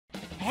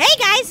Hey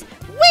guys,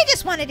 we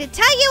just wanted to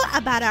tell you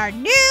about our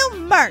new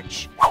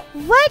merch.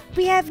 What?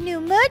 We have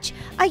new merch?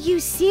 Are you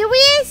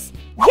serious?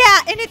 Yeah,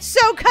 and it's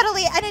so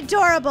cuddly and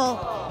adorable.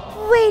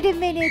 Wait a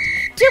minute,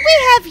 do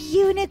we have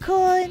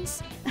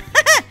unicorns?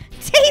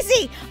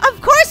 Daisy,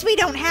 of course we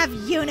don't have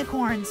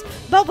unicorns,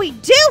 but we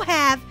do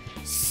have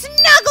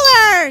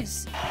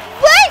snugglers.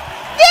 What?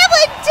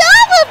 They're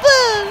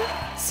adorable.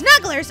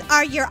 Snugglers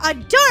are your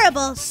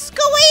adorable,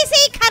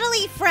 squeezy,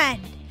 cuddly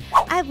friend.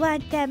 I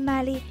want them,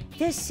 Molly.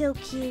 They're so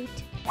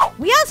cute.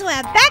 We also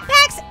have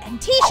backpacks and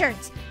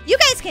t-shirts. You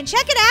guys can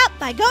check it out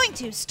by going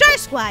to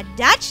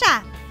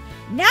starsquad.shop.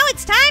 Now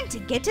it's time to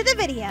get to the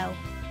video.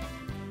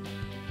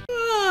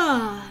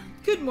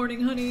 Good morning,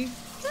 honey.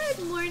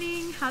 Good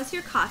morning. How's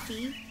your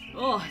coffee?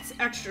 Oh, it's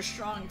extra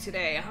strong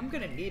today. I'm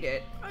gonna need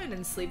it. I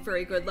didn't sleep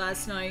very good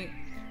last night.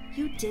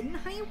 You didn't,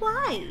 honey?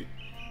 Why?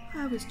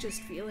 I was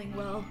just feeling,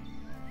 well,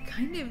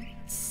 kind of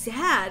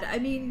sad. I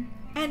mean,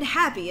 and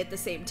happy at the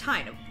same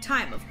time,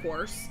 of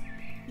course.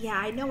 Yeah,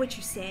 I know what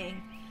you're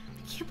saying.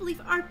 I can't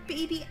believe our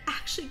baby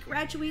actually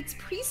graduates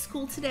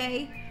preschool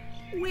today.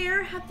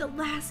 Where have the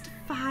last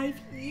 5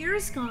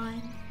 years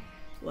gone?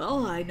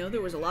 Well, I know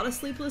there was a lot of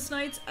sleepless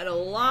nights and a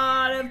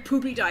lot of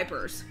poopy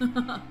diapers.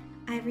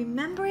 I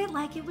remember it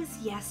like it was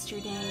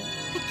yesterday.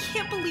 I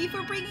can't believe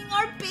we're bringing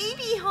our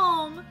baby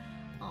home.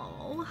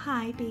 Oh,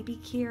 hi, baby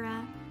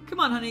Kira.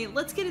 Come on, honey,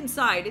 let's get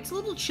inside. It's a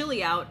little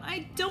chilly out.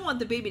 I don't want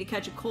the baby to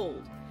catch a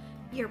cold.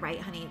 You're right,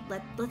 honey.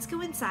 Let's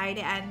go inside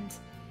and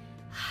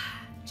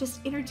just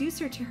introduce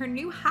her to her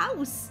new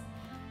house.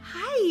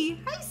 Hi,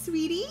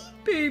 sweetie.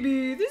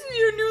 Baby, this is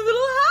your new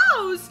little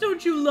house.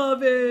 Don't you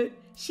love it?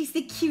 She's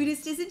the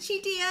cutest, isn't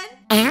she,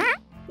 Dan?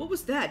 What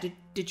was that?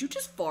 Did you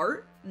just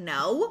fart?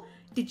 No.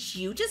 Did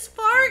you just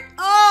fart?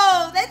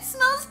 Oh, that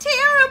smells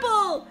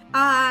terrible.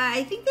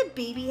 I think the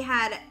baby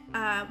had,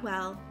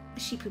 well,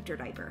 she pooped her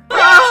diaper.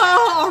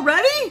 Oh,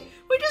 already?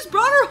 We just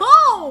brought her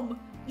home.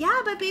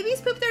 Yeah, but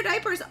babies poop their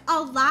diapers a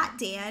lot,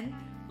 Dan.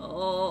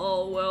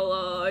 Oh,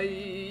 well,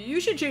 you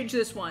should change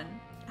this one.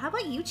 How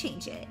about you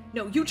change it?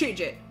 No, you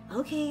change it.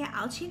 Okay,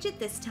 I'll change it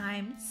this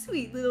time.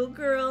 Sweet little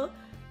girl.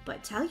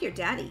 But tell your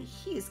daddy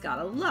he's got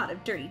a lot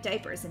of dirty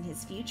diapers in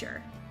his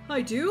future.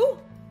 I do?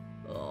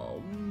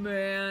 Oh,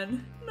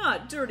 man.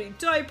 Not dirty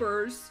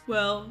diapers.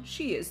 Well,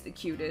 she is the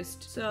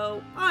cutest,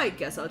 so I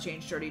guess I'll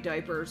change dirty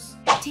diapers.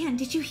 Dan,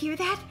 did you hear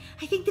that?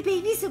 I think the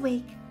baby's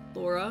awake.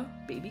 Laura,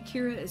 baby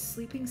Kira is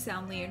sleeping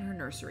soundly in her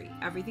nursery.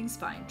 Everything's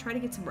fine. Try to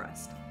get some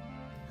rest.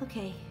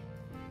 Okay.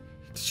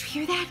 Did you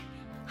hear that?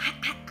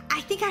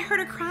 I think I heard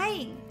her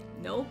crying.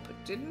 Nope,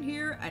 didn't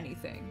hear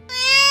anything.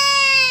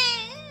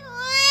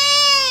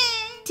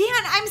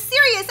 Dan, I'm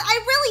serious.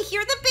 I really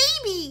hear the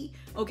baby.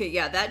 Okay,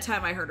 yeah, that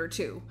time I heard her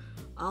too.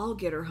 I'll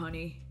get her,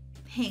 honey.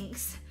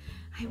 Thanks.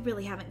 I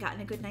really haven't gotten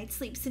a good night's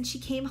sleep since she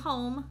came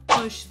home.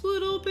 Hush,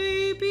 little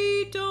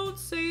baby, don't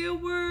say a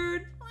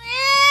word.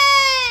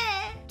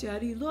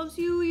 Daddy loves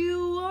you,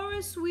 you are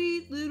a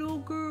sweet little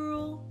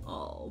girl.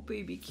 Oh,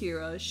 baby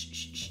Kira, shh,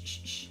 shh, shh, shh,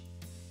 shh.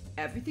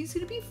 Everything's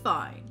gonna be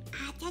fine.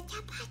 Did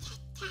you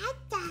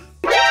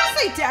just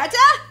say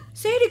Dada?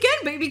 Say it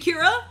again, baby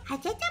Kira.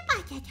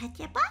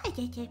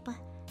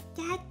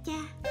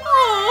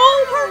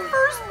 Oh, her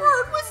first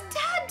word was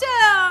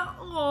Dada.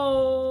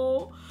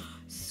 Oh,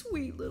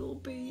 sweet little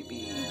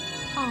baby.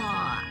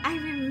 Aw, I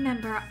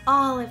remember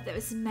all of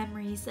those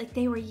memories like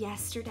they were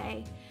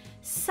yesterday.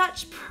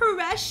 Such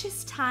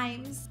precious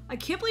times. I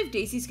can't believe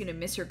Daisy's gonna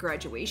miss her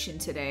graduation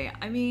today.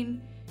 I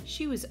mean,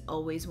 she was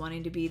always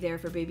wanting to be there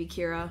for baby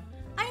Kira.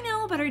 I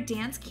know, but her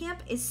dance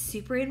camp is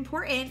super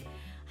important.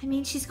 I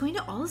mean, she's going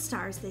to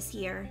All-Stars this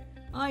year.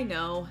 I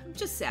know. I'm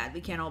just sad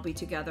we can't all be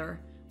together.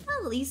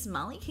 Well, at least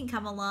Molly can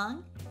come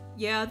along.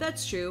 Yeah,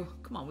 that's true.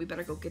 Come on, we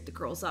better go get the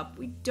girls up.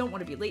 We don't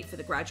want to be late for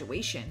the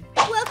graduation.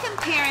 Welcome,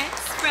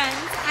 parents,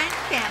 friends, and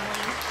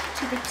family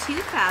to the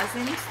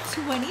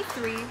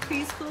 2023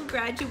 preschool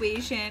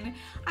graduation.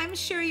 I'm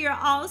sure you're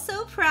all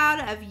so proud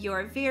of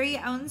your very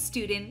own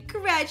student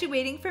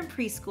graduating from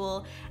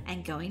preschool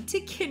and going to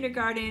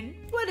kindergarten.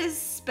 What a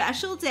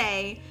special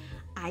day.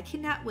 I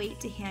cannot wait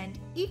to hand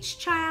each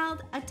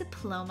child a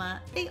diploma.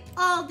 They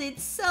all did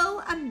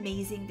so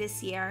amazing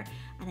this year,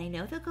 and I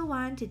know they'll go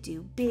on to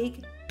do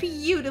big,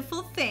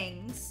 beautiful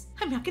things.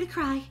 I'm not gonna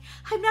cry.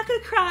 I'm not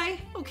gonna cry.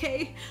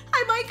 Okay,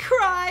 I might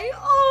cry.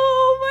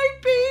 Oh, my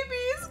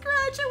baby is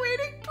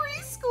graduating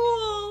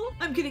preschool.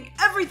 I'm getting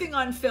everything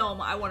on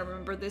film. I want to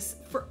remember this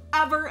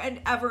forever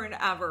and ever and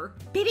ever.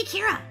 Baby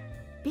Kira,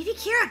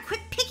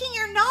 quit picking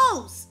your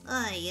nose.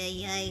 Ay,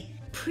 ay, ay.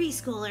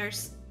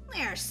 Preschoolers.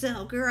 They're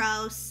so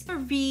gross.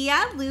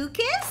 Maria,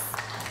 Lucas,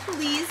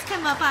 please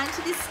come up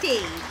onto the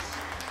stage.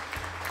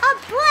 Oh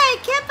boy, I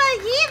can't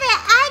believe it.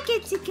 I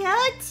get to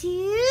go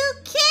to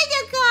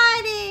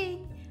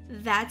kindergarten.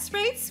 That's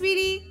right,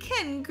 sweetie.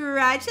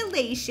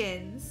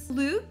 Congratulations.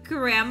 Luke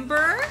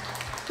Gramber,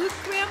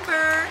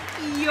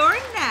 you're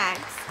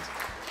next.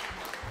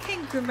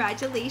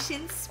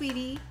 Congratulations,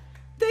 sweetie.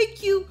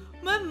 Thank you.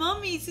 My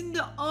mommy's in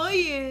the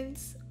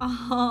audience.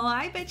 Oh,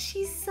 I bet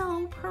she's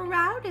so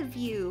proud of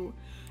you.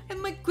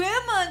 And my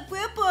grandma and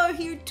grandpa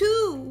here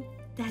too.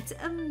 That's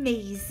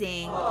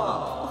amazing.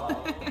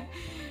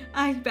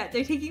 I bet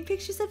they're taking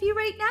pictures of you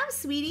right now,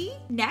 sweetie.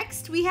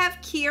 Next, we have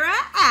Kira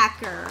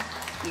Acker.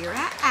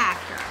 Kira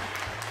Acker.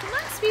 Come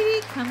on,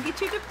 sweetie, come get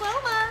your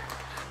diploma.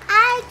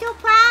 I'm so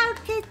proud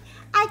because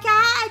I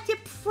got a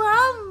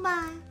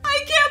diploma.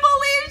 I can't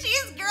believe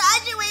she's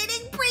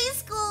graduating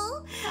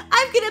preschool.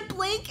 I'm gonna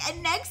blink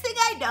and next thing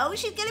I know,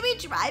 she's gonna be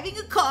driving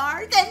a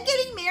car, then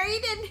getting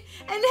married and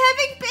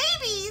having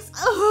babies.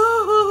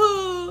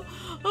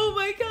 Oh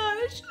my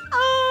gosh.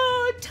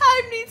 Oh,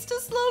 time needs to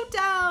slow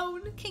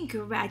down.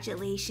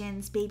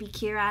 Congratulations, baby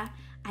Kira.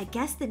 I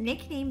guess the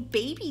nickname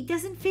baby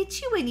doesn't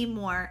fit you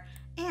anymore.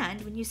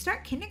 And when you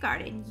start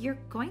kindergarten, you're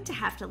going to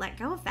have to let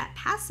go of that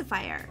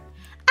pacifier.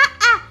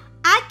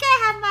 I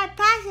can have my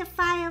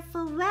pacifier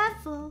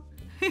forever.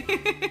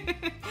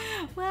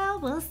 Well,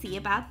 we'll see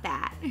about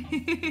that.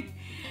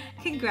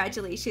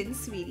 Congratulations,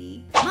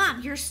 sweetie.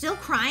 Mom, you're still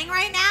crying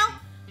right now?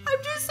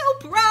 I'm just so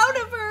proud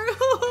of her.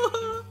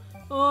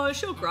 Oh,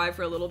 she'll cry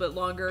for a little bit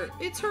longer.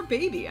 It's her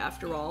baby,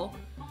 after all.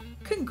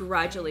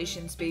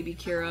 Congratulations, baby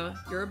Kira.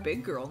 You're a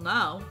big girl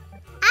now.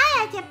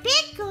 I am a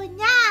big girl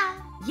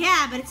now.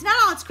 Yeah, but it's not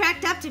all it's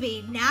cracked up to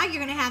be. Now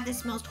you're gonna have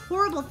this most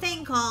horrible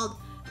thing called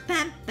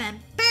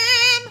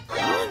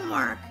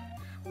homework.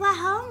 What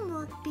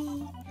homework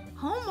be?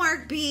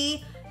 Homework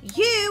be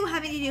you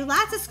having to do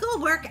lots of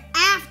schoolwork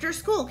after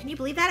school. Can you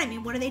believe that? I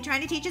mean, what are they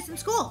trying to teach us in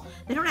school?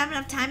 They don't have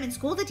enough time in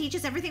school to teach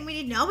us everything we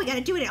need to know. We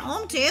gotta do it at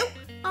home too.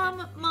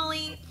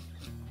 Molly,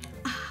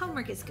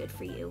 homework is good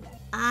for you.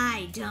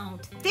 I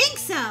don't think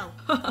so.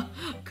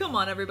 Come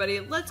on, everybody.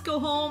 Let's go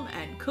home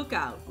and cook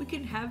out. We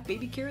can have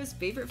baby Kira's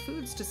favorite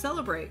foods to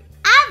celebrate.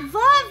 I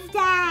love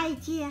that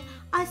idea.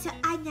 Also,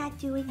 I'm not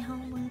doing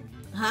homework.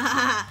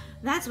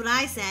 That's what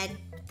I said.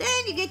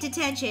 Then you get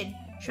detention.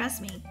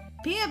 Trust me,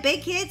 being a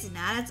big kid's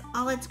not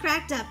all it's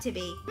cracked up to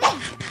be.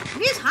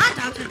 These hot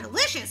dogs are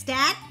delicious,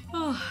 Dad.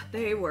 Oh,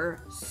 they were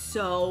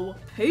so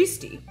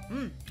tasty.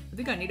 I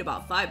think I need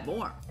about 5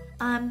 more.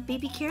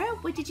 Baby Kira,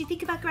 what did you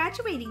think about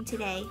graduating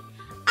today?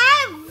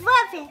 I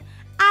love it.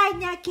 I'm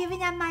not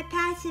giving up my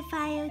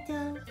pacifier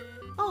though.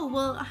 Oh,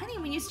 well, honey,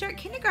 when you start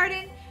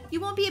kindergarten,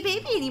 you won't be a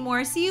baby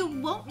anymore, so you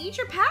won't need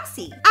your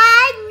passy.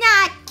 I'm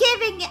not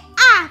giving it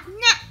up,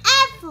 not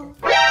ever.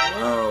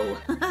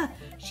 Whoa,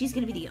 she's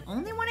gonna be the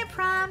only one at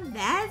prom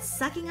that's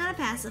sucking on a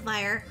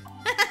pacifier.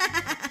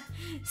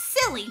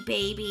 Silly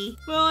baby.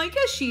 Well, I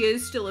guess she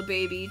is still a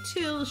baby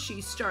till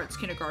she starts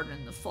kindergarten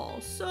in the fall,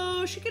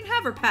 so she can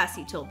have her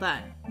passy till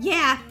then.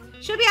 Yeah,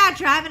 she'll be out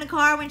driving a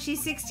car when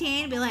she's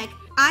 16 and be like,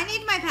 I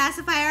need my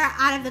pacifier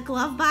out of the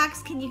glove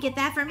box. Can you get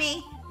that for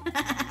me?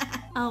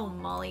 Oh,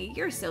 Molly,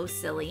 you're so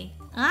silly.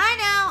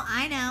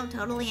 I know,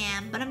 totally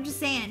am. But I'm just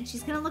saying,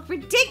 she's gonna look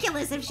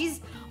ridiculous if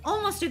she's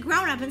almost a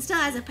grown-up and still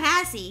has a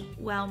passy.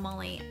 Well,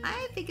 Molly,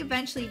 I think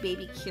eventually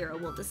baby Kira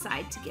will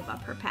decide to give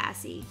up her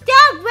passy.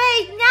 Don't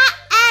wait, not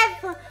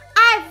ever.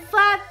 I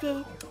love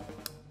it.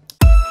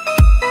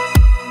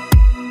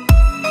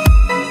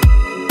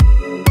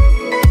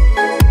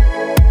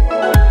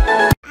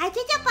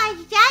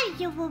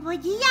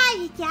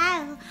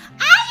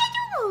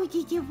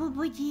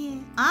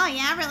 Oh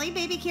yeah, really,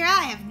 baby Kira?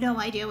 I have no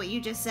idea what you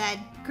just said.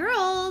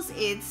 Girls,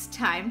 it's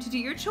time to do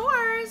your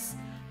chores.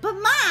 But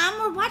Mom,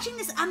 we're watching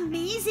this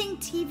amazing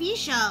TV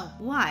show.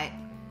 What?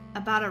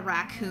 About a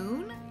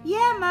raccoon?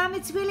 Yeah, Mom,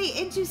 it's really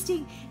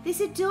interesting. This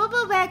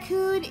adorable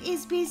raccoon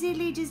is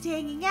basically just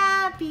hanging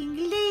out, being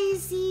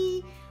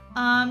lazy.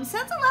 Sounds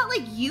a lot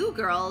like you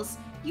girls.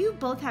 You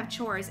both have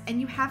chores and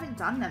you haven't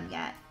done them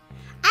yet.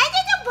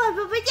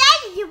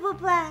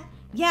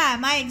 Yeah,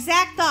 my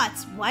exact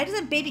thoughts. Why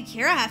doesn't baby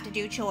Kira have to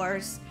do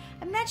chores?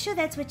 I'm not sure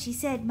that's what she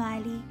said,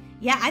 Miley.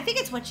 Yeah, I think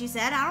it's what she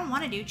said. I don't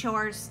want to do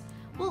chores.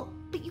 Well,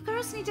 but you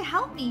girls need to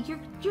help me.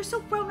 You're so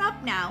grown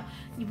up now.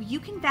 You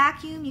can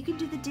vacuum, you can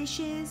do the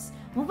dishes.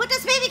 Well, what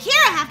does baby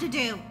Kira have to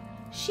do?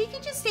 She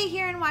can just stay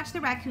here and watch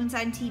the raccoons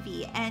on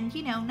TV and,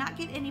 you know, not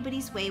get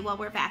anybody's way while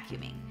we're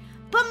vacuuming.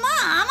 But Mom,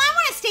 I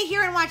want to stay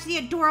here and watch the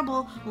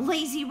adorable,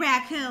 lazy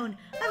raccoon.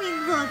 I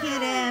mean, look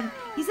at him.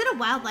 He's at a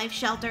wildlife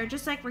shelter,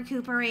 just like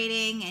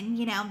recuperating, and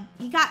you know,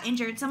 he got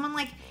injured. Someone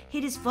like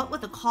hit his foot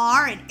with a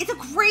car, and it's a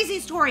crazy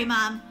story,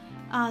 Mom.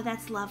 Oh,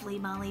 that's lovely,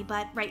 Molly,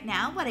 but right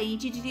now what I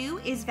need you to do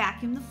is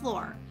vacuum the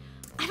floor.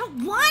 I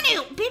don't want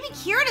to. Baby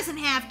Kira doesn't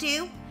have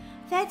to.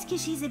 That's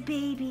because she's a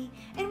baby.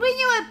 And when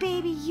you're a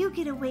baby, you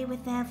get away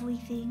with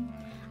everything.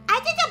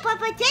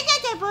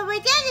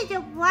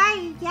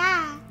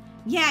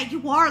 Yeah,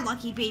 you are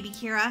lucky, baby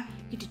Kira.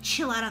 You get to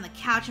chill out on the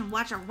couch and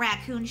watch a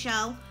raccoon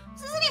show.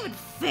 This isn't even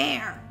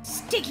fair.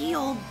 Sticky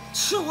old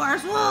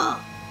chores. Ugh.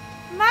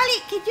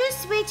 Molly, can you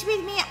switch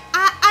with me?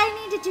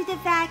 I need to do the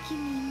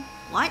vacuuming.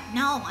 What?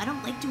 No, I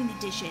don't like doing the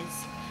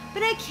dishes.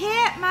 But I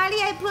can't,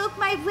 Molly. I broke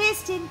my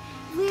wrist and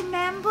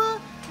remember?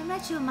 I'm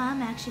not sure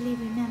Mom actually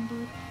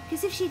remembered.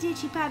 Because if she did,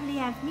 she'd probably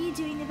have me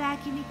doing the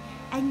vacuuming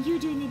and you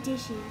doing the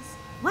dishes.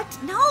 What?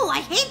 No, I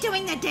hate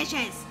doing the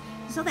dishes.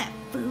 There's all that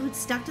food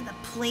stuck to the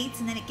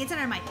plates and then it gets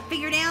under my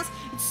fingernails.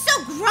 It's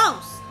so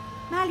gross.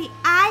 Molly,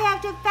 I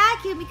have to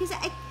vacuum because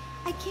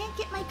I can't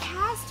get my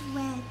cast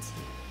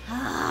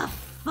wet.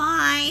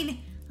 Fine.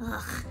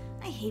 Ugh,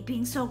 I hate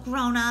being so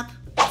grown up.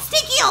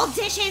 Stinky old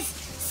dishes!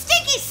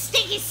 Stinky,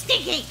 stinky,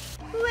 stinky!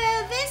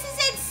 Well, this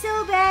isn't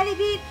so bad. I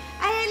mean,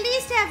 I at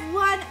least have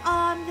one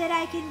arm that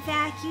I can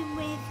vacuum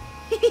with.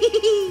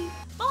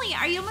 Molly,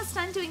 are you almost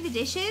done doing the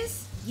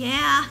dishes?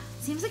 Yeah,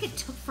 seems like it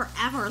took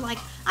forever. Like,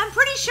 I'm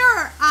pretty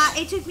sure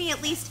it took me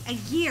at least a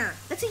year.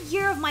 That's a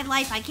year of my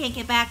life I can't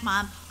get back,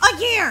 Mom. A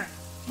year!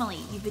 Molly,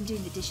 you've been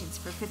doing the dishes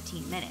for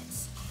 15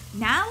 minutes.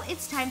 Now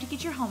it's time to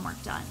get your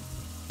homework done.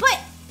 But,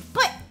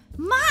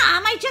 Mom,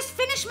 I just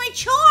finished my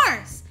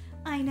chores.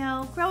 I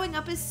know, growing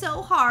up is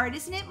so hard,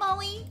 isn't it,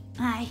 Molly?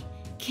 I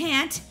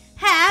can't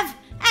have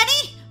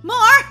any more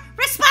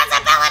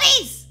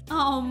responsibilities!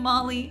 Oh,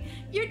 Molly,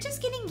 you're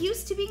just getting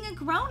used to being a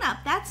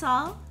grown-up, that's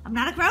all. I'm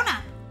not a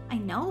grown-up. I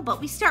know,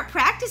 but we start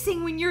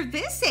practicing when you're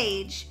this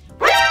age.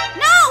 What?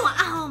 No!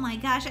 Oh my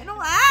gosh, I don't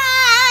want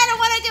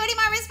to do any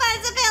more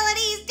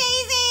responsibilities.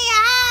 Daisy,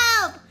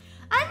 help!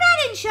 I'm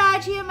not in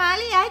charge here,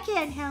 Molly. I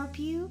can't help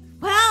you.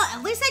 Well,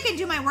 at least I can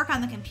do my work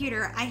on the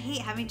computer. I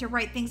hate having to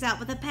write things out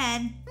with a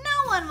pen.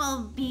 No one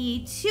will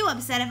be too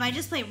upset if I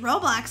just play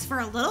Roblox for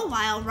a little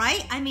while,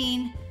 right? I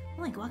mean,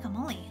 holy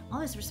guacamole, all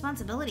this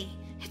responsibility.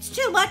 It's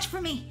too much for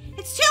me.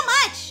 It's too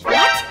much.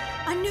 What?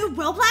 A new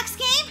Roblox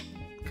game?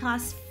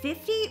 Costs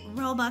 50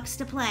 Robux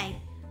to play.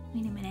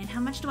 Wait a minute,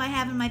 how much do I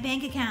have in my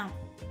bank account?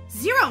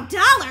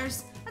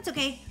 $0? That's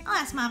okay, I'll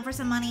ask Mom for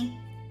some money.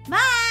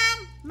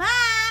 Mom!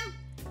 Mom!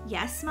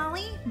 Yes,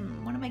 Molly?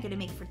 What am I gonna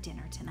make for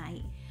dinner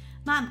tonight?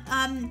 Mom,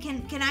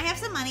 can I have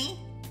some money?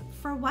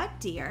 For what,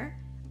 dear?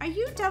 Are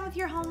you done with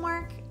your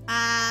homework?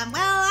 Well,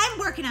 I'm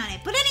working on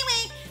it. But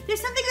anyway,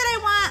 there's something that I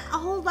want a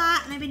whole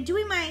lot, and I've been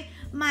doing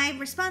my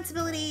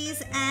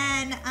responsibilities,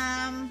 and,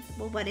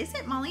 well, what is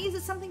it, Molly? Is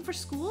it something for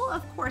school?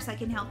 Of course I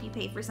can help you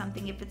pay for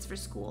something if it's for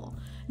school.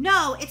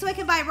 No, it's so I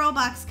can buy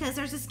Robux, because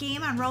there's this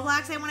game on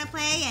Roblox I want to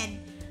play, and...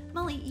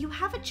 Molly, you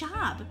have a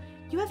job.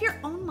 You have your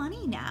own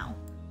money now.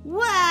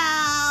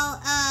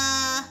 Well,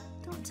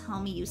 Don't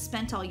tell me you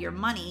spent all your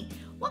money.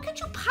 What could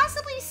you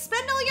possibly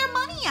spend all your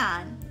money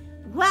on?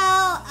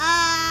 Well,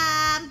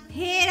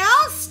 it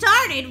all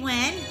started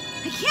when...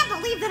 I can't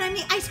believe that I'm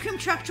the ice cream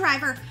truck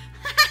driver.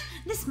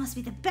 This must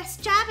be the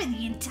best job in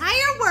the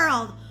entire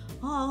world.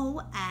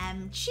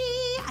 OMG,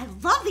 I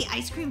love the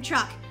ice cream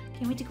truck.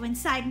 Can't wait to go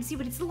inside and see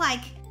what it's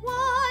like.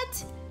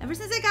 What? Ever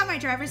since I got my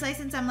driver's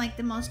license, I'm like,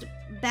 the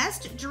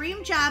best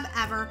dream job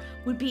ever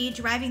would be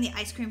driving the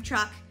ice cream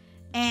truck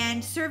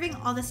and serving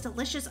all this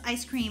delicious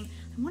ice cream.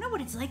 I wonder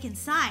what it's like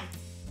inside.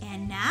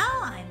 And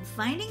now I'm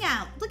finding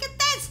out. Look at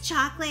this,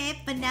 chocolate,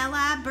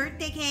 vanilla,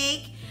 birthday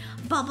cake,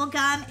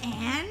 bubblegum,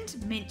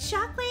 and mint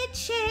chocolate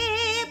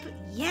chip.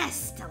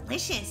 Yes,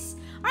 delicious.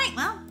 All right,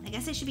 well, I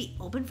guess I should be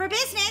open for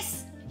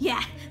business.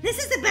 Yeah, this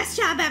is the best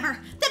job ever.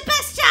 The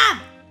best job.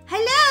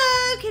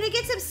 Hello, can I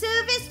get some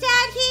service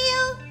down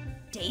here?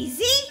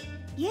 Daisy?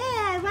 Yeah,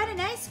 I want an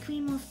ice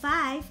cream or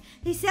 5.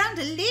 They sound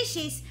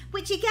delicious.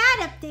 What you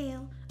got up there?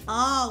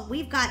 Oh,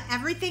 we've got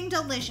everything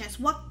delicious.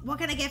 What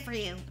can I get for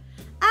you?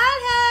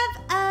 I'll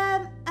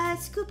have a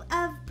scoop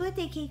of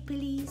birthday cake,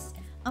 please.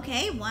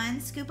 Okay,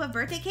 1 scoop of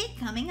birthday cake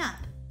coming up.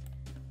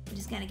 I'm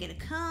just gonna get a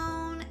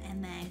cone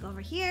and then go over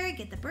here,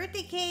 get the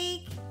birthday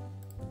cake.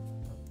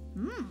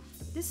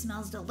 This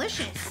smells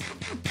delicious.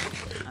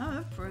 Oh,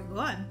 that's pretty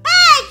good.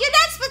 Hey, you're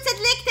not supposed to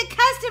lick the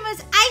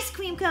customer's ice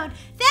cream cone.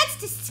 That's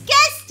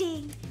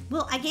disgusting.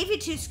 Well, I gave you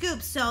 2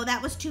 scoops, so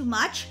that was too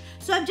much.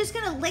 So I'm just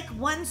gonna lick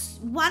one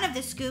of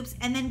the scoops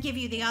and then give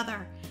you the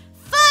other.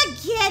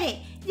 Forget it.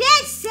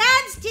 That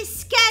sounds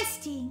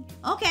disgusting.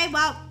 Okay,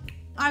 well,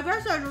 I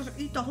guess I'll just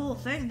eat the whole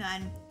thing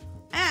then.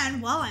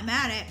 And while I'm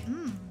at it,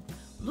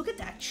 look at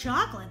that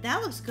chocolate.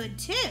 That looks good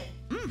too.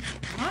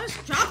 Oh, this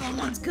chocolate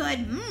one's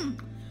good.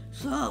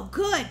 So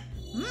good.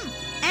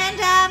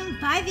 And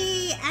by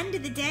the end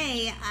of the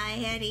day, I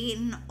had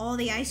eaten all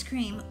the ice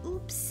cream.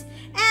 Oops.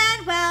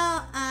 And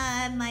well,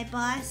 my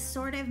boss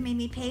sort of made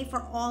me pay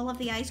for all of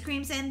the ice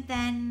creams, and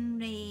then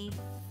they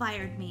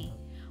fired me.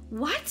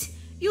 What?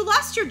 You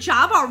lost your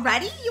job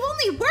already? You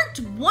only worked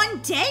 1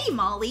 day,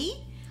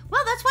 Molly.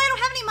 Well, that's why I don't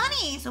have any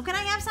money. So can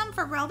I have some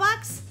for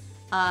Robux?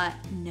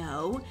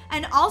 No.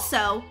 And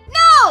also,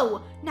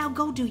 no! Now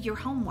go do your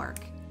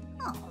homework.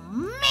 Oh,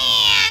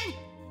 man!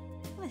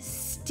 This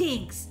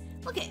stinks.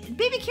 Look at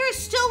baby Kira's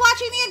still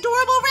watching the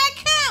adorable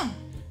raccoon.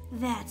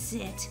 That's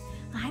it.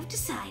 I've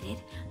decided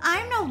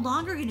I'm no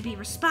longer going to be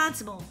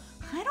responsible.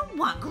 I don't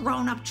want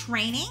grown-up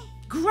training.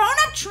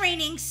 Grown-up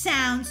training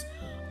sounds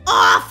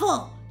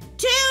awful.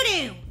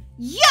 Doo-doo.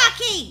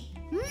 Yucky.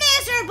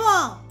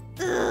 Miserable.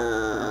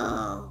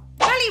 Ugh.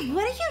 Charlie,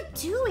 what are you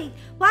doing?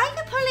 Why are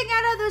you pulling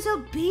out all those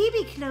old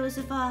baby clothes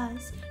of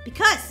ours?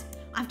 Because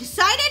I've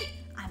decided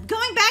I'm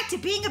going back to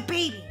being a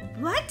baby.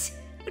 What?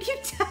 What are you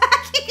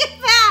talking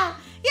about?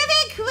 You're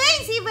being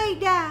crazy right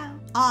now.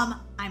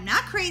 I'm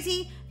not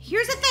crazy.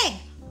 Here's the thing.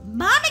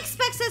 Mom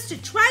expects us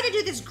to try to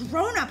do this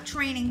grown-up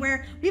training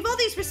where we have all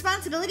these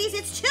responsibilities.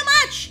 It's too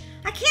much.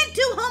 I can't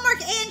do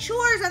homework and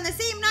chores on the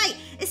same night,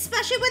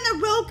 especially when the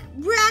Rogue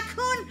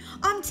Raccoon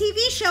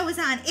TV show is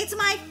on. It's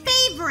my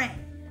favorite.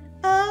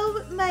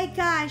 Oh my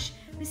gosh,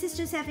 my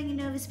sister's having a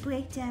nervous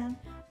breakdown.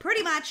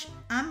 Pretty much.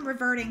 I'm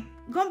reverting.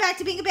 I'm going back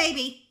to being a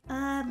baby.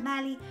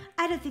 Molly,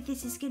 I don't think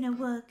this is gonna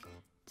work.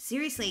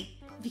 Seriously,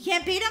 if you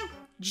can't beat him,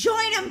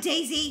 join him,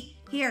 Daisy.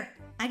 Here,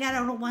 I got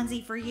a little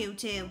onesie for you,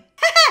 too.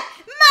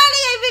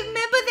 Molly, I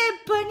remember that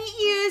bunny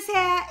ears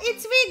hat.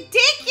 It's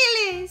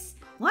ridiculous.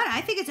 What?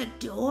 I think it's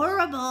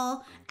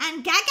adorable.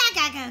 And gaga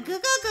gaga, goo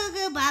goo goo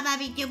goo, ba ba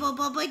be boo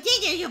boo boo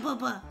dee boo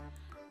boo.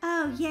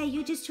 Oh, yeah,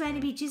 you're just trying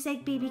to be just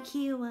like baby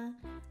Kira.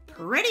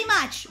 Pretty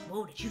much.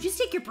 Whoa, did you just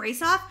take your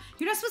brace off?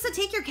 You're not supposed to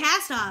take your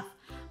cast off.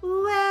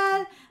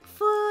 Well,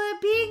 for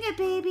being a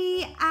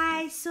baby,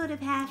 I sort of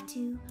have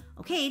to.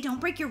 Okay,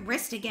 don't break your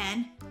wrist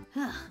again.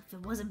 Ugh, if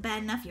it wasn't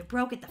bad enough you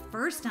broke it the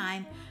first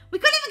time. We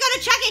couldn't even go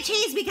to Chuck E.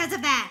 Cheese because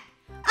of that.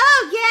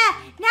 Oh, yeah,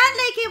 not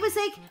like it was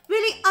like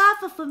really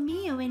awful for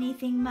me or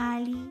anything,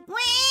 Molly.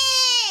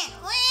 Wee,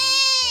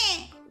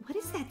 wee. What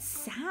is that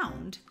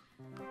sound?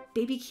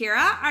 Baby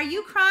Kira, are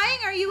you crying?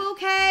 Are you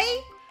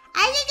okay?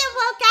 I think I'm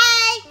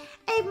okay.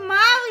 And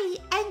Molly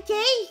and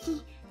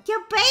Daisy,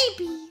 they're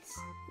babies.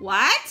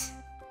 What?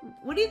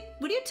 What are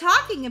you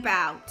talking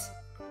about?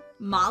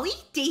 Molly?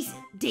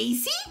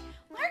 Daisy?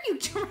 Why are you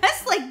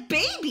dressed like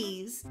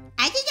babies?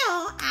 I don't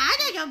know.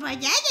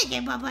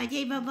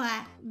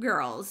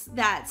 Girls,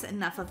 that's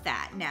enough of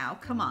that now.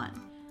 Come on.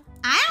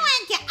 I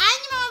want to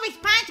animal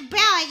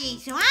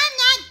responsibilities, so I'm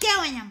not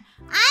doing them.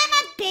 I'm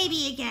a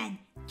baby again.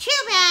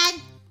 Too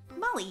bad.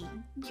 Molly,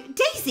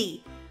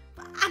 Daisy.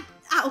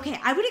 Okay,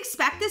 I would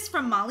expect this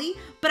from Molly,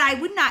 but I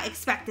would not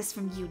expect this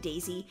from you,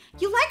 Daisy.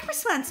 You like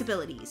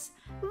responsibilities.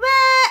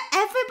 Well,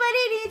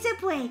 everybody needs a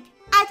break.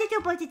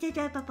 You're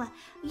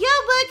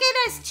working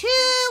us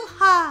too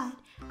hard.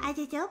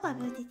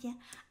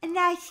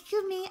 Now,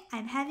 excuse me,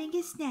 I'm having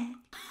a snack.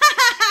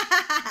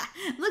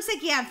 Looks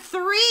like you have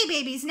 3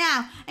 babies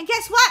now. And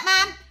guess what,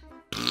 Mom?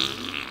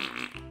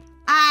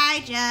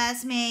 I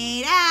just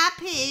made a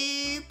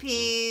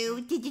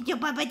poo-poo.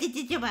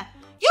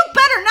 You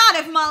better not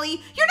have,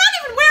 Molly. You're not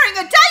even wearing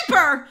a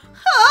diaper.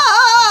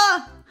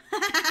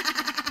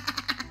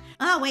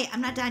 Oh, wait,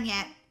 I'm not done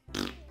yet.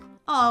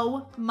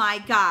 Oh, my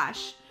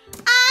gosh.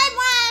 I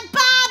want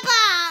Baba.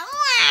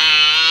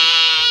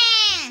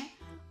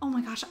 Oh,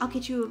 my gosh, I'll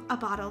get you a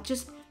bottle.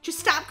 Just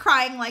stop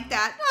crying like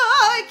that.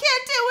 Oh, I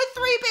can't deal with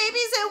 3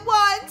 babies at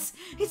once.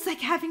 It's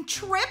like having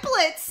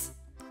triplets.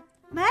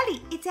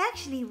 Molly, it's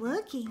actually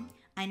working.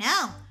 I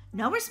know.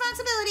 No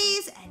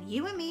responsibilities, and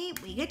you and me,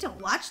 we get to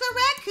watch the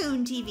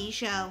Raccoon TV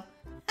show.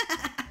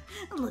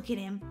 Look at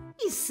him.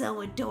 He's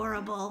so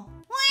adorable.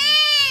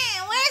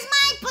 Where's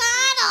my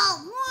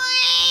bottle?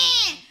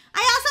 I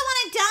also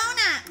want a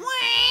donut.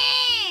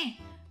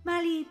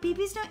 Molly,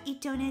 babies don't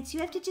eat donuts. You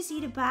have to just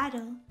eat a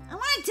bottle. I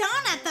want a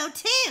donut, though,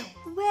 too.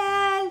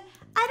 Well,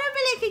 I don't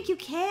really think you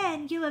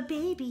can. You're a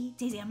baby.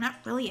 Daisy, I'm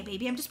not really a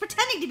baby. I'm just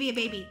pretending to be a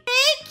baby.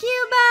 Thank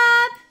you,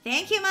 Mom.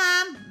 Thank you,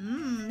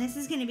 Mom. This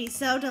is going to be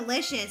so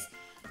delicious.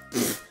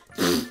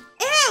 Ew,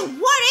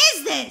 what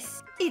is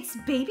this? It's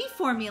baby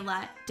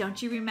formula. Don't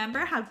you remember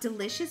how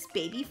delicious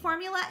baby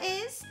formula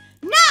is?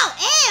 No,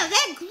 ew,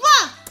 that's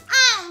gross.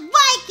 I don't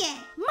like it.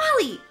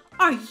 Molly,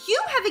 are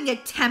you having a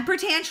temper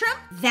tantrum?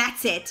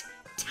 That's it.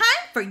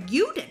 Time for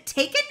you to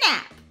take a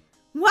nap.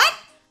 What?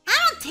 I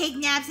don't take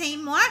naps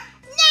anymore.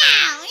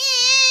 No.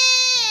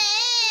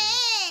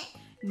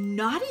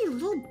 Naughty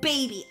little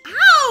baby.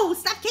 Ow!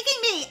 Stop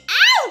kicking me.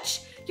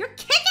 Ouch! You're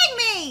kicking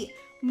me.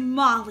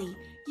 Molly,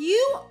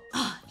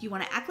 if you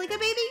want to act like a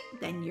baby,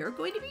 then you're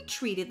going to be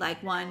treated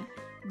like one.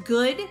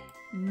 Good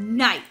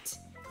night.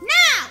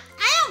 No,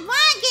 I don't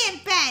want to get in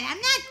bed. I'm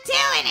not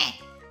doing it.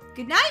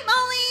 Good night,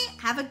 Molly.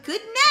 Have a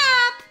good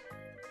nap.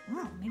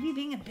 Oh, maybe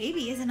being a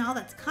baby isn't all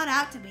that's cut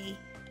out to be.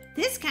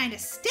 This kind of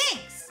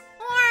stinks.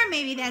 Or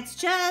maybe that's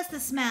just the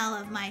smell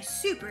of my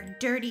super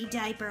dirty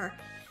diaper.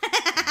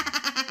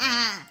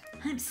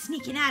 I'm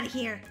sneaking out of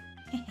here.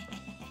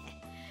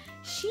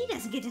 She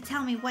doesn't get to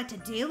tell me what to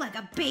do like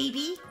a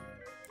baby.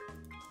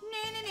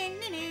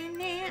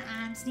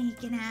 I'm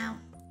sneaking out.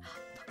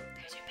 Look,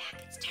 there's her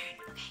back. It's turned.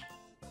 Okay.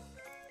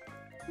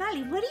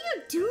 Molly, what are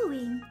you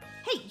doing?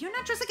 Hey, you're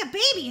not dressed like a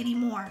baby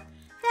anymore.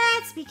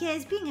 That's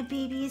because being a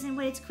baby isn't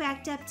what it's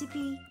cracked up to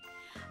be.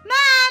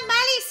 Mom,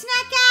 Molly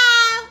snuck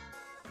out.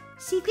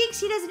 She thinks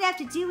she doesn't have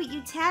to do what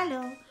you tell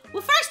her.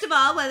 Well, first of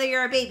all, whether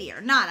you're a baby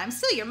or not, I'm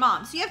still your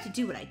mom, so you have to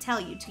do what I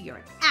tell you till you're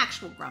an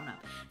actual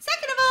grown-up.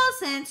 Second of all,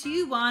 since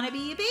you want to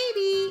be a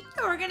baby,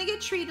 you're going to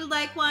get treated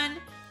like one.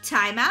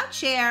 Timeout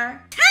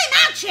chair.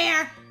 Timeout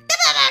chair?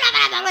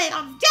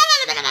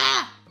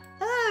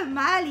 Oh,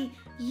 Molly,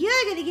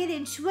 you're going to get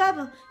in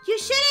trouble. You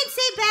shouldn't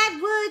say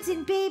bad words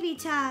in baby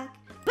talk.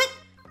 But.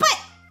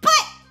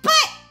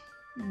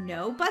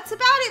 No buts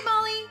about it,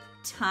 Molly.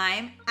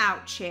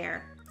 Timeout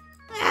chair.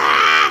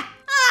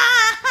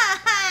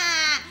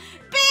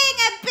 Being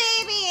a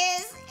baby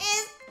is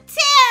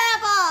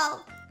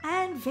terrible.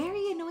 And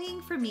very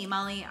annoying for me,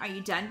 Molly. Are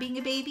you done being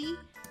a baby?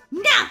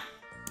 No.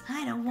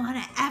 I don't want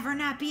to ever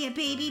not be a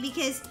baby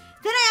because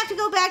then I have to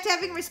go back to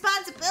having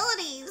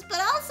responsibilities.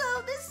 But also,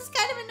 this is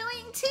kind of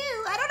annoying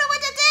too. I don't know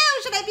what to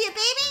do. Should I be a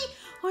baby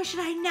or should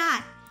I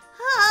not?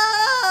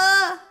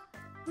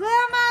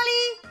 Well,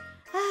 Molly,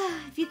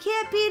 if you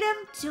can't beat him,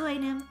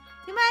 join him.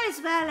 You might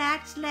as well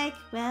act like,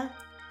 well,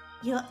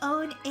 your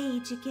own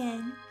age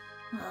again.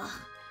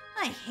 Ugh,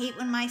 I hate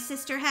when my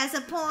sister has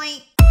a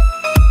point.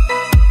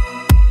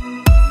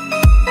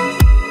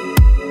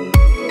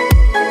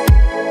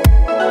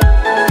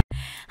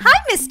 Hi,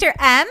 Mr.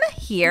 M.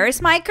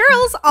 Here's my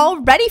girls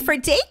all ready for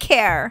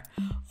daycare.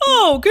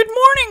 Oh, good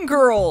morning,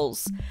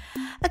 girls.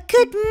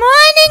 Good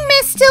morning,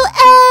 Mr.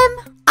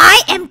 M.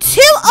 I am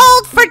too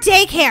old for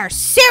daycare.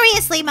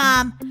 Seriously,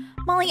 Mom.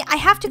 Molly, I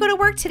have to go to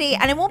work today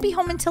and I won't be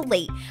home until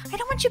late. I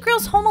don't want you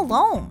girls home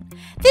alone.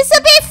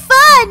 This'll be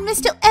fun.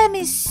 Mr. M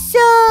is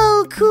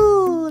so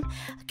cool.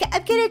 Okay,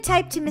 I'm gonna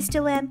type to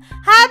Mr. M.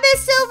 Hi,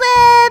 Mr.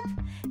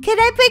 Webb. Can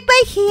I bring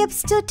my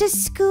hamster to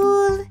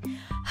school?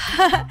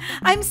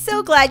 I'm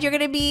so glad you're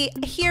going to be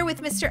here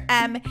with Mr.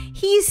 M.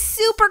 He's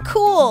super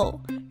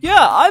cool.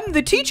 Yeah, I'm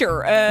the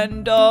teacher,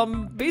 and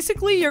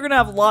basically you're going to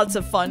have lots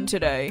of fun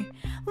today.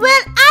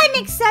 Well, I'm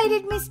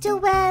excited, Mr.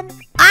 Webb.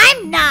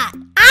 I'm not.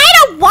 I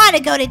don't want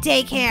to go to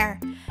daycare.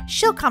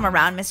 She'll come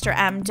around, Mr.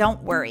 M.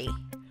 Don't worry.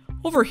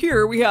 Over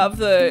here, we have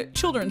the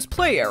children's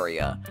play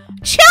area.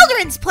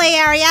 Children's play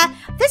area?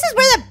 This is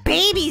where the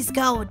babies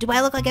go. Do I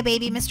look like a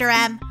baby, Mr.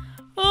 M?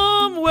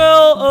 I'm not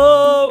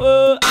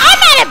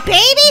a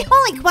baby!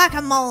 Holy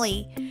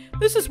guacamole!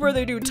 This is where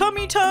they do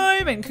tummy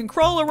time and can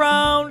crawl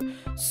around.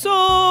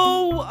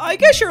 So, I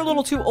guess you're a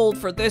little too old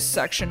for this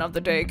section of the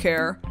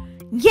daycare.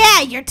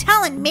 Yeah, you're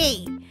telling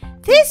me.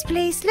 This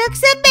place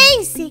looks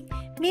amazing.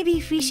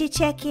 Maybe we should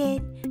check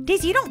in.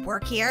 Daisy, you don't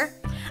work here.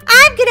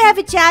 I'm gonna have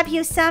a job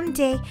here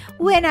someday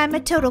when I'm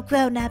a total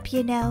grown-up,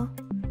 you know.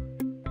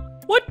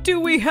 What do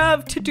we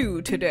have to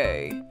do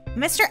today?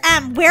 Mr.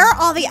 M, where are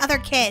all the other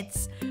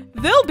kids?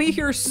 They'll be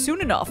here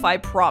soon enough, I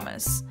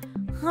promise.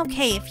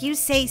 Okay, if you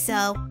say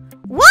so.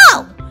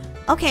 Whoa!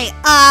 Okay,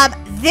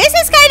 this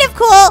is kind of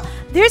cool.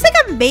 There's like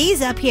a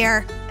maze up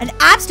here. An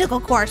obstacle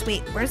course.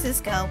 Wait, where's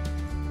this go?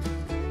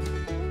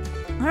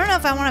 I don't know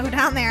if I want to go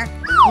down there.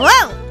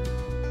 Whoa!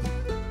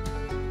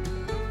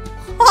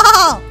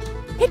 Whoa!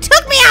 It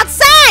took me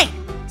outside!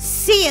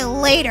 See you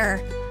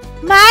later.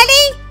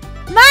 Molly?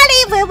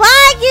 Molly, where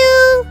are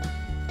you?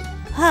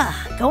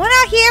 Going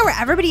out here where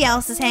everybody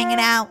else is hanging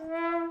out.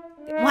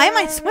 Why am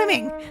I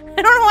swimming?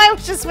 I don't know why I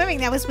was just swimming.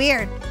 That was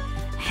weird.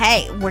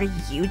 Hey, what are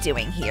you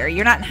doing here?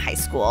 You're not in high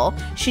school.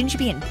 Shouldn't you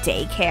be in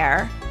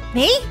daycare?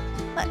 Me?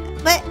 But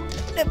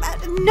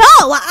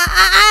no,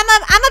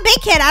 I'm a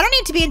big kid. I don't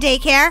need to be in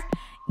daycare.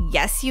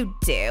 Yes, you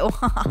do.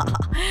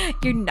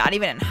 You're not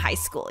even in high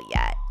school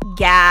yet.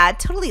 Yeah,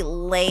 totally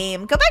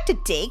lame. Go back to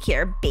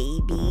daycare,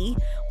 baby.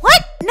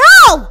 What?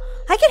 No!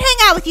 I can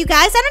hang out with you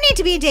guys. I don't need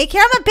to be in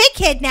daycare. I'm a big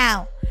kid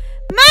now.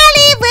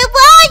 Molly, where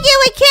are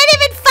you? I can't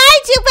even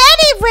find you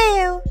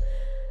anywhere.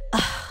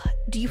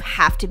 Do you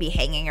have to be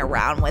hanging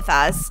around with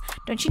us?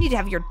 Don't you need to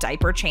have your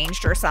diaper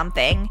changed or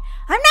something?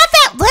 I'm not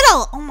that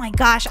little. Oh my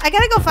gosh, I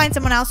gotta go find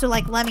someone else who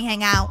let me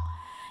hang out.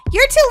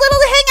 You're too little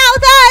to hang out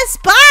with us.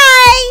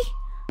 Bye.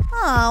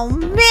 Oh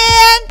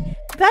man.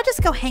 Maybe I'll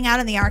just go hang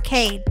out in the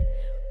arcade.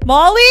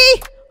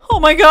 Molly? Oh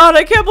my god,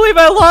 I can't believe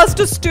I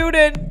lost a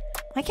student.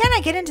 Why can't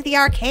I get into the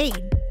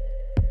arcade?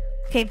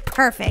 Okay,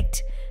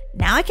 perfect.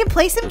 Now I can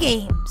play some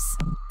games.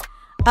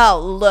 Oh,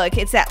 look,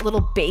 it's that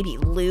little baby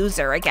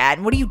loser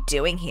again. What are you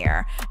doing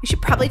here? We should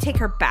probably take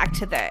her back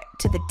to the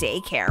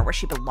daycare where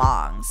she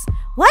belongs.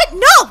 What?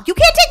 No, you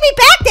can't take me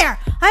back there.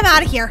 I'm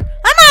out of here.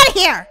 I'm out of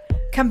here.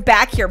 Come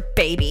back here,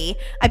 baby.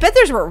 I bet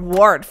there's a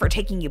reward for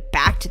taking you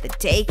back to the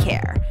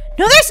daycare.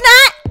 No, there's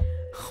not.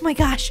 Oh my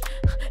gosh.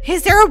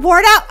 Is there a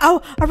reward out?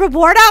 Oh, a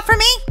reward out for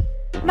me?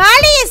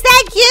 Molly, is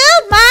that you?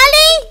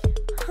 Molly?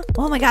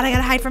 Oh my god, I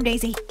gotta hide from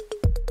Daisy.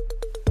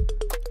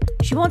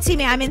 She won't see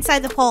me. I'm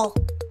inside the pool.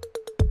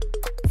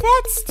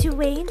 That's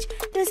strange.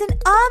 There's an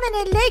arm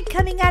and a leg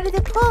coming out of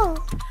the pool.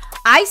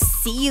 I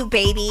see you,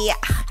 baby.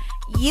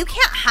 You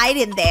can't hide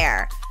in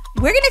there.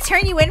 We're gonna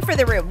turn you in for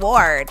the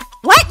reward.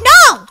 What?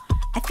 No!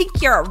 I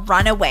think you're a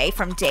runaway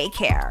from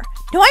daycare.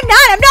 No, I'm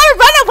not. I'm not a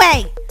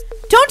runaway.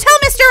 Don't tell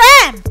Mr.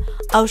 M.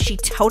 Oh, she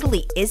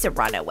totally is a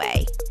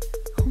runaway.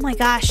 Oh my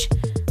gosh.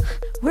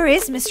 Where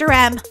is Mr.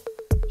 M?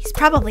 He's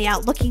probably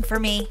out looking for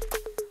me.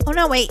 Oh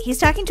no, wait. He's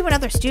talking to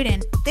another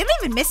student. They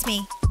don't even miss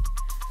me.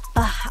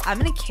 I'm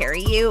gonna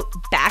carry you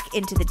back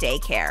into the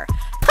daycare.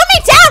 Put me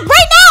down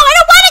right now! I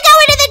don't want to go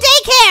into the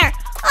daycare!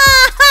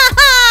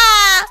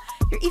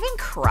 You're even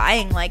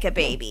crying like a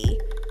baby.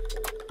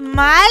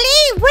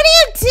 Molly, what are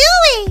you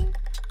doing?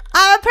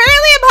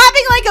 Apparently I'm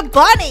hopping like a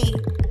bunny.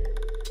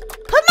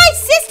 Put my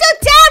sister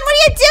down! What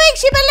are you doing?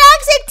 She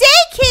belongs in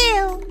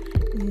daycare!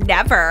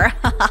 Never.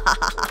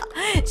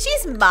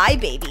 She's my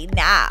baby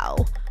now.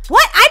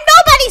 What? I'm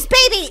nobody's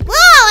baby!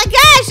 Oh my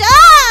gosh!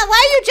 Oh, why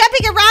are you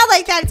jumping around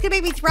like that? It's gonna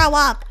make me throw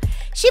up.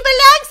 She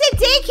belongs in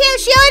daycare.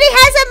 She already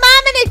has a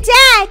mom and a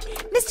dad.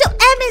 Mr.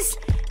 M is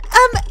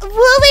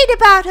worried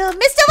about her.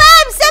 Mr.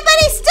 Worm,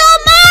 somebody stole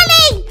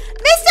Molly!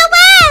 Mr.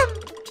 Worm!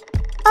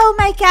 Oh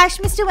my gosh,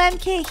 Mr. Worm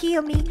can't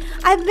hear me.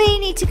 I may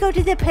need to go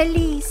to the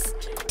police.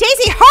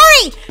 Daisy,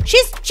 hurry!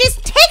 She's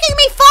taking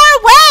me far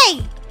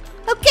away!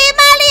 Okay,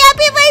 Molly, I'll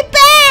be right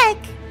back.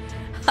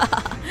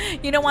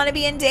 You don't want to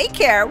be in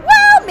daycare.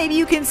 Well, maybe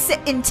you can sit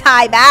in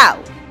time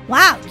out.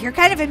 Wow, you're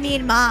kind of a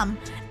mean mom.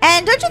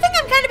 And don't you think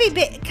I'm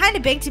kind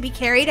of big to be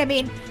carried? I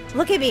mean,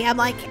 look at me. I'm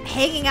like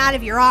hanging out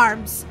of your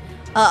arms.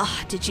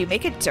 Ugh, did you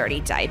make a dirty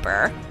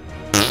diaper?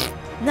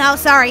 No,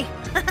 sorry.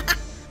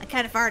 I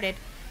kind of farted.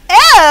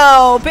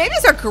 Ew,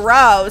 babies are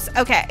gross.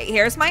 Okay,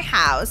 here's my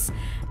house.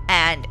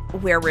 And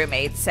we're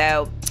roommates,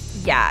 so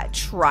yeah,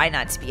 try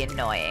not to be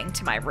annoying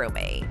to my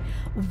roommate.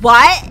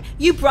 What?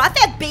 You brought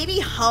that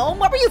baby home?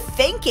 What were you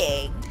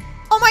thinking?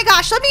 Oh my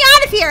gosh, let me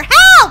out of here.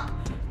 Help!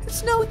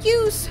 It's no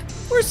use.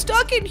 We're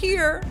stuck in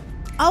here.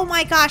 Oh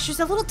my gosh,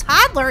 there's a little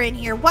toddler in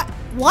here. What?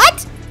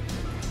 What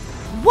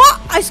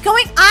is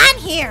going on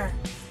here?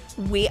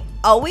 We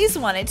always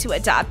wanted to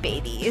adopt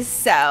babies,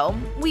 so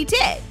we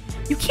did.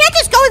 You can't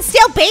just go and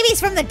steal babies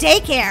from the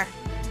daycare.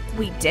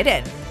 We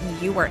didn't.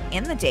 You were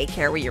in the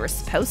daycare where you were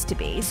supposed to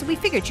be, so we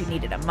figured you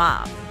needed a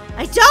mom.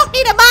 I don't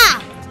need a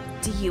mom.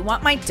 Do you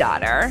want my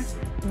daughter?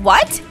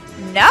 What?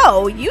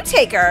 No, you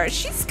take her.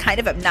 She's kind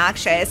of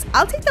obnoxious.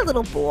 I'll take the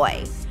little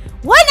boy.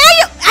 What?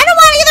 I don't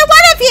want either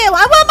one of you.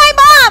 I want my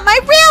mom, my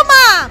real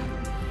mom.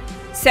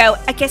 So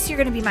I guess you're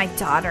gonna be my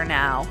daughter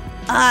now.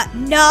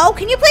 No.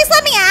 Can you please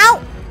let me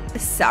out?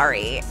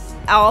 Sorry,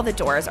 all the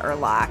doors are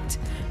locked.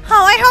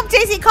 Oh, I hope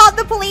Daisy called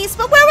the police,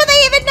 but where will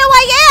they even know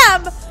I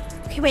am?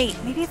 Okay, wait,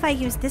 maybe if I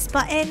use this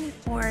button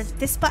or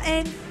this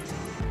button.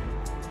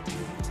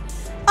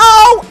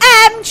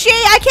 OMG,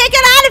 I can't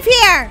get out of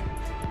here.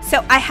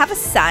 So I have a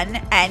son,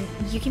 and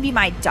you can be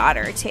my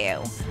daughter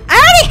too. I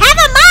already have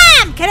a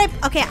mom. Can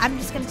I? Okay, I'm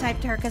just gonna type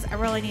to her because I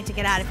really need to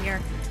get out of here.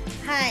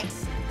 Hi.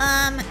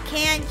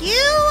 Can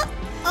you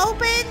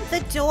open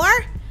the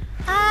door?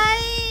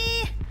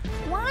 I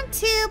want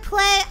to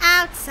play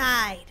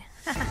outside.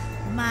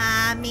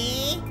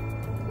 Mommy.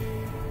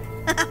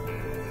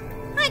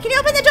 Hi, can you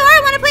open the door? I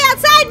want to play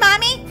outside,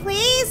 Mommy.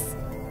 Please.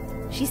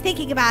 She's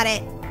thinking about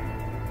it.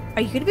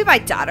 Are you gonna be my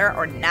daughter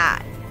or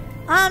not?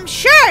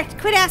 Sure.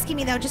 Quit asking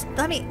me though. Just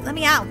let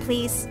me out,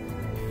 please.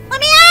 Let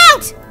me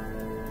out!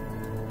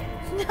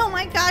 Oh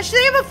my gosh, do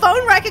they have a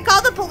phone where I could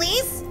call the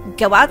police?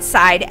 Go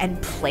outside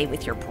and play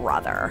with your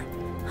brother.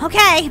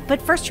 Okay,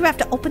 but first you have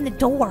to open the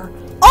door.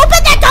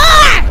 Open the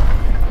door!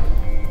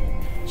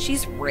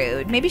 She's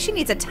rude. Maybe she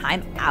needs a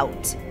time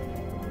out.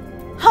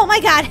 Oh my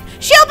god,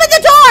 she opened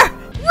the door!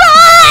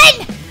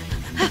 Run!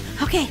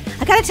 Okay,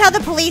 I gotta tell the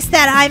police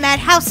that I'm at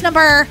house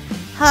number,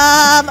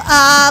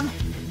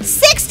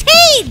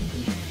 16!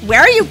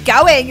 Where are you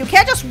going? You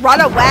can't just run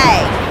away.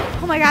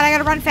 Oh my god, I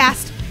gotta run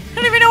fast. I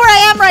don't even know where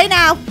I am right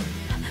now.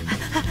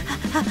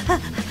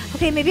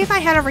 Okay, maybe if I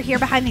head over here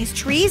behind these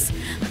trees,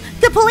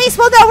 the police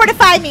will know where to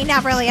find me.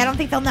 Not really, I don't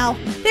think they'll know.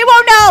 They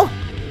won't know!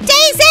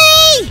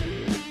 Daisy!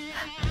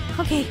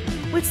 Okay,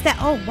 what's that?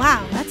 Oh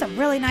wow, that's a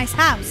really nice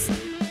house.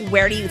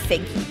 Where do you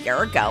think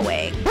you're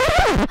going?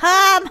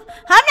 I'm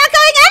not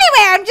going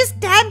anywhere.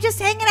 I'm just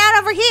hanging out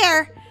over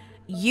here.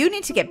 You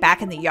need to get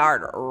back in the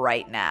yard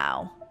right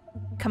now.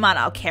 Come on,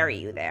 I'll carry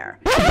you there.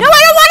 No, I don't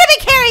want to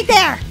be carried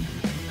there.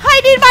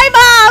 I need my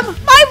mom,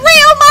 my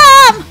real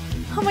mom.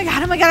 Oh my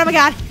god, oh my god, oh my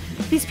god.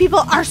 These people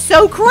are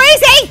so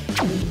crazy.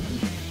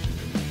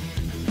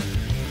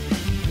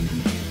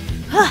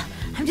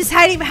 I'm just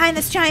hiding behind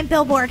this giant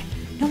billboard.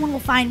 No one will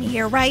find me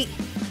here, right?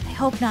 I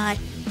hope not.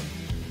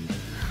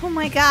 Oh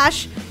my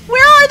gosh,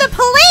 where are the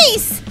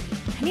police?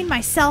 I need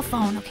my cell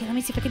phone. Okay, let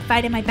me see if I can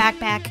find it in my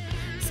backpack.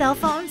 Cell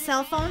phone,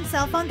 cell phone,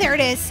 cell phone. There it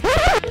is.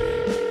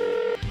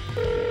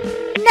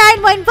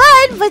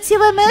 911, what's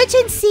your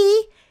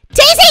emergency?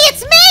 Daisy,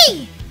 it's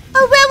me!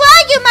 Oh, where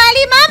are you,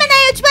 Molly? Mom and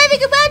I are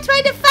driving around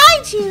trying to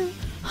find you.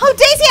 Oh,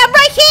 Daisy, I'm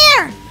right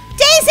here!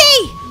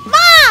 Daisy!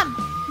 Mom!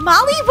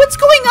 Molly, what's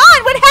going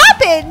on? What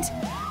happened?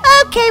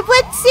 Okay,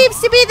 what seems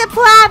to be the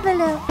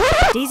problem?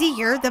 Daisy,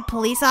 you're the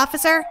police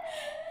officer?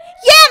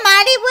 Yeah,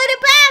 Molly, what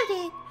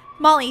about it?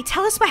 Molly,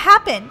 tell us what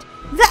happened.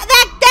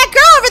 That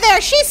girl over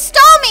there, she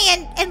stole me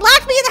and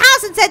locked me in the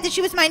house and said that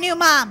she was my new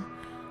mom.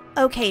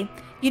 Okay,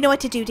 you know what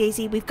to do,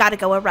 Daisy. We've got to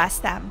go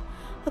arrest them.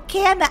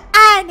 Okay, I'm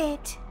on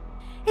it.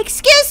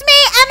 Excuse me,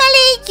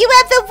 Emily. You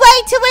have the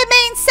right to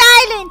remain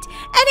silent.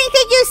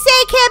 Anything you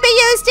say can be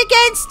used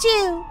against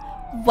you.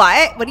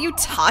 What? What are you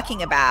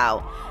talking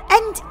about?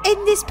 And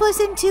this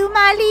person too,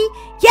 Molly?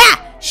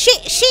 Yeah, she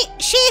said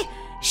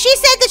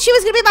that she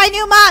was going to be my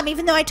new mom,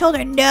 even though I told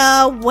her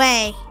no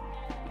way.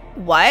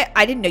 What?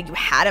 I didn't know you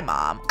had a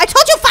mom. I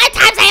told you 5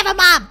 times I have a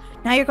mom.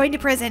 Now you're going to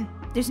prison.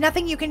 There's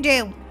nothing you can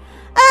do.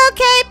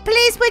 Okay,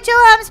 please put your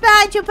arms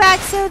behind your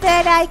back so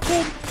that I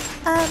can,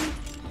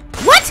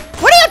 What?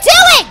 What are you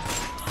doing?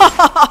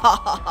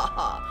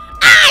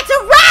 It's a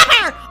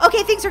robber!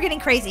 Okay, things are getting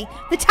crazy.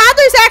 The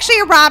toddler's actually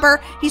a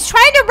robber. He's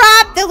trying to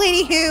rob the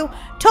lady who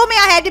told me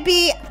I had to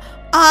be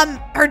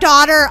her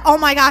daughter. Oh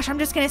my gosh, I'm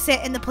just gonna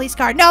sit in the police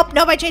car. Nope,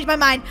 I changed my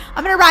mind.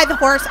 I'm gonna ride the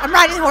horse. I'm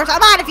riding the horse.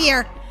 I'm out of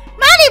here.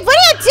 Molly, what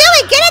are you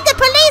doing? Get in the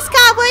police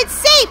car where it's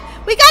safe.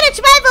 We gotta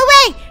drive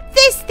away.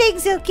 These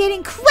things are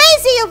getting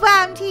crazy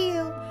around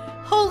here.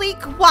 Holy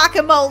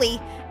guacamole.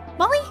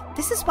 Molly,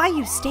 this is why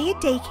you stay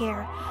at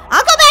daycare.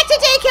 I'll go back to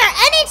daycare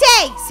any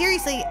day.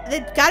 Seriously,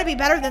 it's gotta be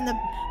better than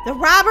the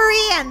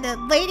robbery and the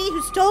lady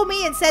who stole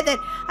me and said that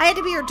I had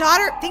to be her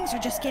daughter. Things are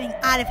just getting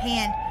out of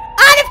hand.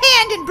 Out of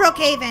hand in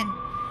Brookhaven.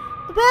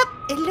 Well,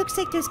 it looks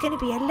like there's going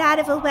to be a lot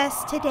of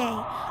arrests today.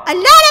 A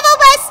lot of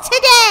arrests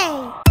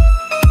today!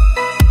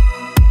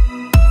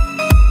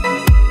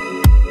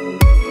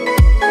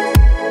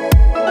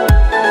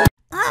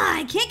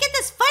 I can't get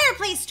this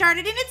fireplace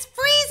started and it's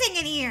freezing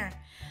in here.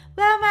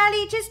 Well,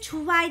 Molly, just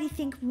try to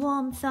think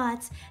warm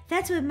thoughts.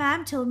 That's what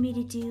Mom told me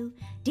to do.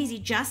 Daisy,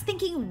 just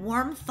thinking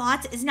warm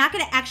thoughts is not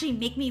going to actually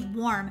make me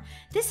warm.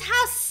 This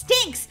house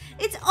stinks.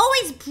 It's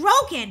always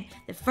broken.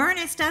 The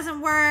furnace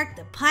doesn't work.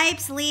 The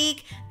pipes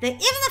leak. Even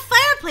the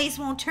fireplace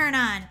won't turn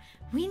on.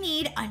 We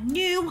need a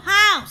new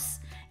house.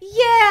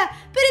 Yeah,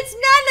 but it's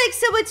not like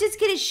someone's just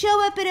going to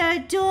show up at our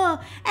door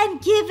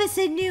and give us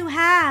a new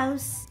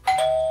house.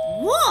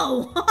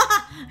 Whoa!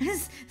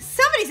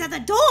 Somebody's at the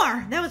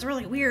door. That was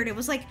really weird. It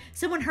was like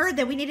someone heard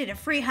that we needed a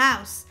free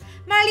house.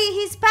 Marley,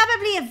 he's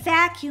probably a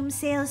vacuum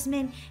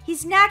salesman.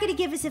 He's not going to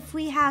give us a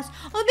free house.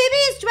 Or maybe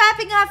he's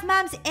dropping off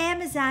Mom's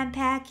Amazon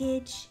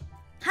package.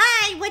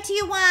 Hi, what do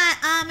you want?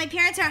 My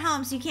parents are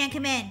home, so you can't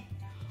come in.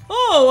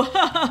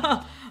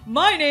 Oh,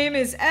 my name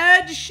is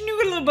Ed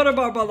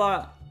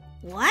Schnoodle.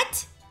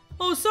 What?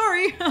 Oh,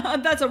 sorry.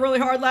 That's a really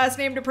hard last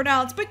name to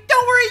pronounce, but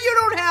don't worry, you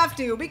don't have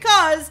to,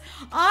 because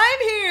I'm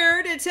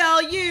here to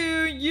tell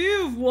you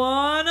you've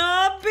won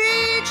a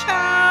beach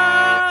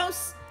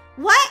house.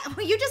 What?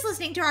 Were you just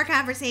listening to our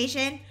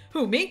conversation?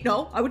 Who, me?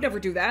 No, I would never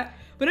do that.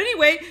 But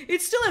anyway,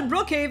 it's still in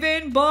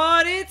Brookhaven,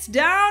 but it's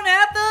down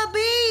at the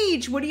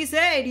beach. What do you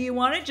say? Do you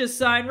want it? Just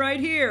sign right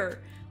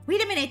here.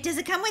 Wait a minute. Does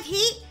it come with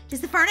heat?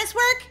 Does the furnace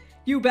work?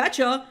 You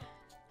betcha.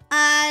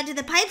 Do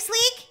the pipes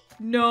leak?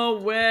 No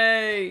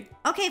way.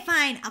 Okay,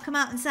 fine. I'll come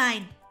out and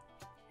sign.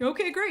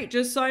 Okay, great.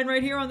 Just sign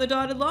right here on the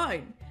dotted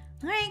line.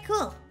 All right,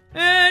 cool.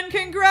 And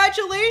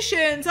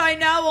congratulations, I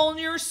now own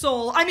your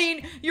soul. I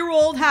mean, your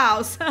old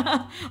house.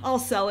 I'll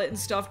sell it and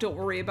stuff, don't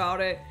worry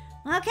about it.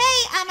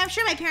 Okay, I'm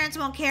sure my parents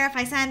won't care if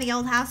I sign the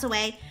old house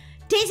away.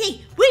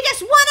 Daisy, we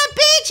just won a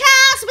beach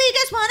house! We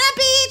just won a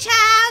beach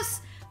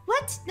house!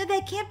 What? No,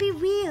 that can't be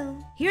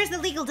real. Here's the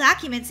legal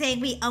document saying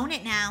we own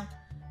it now.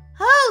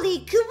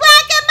 Holy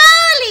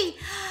guacamole!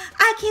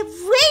 I can't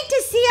wait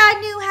to see our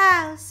new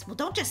house. Well,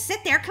 don't just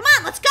sit there. Come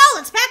on, let's go.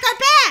 Let's pack our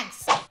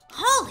bags.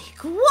 Holy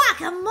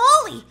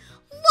guacamole!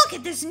 Look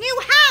at this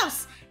new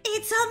house.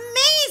 It's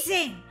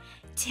amazing.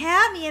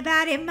 Tell me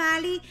about it,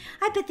 Molly.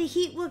 I bet the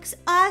heat looks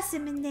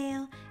awesome in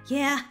there.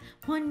 Yeah,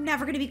 we're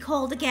never going to be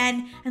cold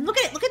again. And look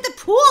at it. Look at the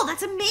pool.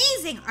 That's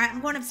amazing. All right,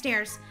 I'm going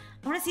upstairs.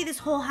 I want to see this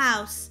whole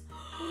house.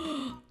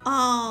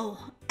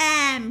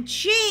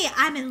 OMG,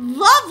 I'm in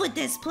love with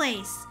this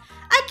place.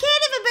 I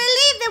can't even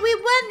believe that we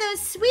won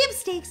those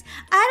sweepstakes.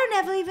 I don't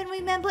ever even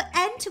remember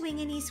entering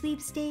any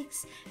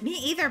sweepstakes. Me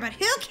either, but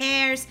who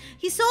cares?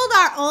 He sold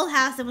our old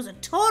house that was a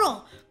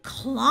total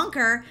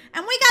clunker,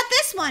 and we got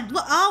this one.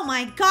 Look, oh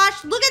my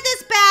gosh, look at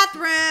this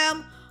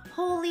bathroom.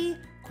 Holy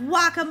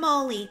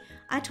guacamole.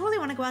 I totally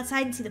want to go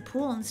outside and see the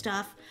pool and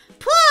stuff.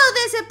 Pool,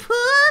 there's a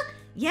pool?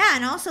 Yeah,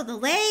 and also the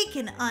lake,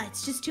 and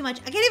it's just too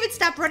much. I can't even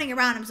stop running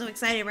around. I'm so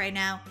excited right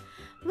now.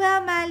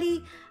 Well,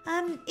 Molly,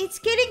 it's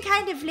getting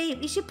kind of late.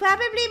 We should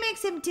probably make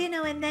some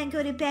dinner and then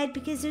go to bed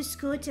because there's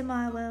school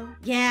tomorrow.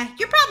 Yeah,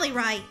 you're probably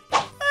right.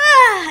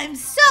 I'm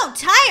so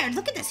tired.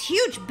 Look at this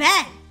huge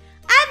bed.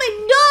 I'm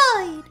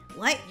annoyed.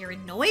 What? You're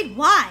annoyed?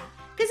 Why?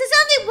 Because there's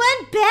only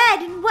one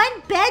bed in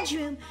one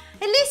bedroom.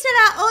 At least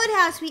at our old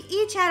house, we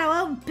each had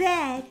our own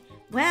bed.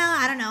 Well,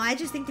 I don't know. I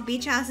just think the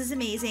beach house is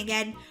amazing,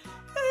 and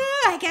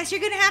I guess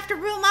you're going to have to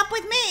room up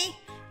with me.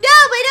 No,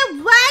 I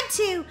don't want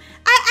to.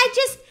 I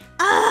just...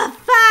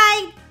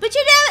 fine. But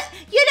you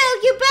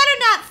better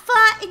not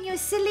fart in your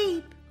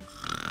sleep.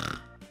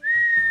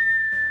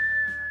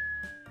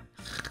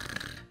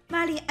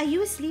 Molly, are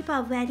you asleep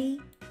already?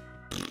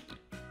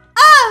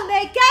 Oh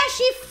my gosh,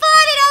 she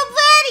farted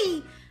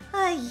already.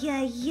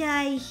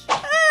 Ay.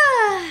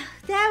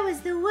 That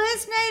was the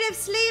worst night of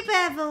sleep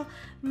ever.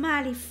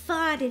 Molly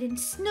farted and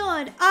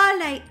snored all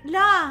night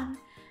long.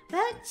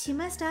 Well, she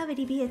must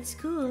already be at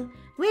school.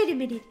 Wait a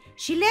minute.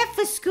 She left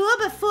for school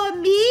before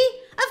me?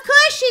 Of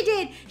course she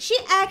did. She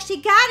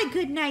actually got a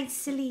good night's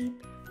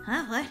sleep.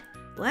 Huh?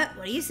 What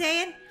are you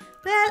saying?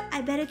 Well,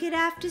 I better get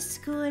off to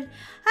school.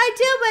 I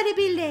don't want to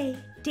be late.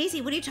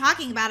 Daisy, what are you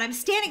talking about? I'm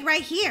standing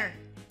right here.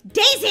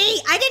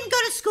 Daisy, I didn't go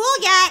to school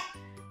yet.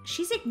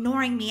 She's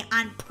ignoring me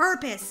on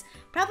purpose.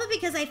 Probably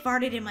because I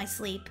farted in my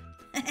sleep.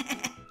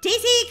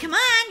 Daisy, come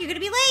on. You're going to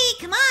be late.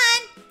 Come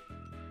on.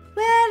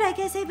 Well, I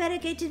guess I better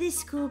get to this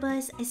school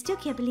bus. I still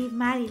can't believe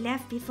Molly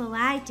left before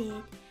I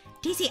did.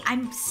 Daisy,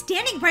 I'm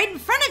standing right in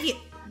front of you.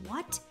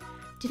 What?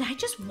 Did I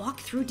just walk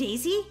through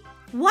Daisy?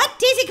 What?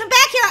 Daisy, come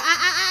back here.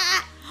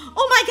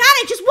 Oh my God,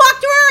 I just walked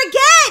through her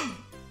again.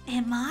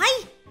 Am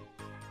I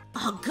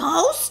a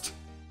ghost?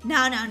 No.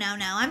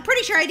 I'm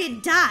pretty sure I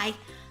didn't die.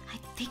 I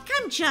think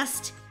I'm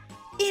just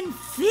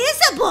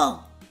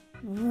invisible.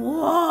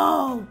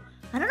 Whoa.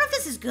 I don't know if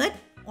this is good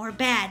or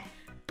bad,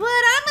 but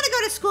I'm gonna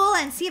go to school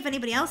and see if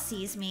anybody else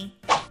sees me.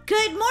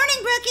 Good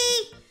morning,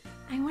 Brookie.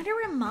 I wonder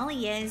where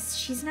Molly is.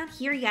 She's not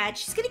here yet.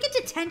 She's gonna get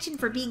detention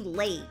for being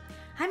late.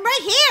 I'm right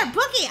here,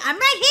 Brookie. I'm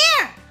right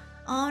here.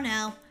 Oh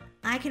no,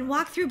 I can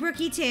walk through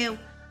Brookie too.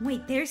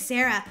 Wait, there's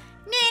Sarah.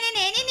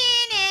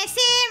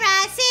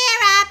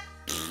 Sarah.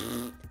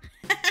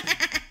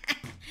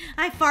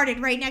 I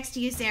farted right next to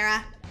you,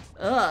 Sarah.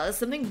 Ugh,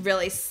 something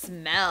really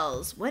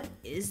smells. What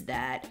is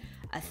that?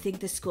 I think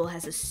the school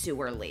has a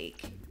sewer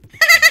leak.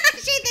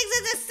 She thinks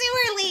it's a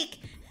sewer leak.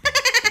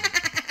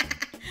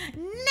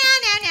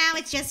 No,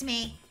 it's just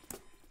me.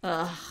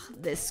 Ugh,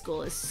 this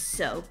school is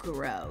so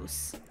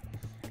gross.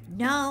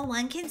 No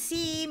one can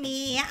see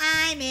me.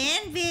 I'm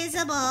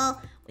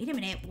invisible. Wait a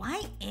minute.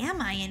 Why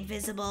am I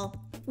invisible?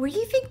 Where do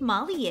you think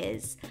Molly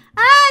is?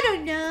 I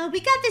don't know. We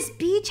got this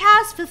beach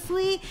house for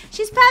free.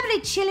 She's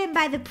probably chilling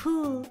by the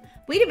pool.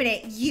 Wait a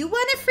minute. You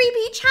want a free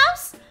beach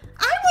house?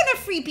 I want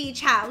a free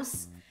beach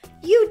house.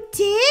 You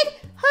did?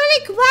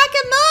 Holy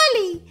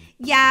guacamole.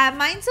 Yeah,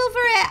 mine's over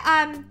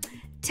at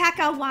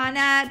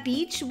Takawana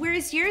Beach.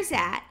 Where's yours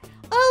at?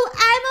 Oh,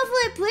 I'm over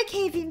at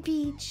Brookhaven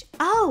Beach.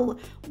 Oh,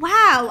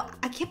 wow.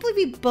 I can't believe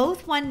we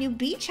both won new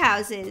beach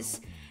houses.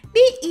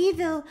 Me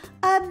either.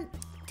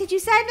 Did you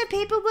sign the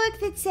paperwork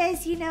that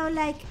says, you know,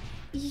 like,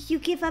 you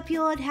give up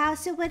your old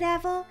house or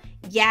whatever?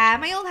 Yeah,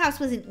 my old house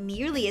wasn't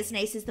nearly as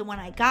nice as the one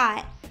I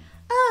got.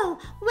 Oh,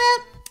 well,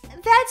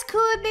 that's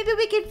cool. Maybe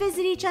we can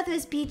visit each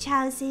other's beach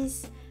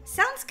houses.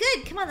 Sounds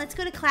good. Come on, let's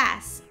go to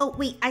class. Oh,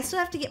 wait, I still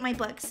have to get my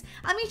books.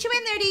 I'll meet you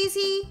in there,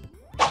 Daisy.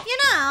 You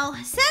know,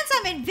 since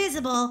I'm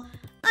invisible,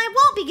 I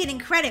won't be getting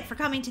credit for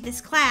coming to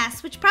this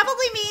class, which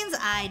probably means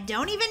I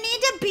don't even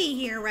need to be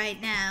here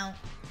right now.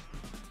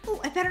 Oh,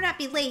 I better not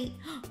be late.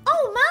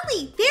 Oh,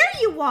 Molly,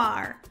 there you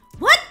are.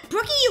 What?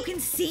 Brookie, you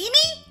can see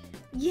me?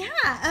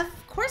 Yeah,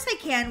 of course I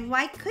can.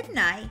 Why couldn't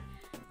I?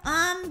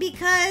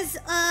 Because,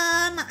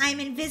 I'm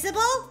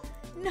invisible?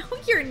 No,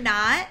 you're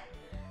not.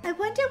 I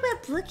wonder where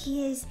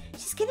Brookie is.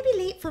 She's gonna be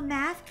late for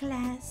math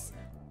class.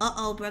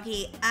 Uh-oh,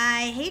 Brookie.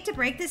 I hate to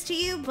break this to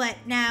you, but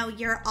now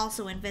you're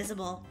also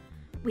invisible.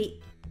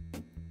 Wait,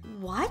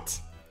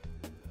 what?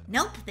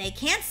 Nope, they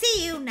can't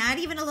see you, not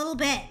even a little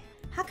bit.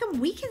 How come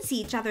we can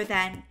see each other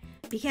then?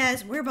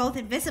 Because we're both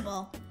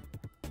invisible.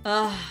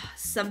 Ugh,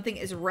 something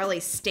is really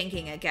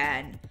stinking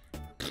again.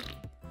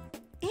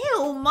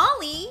 Ew,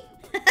 Molly.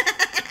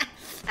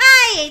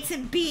 I ate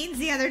some beans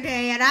the other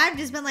day and I've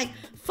just been like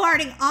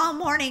farting all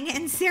morning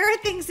and Sarah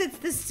thinks it's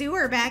the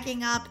sewer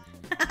backing up.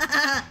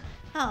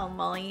 Oh,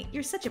 Molly,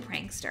 you're such a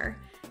prankster.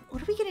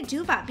 What are we gonna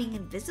do about being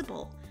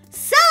invisible?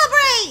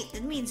 Celebrate!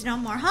 It means no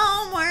more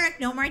homework,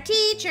 no more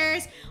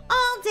teachers.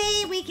 All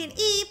day we can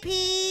eat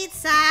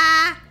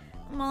pizza.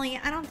 Molly,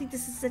 I don't think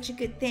this is such a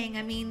good thing.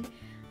 I mean,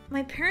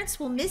 my parents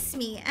will miss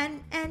me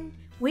and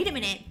wait a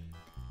minute.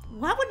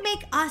 What would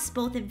make us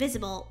both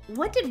invisible?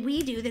 What did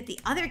we do that the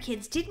other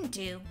kids didn't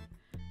do?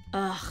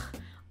 Ugh,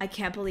 I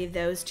can't believe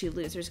those two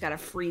losers got a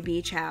free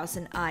beach house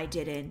and I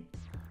didn't.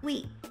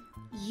 Wait,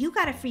 you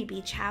got a free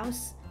beach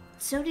house?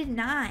 So did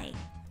I.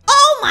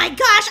 Oh my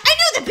gosh, I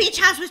knew the beach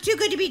house was too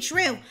good to be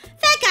true.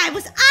 That guy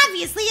was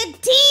obviously a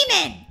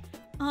demon.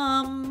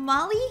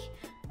 Molly,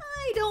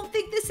 I don't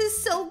think this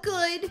is so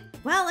good.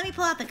 Well, let me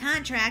pull out the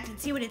contract and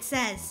see what it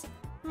says.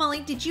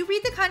 Molly, did you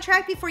read the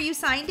contract before you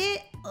signed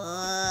it?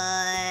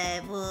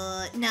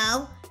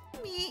 No.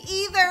 Me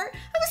either.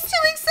 I was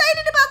too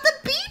excited about the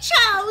beach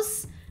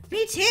house.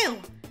 Me too.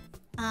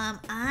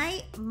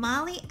 I,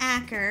 Molly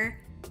Acker,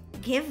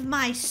 give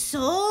my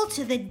soul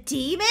to the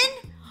demon?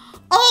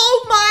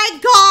 Oh my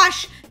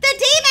gosh! The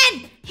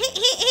demon! He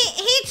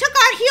took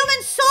our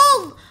human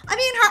soul! I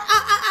mean,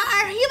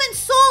 our human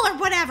soul or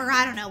whatever.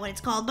 I don't know what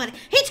it's called, but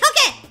he took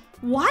it!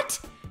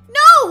 What?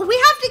 No, we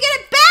have to get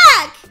it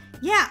back!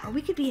 Yeah, or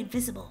we could be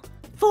invisible.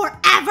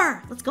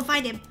 Forever! Let's go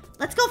find him.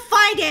 Let's go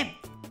find him!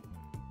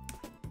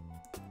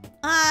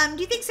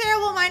 Do you think Sarah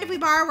will mind if we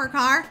borrow her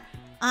car?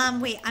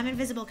 Wait, I'm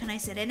invisible. Can I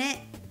sit in it?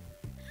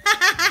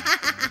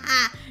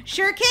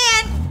 Sure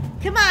can!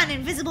 Come on,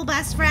 invisible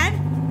best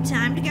friend.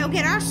 Time to go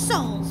get our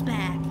souls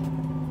back.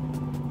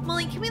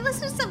 Molly, can we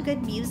listen to some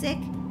good music?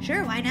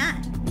 Sure, why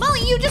not?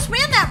 Molly, you just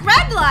ran that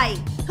red light!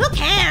 Who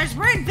cares?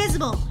 We're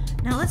invisible.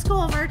 Now let's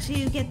go over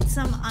to get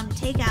some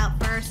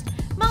takeout first.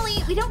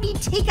 Molly, we don't need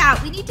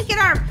takeout. We need to get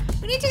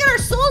our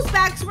souls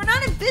back so we're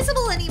not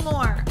invisible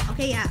anymore.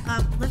 Okay, yeah.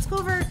 Let's go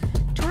over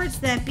towards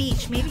the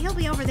beach. Maybe he'll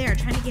be over there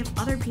trying to give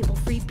other people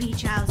free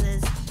beach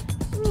houses.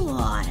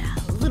 What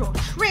a little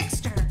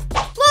trickster.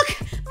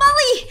 Look,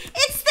 Molly,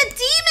 it's the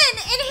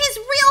demon in his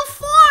real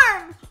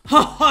form.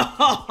 Ha ha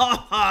ha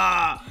ha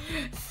ha!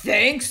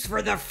 Thanks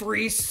for the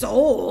free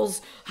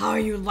souls. How are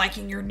you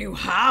liking your new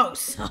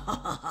house? Well,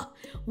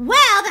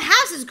 the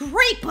house is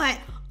great, but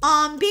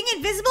being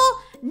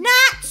invisible,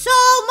 not so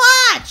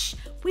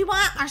We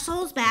want our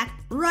souls back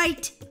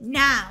right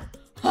now.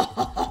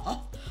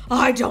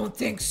 I don't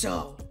think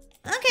so.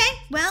 Okay,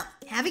 well,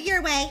 have it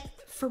your way.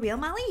 For real,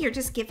 Molly? You're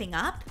just giving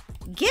up?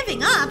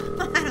 Giving up?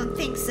 I don't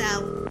think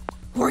so.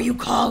 Who are you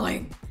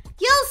calling?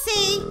 You'll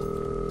see.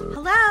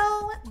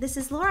 Hello, this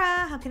is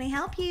Laura. How can I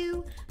help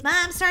you?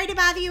 Mom, sorry to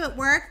bother you at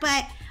work,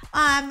 but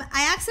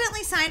I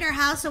accidentally signed our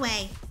house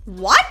away.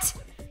 What?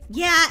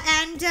 Yeah,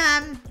 and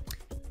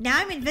now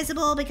I'm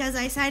invisible because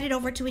I signed it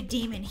over to a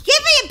demon. Give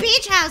me a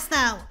beach house,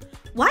 though.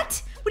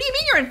 What? What do you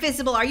mean you're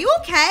invisible? Are you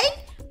okay?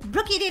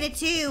 Brookie did it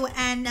too,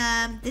 and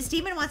this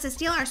demon wants to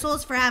steal our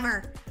souls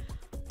forever.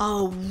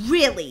 Oh,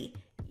 really?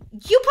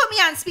 You put me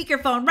on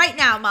speakerphone right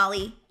now,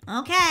 Molly.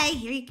 Okay,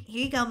 here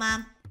you go,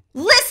 Mom.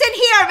 Listen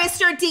here,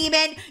 Mr.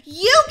 Demon.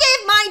 You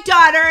give my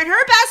daughter and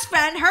her best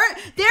friend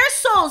their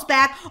souls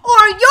back,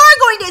 or you're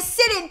going to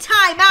sit in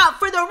timeout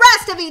for the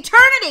rest of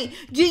eternity.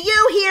 Do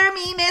you hear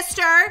me,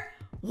 mister?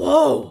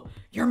 Whoa,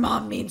 your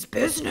mom means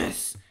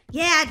business.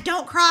 Yeah,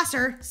 don't cross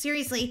her.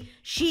 Seriously,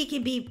 she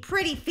can be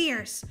pretty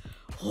fierce.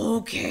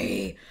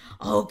 Okay,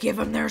 I'll give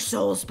them their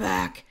souls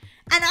back.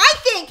 And I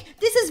think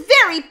this is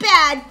very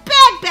bad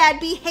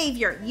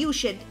behavior. You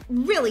should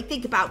really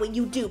think about what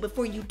you do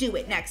before you do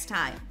it next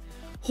time.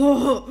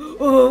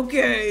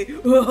 Okay.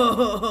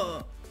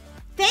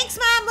 Thanks,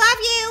 Mom. Love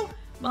you.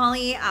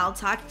 Molly, I'll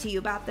talk to you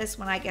about this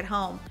when I get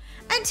home.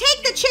 And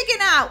take the chicken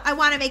out. I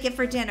want to make it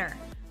for dinner.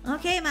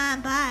 Okay,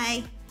 Mom.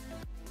 Bye.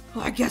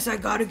 I guess I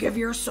gotta give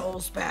your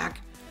souls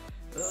back.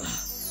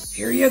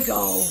 Here you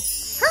go.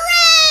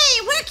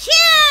 Hooray! We're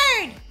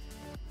cured!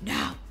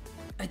 Now,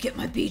 I get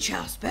my beach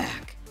house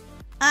back.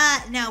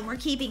 No, we're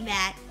keeping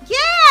that.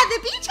 Yeah, the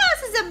beach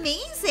house is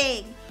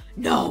amazing.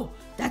 No,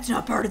 that's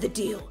not part of the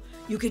deal.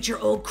 You get your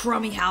old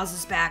crummy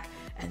houses back,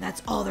 and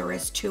that's all there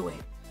is to it.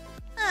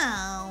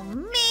 Oh,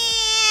 man.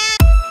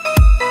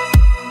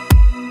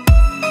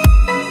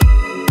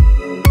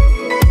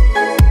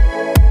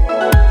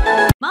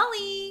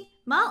 Molly,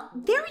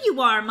 there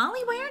you are.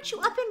 Molly, why aren't you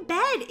up in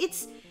bed?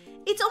 It's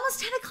almost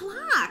 10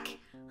 o'clock.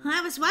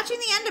 I was watching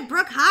the end of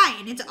Brookhaven,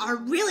 and it's a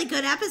really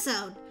good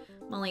episode.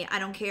 Molly, I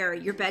don't care.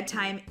 Your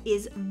bedtime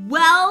is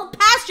well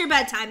past your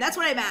bedtime. That's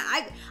what I meant.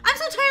 I'm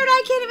so tired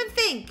I can't even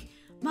think.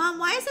 Mom,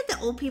 why is it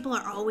that old people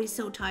are always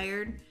so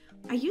tired?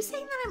 Are you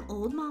saying that I'm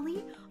old,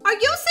 Molly? Are you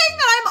saying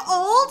that I'm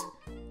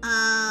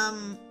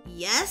old?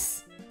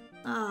 Yes.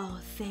 Oh,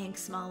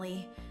 thanks,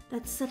 Molly.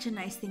 That's such a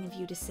nice thing of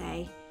you to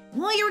say.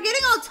 Well, you were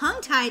getting all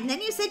tongue-tied, and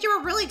then you said you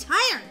were really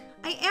tired.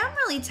 I am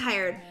really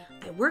tired.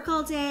 I work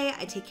all day.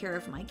 I take care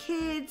of my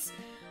kids.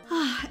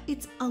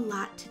 It's a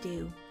lot to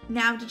do.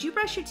 Now, did you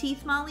brush your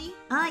teeth, Molly?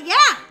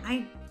 Yeah,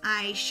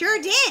 I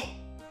sure did.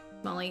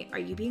 Molly, are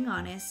you being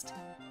honest?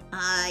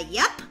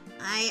 Yep.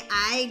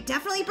 I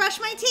definitely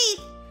brushed my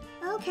teeth.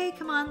 Okay,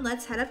 come on,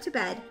 let's head up to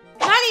bed.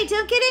 Molly,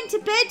 don't get into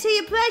bed till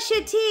you brush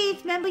your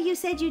teeth. Remember you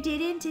said you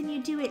didn't and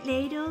you do it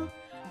later?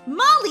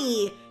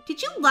 Molly,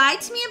 did you lie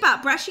to me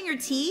about brushing your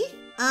teeth?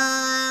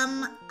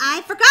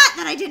 I forgot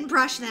that I didn't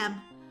brush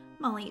them.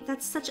 Molly,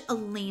 that's such a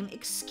lame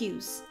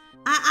excuse.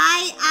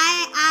 I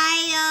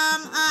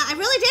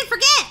really did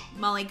forget.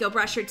 Molly, go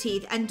brush your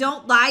teeth and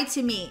don't lie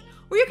to me,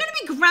 or you're gonna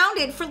be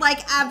grounded for like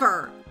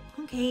ever.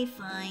 Okay,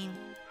 fine.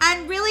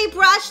 And really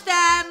brush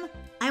them.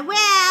 I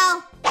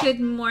will. Good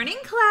morning,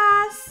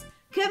 class.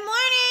 Good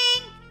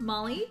morning.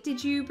 Molly,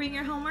 did you bring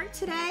your homework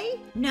today?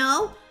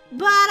 No,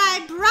 but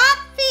I brought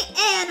the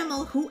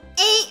animal who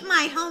ate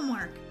my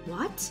homework.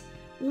 What?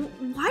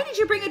 Why did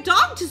you bring a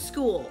dog to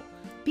school?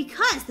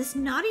 Because this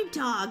naughty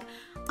dog,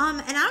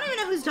 and I don't even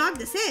know whose dog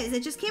this is.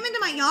 It just came into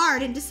my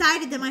yard and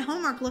decided that my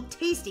homework looked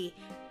tasty.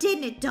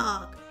 Didn't it,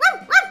 dog?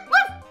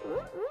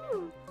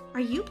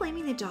 Are you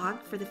blaming the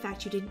dog for the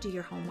fact you didn't do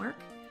your homework?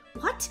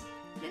 What?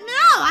 No,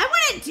 I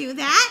wouldn't do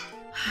that.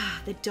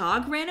 The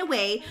dog ran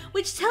away,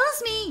 which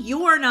tells me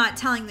you're not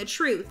telling the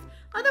truth.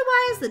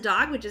 Otherwise, the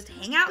dog would just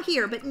hang out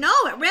here. But no,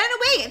 it ran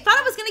away. It thought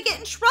it was going to get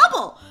in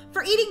trouble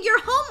for eating your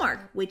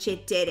homework, which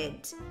it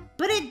didn't.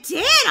 But it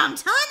did. I'm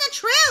telling the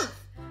truth.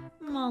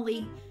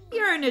 Molly,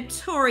 you're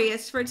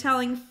notorious for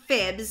telling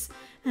fibs.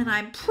 And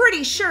I'm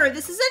pretty sure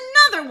this is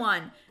another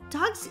one.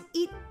 Dogs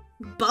eat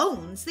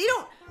bones. They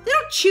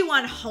don't chew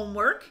on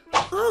homework.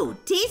 Oh,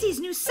 Daisy's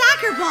new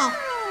soccer ball.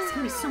 It's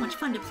going to be so much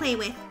fun to play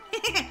with.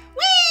 Whee!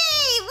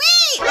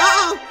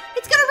 Uh-oh,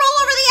 it's going to roll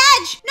over the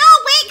edge. No,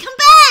 wait, come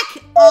back.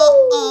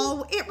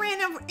 Uh-oh, it ran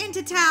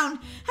into town. And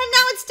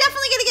now it's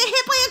definitely going to get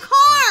hit by a car.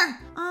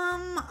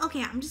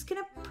 Okay, I'm just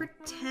going to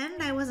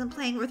pretend I wasn't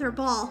playing with her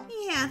ball.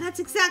 Yeah, that's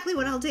exactly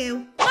what I'll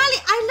do.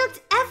 Molly, I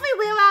looked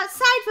everywhere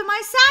outside for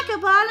my soccer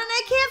ball and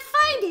I can't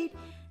find it.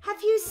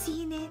 Have you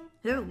seen it?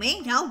 Oh,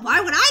 me? No, why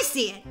would I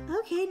see it?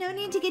 Okay, no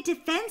need to get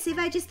defensive.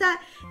 I just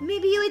thought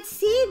maybe you had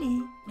seen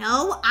it.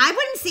 No, I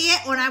wouldn't see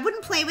it, or I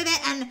wouldn't play with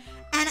it, and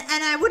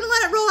I wouldn't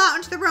let it roll out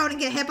onto the road and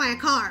get hit by a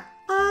car.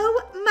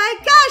 Oh my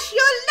gosh,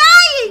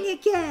 you're lying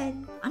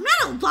again. I'm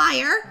not a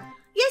liar.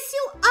 Yes,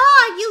 you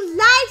are. You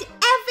lie to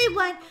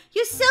everyone.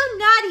 You're so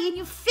naughty and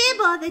you fib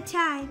all the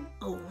time.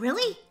 Oh,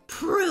 really?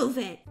 Prove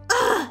it.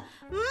 Ugh,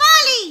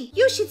 Molly!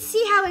 You should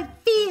see how it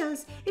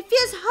feels. It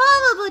feels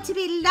horrible to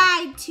be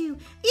lied to, even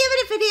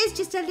if it is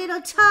just a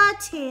little tall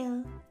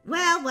tale.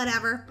 Well,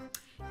 whatever.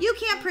 You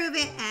can't prove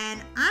it,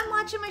 and I'm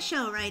watching my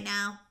show right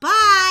now.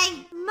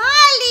 Bye!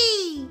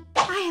 Molly!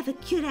 I have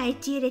a good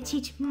idea to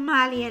teach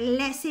Molly a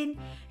lesson.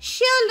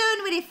 She'll learn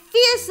what it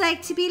feels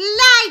like to be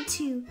lied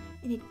to,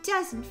 and it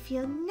doesn't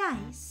feel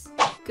nice.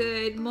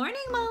 Good morning,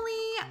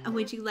 Molly.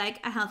 Would you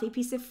like a healthy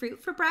piece of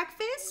fruit for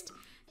breakfast?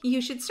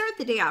 You should start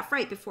the day off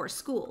right before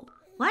school.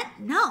 What?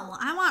 No,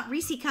 I want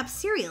Reese Cup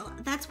cereal.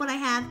 That's what I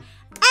have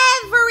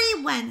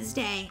every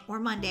Wednesday or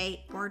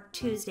Monday or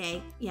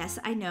Tuesday. Yes,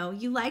 I know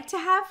you like to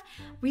have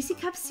Reese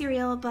Cup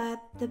cereal,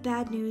 but the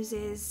bad news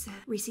is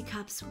Reese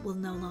Cups will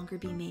no longer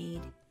be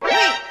made.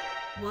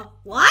 Wait,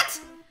 what?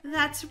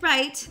 That's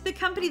right. The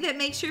company that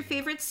makes your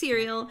favorite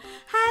cereal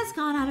has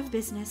gone out of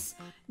business.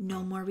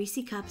 No more Reese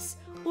Cups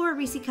or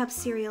Reese Cup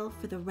cereal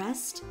for the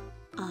rest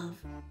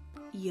of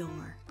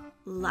your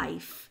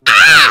life.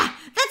 Ah!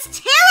 That's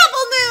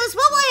terrible news!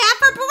 What will I have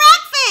for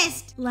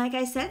breakfast? Like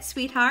I said,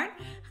 sweetheart,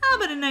 how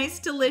about a nice,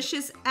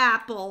 delicious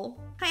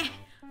apple?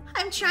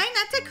 I'm trying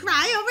not to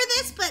cry over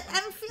this, but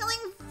I'm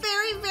feeling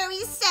very, very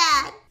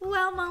sad.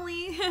 Well,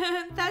 Molly,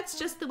 that's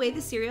just the way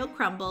the cereal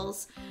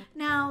crumbles.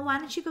 Now, why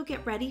don't you go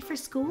get ready for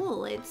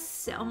school?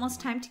 It's almost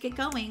time to get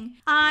going.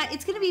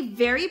 It's going to be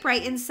very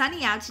bright and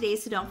sunny out today,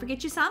 so don't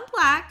forget your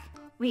sunblock.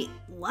 Wait,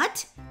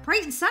 what?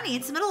 Bright and sunny,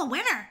 it's the middle of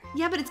winter.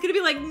 Yeah, but it's gonna be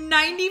like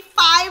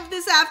 95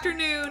 this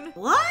afternoon.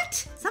 What?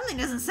 Something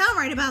doesn't sound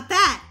right about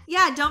that.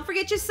 Yeah, don't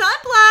forget your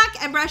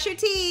sunblock and brush your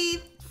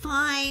teeth.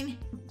 Fine.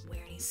 I'm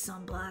wearing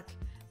sunblock.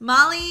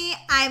 Molly,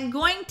 I'm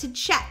going to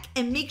check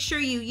and make sure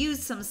you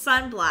use some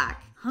sunblock.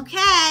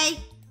 Okay.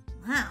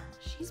 Wow,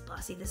 she's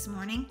bossy this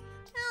morning.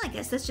 Well, I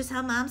guess that's just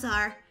how moms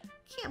are.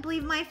 Can't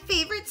believe my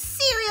favorite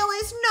cereal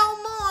is no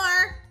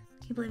more.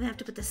 Can't believe I have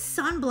to put the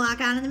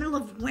sunblock on in the middle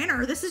of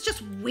winter. This is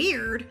just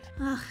weird.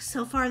 Ugh,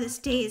 so far this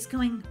day is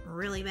going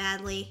really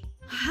badly.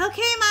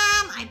 Okay,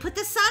 Mom, I put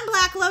the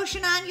sunblock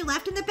lotion on you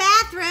left in the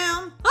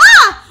bathroom.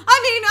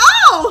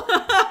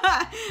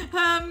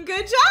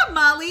 Good job,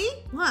 Molly.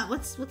 What?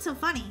 What's so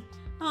funny?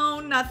 Oh,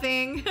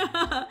 nothing.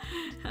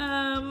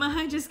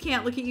 I just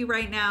can't look at you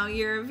right now.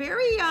 You're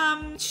very,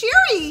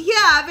 cheery.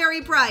 Yeah,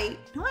 very bright.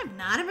 No, I'm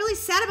not. I'm really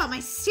sad about my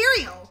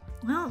cereal.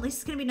 Well, at least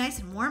it's gonna be nice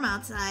and warm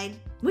outside.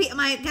 Wait, am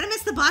I gonna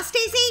miss the bus,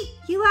 Daisy?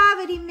 You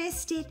already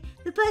missed it.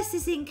 The bus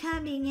is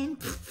incoming and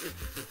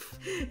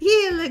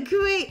you look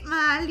great,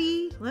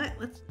 Molly. What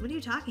are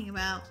you talking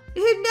about?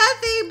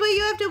 Nothing, but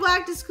you have to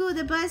walk to school.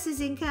 The bus is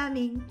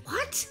incoming.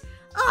 What?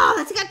 Oh,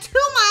 that's like a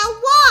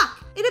 2-mile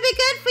walk. It'll be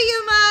good for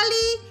you,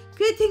 Molly.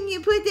 Good thing you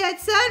put that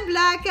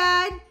sunblock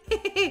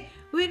on.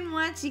 Wouldn't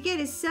want to get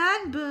a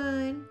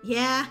sunburn.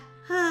 Yeah.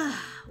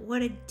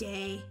 What a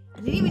day. I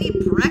didn't even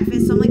eat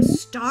breakfast, so I'm like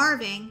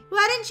starving.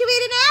 Why didn't you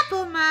eat an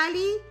apple,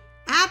 Molly?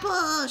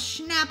 Apple,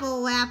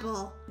 schnapple,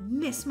 apple.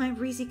 Miss my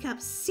Reese Cup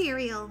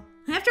cereal.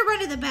 I have to run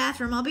to the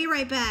bathroom. I'll be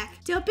right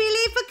back. Don't be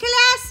late for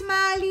class,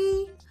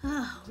 Molly.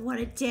 Oh, what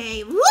a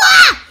day.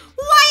 Wah!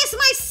 Why is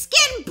my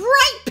skin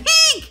bright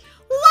pink?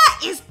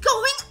 What is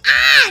going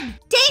on?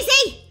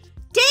 Daisy!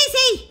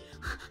 Daisy!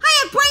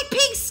 I have bright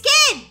pink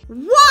skin.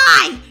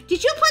 Why?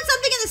 Did you put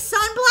something in the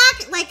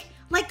sunblock?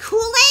 Like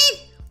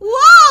Kool-Aid?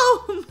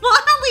 Whoa,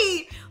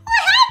 Molly,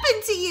 what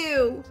happened to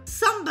you?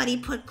 Somebody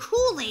put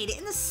Kool-Aid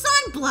in the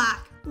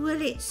sunblock.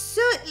 Well, it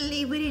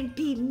certainly wouldn't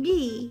be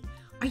me.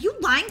 Are you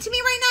lying to me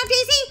right now,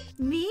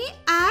 Daisy? Me?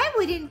 I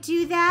wouldn't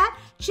do that.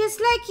 Just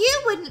like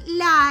you wouldn't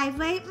lie,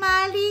 right,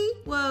 Molly?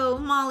 Whoa,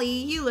 Molly,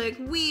 you look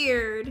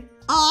weird.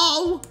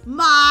 Oh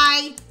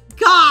my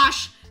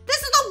gosh.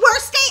 This is the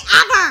worst day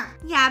ever.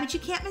 Yeah, but you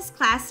can't miss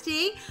class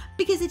today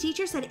because the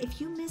teacher said if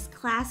you miss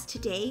class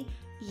today,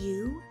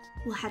 you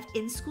will have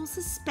in-school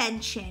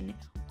suspension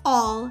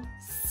all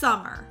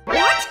summer.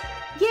 What?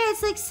 Yeah,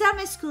 it's like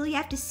summer school. You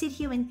have to sit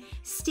here and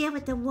stare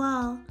at the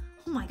wall.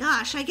 Oh my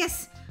gosh, I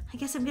guess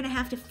I'm gonna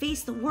have to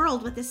face the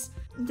world with this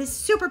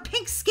super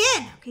pink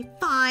skin. Okay,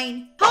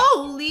 fine.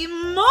 Holy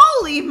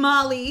moly,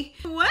 Molly.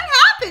 What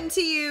happened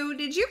to you?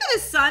 Did you get a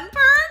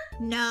sunburn?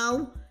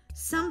 No.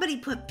 Somebody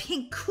put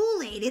pink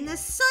Kool-Aid in the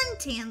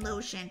suntan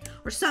lotion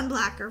or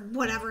sunblock or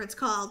whatever it's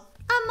called.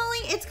 Molly,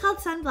 it's called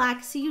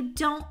sunblock so you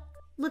don't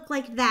look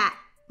like that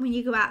when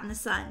you go out in the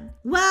sun.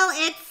 Well,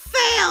 it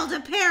failed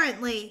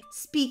apparently.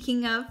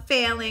 Speaking of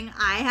failing,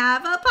 I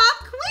have a pop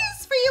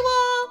quiz for you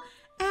all.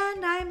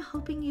 And I'm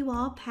hoping you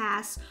all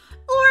pass,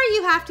 or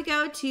you have to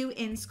go to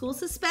in-school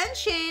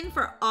suspension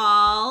for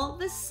all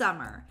the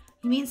summer.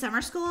 You mean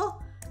summer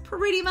school?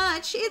 Pretty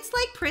much. It's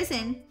like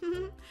prison. Here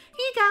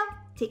you go.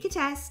 Take a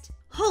test.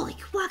 Holy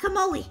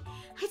guacamole.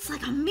 It's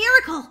like a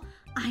miracle.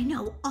 I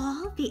know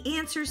all the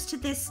answers to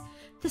this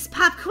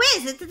pop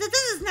quiz. This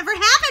has never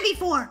happened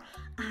before.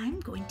 I'm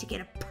going to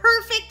get a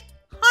perfect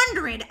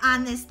 100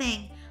 on this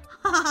thing.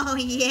 Oh,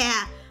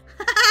 yeah.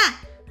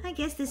 I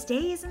guess this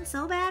day isn't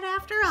so bad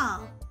after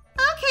all.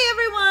 Okay,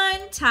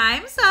 everyone,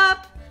 time's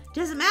up.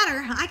 Doesn't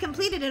matter. I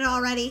completed it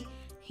already.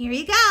 Here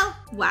you go.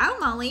 Wow,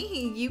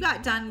 Molly, you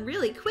got done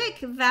really quick.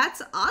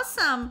 That's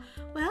awesome.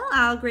 Well,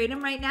 I'll grade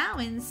them right now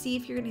and see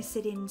if you're going to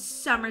sit in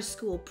summer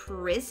school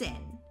prison.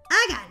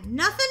 I got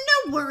nothing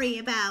to worry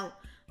about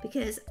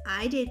because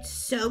I did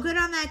so good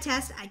on that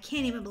test, I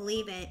can't even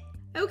believe it.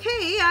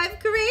 Okay, I've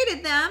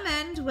graded them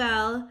and,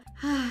 well,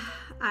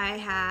 I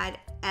had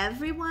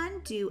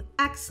everyone do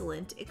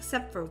excellent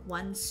except for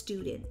one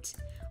student.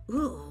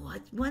 Ooh,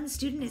 what one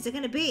student is it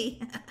going to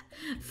be?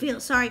 Feel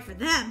sorry for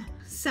them.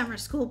 Summer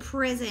school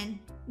prison.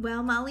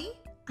 Well, Molly,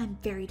 I'm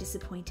very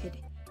disappointed.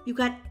 You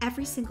got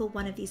every single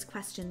one of these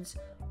questions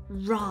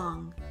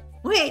wrong.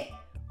 Wait,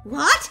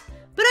 what?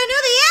 But I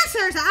know the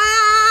answers.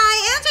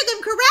 I answered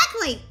them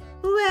correctly.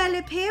 Well,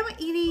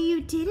 apparently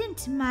you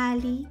didn't,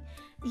 Molly.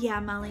 Yeah,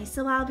 Molly,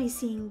 so I'll be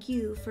seeing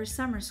you for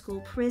summer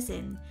school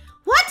prison.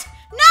 What?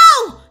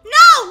 No!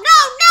 No! No!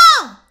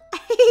 No!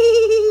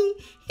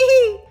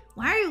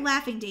 Why are you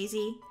laughing,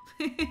 Daisy?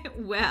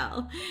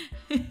 Well,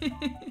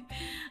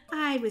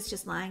 I was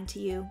just lying to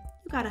you.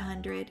 You got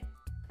 100.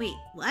 Wait,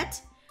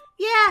 what?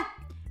 Yeah,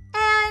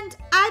 and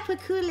I put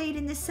Kool-Aid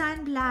in the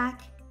sunblock.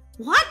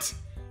 What?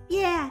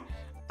 Yeah,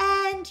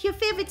 and your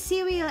favorite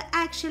cereal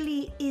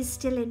actually is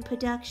still in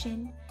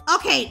production.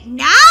 Okay,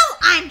 now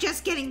I'm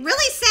just getting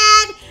really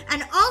sad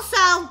and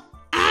also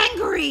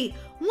angry.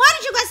 Why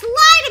did you guys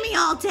lie to me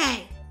all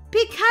day?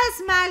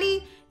 Because,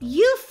 Molly,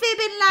 you fib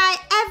and lie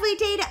every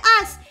day to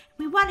us.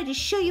 We wanted to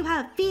show you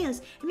how it feels.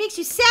 It makes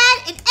you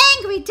sad and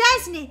angry,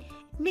 doesn't it?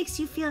 It makes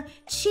you feel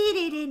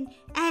cheated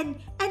and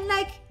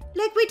like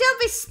we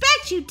don't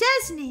respect you,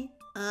 doesn't it?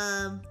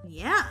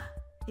 Yeah,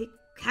 it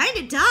kind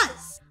of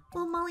does.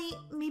 Well, Molly,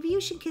 maybe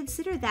you should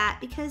consider that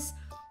because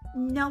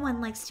no one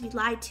likes to be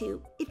lied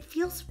to. It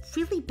feels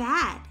really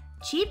bad.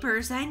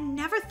 Jeepers, I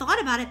never thought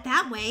about it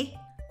that way.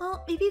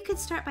 Well, maybe you could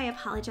start by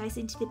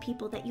apologizing to the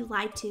people that you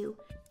lied to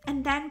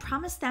and then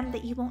promise them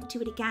that you won't do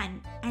it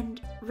again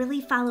and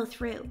really follow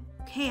through.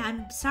 Okay,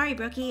 I'm sorry,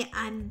 Brookie.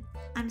 I'm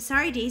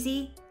sorry,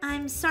 Daisy.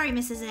 I'm sorry,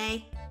 Mrs.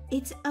 A.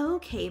 It's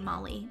okay,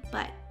 Molly,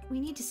 but we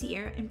need to see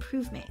your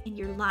improvement in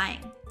your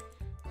lying.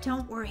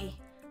 Don't worry.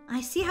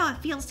 I see how it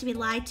feels to be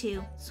lied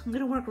to, so I'm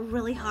gonna work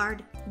really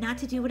hard not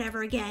to do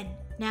whatever again.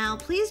 Now,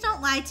 please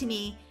don't lie to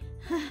me.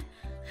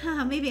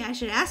 Maybe I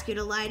should ask you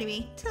to lie to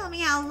me. Tell me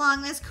how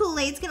long this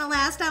Kool-Aid's gonna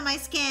last on my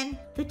skin.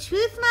 The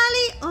truth,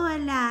 Molly, or a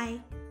lie?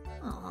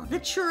 Oh, the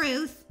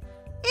truth.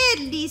 At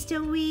least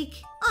a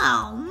week.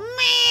 Oh,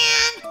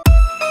 man!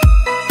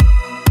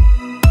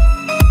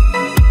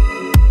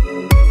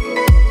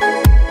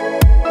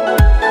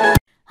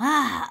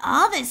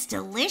 All this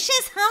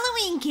delicious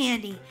Halloween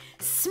candy.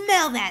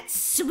 Smell that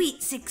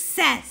sweet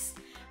success.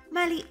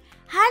 Molly,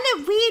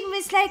 Halloween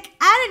was like,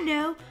 I don't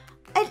know,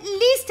 at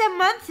least a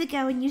month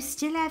ago and you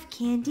still have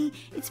candy.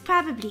 It's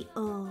probably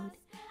old.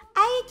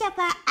 I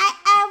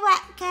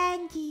want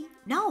candy.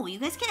 No, you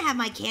guys can't have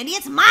my candy.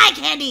 It's my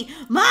candy.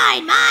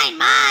 Mine, mine,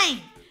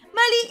 mine.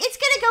 Molly, it's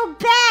gonna go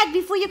bad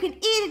before you can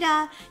eat it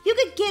all. You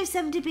could give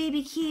some to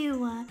baby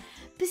Kira.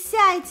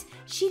 Besides,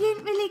 she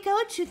didn't really go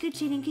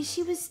trick-or-treating because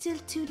she was still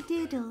too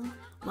little.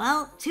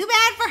 Well, too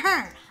bad for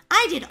her.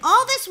 I did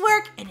all this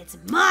work and it's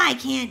my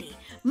candy.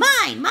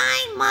 Mine,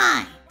 mine,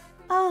 mine.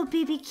 Oh,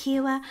 baby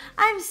Kira,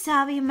 I'm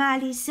sorry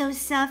Molly's so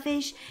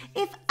selfish.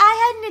 If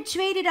I hadn't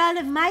traded all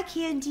of my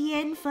candy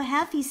in for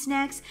healthy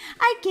snacks,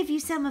 I'd give you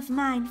some of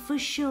mine for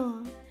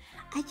sure.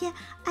 I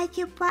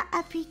just want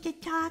a piece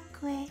of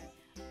chocolate.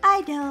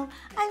 I know.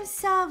 I'm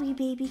sorry,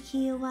 baby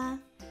Kira.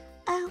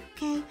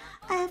 Okay,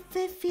 I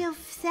feel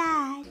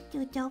sad.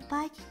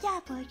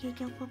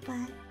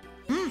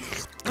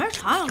 This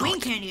Halloween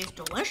candy is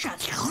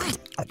delicious.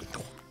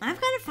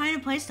 I've got to find a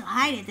place to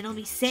hide it that'll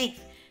be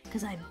safe,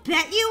 because I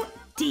bet you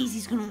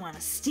Daisy's gonna want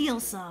to steal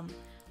some.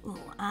 Ooh,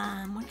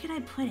 where could I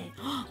put it?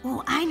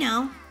 Oh, I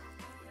know.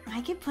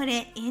 I could put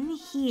it in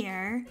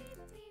here.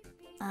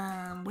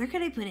 Where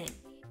could I put it?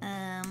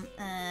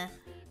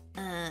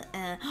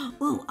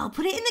 Ooh, I'll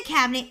put it in the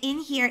cabinet in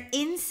here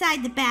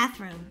inside the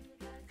bathroom.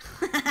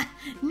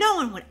 No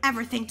one would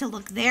ever think to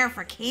look there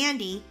for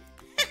candy.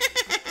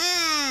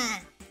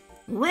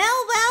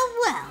 Well, well,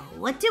 well,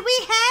 what do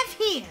we have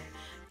here?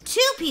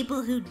 Two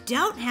people who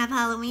don't have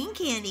Halloween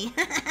candy.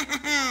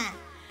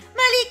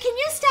 Molly, can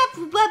you stop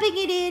rubbing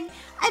it in?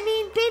 I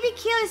mean, baby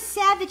Kira's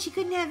sad that she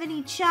couldn't have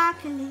any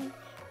chocolate.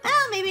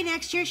 Well, maybe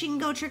next year she can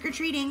go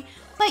trick-or-treating,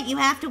 but you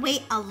have to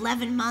wait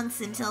 11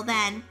 months until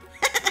then.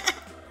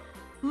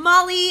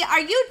 Molly,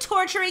 are you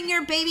torturing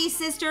your baby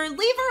sister?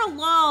 Leave her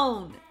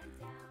alone.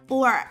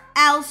 Or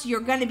else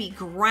you're gonna be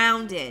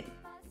grounded.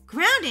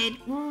 Grounded?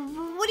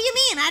 What do you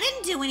mean? I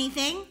didn't do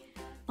anything.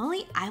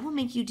 Molly, I will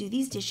make you do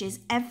these dishes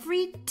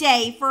every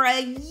day for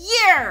a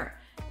year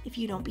if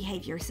you don't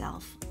behave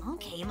yourself.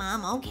 Okay,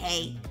 Mom,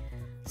 okay.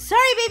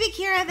 Sorry, baby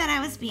Kira, that I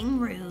was being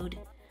rude.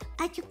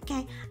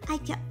 Okay. I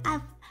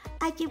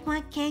just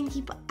want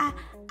candy, but I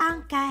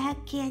don't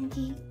have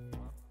candy.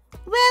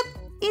 Well,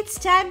 it's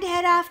time to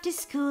head off to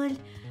school.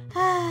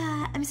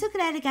 I'm so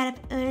glad I got up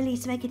early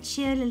so I could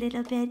chill a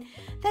little bit.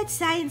 That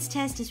science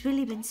test has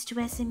really been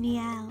stressing me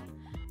out.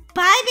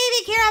 Bye,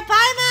 baby Kira.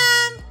 Bye,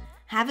 Mom.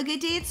 Have a good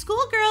day at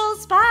school,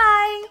 girls.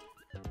 Bye.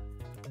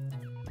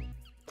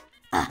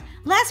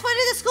 Last one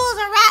to the school is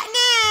a rotten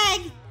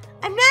egg.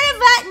 I'm not a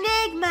rotten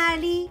egg,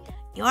 Molly.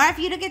 You are if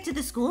you don't get to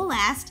the school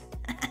last.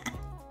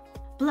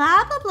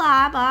 Blah, blah,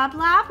 blah, blah,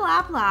 blah,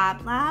 blah, blah,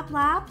 blah,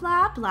 blah,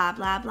 blah, blah,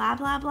 blah, blah,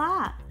 blah,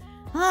 blah.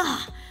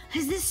 Ugh,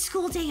 is this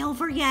school day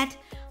over yet?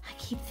 I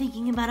keep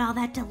thinking about all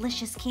that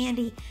delicious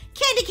candy.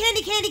 Candy,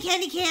 candy, candy,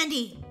 candy,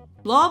 candy.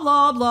 Blah,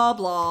 blah, blah,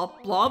 blah,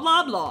 blah,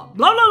 blah, blah, blah,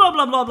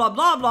 blah, blah, blah,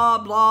 blah, blah, blah,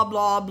 blah,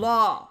 blah,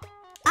 blah.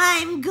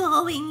 I'm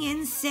going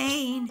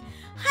insane.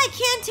 I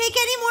can't take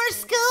any more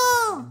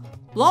school.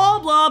 Blah,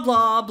 blah,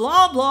 blah,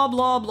 blah, blah,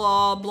 blah,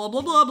 blah, blah,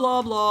 blah, blah,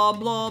 blah, blah,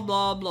 blah,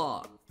 blah,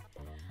 blah.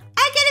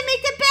 I gotta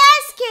make the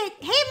basket.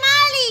 Hey,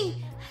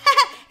 Molly.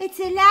 It's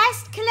the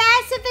last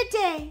class of the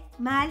day.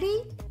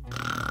 Molly?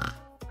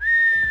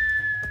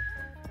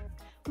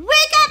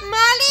 Wake up,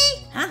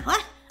 Molly! Huh?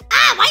 What?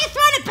 Ah, why are you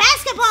throwing a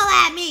basketball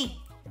at me?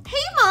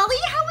 Hey, Molly,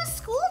 how was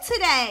school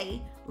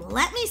today?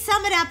 Let me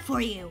sum it up for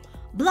you.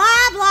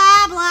 Blah,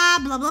 blah, blah,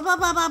 blah, blah, blah,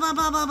 blah, blah, blah,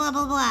 blah, blah, blah,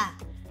 blah, blah.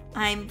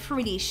 I'm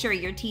pretty sure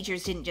your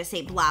teachers didn't just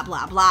say blah,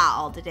 blah, blah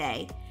all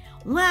today.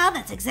 Well,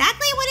 that's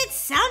exactly what it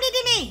sounded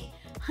to me.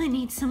 I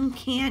need some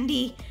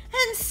candy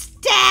and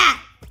stat.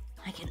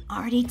 I can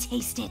already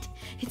taste it.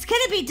 It's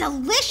gonna be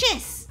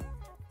delicious.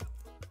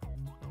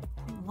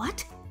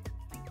 What?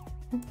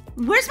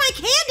 Where's my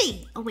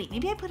candy? Oh, wait,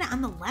 maybe I put it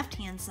on the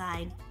left-hand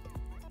side.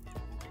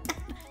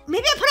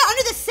 Maybe I put it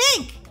under the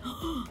sink.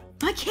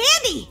 My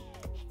candy.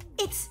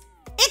 It's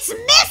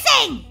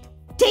missing.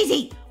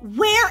 Daisy,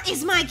 where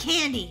is my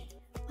candy?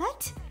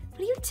 What?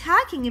 What are you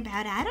talking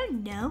about? I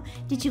don't know.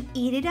 Did you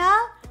eat it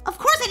all? Of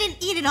course I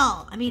didn't eat it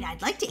all. I mean,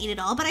 I'd like to eat it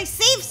all, but I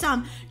saved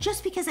some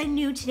just because I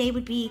knew today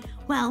would be,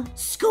 well,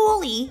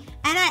 schooly,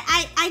 and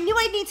I knew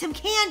I'd need some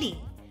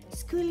candy.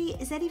 Schooly,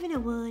 is that even a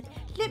word?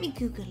 Let me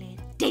Google it.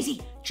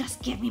 Daisy,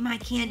 just give me my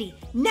candy,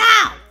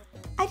 now!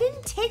 I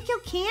didn't take your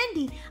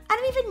candy. I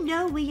don't even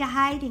know where you're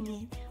hiding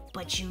it.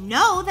 But you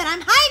know that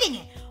I'm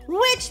hiding it,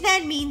 which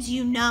then means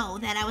you know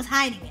that I was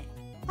hiding it.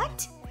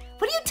 What?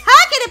 What are you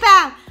talking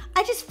about?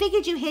 I just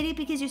figured you hid it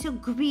because you're so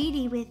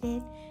greedy with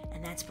it.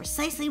 And that's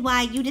precisely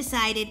why you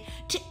decided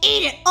to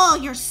eat it all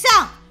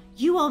yourself.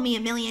 You owe me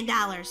 $1 million.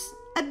 $1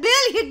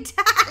 million?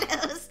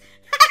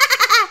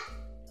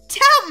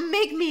 Don't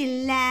make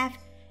me laugh.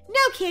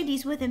 No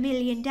candy's worth $1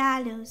 million.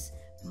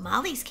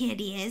 Molly's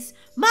candy is.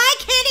 My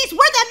candy's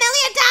worth $1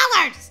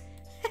 million!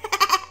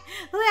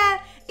 Well,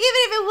 even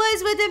if it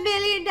was worth $1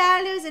 million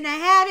and I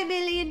had $1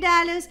 million,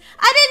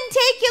 I didn't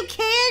take your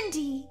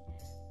candy.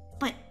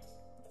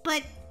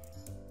 But,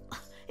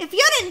 if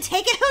you didn't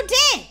take it, who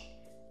did?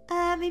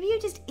 Maybe you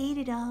just ate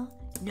it all.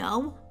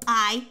 No,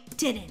 I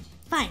didn't.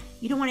 Fine,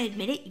 you don't want to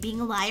admit it, you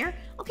being a liar?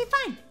 Okay,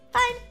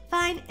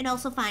 fine, and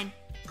also fine.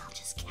 I'll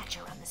just catch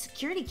her on the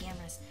security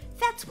cameras.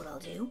 That's what I'll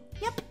do.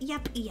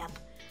 Yep.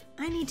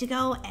 I need to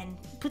go and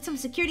put some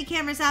security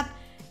cameras up,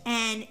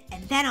 and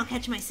then I'll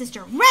catch my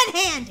sister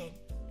red-handed.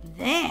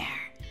 There.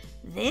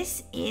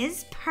 This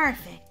is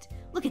perfect.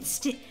 Look at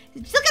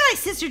my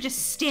sister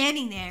just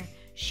standing there.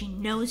 She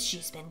knows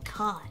she's been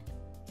caught.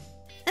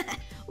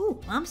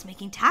 Ooh, Mom's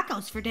making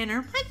tacos for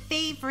dinner. My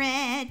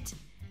favorite.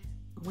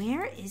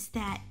 Where is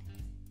that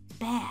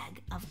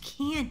bag of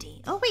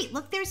candy? Oh, wait,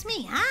 look, there's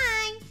me.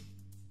 Hi.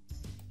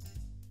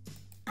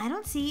 I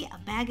don't see a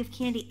bag of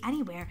candy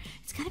anywhere.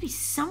 It's got to be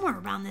somewhere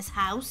around this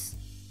house.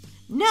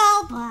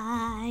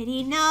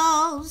 Nobody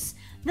knows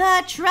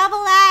the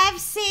trouble I've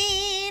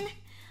seen.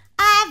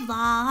 I've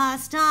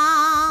lost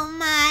all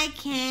my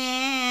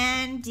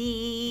candy.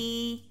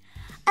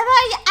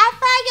 I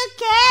found your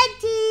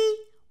candy.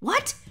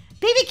 What?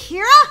 Baby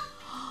Kira?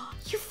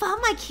 You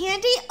found my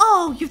candy?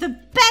 Oh, you're the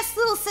best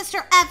little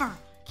sister ever.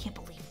 Can't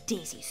believe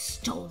Daisy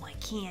stole my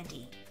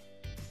candy.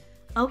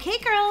 Okay,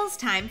 girls,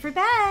 time for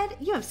bed.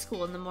 You have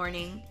school in the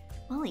morning.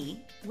 Molly,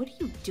 what are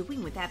you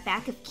doing with that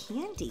bag of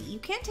candy? You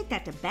can't take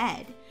that to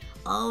bed.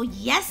 Oh,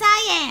 yes,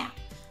 I am.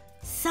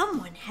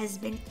 Someone has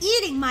been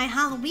eating my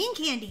Halloween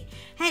candy.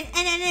 And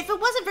if it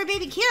wasn't for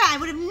Baby Kira, I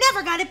would have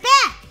never got it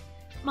back.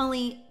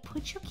 Molly,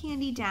 put your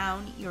candy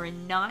down. You're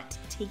not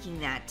taking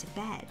that to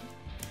bed.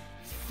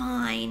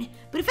 Fine.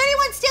 But if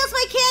anyone steals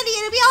my candy,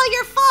 it'll be all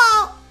your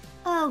fault.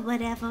 Oh,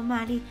 whatever,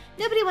 Molly.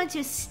 Nobody wants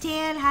your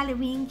stale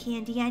Halloween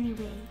candy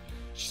anyway.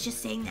 She's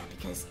just saying that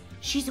because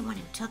she's the one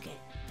who took it.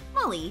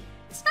 Molly,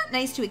 it's not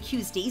nice to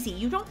accuse Daisy.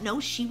 You don't know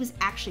she was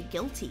actually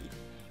guilty.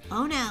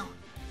 Oh, no.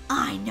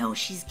 I know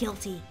she's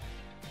guilty.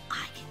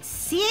 I can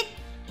see it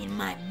in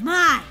my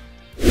mind.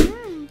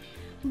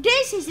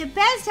 Daisy's the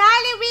best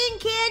Halloween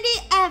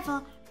candy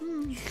ever.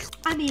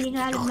 I'm eating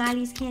all of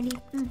Molly's candy.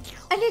 And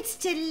it's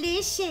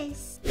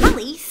delicious.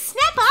 Molly,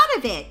 snap out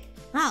of it.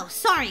 Oh,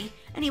 sorry.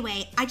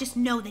 Anyway, I just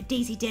know that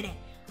Daisy did it.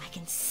 I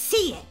can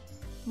see it.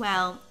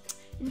 Well,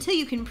 until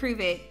you can prove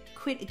it,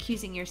 quit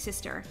accusing your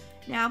sister.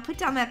 Now put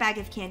down that bag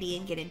of candy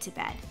and get into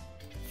bed.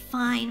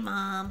 Fine,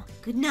 Mom.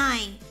 Good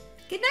night.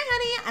 Good night,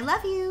 honey. I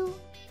love you.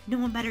 No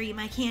one better eat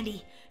my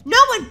candy. No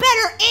one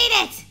better eat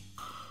it!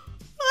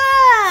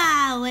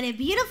 Wow, what a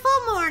beautiful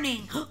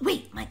morning.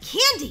 Wait, my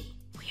candy.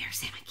 Where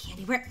Where's my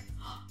candy? Where?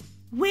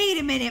 Wait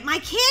a minute, my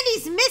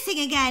candy's missing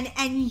again,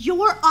 and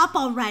you're up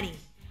already.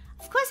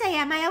 Of course I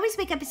am. I always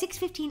wake up at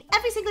 6:15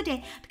 every single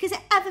day because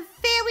I have a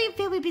very,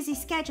 very busy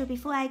schedule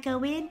before I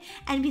go in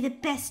and be the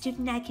best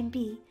student I can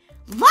be.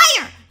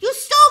 Liar! You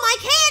stole my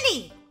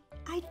candy!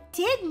 I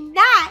did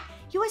not.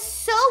 You are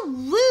so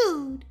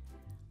rude.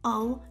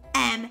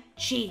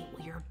 OMG.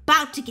 Well, you're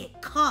about to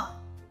get caught.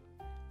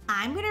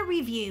 I'm going to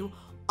review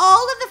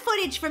all of the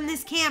footage from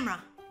this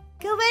camera.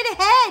 Go right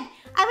ahead.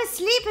 I was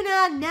sleeping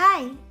all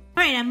night.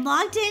 All right, I'm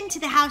logged into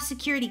the house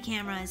security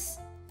cameras.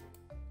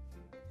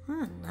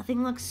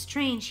 Nothing looks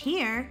strange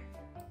here.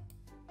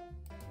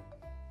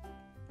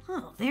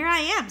 Oh, there I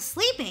am,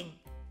 sleeping.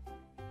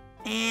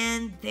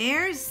 And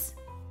there's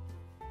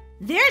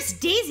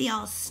Daisy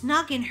all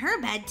snug in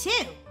her bed,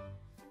 too.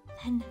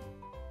 Then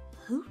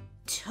who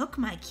took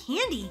my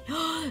candy?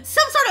 Some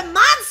sort of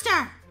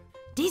monster!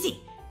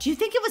 Daisy, do you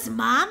think it was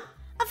Mom?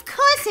 Of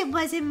course it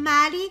wasn't,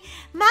 Molly.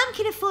 Mom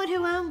can afford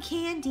her own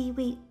candy.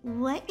 Wait,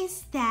 what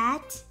is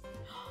that?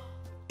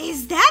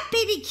 Is that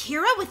baby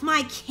Kira with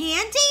my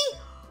candy?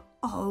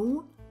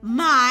 Oh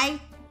my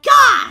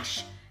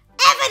gosh!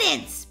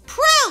 Evidence!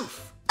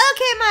 Proof!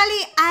 Okay,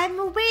 Molly,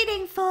 I'm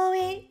waiting for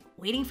it.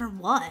 Waiting for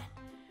what?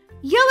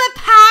 Your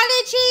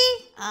apology?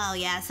 Oh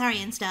yeah,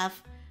 sorry and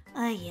stuff.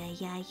 Ay.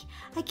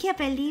 I can't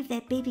believe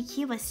that baby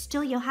Kira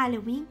stole your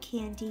Halloween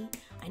candy.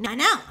 I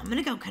know. I'm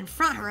gonna go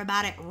confront her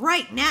about it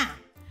right now.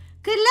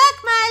 Good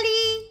luck,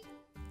 Molly.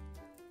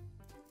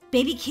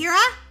 Baby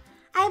Kira?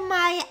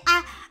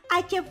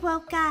 I just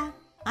woke up.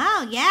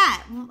 Oh,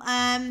 yeah.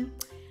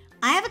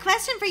 I have a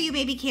question for you,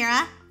 baby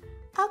Kira.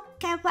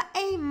 Okay, what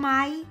am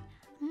I?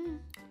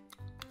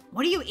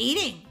 What are you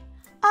eating?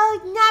 Oh,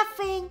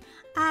 nothing.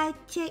 I'm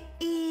just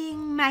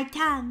eating my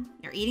tongue.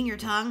 You're eating your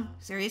tongue?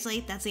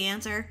 Seriously? That's the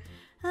answer?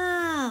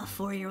 Oh,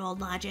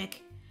 4-year-old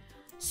logic.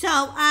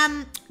 So,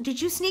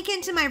 did you sneak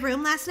into my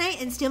room last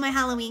night and steal my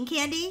Halloween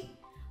candy?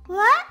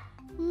 What?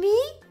 Me?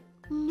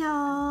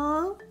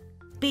 No.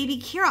 Baby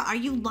Kira, are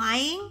you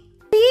lying?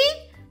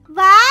 Me?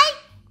 Why?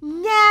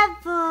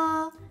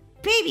 Never.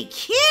 Baby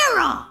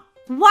Kira!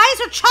 Why is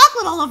there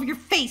chocolate all over your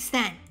face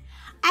then?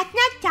 I'm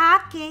not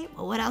chocolate.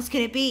 Well, what else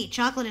could it be?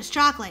 Chocolate is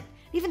chocolate.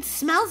 It even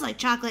smells like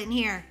chocolate in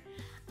here.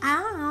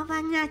 I don't know if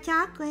I'm not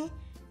chocolate.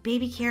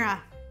 Baby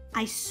Kira,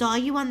 I saw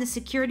you on the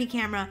security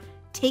camera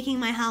taking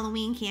my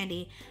Halloween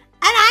candy.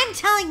 And I'm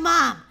telling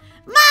Mom.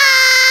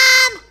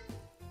 Mom!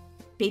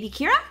 Baby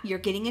Kira, you're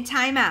getting a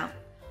timeout.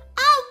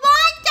 I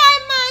want that,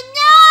 Mom,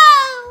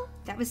 no!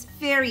 That was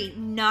very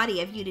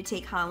naughty of you to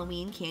take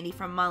Halloween candy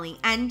from Molly.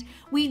 And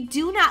we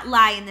do not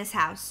lie in this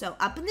house. So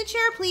up in the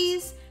chair,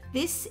 please.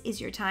 This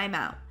is your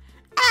timeout.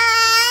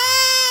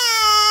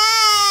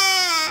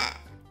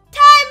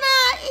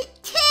 Timeout is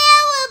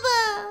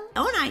terrible.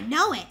 Don't I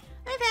know it?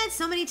 I've had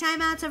so many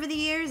timeouts over the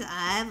years,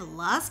 I've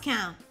lost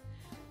count.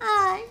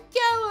 I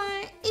don't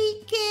want to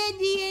eat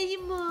candy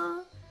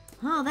anymore.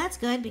 Oh, that's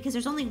good because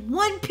there's only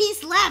one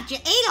piece left. You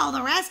ate all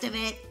the rest of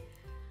it.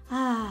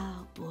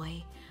 Oh,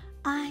 boy.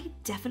 I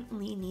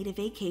definitely need a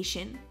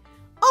vacation.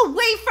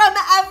 Away from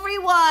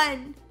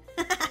everyone.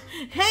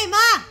 Hey,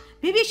 Mom.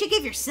 Maybe you should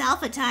give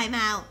yourself a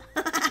timeout.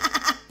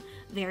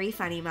 Very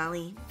funny,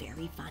 Molly.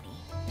 Very funny.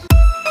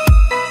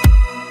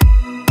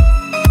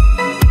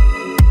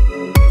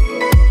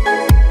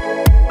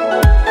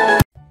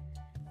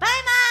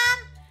 Bye, Mom.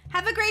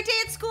 Have a great day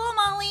at school,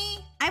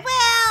 Molly. I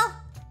will.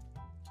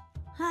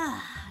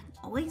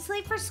 Always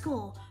late for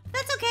school. But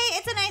that's okay.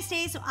 It's a nice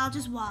day, so I'll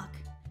just walk.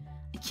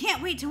 I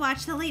can't wait to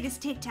watch the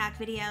latest TikTok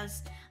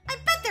videos. I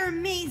bet they're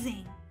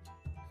amazing.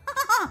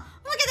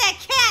 Look at that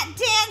cat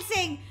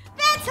dancing.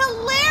 That's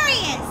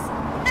hilarious!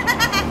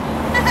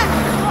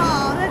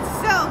 Oh, that's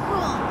so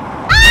cool.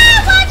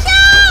 Ah, watch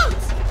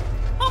out!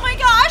 Oh my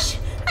gosh!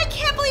 I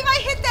can't believe I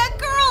hit that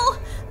girl!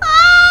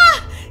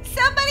 Ah!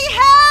 Somebody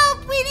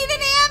help! We need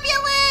an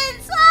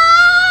ambulance!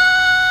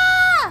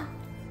 Ah!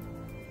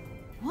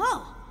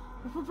 Whoa.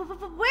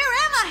 Where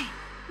am I?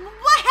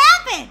 What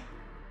happened?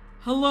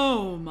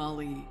 Hello,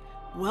 Molly.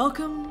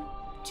 Welcome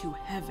to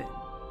heaven.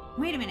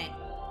 Wait a minute.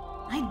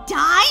 I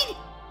died?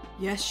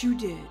 Yes, you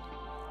did.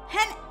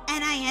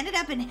 And I ended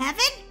up in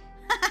heaven?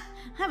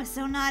 I was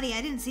so naughty,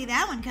 I didn't see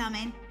that one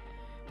coming.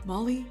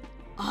 Molly,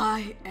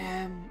 I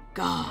am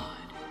God.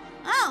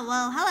 Oh,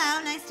 well,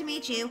 hello, nice to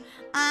meet you.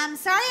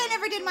 Sorry I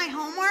never did my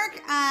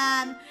homework,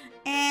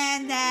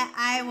 and that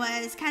I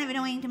was kind of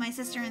annoying to my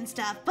sister and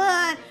stuff,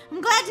 but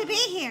I'm glad to be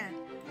here.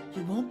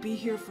 You won't be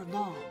here for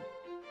long.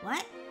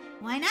 What?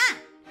 Why not?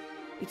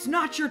 It's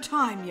not your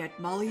time yet,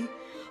 Molly.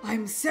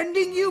 I'm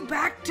sending you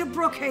back to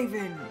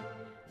Brookhaven.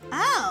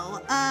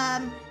 Oh,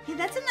 hey,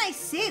 that's a nice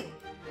suit.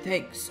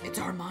 Thanks, it's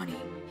Armani.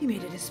 He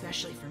made it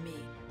especially for me.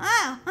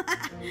 Oh,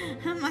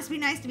 must be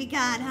nice to be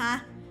God, huh?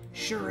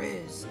 Sure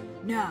is.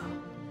 Now,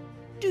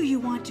 do you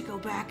want to go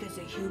back as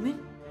a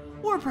human?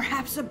 Or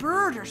perhaps a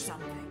bird or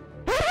something?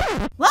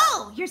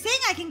 Whoa, you're saying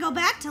I can go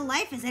back to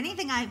life as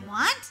anything I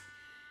want?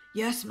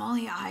 Yes,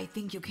 Molly, I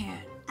think you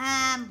can.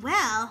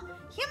 Well,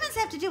 humans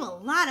have to do a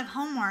lot of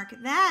homework.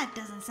 That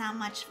doesn't sound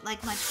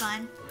like much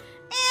fun.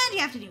 And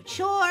you have to do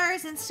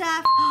chores and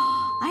stuff.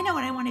 I know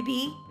what I want to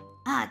be.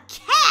 A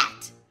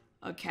cat.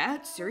 A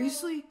cat?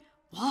 Seriously?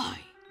 Why?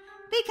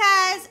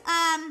 Because,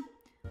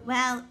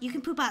 well, you can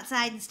poop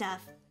outside and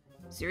stuff.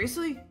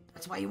 Seriously?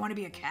 That's why you want to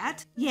be a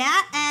cat?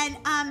 Yeah, and,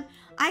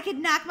 I could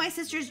knock my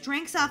sister's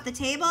drinks off the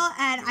table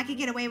and I could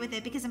get away with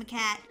it because I'm a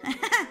cat.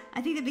 I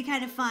think that'd be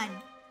kind of fun.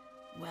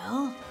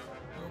 Well,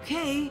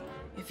 okay,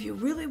 if you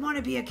really want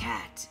to be a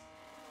cat,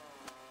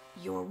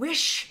 your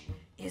wish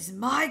is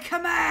my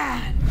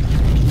command.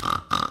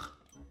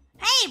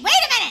 Hey, wait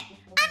a minute!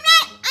 I'm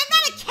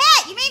not a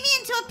cat! You made me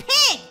into a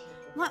pig!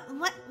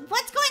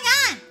 What's going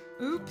on?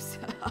 Oops.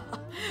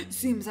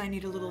 Seems I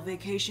need a little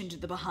vacation to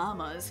the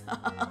Bahamas.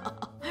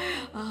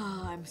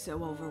 I'm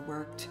so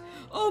overworked.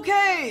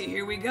 Okay,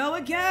 here we go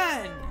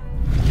again.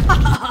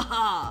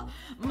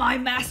 My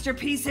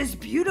masterpiece is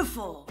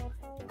beautiful.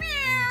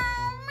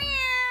 Meow,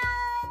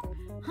 meow.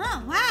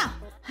 Huh, wow.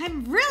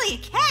 I'm really a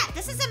cat.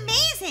 This is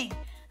amazing.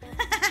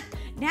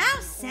 Now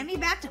send me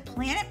back to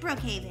Planet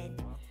Brookhaven.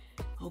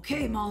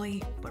 Okay,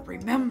 Molly, but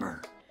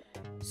remember,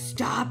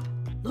 stop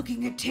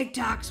looking at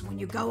TikToks when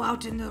you go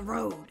out in the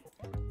road.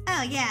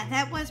 Oh yeah,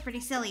 that was pretty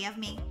silly of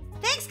me.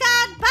 Thanks,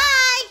 God.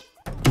 Bye!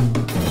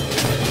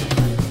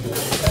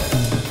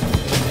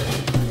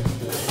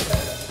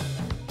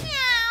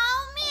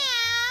 Meow,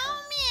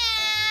 meow,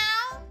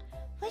 meow.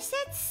 What's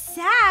that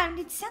sound?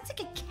 It sounds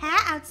like a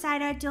cat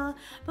outside our door,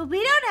 but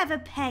we don't have a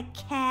pet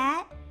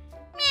cat.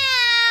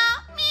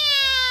 Meow,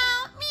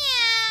 meow,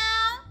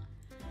 meow.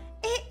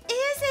 It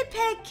is a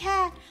pet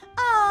cat.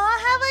 Oh,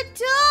 how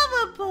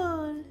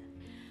adorable.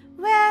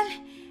 Well,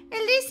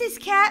 at least this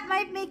cat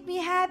might make me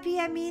happy.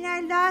 I mean,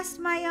 I lost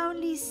my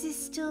only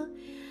sister.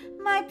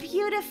 My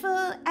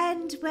beautiful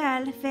and,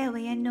 well,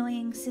 very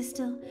annoying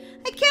sister.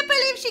 I can't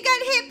believe she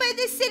got hit by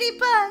the city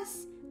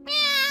bus.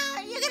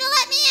 Meow, you gonna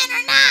let me in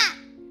or not?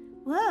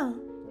 Whoa,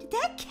 did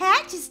that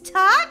cat just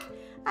talk?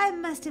 I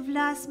must have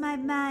lost my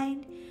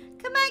mind.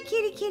 Come on,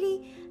 kitty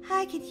kitty.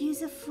 I could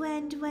use a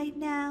friend right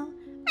now.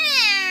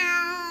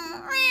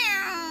 Meow,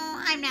 meow.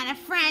 I'm not a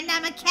friend,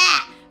 I'm a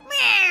cat.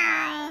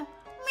 Meow,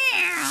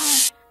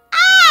 meow.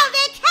 Oh,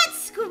 that cat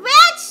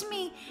scratched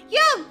me.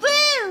 You're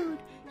rude.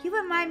 You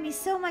remind me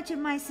so much of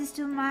my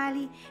sister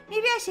Molly.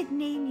 Maybe I should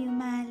name you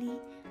Molly.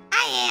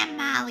 I am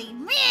Molly.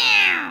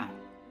 Meow.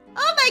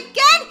 Oh my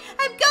God,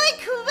 I'm going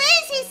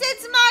crazy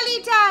since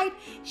Molly died.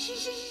 She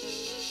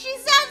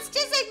sounds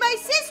just like my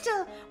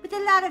sister, with a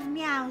lot of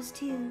meows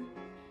too.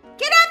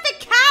 Get off the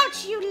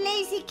couch, you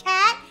lazy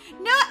cat.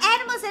 No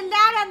animals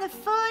allowed on the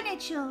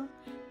furniture.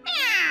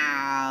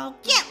 Meow.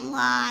 Get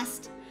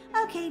lost.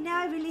 Okay, now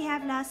I really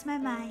have lost my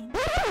mind.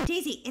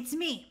 Daisy, it's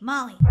me,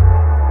 Molly.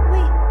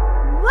 Wait,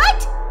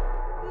 what?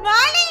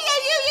 Molly,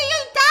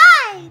 you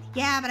died!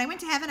 Yeah, but I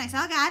went to heaven, I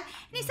saw God,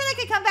 and he said I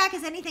could come back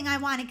as anything I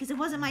wanted because it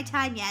wasn't my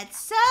time yet.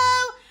 So,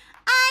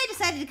 I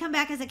decided to come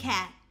back as a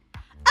cat.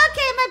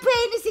 Okay, my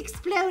brain is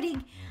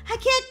exploding. I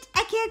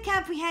can't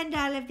comprehend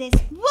all of this.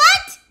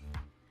 What?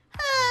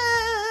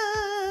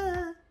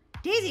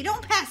 Daisy,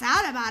 don't pass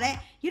out about it.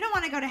 You don't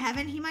want to go to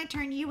heaven. He might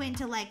turn you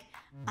into, like,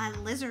 a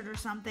lizard or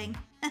something.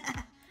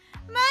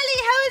 Molly,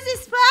 how is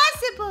this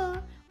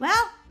possible?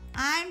 Well,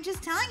 I'm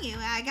just telling you,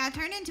 I got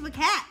turned into a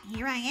cat.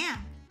 Here I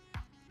am.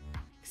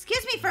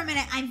 Excuse me for a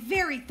minute, I'm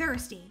very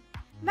thirsty.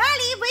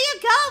 Molly, where you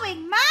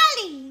going?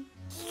 Molly!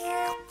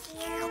 Ew,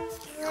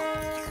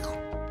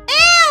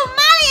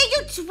 Molly, are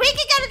you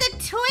drinking out of the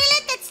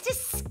toilet? That's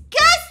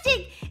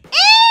disgusting!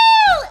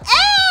 Ew!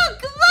 Ew!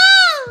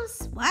 Gross!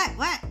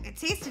 What? It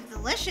tasted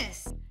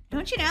delicious.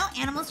 Don't you know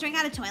animals drink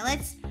out of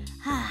toilets?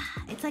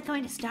 It's like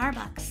going to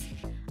Starbucks.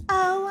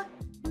 Oh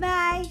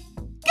my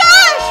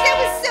gosh, that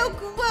was so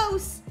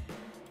gross.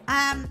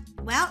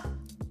 Well,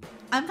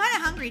 I'm kind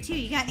of hungry too.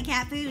 You got any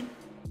cat food?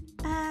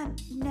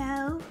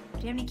 No.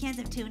 Do you have any cans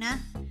of tuna?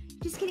 You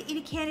just gonna eat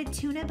a can of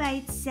tuna by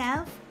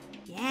itself?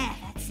 Yeah,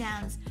 that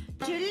sounds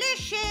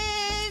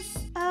delicious.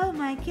 Oh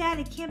my God,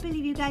 I can't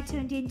believe you got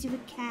turned into a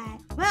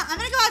cat. Well, I'm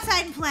gonna go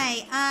outside and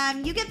play.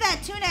 You get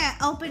that tuna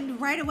opened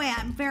right away.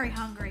 I'm very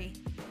hungry.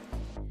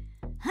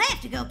 I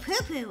have to go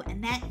poo-poo,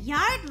 and that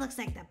yard looks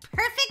like the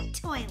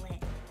perfect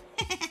toilet.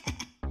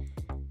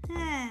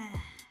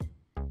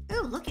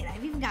 Ooh, look at it.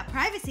 I've even got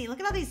privacy. Look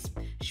at all these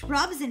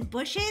shrubs and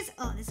bushes.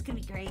 Oh, this is gonna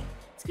be great.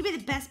 It's gonna be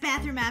the best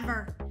bathroom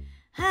ever.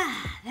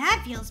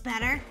 That feels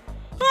better.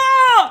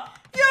 Ah!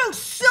 You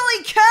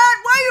silly cat!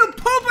 Why are you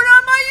pooping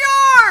on my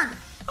yard?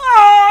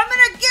 Oh, I'm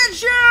gonna get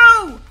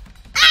you!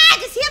 Ah,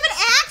 does he have an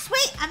axe?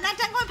 Wait, I'm not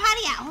done going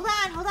potty yet. Hold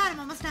on. I'm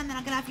almost done, then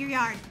I'll get off your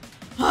yard.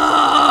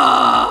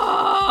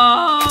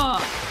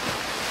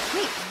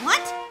 Wait,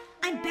 what?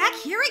 I'm back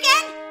here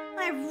again?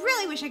 I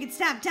really wish I could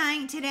stop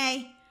dying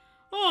today.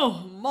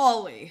 Oh,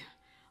 Molly,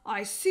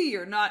 I see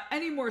you're not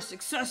any more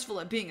successful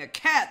at being a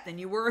cat than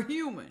you were a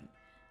human.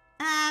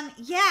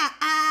 Yeah,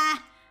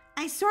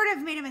 I sort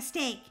of made a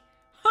mistake.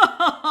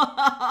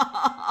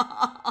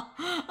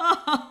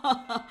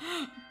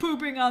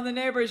 Pooping on the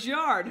neighbor's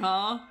yard,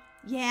 huh?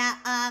 Yeah,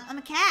 I'm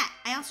a cat.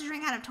 I also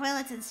drink out of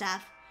toilets and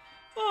stuff.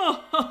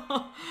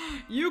 Oh,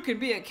 you can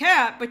be a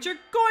cat, but you're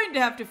going to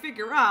have to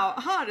figure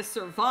out how to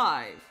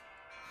survive.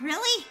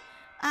 Really?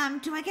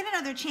 Do I get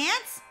another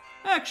chance?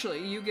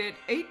 Actually, you get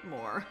 8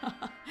 more.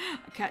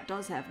 A cat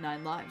does have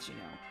 9 lives, you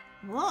know.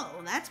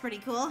 Whoa, that's pretty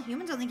cool.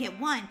 Humans only get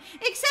 1.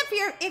 Except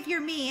if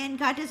you're me and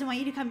God doesn't want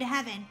you to come to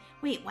heaven.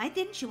 Wait, why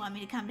didn't you want me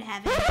to come to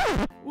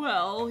heaven?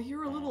 Well,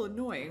 you're a little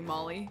annoying,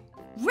 Molly.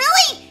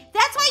 Really?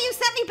 That's why you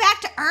sent me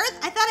back to Earth?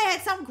 I thought I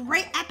had some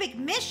great epic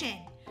mission.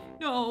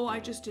 No, I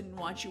just didn't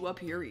want you up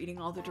here eating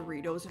all the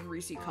Doritos and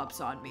Reese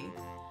cups on me.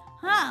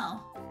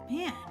 Oh,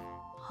 man.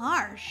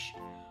 Harsh.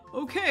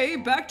 Okay,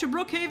 back to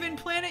Brookhaven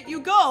Planet you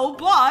go,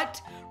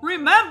 but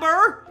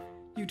remember,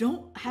 you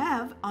don't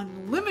have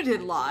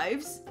unlimited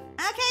lives.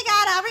 Okay,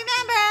 God, I'll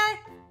remember.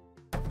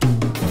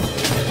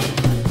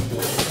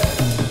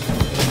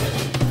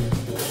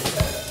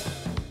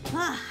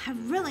 I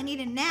really need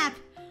a nap.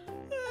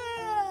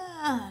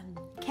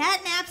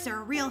 Cat naps are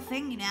a real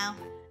thing, you know.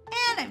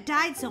 And I've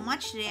died so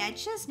much today, I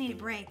just need a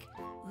break.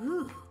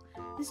 Ooh,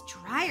 this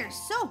dryer's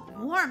so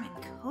warm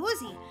and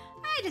cozy.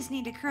 I just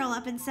need to curl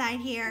up inside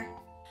here.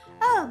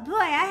 Oh boy,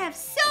 I have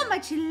so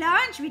much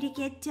laundry to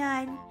get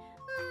done.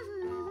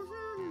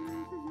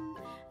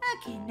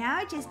 Okay, now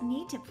I just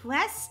need to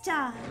press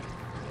start.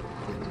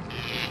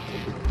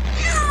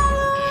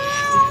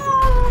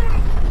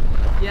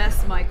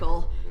 Yes,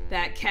 Michael,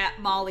 that cat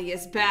Molly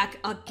is back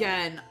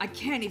again. I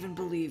can't even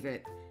believe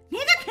it.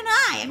 Neither can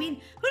I. I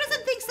mean, who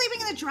doesn't think sleeping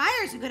in the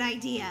dryer is a good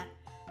idea?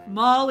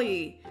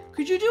 Molly,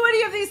 could you do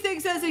any of these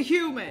things as a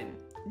human?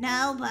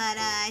 No, but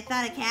I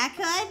thought a cat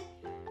could.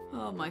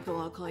 Oh, Michael,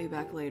 I'll call you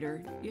back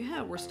later.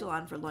 Yeah, we're still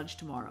on for lunch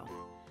tomorrow.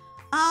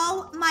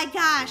 Oh my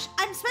gosh,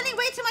 I'm spending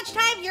way too much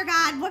time here,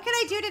 God. What can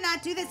I do to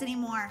not do this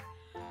anymore?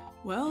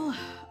 Well,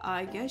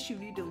 I guess you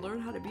need to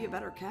learn how to be a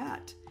better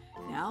cat.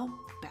 Now,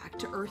 back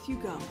to Earth you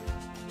go.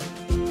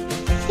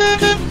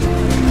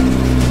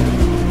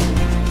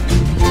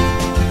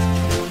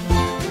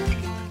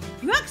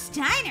 Brooks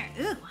Diner.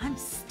 Ooh, I'm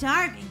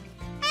starving.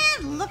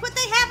 And look what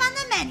they have on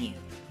the menu.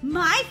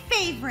 My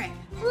favorite,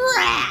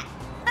 rat.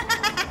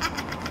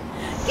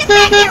 Get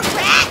back here,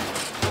 rat!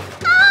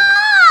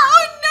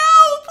 Oh no,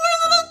 poor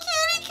little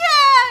kitty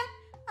cat!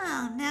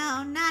 Oh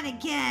no, not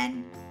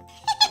again.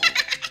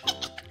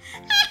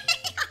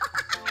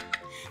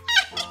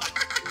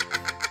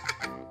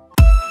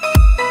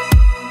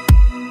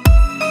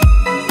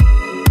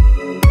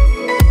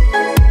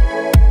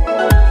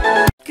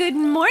 Good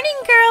morning,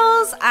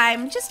 girls.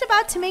 I'm just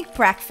about to make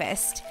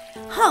breakfast.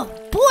 Oh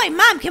boy,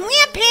 Mom, can we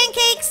have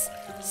pancakes?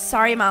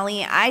 Sorry,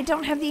 Molly, I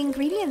don't have the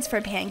ingredients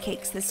for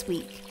pancakes this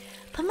week.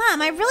 But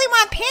Mom, I really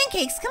want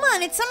pancakes. Come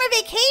on, it's summer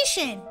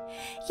vacation.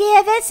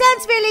 Yeah, that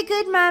sounds really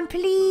good, Mom,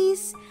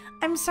 please.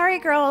 I'm sorry,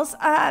 girls.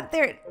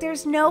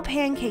 There's no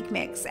pancake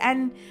mix,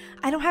 and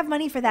I don't have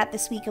money for that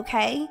this week,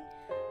 okay?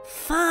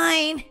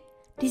 Fine.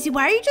 Daisy,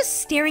 why are you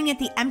just staring at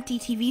the empty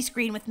TV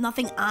screen with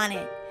nothing on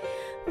it?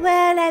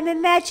 Well, I'm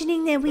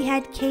imagining that we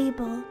had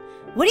cable.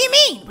 What do you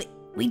mean?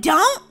 We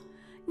don't?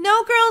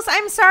 No, girls,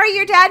 I'm sorry.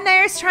 Your dad and I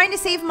are trying to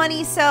save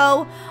money,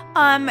 so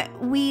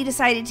we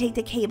decided to take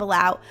the cable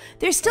out.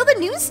 There's still the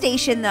news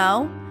station,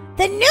 though.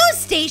 The news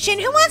station?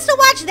 Who wants to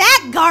watch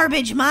that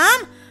garbage,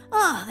 Mom?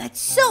 Oh, that's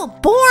so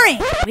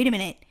boring. Wait a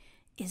minute.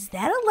 Is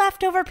that a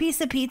leftover piece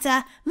of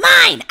pizza?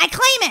 Mine! I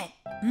claim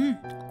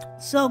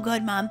it! So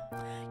good, Mom.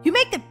 You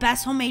make the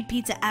best homemade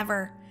pizza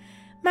ever.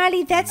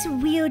 Molly, that's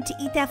weird to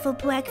eat that for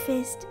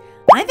breakfast.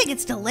 I think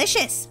it's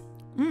delicious.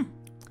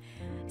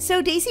 So,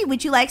 Daisy,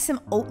 would you like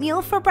some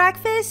oatmeal for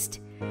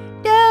breakfast?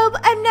 No,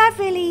 I'm not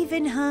really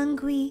even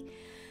hungry.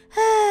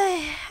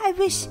 I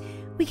wish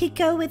we could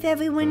go with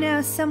everyone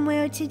else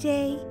somewhere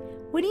today.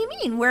 What do you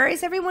mean? Where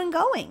is everyone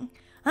going?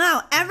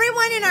 Oh,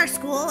 everyone in our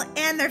school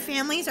and their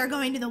families are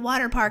going to the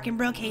water park in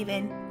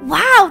Brookhaven.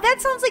 Wow,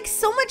 that sounds like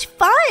so much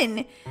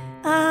fun.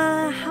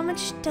 How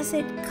much does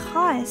it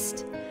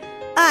cost?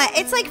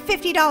 It's like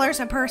 $50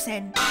 a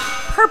person.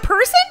 Per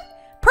person?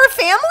 Per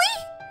family?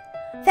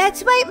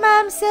 That's right,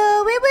 Mom.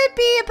 So it would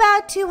be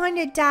about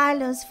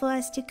 $200 for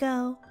us to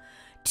go.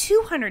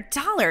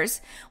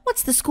 $200?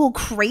 What's the school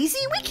crazy?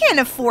 We can't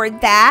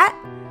afford that.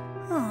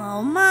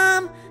 Oh,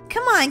 Mom.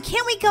 Come on,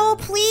 can't we go,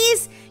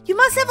 please? You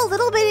must have a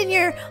little bit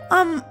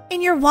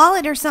in your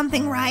wallet or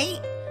something, right?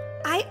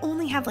 I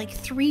only have like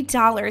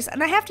 $3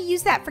 and I have to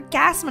use that for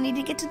gas money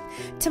to get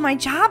to my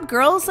job,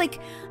 girls. Like,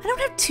 I don't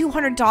have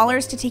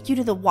 $200 to take you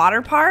to the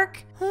water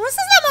park. This is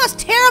the most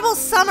terrible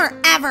summer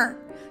ever.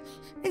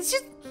 It's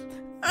just,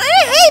 I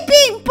hate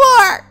being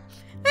poor.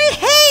 I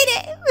hate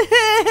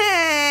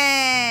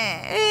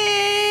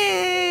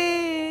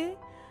it.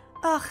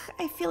 Ugh,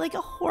 I feel like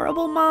a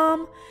horrible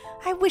mom.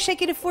 I wish I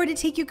could afford to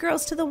take you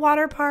girls to the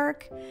water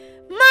park.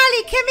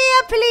 Molly, come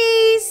here,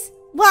 please.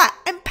 What?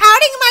 I'm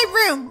pouting in my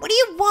room. What do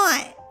you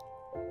want?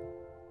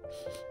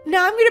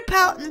 Now I'm gonna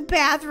pout in the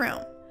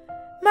bathroom.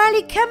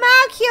 Molly, come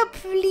out here,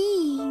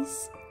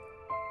 please.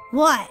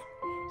 What?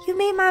 You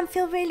made Mom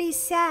feel really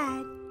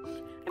sad.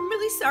 I'm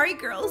really sorry,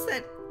 girls,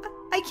 that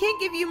I can't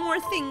give you more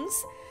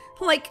things.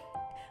 Like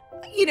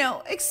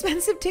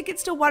expensive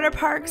tickets to water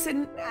parks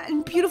and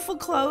beautiful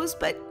clothes,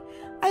 but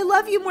I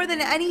love you more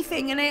than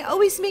anything, and I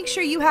always make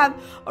sure you have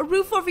a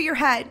roof over your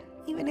head,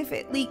 even if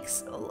it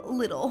leaks a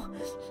little,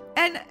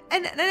 and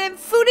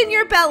food in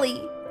your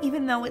belly,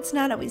 even though it's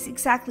not always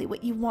exactly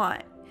what you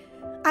want.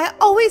 I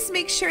always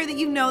make sure that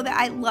you know that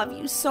I love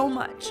you so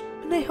much,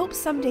 and I hope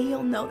someday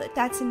you'll know that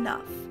that's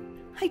enough.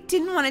 I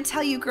didn't want to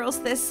tell you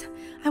girls this.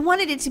 I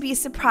wanted it to be a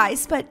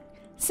surprise, but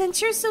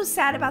since you're so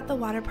sad about the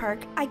water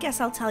park, I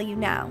guess I'll tell you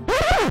now.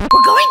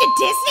 We're going to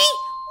Disney?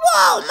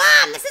 Whoa,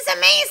 Mom, this is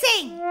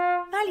amazing!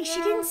 Molly,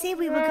 she didn't say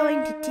we were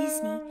going to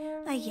Disney.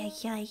 Ay, ay,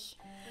 ay.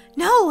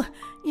 No,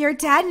 your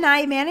dad and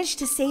I managed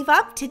to save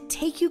up to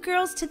take you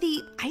girls to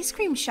the ice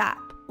cream shop.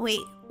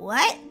 Wait,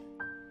 what?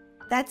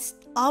 That's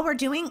all we're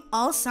doing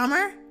all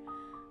summer?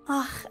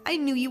 Ugh, I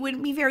knew you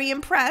wouldn't be very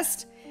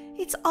impressed.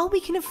 It's all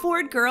we can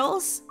afford,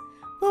 girls.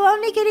 We're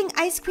only getting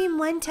ice cream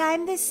one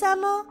time this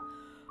summer.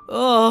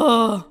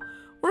 Oh,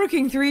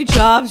 working 3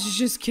 jobs is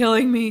just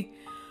killing me.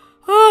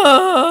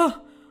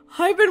 Oh,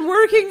 I've been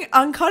working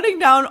on cutting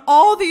down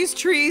all these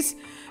trees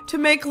to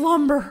make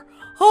lumber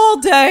all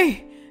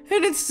day,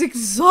 and it's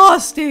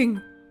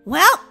exhausting.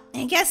 Well,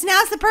 I guess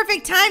now's the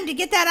perfect time to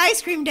get that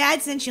ice cream,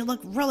 Dad, since you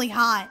look really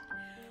hot.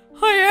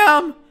 I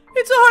am.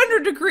 It's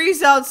 100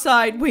 degrees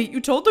outside. Wait, you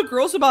told the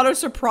girls about our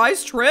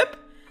surprise trip?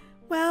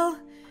 Well,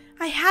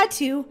 I had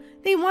to.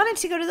 They wanted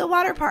to go to the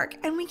water park,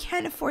 and we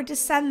can't afford to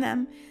send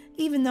them,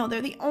 even though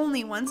they're the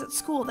only ones at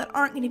school that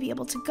aren't going to be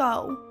able to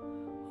go.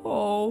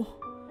 Oh,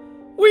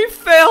 we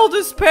failed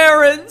as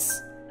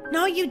parents.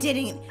 No, you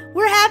didn't.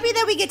 We're happy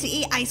that we get to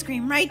eat ice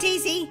cream, right,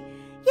 Daisy?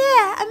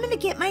 Yeah, I'm going to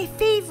get my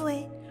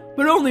favorite.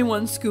 But only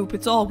 1 scoop.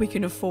 It's all we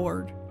can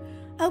afford.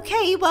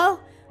 Okay,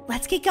 well,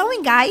 let's get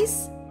going,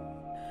 guys.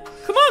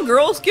 Come on,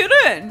 girls, get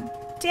in.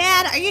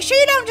 Dad, are you sure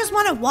you don't just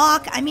want to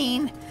walk? I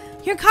mean,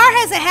 your car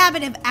has a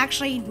habit of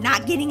actually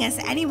not getting us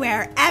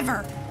anywhere,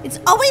 ever. It's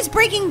always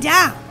breaking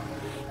down.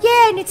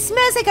 Yeah, and it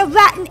smells like a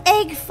rotten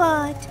egg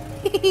fart.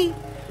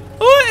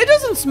 Oh, it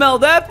doesn't smell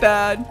that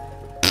bad.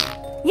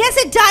 Yes,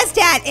 it does,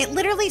 Dad. It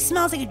literally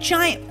smells like a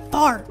giant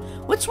fart.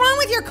 What's wrong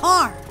with your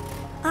car?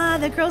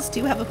 The girls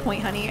do have a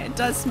point, honey. It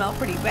does smell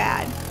pretty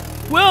bad.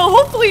 Well,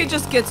 hopefully it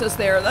just gets us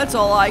there. That's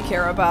all I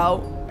care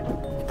about.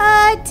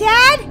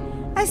 Dad?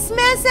 I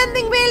smell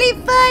something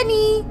really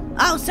funny.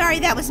 Oh, sorry,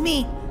 that was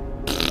me.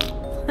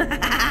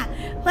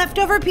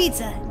 Leftover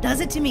pizza. Does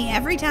it to me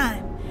every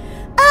time.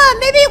 Oh,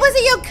 maybe it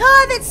wasn't your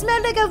car that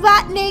smelled like a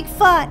rotten egg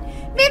fart.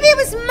 Maybe it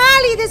was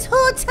Molly this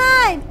whole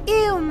time.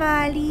 Ew,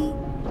 Molly.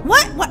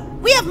 What?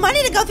 We have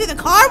money to go through the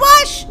car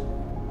wash?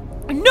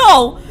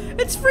 No,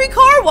 it's free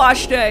car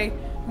wash day.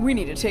 We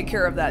need to take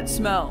care of that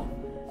smell.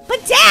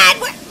 But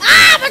Dad,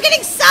 we're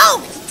getting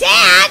soaked,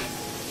 Dad!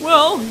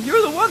 Well,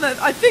 you're the one that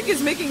I think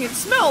is making it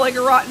smell like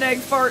a rotten egg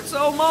fart,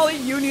 so Molly,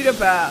 you need a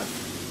bath.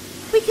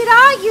 We could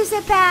all use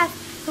a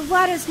bath. The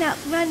water's not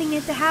running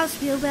at the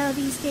house real well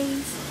these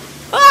days.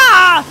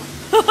 Ah!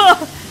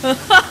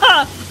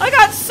 I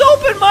got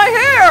soap in my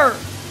hair!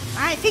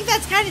 I think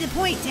that's kind of the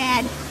point,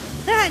 Dad.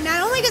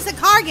 Not only does the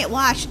car get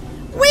washed,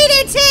 we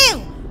do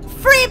too!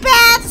 Free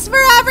baths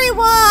for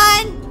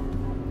everyone!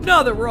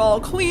 Now that we're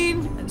all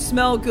clean and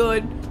smell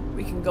good,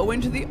 we can go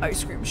into the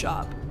ice cream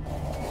shop.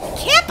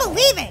 Can't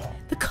believe it!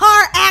 The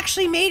car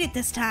actually made it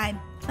this time.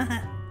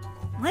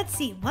 Let's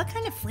see, what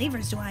kind of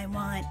flavors do I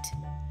want?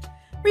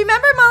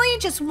 Remember, Molly,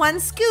 just 1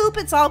 scoop.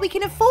 It's all we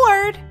can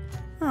afford.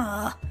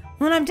 Oh,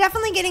 well, I'm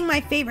definitely getting my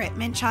favorite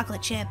mint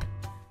chocolate chip.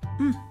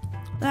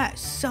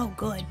 That's so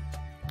good.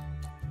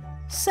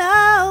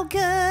 So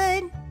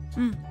good.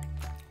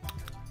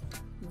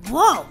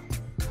 Whoa,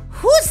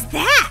 who's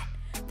that?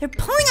 They're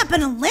pulling up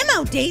in a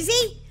limo,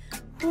 Daisy.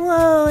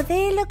 Whoa,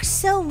 they look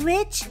so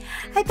rich.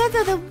 I bet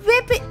they're the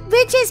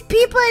richest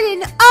people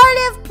in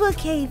all of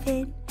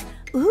Brookhaven.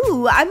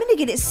 Ooh, I'm gonna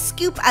get a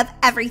scoop of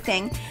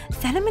everything.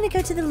 Then I'm gonna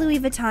go to the Louis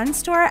Vuitton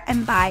store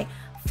and buy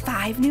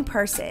 5 new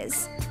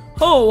purses.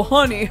 Oh,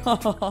 honey,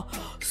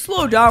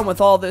 slow down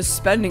with all this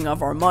spending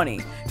of our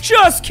money.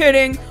 Just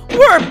kidding,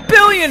 we're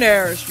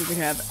billionaires. You can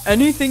have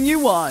anything you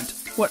want,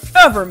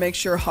 whatever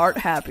makes your heart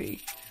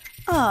happy.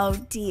 Oh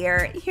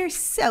dear, you're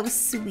so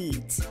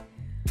sweet.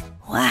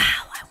 Wow,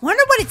 I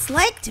wonder what it's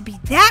like to be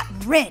that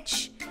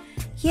rich.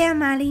 Yeah,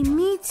 Molly,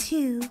 me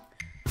too.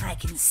 I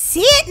can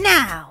see it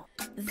now.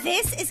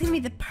 This is gonna be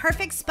the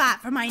perfect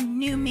spot for my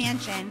new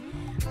mansion.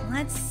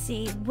 Let's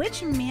see,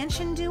 which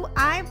mansion do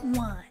I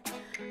want?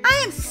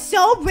 I am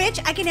so rich,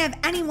 I can have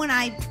anyone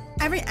I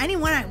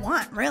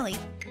want, really.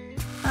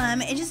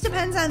 It just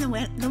depends on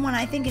the one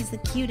I think is the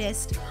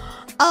cutest.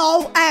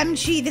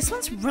 OMG, this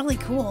one's really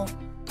cool.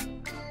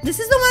 This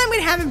is the one I'm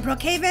gonna have in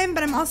Brookhaven,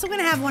 but I'm also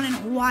gonna have one in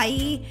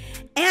Hawaii,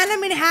 and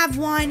I'm gonna have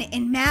one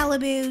in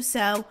Malibu,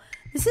 so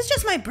this is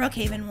just my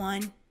Brookhaven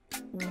one.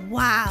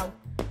 Wow,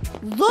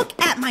 look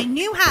at my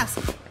new house.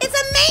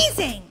 It's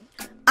amazing.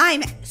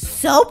 I'm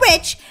so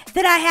rich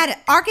that I had an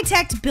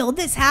architect build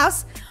this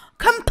house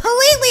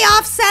completely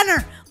off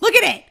center. Look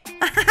at it.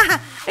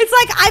 It's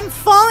like I'm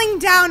falling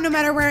down no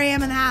matter where I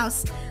am in the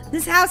house.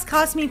 This house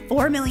cost me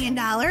 $4 million,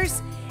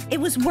 It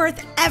was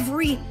worth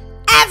every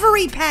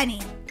penny.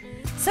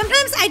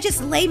 Sometimes I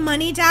just lay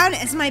money down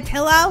as my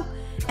pillow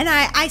and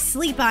I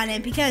sleep on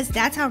it because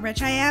that's how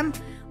rich I am.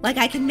 Like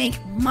I can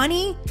make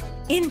money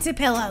into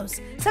pillows.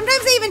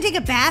 Sometimes I even take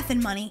a bath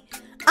in money.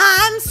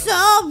 I'm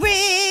so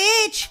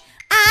rich.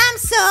 I'm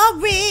so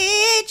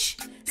rich.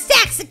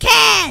 Stacks of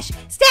cash.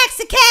 Stacks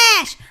of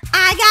cash.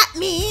 I got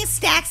me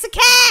stacks of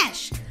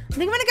cash. I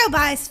think I'm gonna go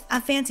buy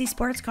a fancy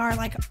sports car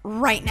like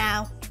right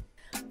now.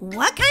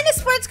 What kind of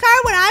sports car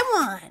would I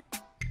want?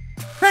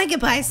 I could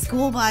buy a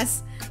school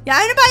bus. Yeah,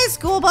 I'm gonna buy a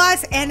school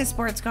bus and a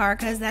sports car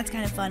because that's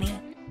kind of funny.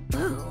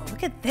 Ooh,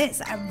 look at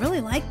this. I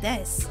really like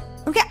this.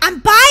 Okay, I'm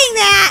buying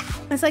that.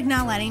 It's like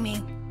not letting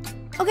me.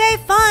 Okay,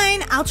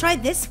 fine. I'll try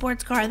this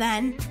sports car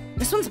then.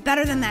 This one's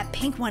better than that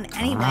pink one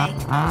anyway.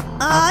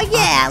 Oh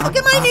yeah, look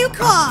at my new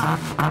car.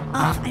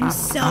 Oh, I'm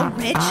so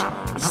rich.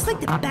 It's just like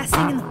the best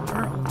thing in the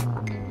world.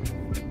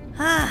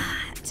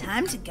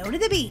 Time to go to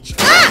the beach.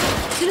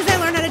 As soon as I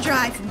learn how to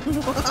drive.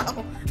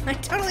 Whoa, I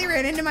totally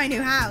ran into my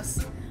new house.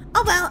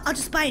 Oh well, I'll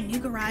just buy a new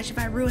garage if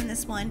I ruin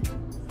this one.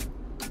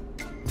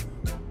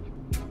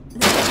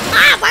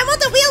 Why won't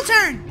the wheel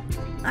turn?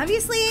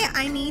 Obviously,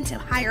 I need to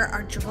hire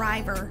our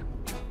driver.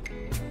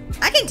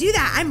 I can do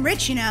that. I'm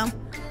rich, you know.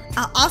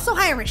 I'll also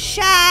hire a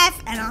chef,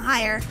 and I'll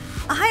hire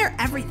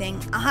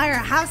everything. I'll hire a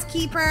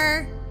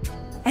housekeeper.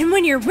 And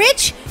when you're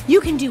rich,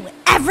 you can do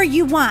whatever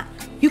you want.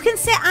 You can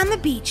sit on the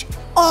beach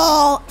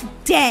all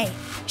day,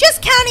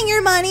 just counting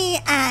your money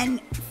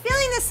and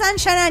feeling the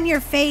sunshine on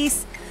your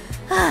face.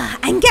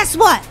 And guess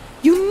what?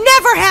 You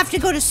never have to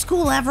go to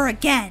school ever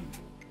again.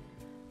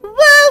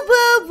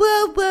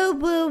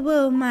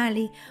 Whoa,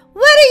 Molly.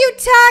 What are you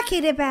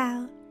talking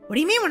about? What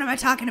do you mean, what am I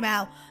talking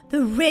about?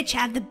 The rich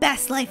have the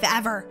best life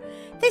ever.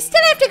 They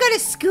still have to go to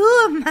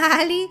school,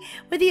 Molly,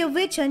 whether you're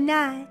rich or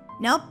not.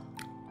 Nope.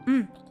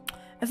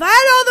 If I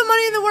had all the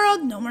money in the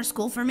world, no more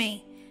school for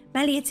me.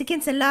 Molly, it's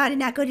against the law to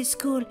not go to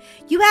school.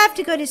 You have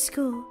to go to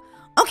school.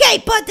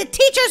 Okay, but the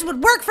teachers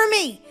would work for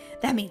me.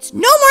 That means no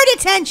more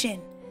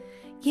detention.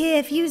 Yeah,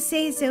 if you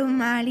say so,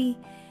 Molly.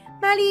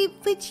 Molly,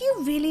 would you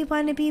really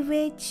want to be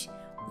rich?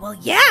 Well,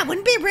 yeah,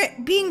 wouldn't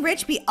being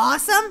rich be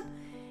awesome?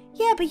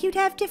 Yeah, but you'd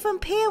have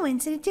different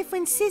parents and a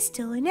different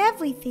sister and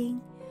everything.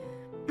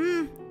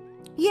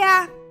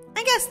 Yeah,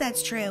 I guess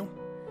that's true.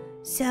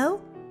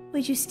 So,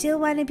 would you still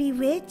want to be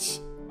rich?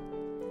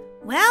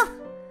 Well,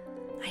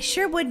 I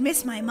sure would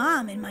miss my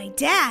mom and my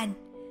dad.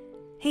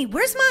 Hey,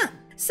 where's Mom?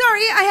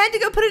 Sorry, I had to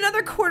go put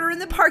another quarter in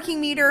the parking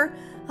meter.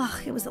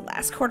 Ugh, it was the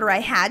last quarter I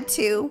had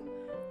to.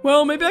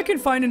 Well, maybe I can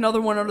find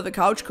another one under the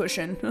couch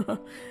cushion.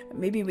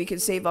 Maybe we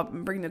could save up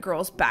and bring the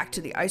girls back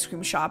to the ice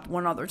cream shop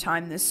one other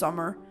time this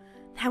summer.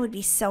 That would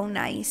be so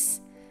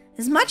nice.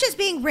 As much as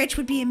being rich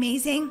would be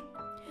amazing,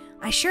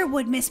 I sure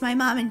would miss my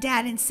mom and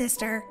dad and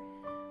sister.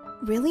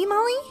 Really,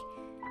 Molly?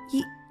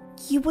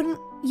 You wouldn't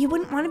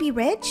want to be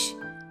rich?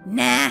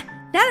 Nah,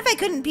 not if I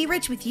couldn't be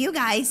rich with you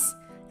guys.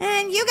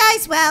 And you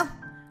guys, well,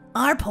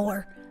 are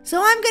poor.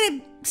 So I'm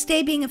gonna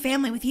stay being a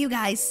family with you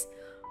guys.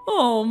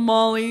 Oh,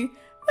 Molly,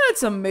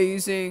 that's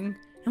amazing.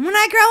 And when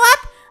I grow up,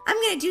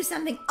 I'm gonna do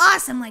something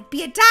awesome, like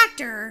be a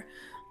doctor,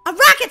 a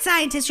rocket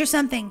scientist or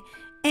something.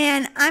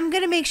 And I'm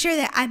gonna make sure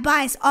that I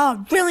buy us all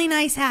a really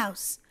nice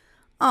house.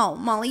 Oh,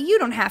 Molly, you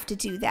don't have to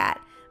do that.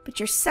 But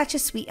you're such a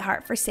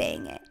sweetheart for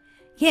saying it.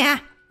 Yeah,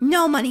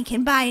 no money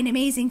can buy an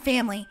amazing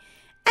family.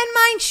 And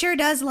mine sure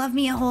does love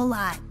me a whole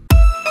lot.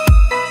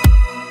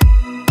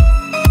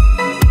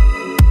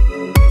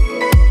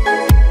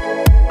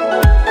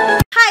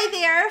 Hi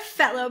there,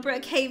 fellow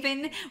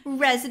Brookhaven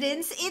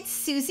residents. It's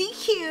Susie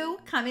Q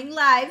coming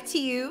live to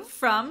you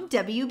from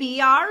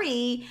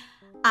WBRE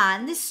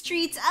on the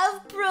streets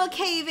of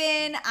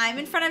Brookhaven. I'm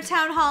in front of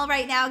Town Hall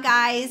right now,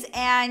 guys,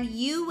 and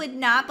you would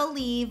not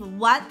believe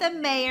what the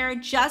mayor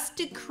just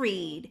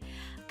decreed.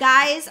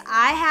 Guys,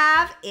 I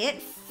have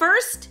it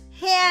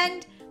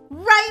firsthand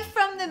right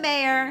from the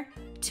mayor.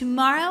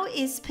 Tomorrow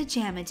is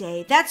pajama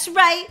day. That's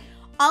right.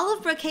 All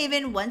of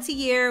Brookhaven once a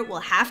year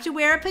will have to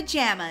wear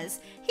pajamas.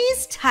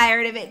 He's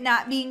tired of it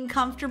not being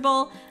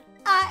comfortable.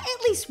 At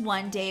least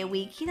one day a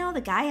week. You know,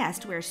 the guy has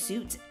to wear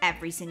suits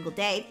every single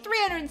day,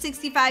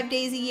 365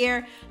 days a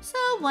year. So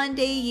one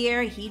day a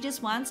year, he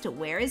just wants to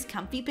wear his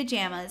comfy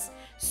pajamas.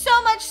 So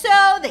much so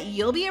that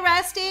you'll be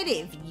arrested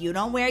if you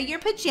don't wear your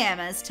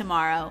pajamas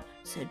tomorrow.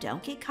 So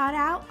don't get caught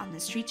out on the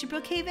streets of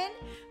Brookhaven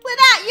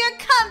without your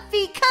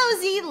comfy,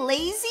 cozy,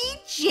 lazy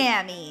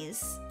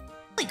jammies.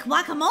 Holy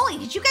guacamole,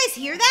 did you guys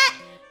hear that?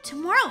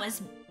 Tomorrow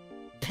is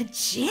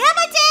pajama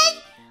day?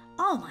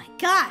 Oh my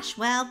gosh,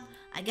 well,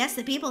 I guess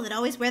the people that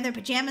always wear their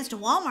pajamas to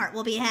Walmart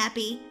will be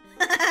happy.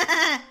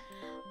 I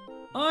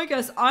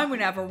guess I'm going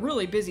to have a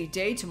really busy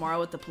day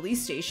tomorrow at the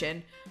police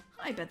station.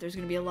 I bet there's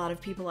going to be a lot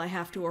of people I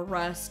have to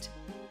arrest.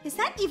 Is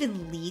that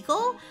even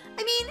legal?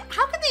 I mean,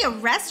 how can they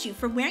arrest you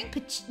for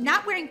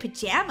not wearing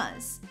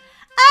pajamas?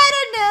 I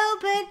don't know,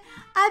 but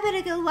I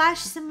better go wash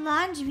some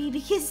laundry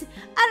because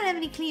I don't have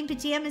any clean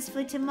pajamas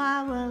for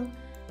tomorrow.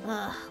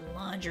 Ugh,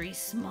 laundry,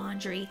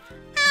 smondry.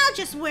 I'll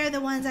just wear the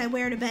ones I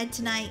wear to bed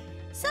tonight.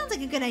 Sounds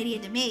like a good idea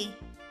to me.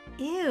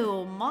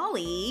 Ew,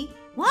 Molly.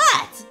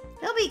 What?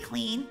 They'll be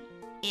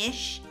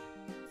clean-ish.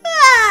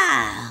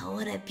 Ah,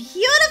 what a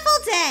beautiful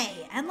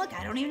day. And look,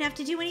 I don't even have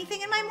to do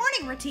anything in my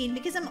morning routine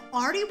because I'm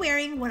already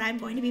wearing what I'm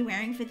going to be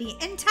wearing for the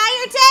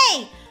entire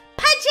day.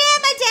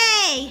 Pajama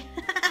day.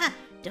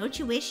 Don't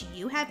you wish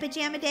you had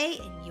pajama day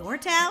in your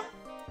town?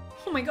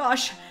 Oh my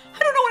gosh, I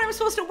don't know what I'm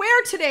supposed to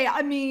wear today.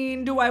 I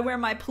mean, do I wear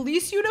my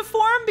police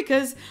uniform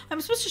because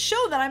I'm supposed to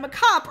show that I'm a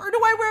cop, or do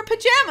I wear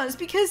pajamas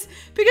because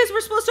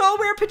we're supposed to all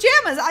wear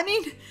pajamas? I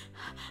mean,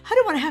 I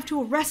don't want to have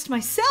to arrest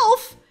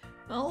myself.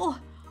 Well,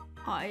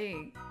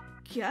 I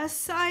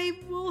guess I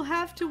will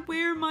have to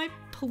wear my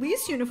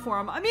police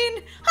uniform. I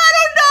mean, I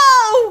don't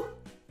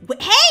know.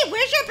 Hey,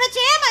 where's your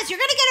pajamas? You're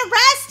gonna get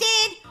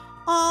arrested.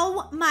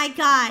 Oh my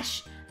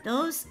gosh.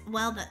 Those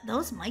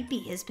might be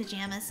his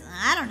pajamas.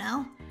 I don't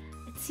know.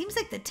 It seems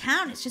like the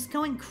town is just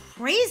going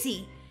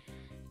crazy.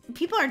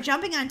 People are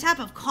jumping on top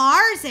of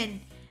cars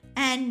and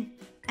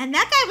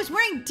that guy was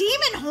wearing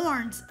demon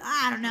horns.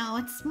 I don't know.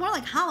 It's more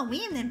like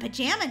Halloween than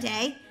pajama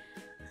day.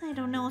 I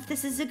don't know if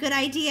this is a good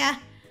idea.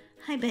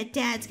 I bet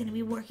Dad's gonna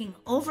be working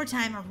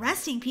overtime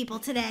arresting people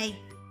today.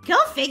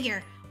 Go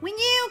figure. When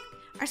you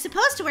are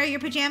supposed to wear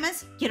your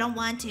pajamas, you don't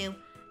want to.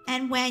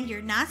 And when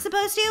you're not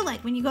supposed to,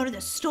 like when you go to the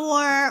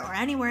store or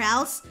anywhere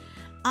else,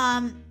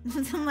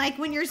 like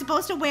when you're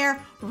supposed to wear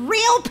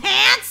real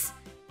pants,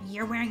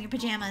 you're wearing your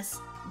pajamas.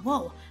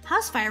 Whoa,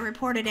 house fire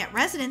reported at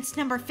residence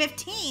number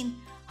 15.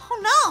 Oh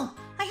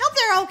no, I hope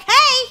they're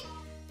okay.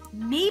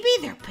 Maybe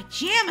their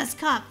pajamas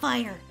caught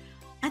fire.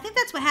 I think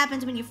that's what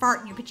happens when you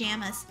fart in your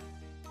pajamas.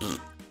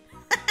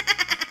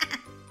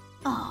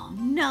 Oh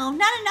no,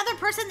 not another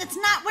person that's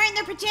not wearing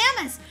their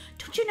pajamas.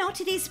 Don't you know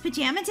today's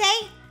pajama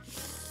day?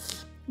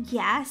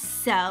 Yeah,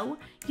 so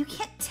you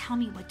can't tell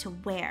me what to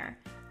wear.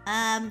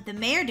 The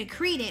mayor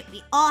decreed it.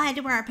 We all had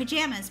to wear our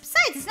pajamas.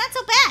 Besides, it's not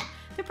so bad.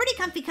 They're pretty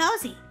comfy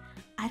cozy.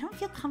 I don't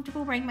feel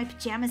comfortable wearing my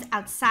pajamas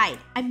outside.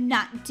 I'm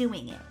not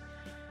doing it.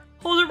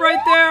 Hold it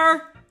right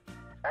there.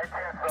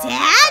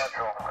 Dad?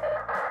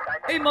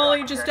 Hey,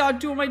 Molly, just out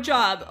doing my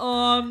job.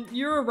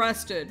 You're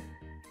arrested.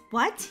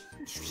 What?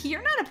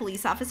 You're not a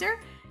police officer.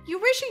 You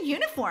wear your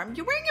uniform.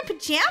 You're wearing your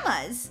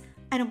pajamas.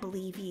 I don't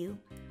believe you.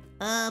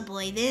 Oh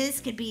boy, this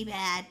could be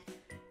bad.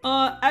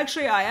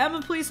 Actually, I am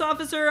a police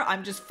officer.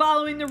 I'm just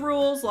following the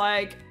rules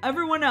like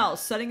everyone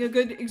else, setting a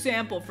good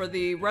example for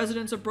the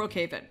residents of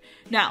Brookhaven.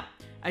 Now,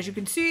 as you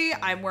can see,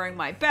 I'm wearing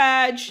my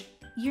badge.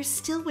 You're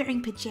still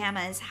wearing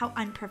pajamas. How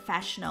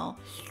unprofessional.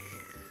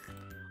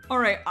 All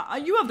right,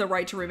 you have the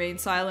right to remain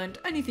silent.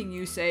 Anything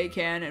you say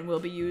can and will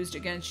be used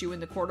against you in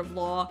the court of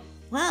law.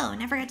 Whoa,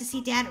 never got to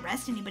see Dad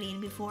arrest anybody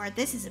before.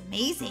 This is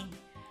amazing.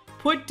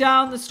 Put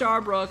down the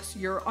Starbucks.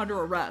 You're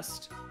under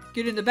arrest.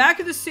 Get in the back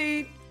of the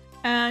seat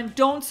and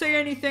don't say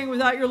anything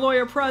without your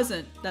lawyer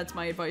present. That's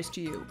my advice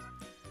to you.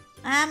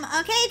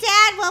 Okay,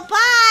 Dad. Well,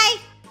 bye.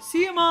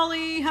 See you,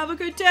 Molly. Have a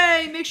good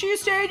day. Make sure you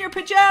stay in your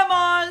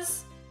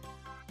pajamas.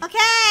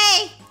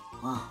 Okay.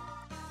 Whoa.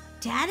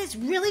 Dad is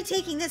really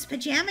taking this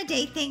pajama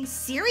day thing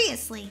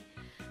seriously.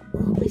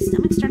 Oh, my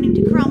stomach's starting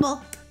to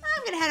crumble.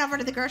 I'm gonna head over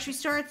to the grocery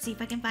store and see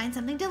if I can find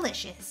something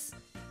delicious.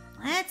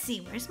 Let's see,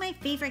 where's my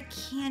favorite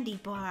candy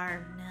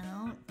bar?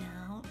 No.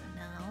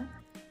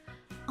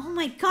 Oh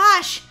my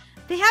gosh,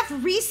 they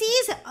have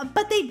Reese's,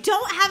 but they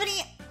don't have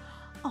any.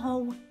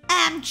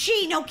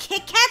 OMG, no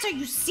Kit Kats? Are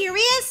you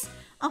serious?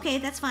 Okay,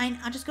 that's fine.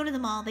 I'll just go to the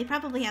mall. They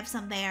probably have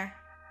some there.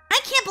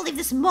 I can't believe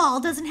this mall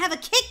doesn't have a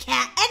Kit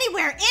Kat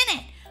anywhere in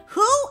it.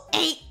 Who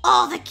ate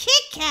all the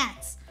Kit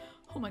Kats?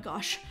 Oh my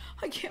gosh,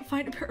 I can't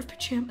find a pair of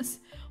pajamas.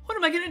 What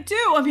am I gonna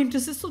do? I mean,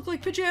 does this look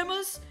like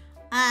pajamas?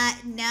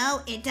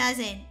 No, it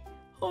doesn't.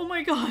 Oh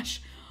my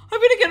gosh, I'm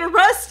gonna get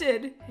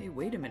arrested. Hey,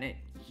 wait a minute.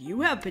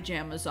 You have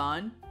pajamas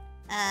on.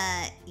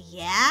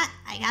 Yeah,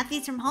 I got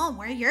these from home.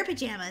 Where are your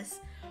pajamas?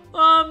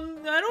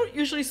 I don't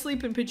usually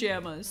sleep in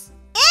pajamas.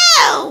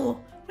 Ew!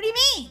 What do you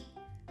mean?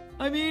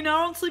 I mean,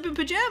 I don't sleep in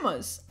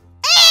pajamas.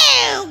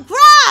 Ew!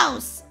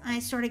 Gross! I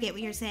sort of get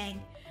what you're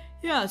saying.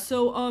 Yeah,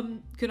 so,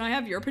 can I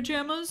have your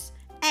pajamas?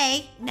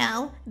 A,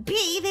 no.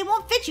 B, they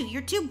won't fit you.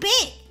 You're too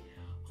big.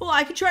 Well,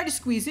 I could try to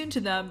squeeze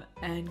into them,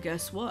 and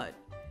guess what?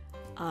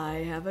 I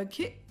have a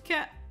Kit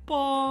Kat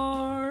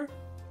bar.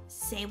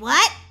 Say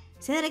what?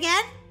 Say that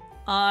again?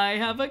 I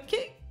have a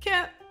Kit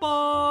Kat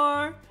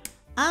bar.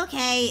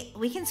 Okay,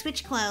 we can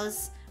switch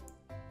clothes.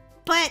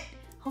 But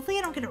hopefully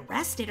I don't get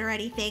arrested or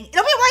anything.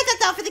 It'll be worth it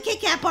though for the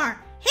Kit Kat bar.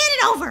 Hand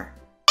it over.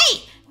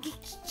 Hey,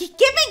 give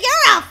me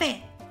your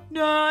outfit.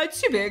 Nah,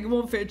 it's too big. It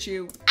won't fit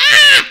you.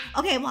 Ah!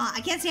 Okay, well,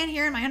 I can't stand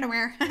here in my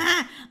underwear.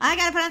 I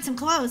gotta put on some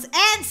clothes.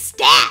 And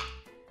stat!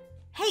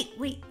 Hey,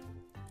 wait.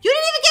 You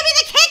didn't even give me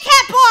the Kit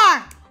Kat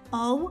bar!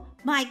 Oh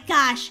my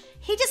gosh,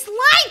 he just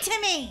lied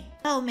to me!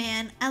 Oh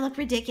man, I look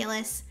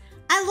ridiculous.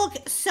 I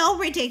look so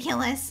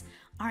ridiculous.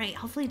 All right,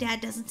 hopefully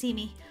Dad doesn't see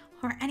me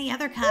or any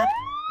other cop.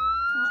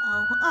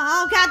 Uh-oh.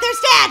 Oh God, there's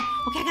Dad!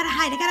 Okay, I gotta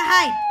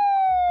hide.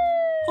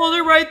 Hold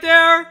it right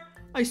there.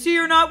 I see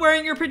you're not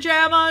wearing your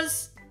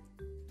pajamas.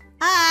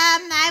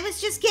 I was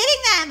just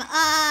getting them.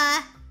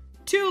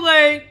 Too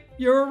late.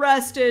 You're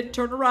arrested.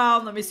 Turn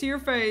around. Let me see your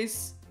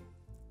face.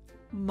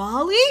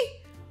 Molly?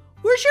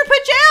 Where's your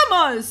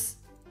pajamas?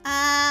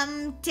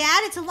 Dad,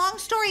 it's a long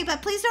story,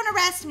 but please don't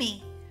arrest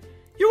me.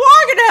 You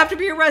are gonna have to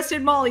be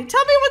arrested, Molly.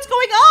 Tell me what's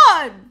going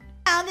on.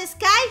 Oh, this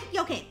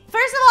guy, okay,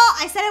 first of all,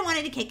 I said I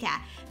wanted a Kit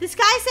Kat. This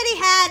guy said he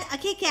had a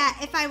Kit Kat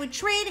if I would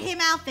trade him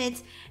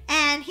outfits,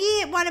 and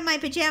he wanted my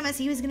pajamas.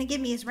 He was gonna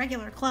give me his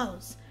regular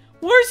clothes.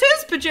 Where's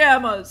his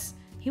pajamas?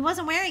 He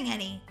wasn't wearing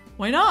any.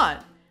 Why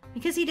not?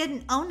 Because he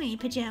didn't own any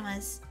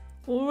pajamas.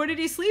 Well, where did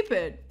he sleep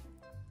in?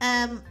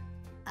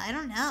 I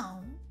don't know.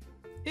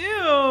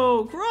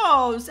 Ew,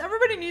 gross.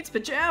 Everybody needs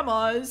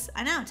pajamas.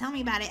 I know, tell me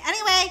about it.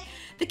 Anyway,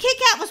 the Kit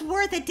Kat was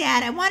worth it,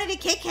 Dad. I wanted a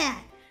Kit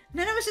Kat. And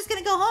then I was just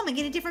gonna go home and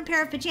get a different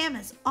pair of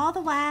pajamas, all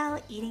the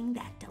while eating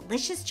that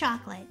delicious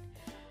chocolate.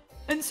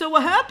 And so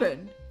what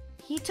happened?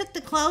 He took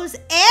the clothes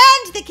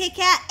and the Kit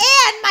Kat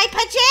and my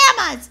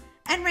pajamas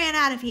and ran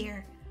out of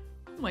here.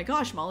 Oh my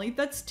gosh, Molly,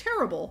 that's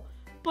terrible.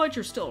 But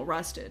you're still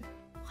arrested.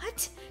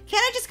 What?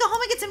 Can't I just go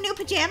home and get some new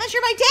pajamas?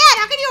 You're my dad.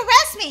 How can you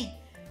arrest me?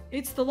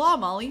 It's the law,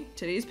 Molly.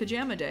 Today's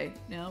pajama day.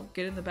 Now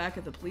get in the back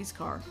of the police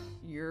car.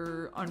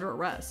 You're under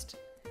arrest.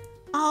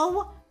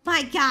 Oh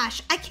my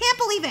gosh. I can't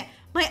believe it.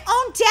 My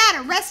own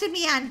dad arrested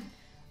me on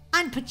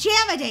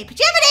pajama day.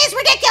 Pajama day is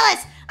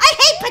ridiculous. I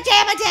hate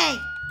pajama day.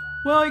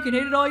 Well, you can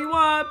hate it all you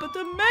want, but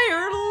the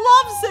mayor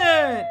loves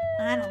it.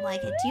 I don't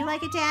like it. Do you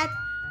like it, Dad?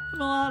 I'm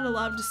not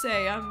allowed to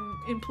say. I'm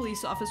in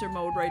police officer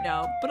mode right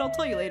now, but I'll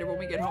tell you later when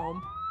we get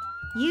home.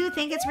 You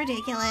think it's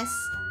ridiculous.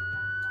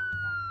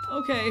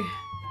 Okay.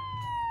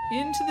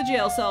 Into the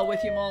jail cell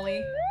with you,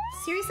 Molly.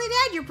 Seriously,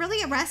 Dad? You're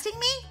really arresting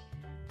me?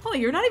 Molly,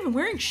 you're not even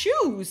wearing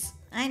shoes.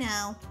 I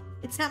know.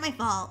 It's not my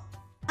fault.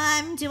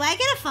 Do I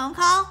get a phone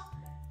call?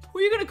 Who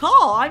are you gonna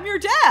call? I'm your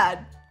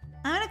dad.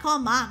 I'm gonna call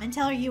Mom and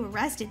tell her you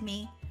arrested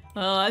me.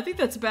 I think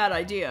that's a bad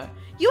idea.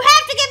 You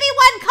have to give me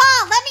one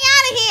call! Let me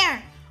out of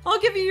here! I'll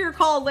give you your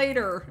call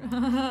later.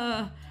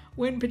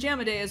 When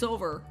pajama day is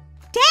over.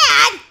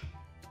 Dad!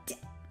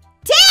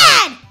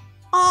 Dad!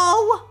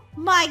 Oh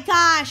my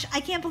gosh. I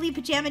can't believe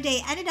pajama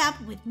day ended up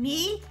with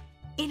me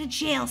in a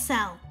jail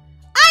cell.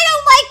 I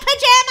don't like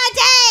pajama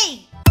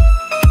day!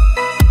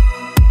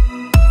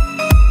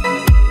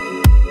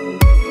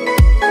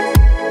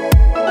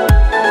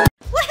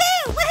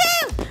 Woohoo!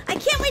 Woohoo! I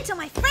can't wait till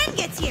my friend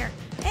gets here.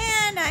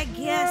 And I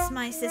guess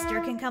my sister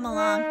can come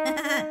along.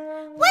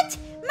 What?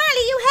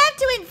 Marley, you have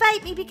to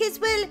invite me because,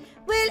 well,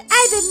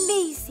 I'm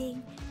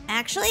amazing.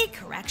 Actually,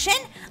 correction.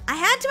 I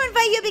had to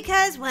invite you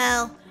because,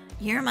 well,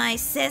 you're my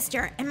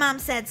sister and Mom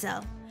said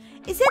so.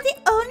 Is that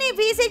the only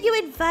reason you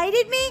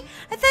invited me?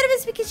 I thought it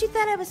was because you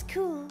thought I was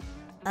cool.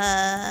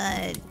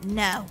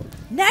 No.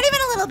 Not even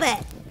a little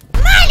bit.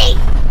 Marley!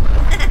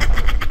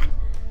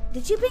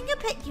 Did you bring a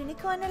pet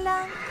unicorn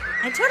along?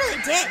 I totally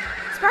did.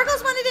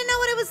 Sparkles wanted to know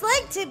what it was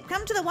like to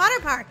come to the water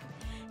park.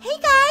 Hey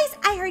guys,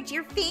 I heard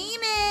you're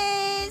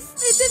famous.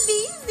 It's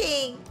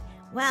amazing.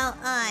 Well,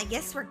 I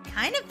guess we're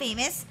kind of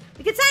famous.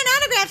 We could sign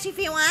autographs if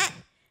you want.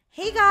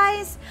 Hey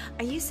guys,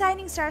 are you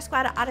signing Star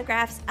Squad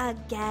autographs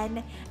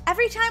again?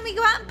 Every time we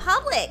go out in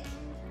public.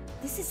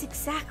 This is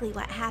exactly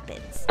what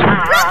happens.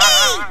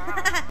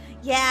 Brookie!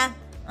 Yeah,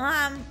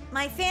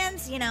 my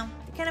fans, you know,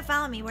 they kind of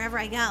follow me wherever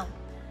I go.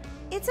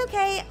 It's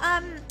okay.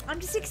 I'm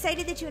just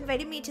excited that you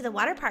invited me to the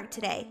water park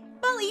today.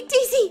 Molly,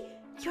 Daisy,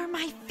 you're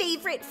my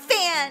favorite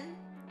fan.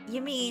 You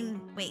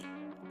mean, wait,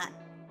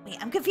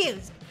 I'm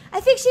confused. I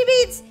think she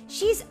means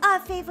she's a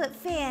favorite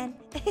fan.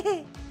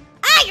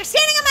 Ah, you're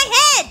standing on my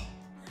head!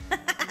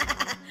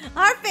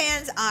 Our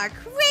fans are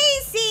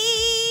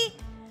crazy!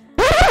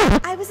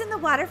 I was in the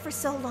water for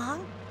so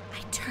long,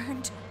 I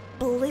turned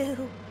blue.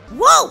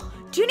 Whoa!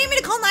 Do you need me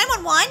to call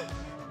 911?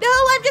 No,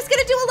 I'm just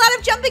gonna do a lot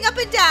of jumping up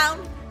and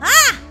down.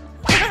 Ah!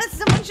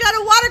 Someone shot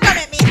a water gun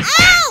at me.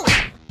 Ow!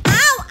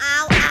 Ow,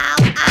 ow,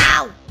 ow,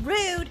 ow.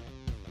 Rude.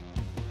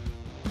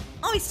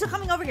 Oh, he's still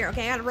coming over here.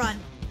 Okay, I gotta run.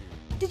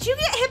 Did you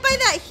get hit by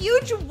that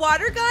huge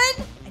water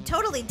gun? I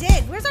totally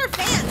did. Where's our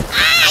fans?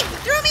 Ah! You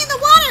threw me in the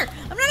water!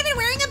 I'm not even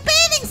wearing a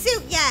bathing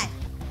suit yet!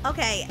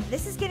 Okay,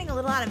 this is getting a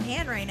little out of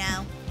hand right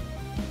now.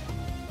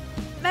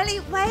 Molly,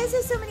 why is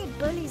there so many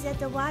bullies at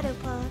the water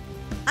park?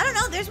 I don't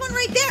know. There's one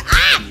right there.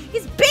 Ah!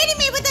 He's beating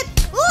me with a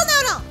pool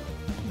noodle!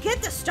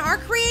 Get the star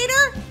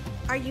creator?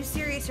 Are you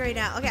serious right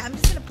now? Okay, I'm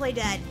just gonna play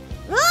dead.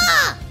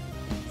 Ah!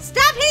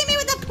 Stop hitting me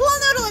with the pool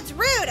noodle. It's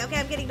rude. Okay,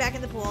 I'm getting back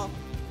in the pool.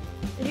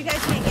 You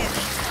guys can't get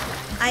me.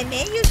 I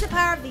may use the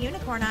power of the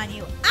unicorn on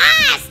you.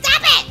 Ah!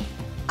 Stop it!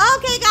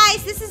 Okay,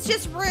 guys, this is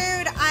just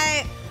rude.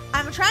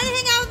 I'm trying to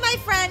hang out with my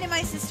friend and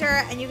my sister,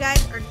 and you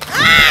guys are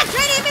trying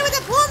to hit me with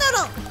a pool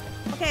noodle.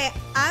 Okay,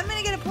 I'm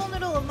gonna get a pool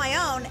noodle of my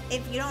own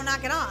if you don't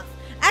knock it off.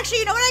 Actually,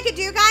 you know what I could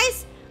do,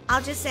 guys?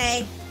 I'll just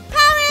say,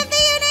 power of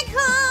the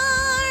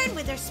unicorn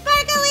with her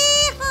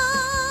sparkly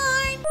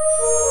horn.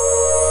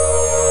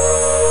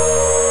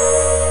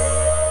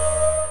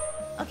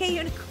 Okay,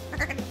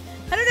 unicorn.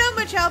 I don't know how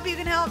much help you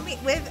can help me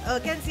with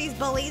against these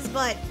bullies,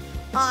 but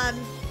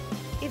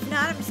if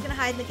not, I'm just gonna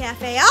hide in the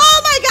cafe.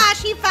 Oh my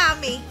gosh, he found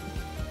me.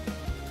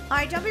 All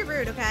right, don't be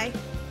rude, okay?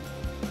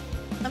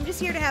 I'm just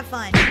here to have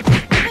fun.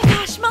 Oh my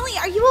gosh, Molly,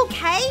 are you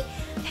okay?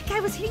 That guy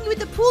was hitting you with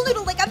the pool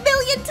noodle like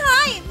 1,000,000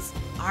 times.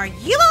 Are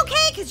you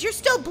okay? Because you're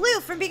still blue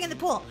from being in the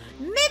pool.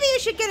 Maybe you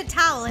should get a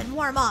towel and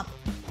warm up.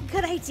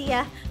 Good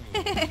idea.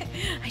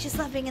 I just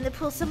love being in the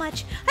pool so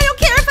much. I don't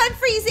care if I'm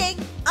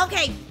freezing.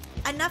 Okay,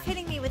 enough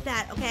hitting me with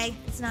that, okay?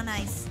 It's not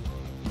nice.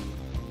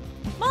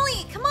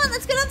 Molly, come on,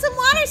 let's get on some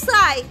water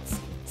slides.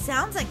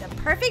 Sounds like the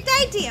perfect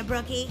idea,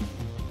 Brookie.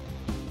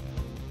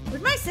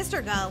 Where'd my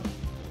sister go?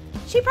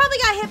 She probably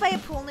got hit by a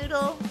pool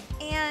noodle,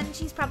 and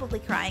she's probably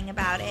crying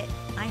about it.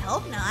 I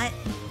hope not.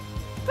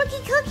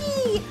 Brookie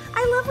Cookie,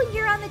 I love when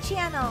you're on the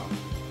channel.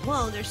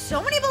 Whoa, there's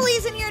so many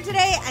bullies in here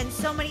today and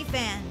so many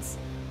fans.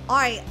 All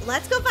right,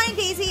 let's go find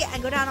Daisy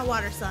and go down a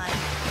water slide.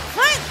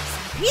 Finally,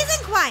 some peace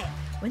and quiet,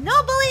 with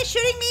no bullies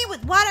shooting me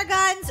with water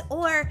guns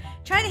or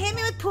trying to hit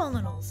me with pool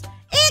noodles.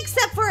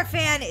 Except for a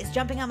fan is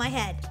jumping on my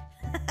head.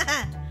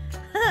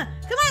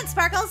 Come on,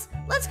 Sparkles.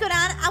 Let's go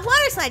down a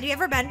water slide. Have you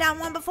ever been down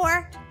one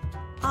before?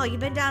 Oh, you've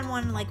been down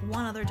one like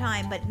one other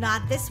time, but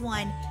not this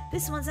one.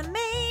 This one's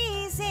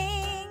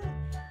amazing.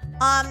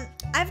 I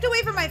have to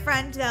wait for my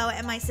friend, though,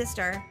 and my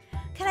sister.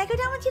 Can I go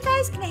down with you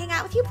guys? Can I hang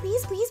out with you,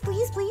 please, please,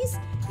 please, please?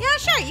 Yeah,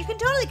 sure. You can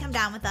totally come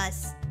down with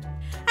us.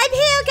 I'm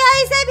here,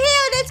 guys. I'm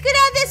here. Let's go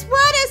down this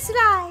water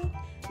slide.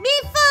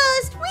 Me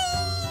first.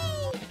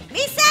 Whee!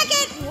 Me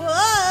second.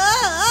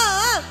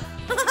 Whoa!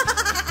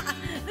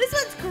 This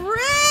one's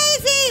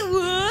crazy.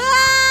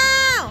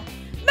 Whoa!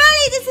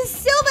 Molly, this is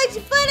so much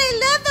fun. I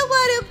love the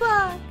water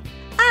park.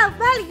 Oh,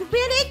 Molly, you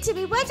ran into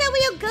me. Watch out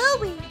where you're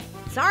going.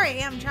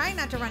 Sorry, I'm trying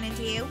not to run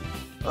into you.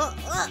 Hey!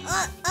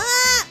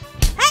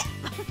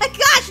 Oh my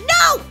gosh,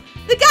 no!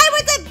 The guy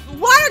with the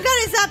water gun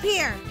is up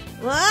here.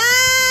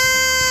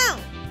 Whoa!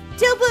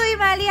 Don't worry,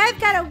 Molly. I've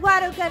got a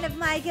water gun of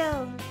my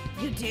own.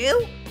 You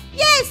do?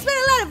 Yeah, I spent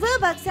a lot of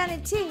Robux on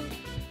it, too.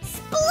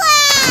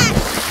 Splash!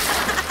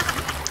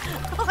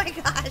 Oh my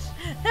gosh,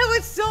 that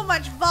was so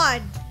much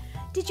fun.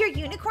 Did your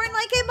unicorn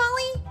like it,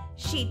 Molly?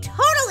 She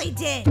totally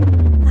did.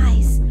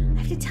 Guys, I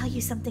have to tell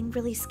you something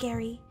really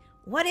scary.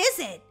 What is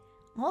it?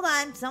 Hold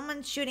on,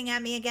 someone's shooting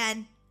at me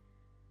again.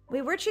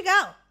 Wait, where'd she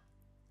go?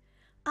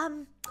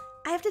 I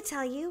have to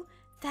tell you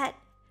that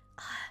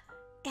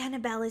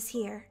Annabelle is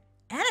here.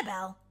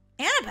 Annabelle?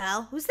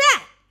 Annabelle? Who's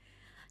that?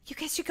 You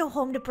guys should go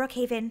home to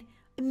Brookhaven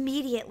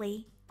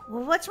immediately.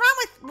 Well, what's wrong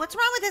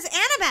with this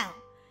Annabelle?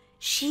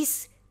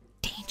 She's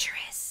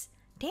dangerous.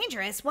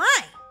 Dangerous?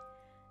 Why?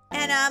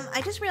 And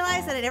I just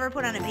realized that I never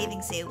put on a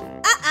bathing suit.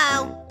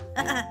 Uh-oh.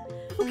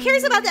 Who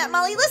cares about that,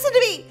 Molly? Listen to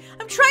me.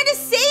 I'm trying to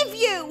save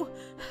you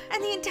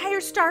and the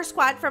entire Star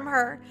Squad from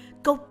her.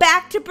 Go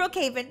back to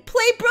Brookhaven.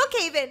 Play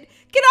Brookhaven.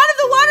 Get out of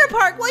the water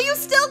park while you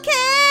still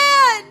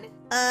can.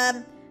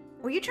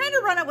 Were you trying to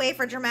run away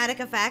for dramatic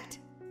effect?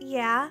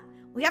 Yeah.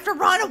 We have to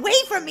run away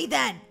from me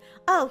then.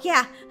 Oh,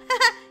 yeah.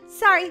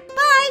 Sorry.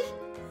 Bye.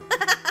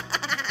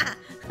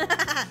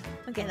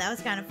 Okay, that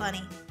was kind of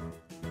funny.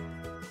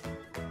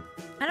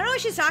 I don't know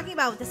what she's talking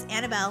about with this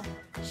Annabelle.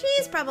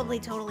 She's probably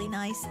totally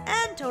nice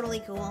and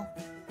totally cool.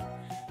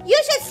 You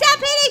should stop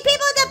hitting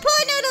people with the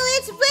pool noodle.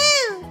 It's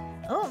rude.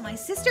 Oh, my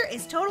sister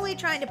is totally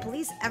trying to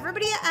police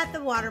everybody at the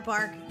water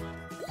park.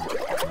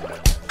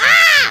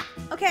 Ah!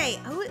 Okay,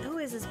 who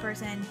is this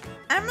person?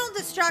 Emerald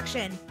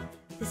Destruction.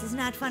 This is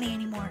not funny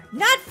anymore.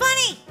 Not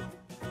funny!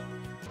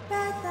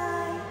 Red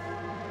light,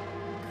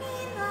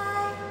 green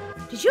light.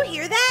 Did you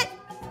hear that?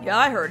 Yeah,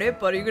 I heard it,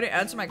 but are you gonna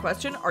answer my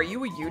question? Are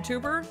you a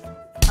YouTuber?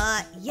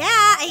 Yeah,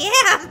 I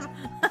am.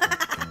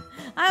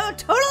 I'm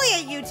totally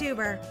a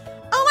YouTuber.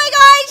 Oh my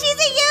God, she's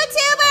a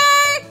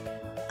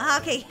YouTuber!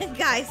 Okay,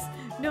 guys,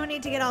 no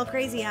need to get all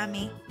crazy on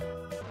me.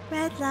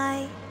 Red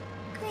light,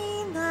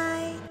 green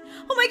light.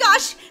 Oh my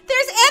gosh,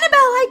 there's Annabelle.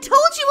 I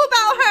told you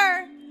about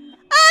her.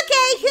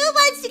 Okay, who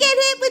wants to get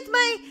hit with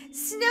my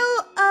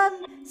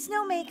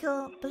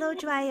snowmaker blow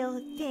dryer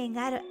thing?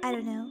 I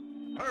don't know.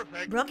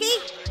 Perfect.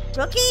 Rookie?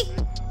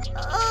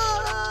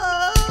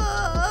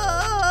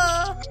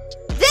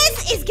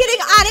 This is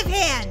getting out of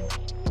hand.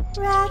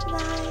 Red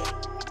light,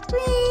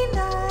 green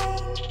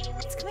light.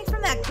 It's coming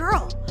from that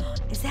girl.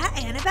 Is that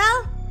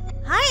Annabelle?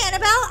 Hi,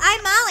 Annabelle.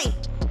 I'm Molly.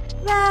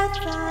 Red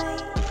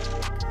light,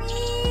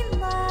 green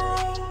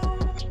light.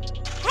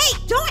 Hey,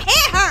 don't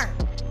hit her.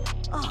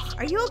 Oh,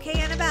 are you okay,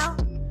 Annabelle?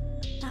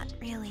 Not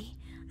really.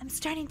 I'm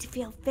starting to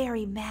feel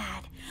very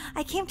mad.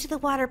 I came to the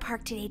water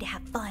park today to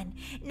have fun,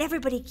 and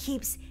everybody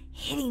keeps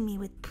hitting me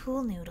with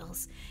pool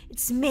noodles.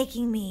 It's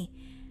making me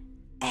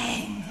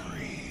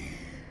angry.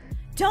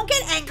 Don't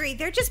get angry.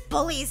 They're just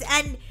bullies,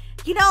 and,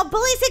 you know,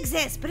 bullies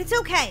exist, but it's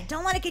okay.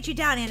 Don't let it get you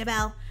down,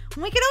 Annabelle.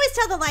 We can always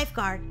tell the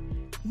lifeguard.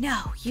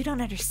 No, you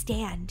don't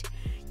understand.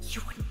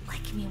 You wouldn't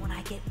like me when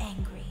I get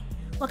angry.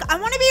 Look, I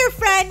want to be your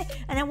friend,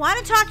 and I want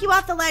to talk you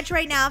off the ledge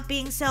right now of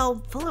being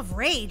so full of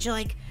rage.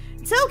 Like,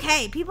 it's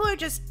okay. People are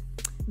just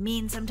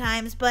mean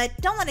sometimes, but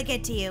don't let it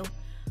get to you.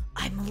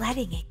 I'm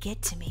letting it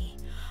get to me.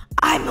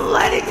 I'm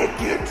letting it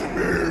get to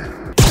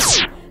me.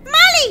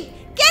 Molly,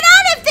 get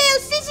out of there.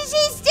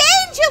 She's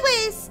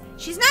dangerous.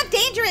 She's not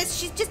dangerous.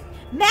 She's just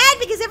mad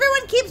because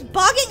everyone keeps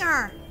bugging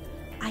her.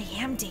 I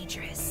am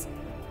dangerous.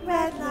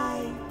 Red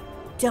light.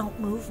 Don't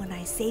move when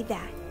I say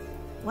that.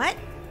 What?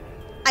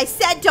 I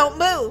said don't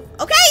move.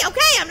 Okay,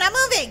 I'm not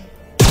moving.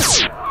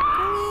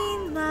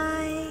 Green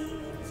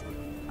light.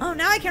 Oh,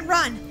 now I can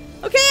run.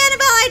 Okay,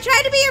 Annabelle, I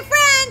tried to be your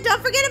friend.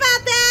 Don't forget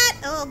about that.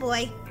 Oh,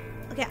 boy.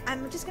 Okay,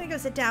 I'm just going to go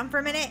sit down for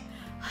a minute.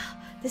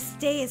 This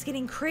day is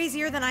getting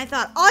crazier than I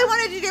thought. All I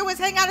wanted to do was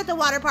hang out at the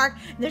water park.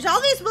 And there's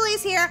all these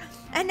bullies here.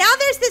 And now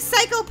there's this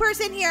psycho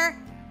person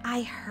here.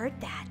 I heard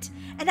that.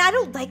 And I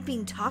don't like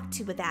being talked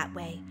to that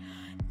way.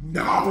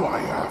 Now I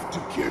have to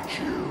get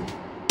you.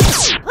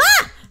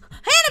 Ah!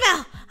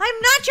 Annabelle,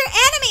 I'm not your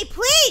enemy,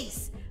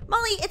 please.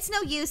 Molly, it's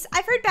no use.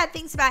 I've heard bad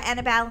things about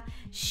Annabelle.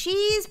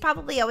 She's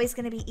probably always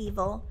going to be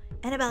evil.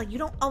 Annabelle, you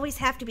don't always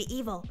have to be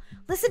evil.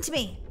 Listen to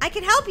me. I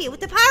can help you with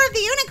the power of the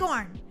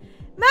unicorn.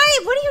 Mary,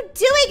 what are you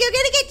doing? You're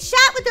going to get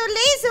shot with those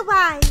laser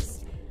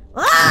eyes.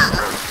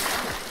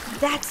 Ah!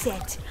 That's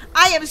it.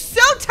 I am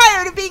so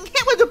tired of being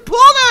hit with a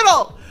pool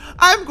noodle.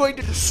 I'm going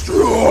to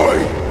Destroy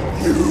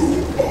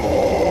you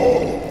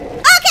all.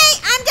 Okay,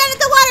 I'm done at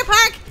the water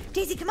park.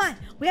 Daisy, come on.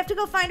 We have to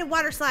go find a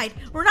water slide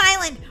or an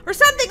island or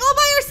something all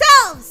by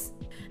ourselves.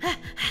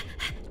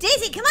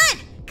 Daisy, come on.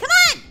 Come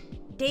on.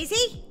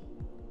 Daisy?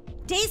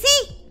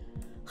 Daisy?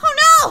 Oh,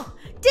 no.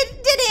 Did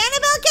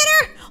Annabelle get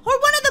her? Or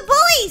one of the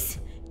bullies?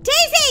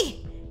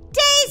 Daisy!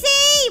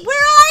 Daisy!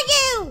 Where are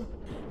you?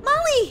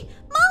 Molly!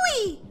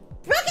 Molly!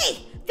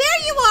 Brookie! There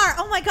you are!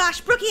 Oh my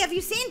gosh, Brookie, have you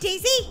seen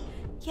Daisy?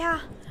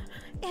 Yeah.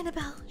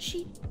 Annabelle,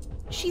 she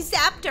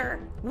zapped her.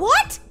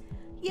 What?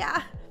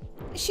 Yeah.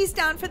 She's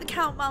down for the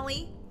count,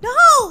 Molly.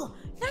 No!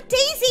 Not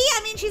Daisy!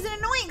 I mean, she's an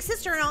annoying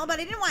sister and all, but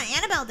I didn't want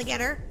Annabelle to get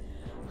her.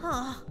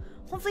 Oh,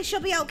 hopefully she'll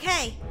be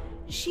okay.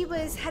 She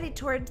was headed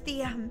toward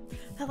the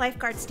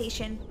lifeguard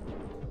station.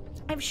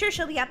 I'm sure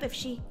she'll be up if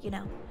she,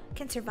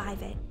 can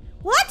survive it.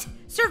 What?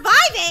 Survive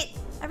it?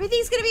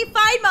 Everything's gonna be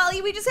fine,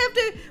 Molly. We have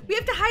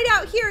to hide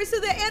out here so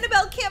that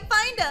Annabelle can't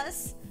find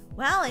us.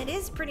 Well, it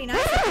is pretty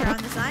nice up here on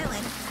this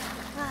island.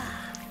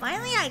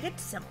 Finally, I get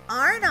some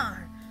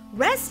R&R,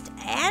 rest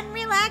and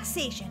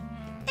relaxation,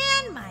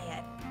 and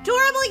my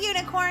adorable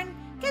unicorn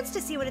gets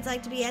to see what it's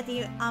like to be at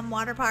the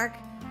water park.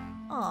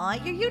 Aw,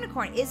 your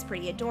unicorn is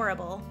pretty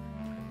adorable.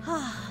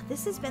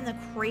 This has been the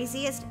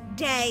craziest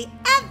day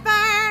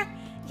ever.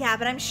 Yeah,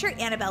 but I'm sure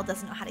Annabelle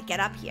doesn't know how to get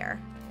up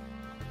here.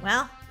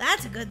 Well,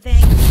 that's a good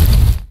thing.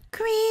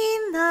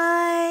 Green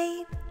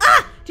light.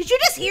 Ah! Did you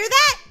just hear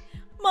that?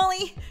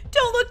 Molly,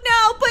 don't look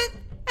now, but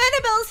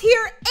Annabelle's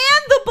here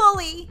and the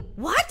bully.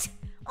 What?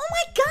 Oh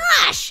my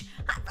gosh!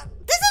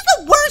 This is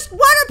the worst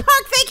water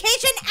park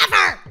vacation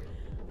ever!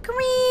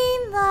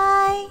 Green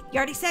light. You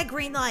already said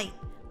green light.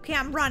 Okay,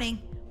 I'm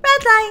running.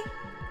 Red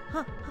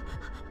light.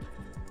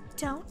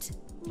 Don't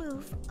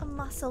move a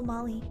muscle,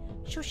 Molly.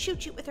 She'll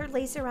shoot you with her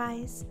laser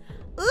eyes.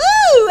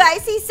 Ooh, I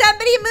see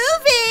somebody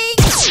moving!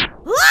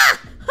 Ah!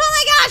 Oh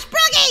my gosh,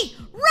 Brookie!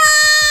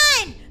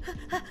 Run!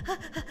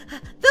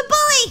 The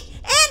bully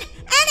and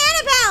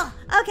Annabelle!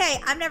 Okay,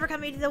 I'm never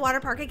coming to the water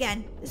park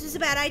again. This is a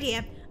bad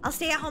idea. I'll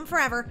stay at home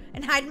forever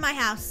and hide in my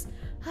house.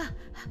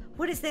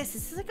 What is this?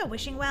 Is this like a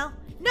wishing well?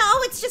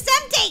 No, it's just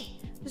empty!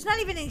 There's not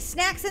even any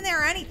snacks in there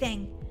or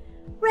anything.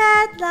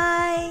 Red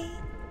light.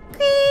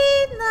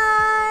 Green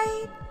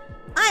light.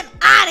 I'm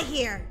out of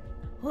here!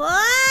 Whoa!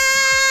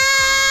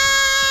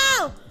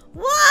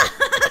 Whoa!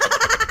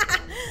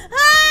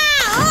 Ah!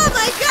 Oh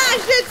my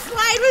gosh, that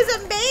slide was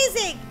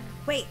amazing!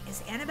 Wait,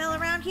 is Annabelle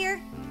around here?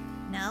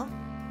 No.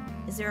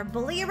 Is there a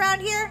bully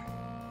around here?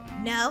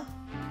 No.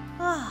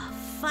 Oh,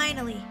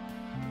 finally.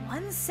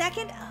 1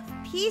 second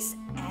of peace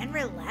and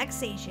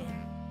relaxation.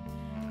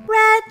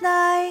 Red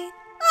light.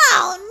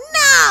 Oh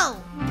no!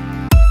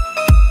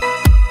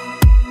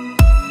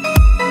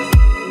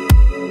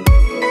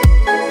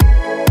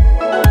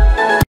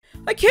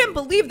 I can't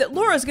believe that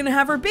Laura's gonna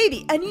have her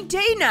baby any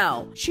day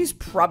now. She's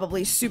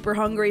probably super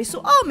hungry,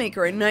 so I'll make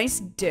her a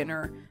nice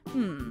dinner.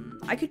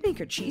 I could make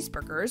her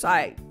cheeseburgers.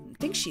 I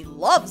think she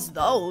loves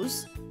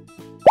those.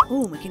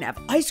 Oh, we can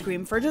have ice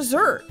cream for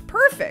dessert.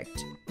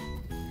 Perfect.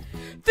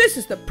 This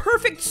is the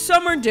perfect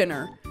summer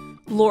dinner.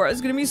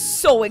 Laura's gonna be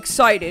so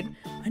excited.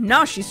 And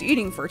now she's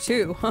eating for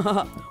two.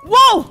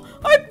 Whoa!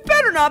 I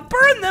better not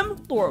burn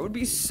them. Laura would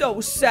be so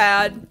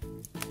sad.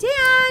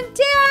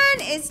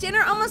 Dan, is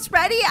dinner almost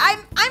ready?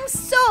 I'm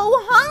so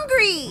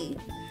hungry.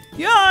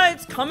 Yeah,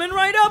 it's coming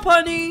right up,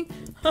 honey.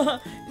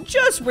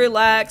 Just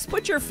relax,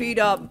 put your feet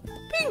up.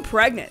 Being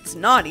pregnant's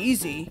not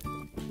easy.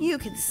 You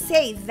can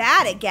say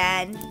that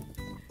again.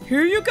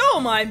 Here you go,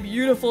 my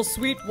beautiful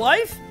sweet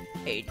wife.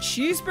 A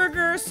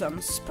cheeseburger,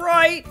 some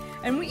Sprite,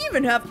 and we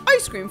even have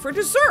ice cream for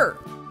dessert.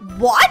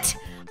 What?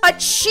 A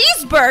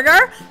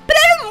cheeseburger? But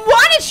I didn't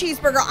want a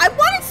cheeseburger. I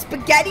wanted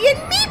spaghetti and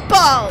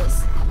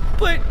meatballs.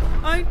 But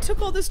I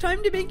took all this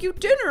time to make you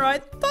dinner. I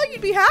thought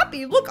you'd be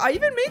happy. Look, I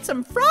even made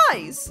some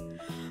fries.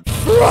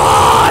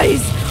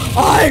 Fries!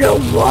 I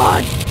don't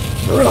want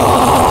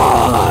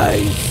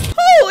fries!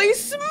 Holy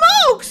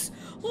smokes!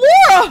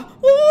 Laura,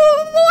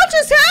 what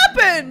just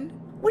happened?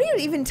 What are you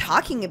even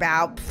talking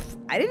about?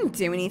 I didn't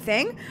do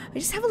anything. I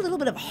just have a little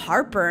bit of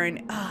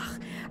heartburn. Ugh,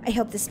 I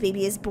hope this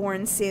baby is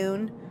born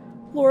soon.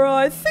 Laura,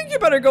 I think you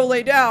better go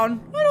lay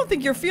down. I don't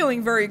think you're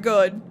feeling very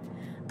good.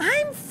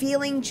 I'm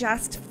feeling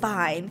just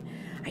fine.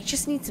 I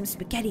just need some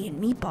spaghetti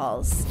and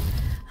meatballs.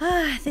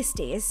 This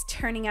day is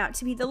turning out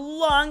to be the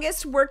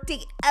longest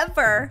workday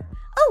ever.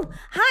 Oh,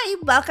 hi,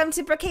 welcome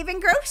to Brookhaven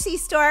Grocery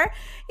Store.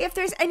 If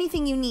there's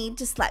anything you need,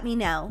 just let me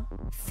know.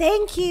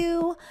 Thank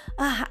you.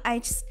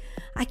 I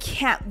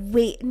can't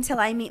wait until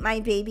I meet my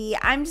baby.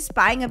 I'm just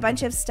buying a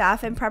bunch of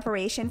stuff in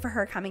preparation for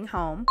her coming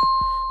home.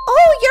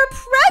 Oh, you're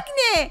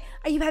pregnant.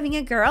 Are you having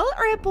a girl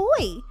or a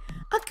boy?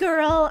 A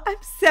girl.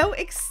 I'm so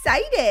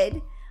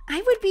excited.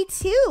 I would be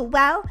too.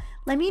 Well,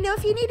 let me know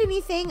if you need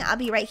anything. I'll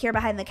be right here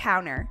behind the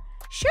counter.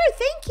 Sure,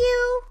 thank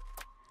you.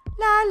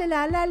 La la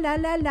la la la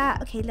la la.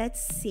 Okay,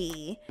 let's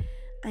see.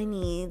 I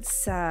need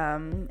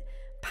some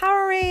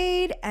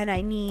Powerade and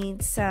I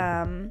need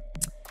some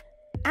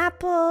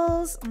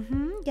apples.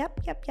 Yep.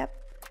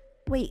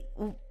 Wait,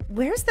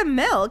 where's the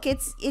milk?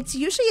 It's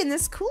usually in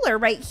this cooler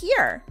right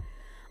here.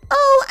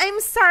 Oh, I'm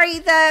sorry.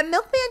 The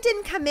milkman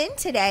didn't come in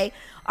today.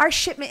 Our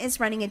shipment is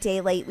running a day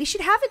late. We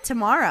should have it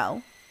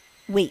tomorrow.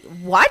 Wait,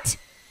 what?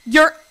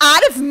 You're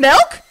out of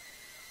milk?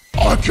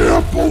 I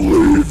can't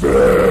believe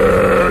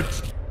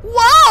it!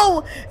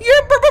 Whoa!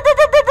 You're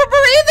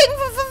breathing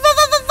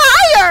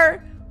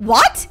fire!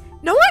 What?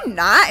 No, I'm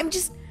not.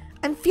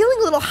 I'm feeling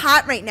a little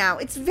hot right now.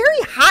 It's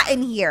very hot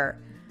in here.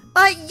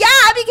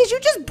 Yeah, because you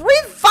just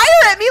breathed fire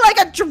at me like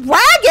a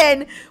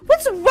dragon.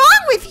 What's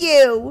wrong with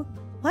you?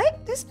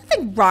 What? There's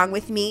nothing wrong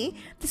with me.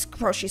 This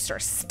grocery store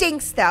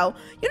stinks, though.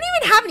 You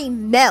don't even have any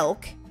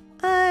milk.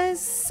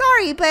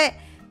 Sorry, but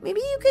maybe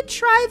you could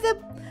try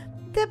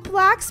the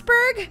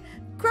Blacksburg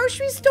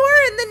grocery store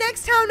in the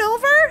next town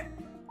over?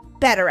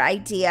 Better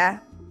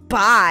idea.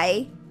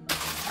 Bye.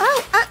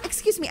 Oh,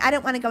 excuse me. I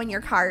don't want to go in your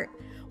cart.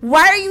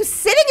 Why are you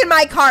sitting in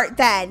my cart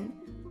then?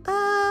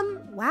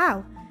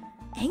 Wow.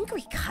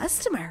 Angry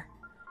customer.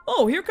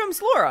 Oh, here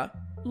comes Laura.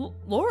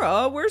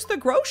 Laura, where's the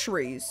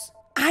groceries?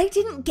 I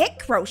didn't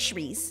get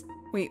groceries.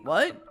 Wait,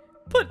 what?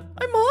 But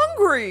I'm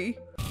hungry.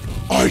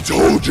 I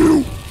told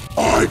you,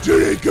 I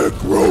didn't get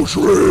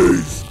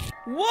groceries.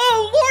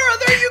 Whoa, Laura,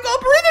 there you go,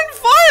 breathing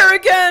fire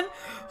again.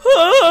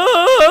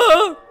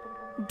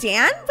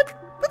 Dan,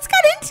 what's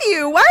got into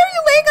you? Why are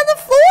you laying on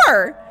the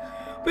floor?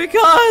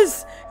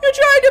 Because you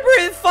tried to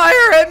breathe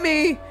fire at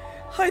me.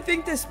 I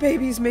think this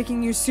baby's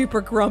making you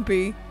super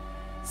grumpy.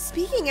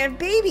 Speaking of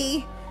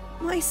baby,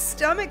 my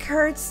stomach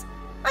hurts.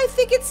 I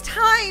think it's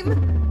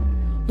time.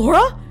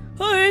 Laura,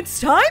 it's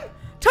time?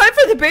 Time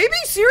for the baby?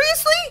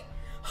 Seriously?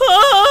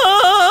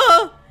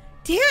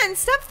 Dan,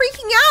 stop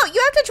freaking out.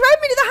 You have to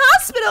drive me to the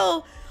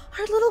hospital.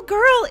 Our little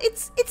girl,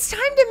 it's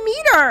time to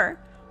meet her.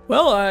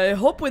 Well, I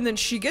hope when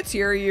she gets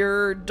here,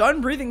 you're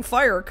done breathing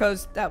fire,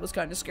 because that was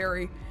kind of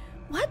scary.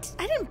 What?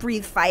 I didn't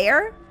breathe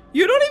fire.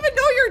 You don't even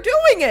know you're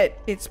doing it.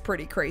 It's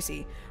pretty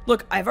crazy.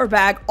 Look, I have our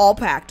bag all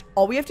packed.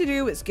 All we have to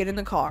do is get in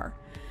the car.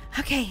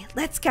 Okay,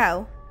 let's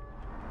go.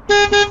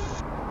 Can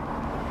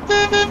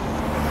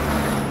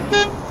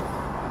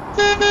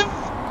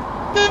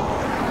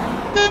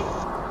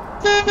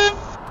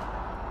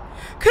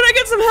I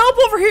get some help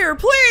over here?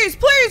 Please,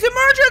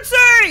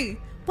 emergency!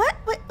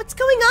 What's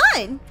going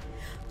on?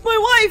 My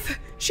wife,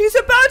 she's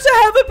about to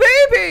have a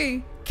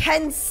baby.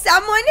 Can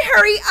someone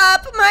hurry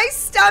up? My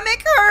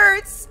stomach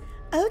hurts.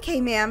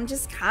 Okay, ma'am,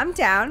 just calm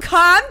down.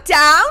 Calm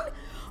down?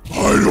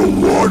 I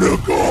don't want to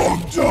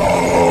calm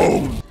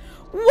down.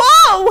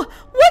 Whoa!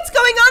 What's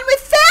going on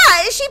with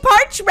that? Is she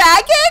part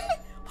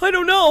dragon? I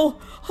don't know.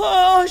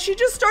 She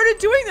just started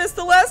doing this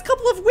the last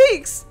couple of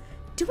weeks.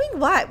 Doing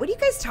what? What are you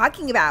guys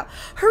talking about?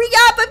 Hurry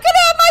up! I'm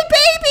gonna have my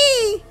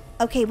baby!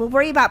 Okay, we'll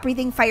worry about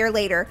breathing fire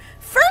later.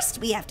 First,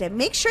 we have to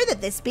make sure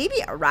that this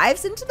baby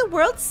arrives into the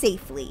world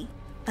safely.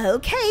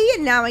 Okay,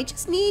 and now I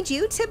just need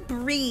you to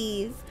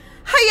breathe.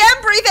 I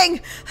am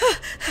breathing!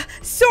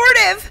 Sort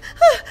of.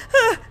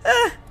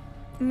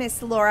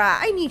 Miss Laura,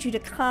 I need you to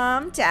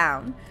calm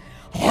down.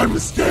 I'm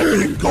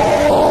staying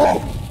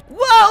calm.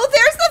 Whoa,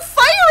 there's the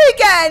fire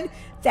again!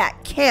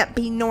 That can't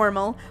be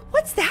normal.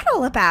 What's that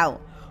all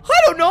about? I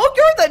don't know,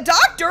 you're the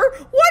doctor.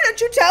 Why don't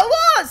you tell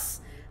us?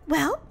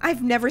 Well,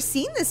 I've never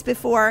seen this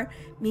before.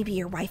 Maybe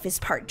your wife is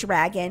part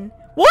dragon.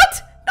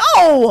 What?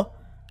 No!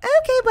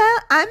 Okay, well,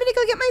 I'm gonna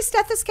go get my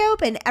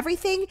stethoscope and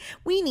everything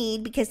we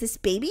need because this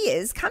baby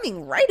is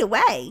coming right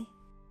away.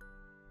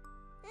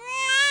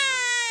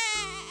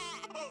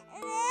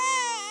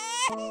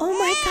 Oh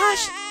my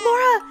gosh,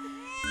 Laura!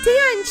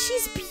 Dan,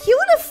 she's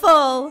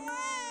beautiful!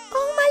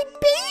 Oh, my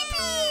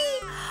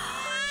baby!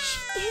 She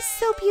is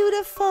so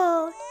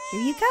beautiful.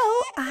 Here you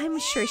go. I'm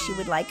sure she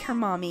would like her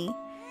mommy.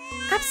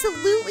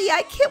 Absolutely,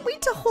 I can't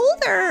wait to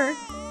hold her.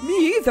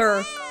 Me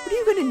either. What are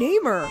you gonna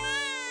name her?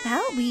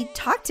 Well, we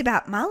talked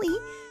about Molly.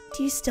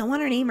 Do you still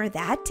want to name her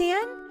that,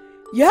 Dan?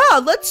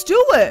 Yeah, let's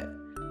do it.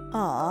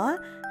 Aw,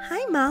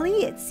 hi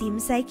Molly. It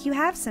seems like you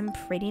have some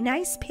pretty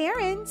nice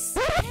parents.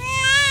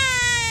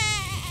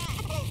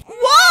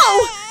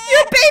 Whoa!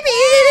 Your baby,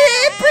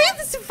 it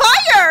breathes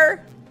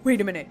fire!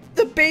 Wait a minute.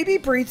 The baby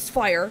breathes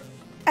fire.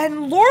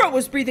 And Laura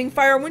was breathing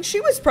fire when she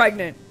was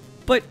pregnant.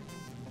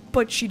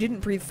 But she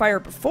didn't breathe fire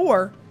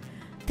before.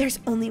 There's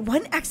only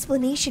one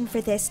explanation for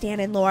this, Dan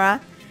and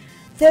Laura.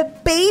 The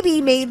baby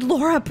made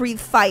Laura breathe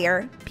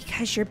fire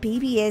because your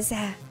baby is,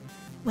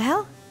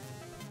 well,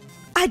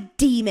 a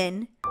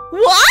demon.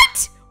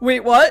 What?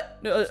 Wait, what?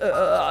 That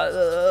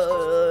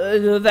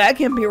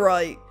can't be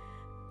right.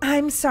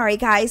 I'm sorry,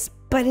 guys,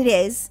 but it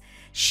is.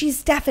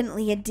 She's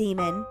definitely a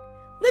demon.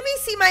 Let me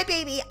see my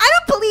baby. I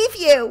don't believe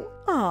you.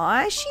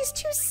 Aw, she's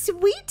too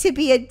sweet to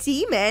be a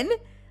demon.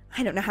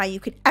 I don't know how you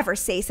could ever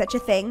say such a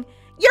thing.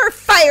 You're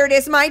fired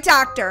as my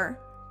doctor.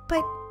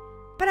 But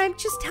I'm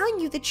just telling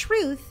you the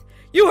truth.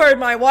 You heard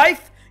my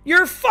wife.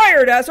 You're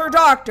fired as her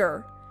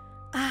doctor.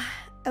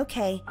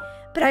 Okay.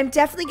 But I'm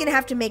definitely going to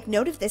have to make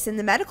note of this in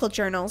the medical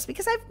journals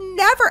because I've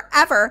never,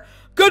 ever...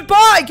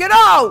 Goodbye, get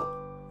out!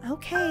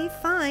 Okay,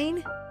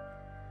 fine.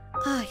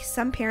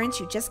 Some parents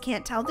you just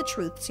can't tell the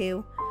truth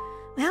to.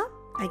 Well,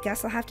 I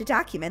guess I'll have to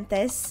document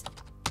this.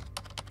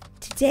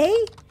 Today,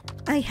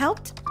 I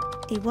helped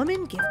a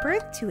woman give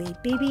birth to a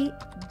baby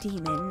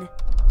demon.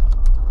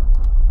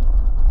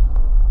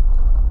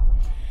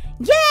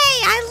 Yay!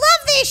 I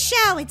love this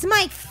show. It's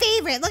my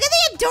favorite. Look at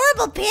the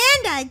adorable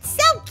panda. It's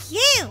so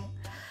cute.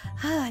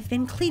 I've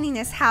been cleaning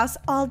this house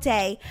all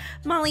day.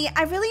 Molly,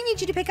 I really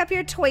need you to pick up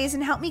your toys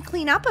and help me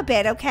clean up a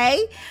bit,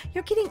 okay?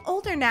 You're getting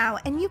older now,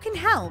 and you can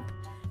help.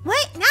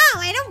 What? No,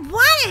 I don't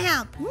want to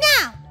help.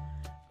 No.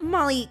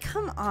 Molly,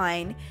 come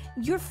on.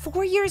 You're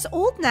 4 years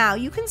old now.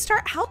 You can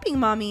start helping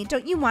Mommy.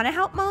 Don't you want to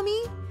help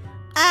Mommy?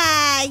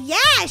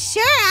 Yeah,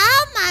 sure.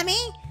 I'll help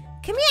Mommy.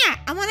 Come here.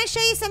 I want to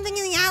show you something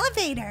in the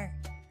elevator.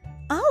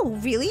 Oh,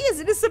 really? Is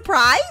it a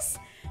surprise?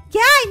 Yeah,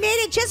 I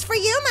made it just for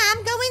you,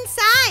 Mom. Go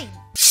inside.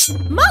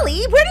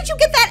 Molly, where did you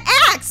get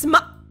that axe?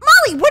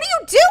 Molly, what are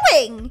you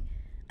doing?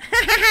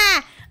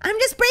 I'm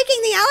just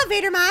breaking the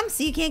elevator, Mom,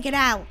 so you can't get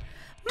out.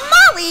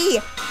 Molly!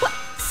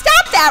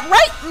 Stop that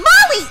right!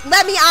 Molly,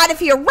 let me out of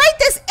here right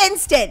this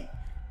instant!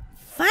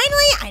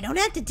 Finally, I don't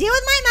have to deal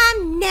with my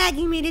mom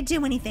nagging me to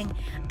do anything,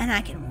 and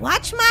I can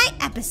watch my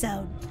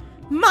episode.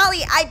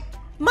 Molly, I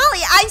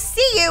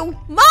see you!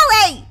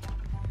 Molly!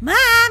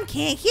 Mom,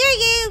 can't hear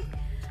you.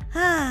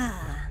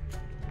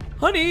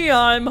 Honey,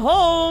 I'm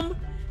home.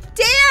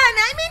 Dan,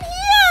 I'm in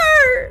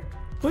here!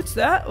 What's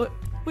that?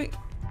 Wait,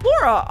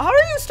 Laura, how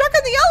are you stuck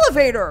in the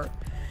elevator?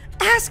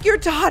 Ask your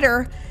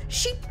daughter.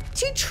 She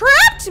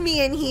trapped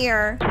me in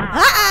here.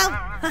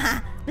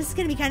 Uh-oh. This is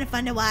going to be kind of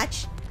fun to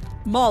watch.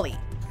 Molly,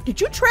 did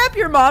you trap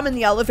your mom in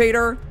the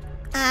elevator?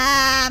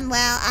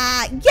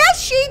 Yes,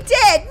 she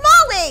did.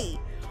 Molly!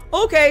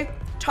 Okay,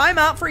 time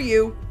out for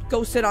you.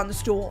 Go sit on the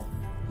stool.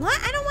 What?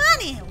 I don't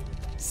want to.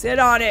 Sit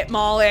on it,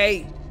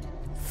 Molly.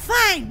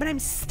 Fine, but I'm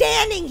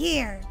standing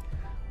here.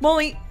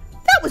 Molly,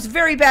 that was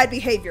very bad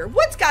behavior.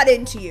 What's got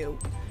into you?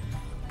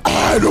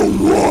 I don't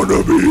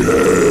wanna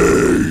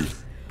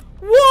behave!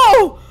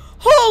 Whoa!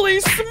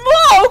 Holy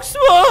smokes!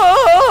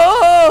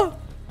 Whoa!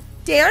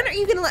 Dan, are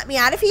you gonna let me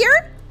out of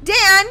here?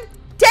 Dan!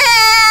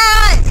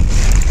 Dan!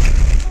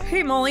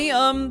 Hey, Molly,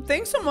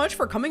 thanks so much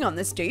for coming on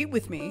this date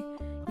with me.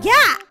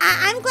 Yeah,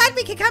 I'm glad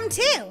we could come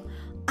too.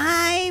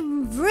 I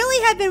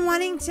really have been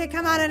wanting to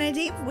come out on a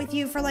date with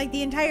you for like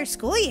the entire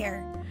school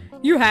year.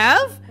 You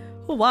have?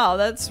 Oh, wow,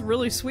 that's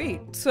really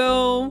sweet.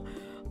 So,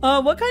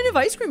 what kind of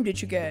ice cream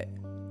did you get?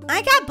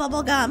 I got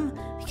bubble gum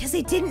because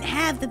they didn't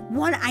have the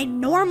one I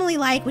normally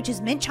like, which is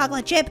mint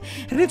chocolate chip,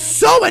 and it's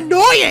so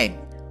annoying.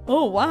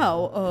 Oh,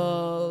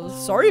 wow.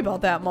 Sorry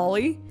about that,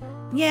 Molly.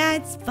 Yeah,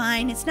 it's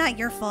fine. It's not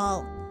your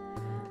fault.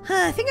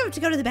 I think I have to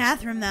go to the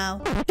bathroom,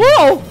 though.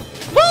 Whoa!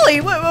 Molly,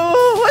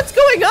 what's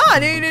going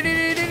on?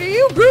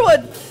 You grew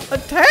a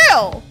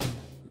tail.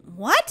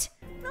 What?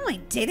 No, I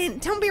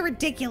didn't. Don't be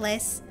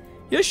ridiculous.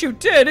 Yes, you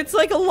did. It's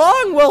like a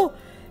long,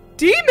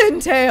 demon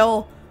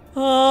tail.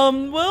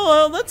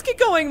 Let's get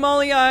going,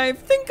 Molly. I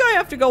think I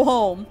have to go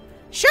home.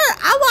 Sure,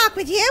 I'll walk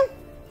with you.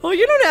 Oh,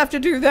 you don't have to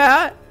do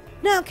that.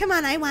 No, come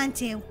on, I want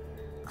to.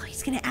 Oh,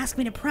 he's gonna ask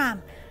me to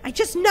prom. I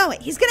just know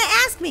it. He's gonna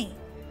ask me.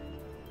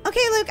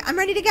 Okay, Luke, I'm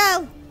ready to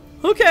go.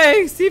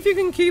 Okay, see if you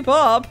can keep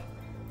up.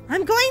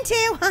 I'm going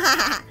to.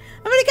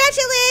 I'm gonna catch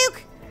you,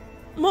 Luke.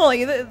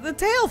 Molly, the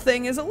tail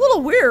thing is a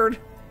little weird.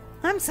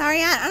 I'm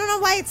sorry, I don't know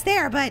why it's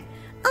there, but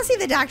I'll see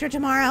the doctor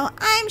tomorrow.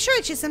 I'm sure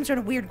it's just some sort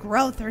of weird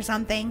growth or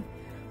something.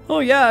 Oh,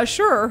 yeah,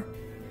 sure.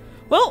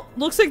 Well,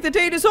 looks like the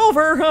date is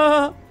over.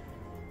 Don't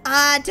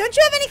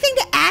you have anything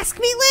to ask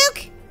me,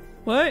 Luke?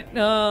 What?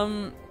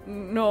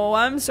 No,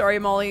 I'm sorry,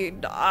 Molly.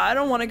 I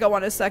don't want to go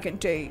on a second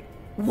date.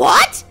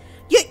 What?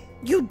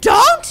 You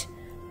don't?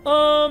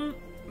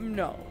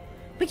 No.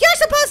 But you're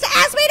supposed to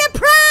ask me to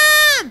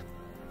prom!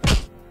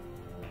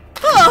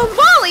 Oh,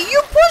 Molly,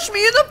 you pushed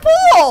me in the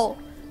pool!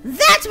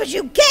 That's what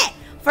you get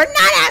for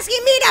not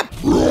asking me to...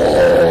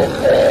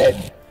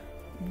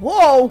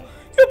 Whoa!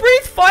 You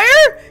breathe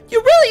fire? You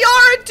really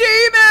are a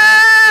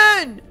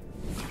demon!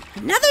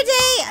 Another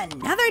day,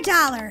 another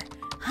dollar.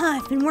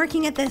 I've been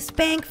working at this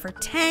bank for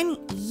 10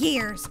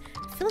 years.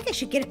 I feel like I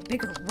should get a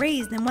bigger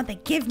raise than what they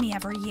give me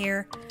every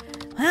year.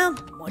 Well,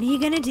 what are you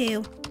gonna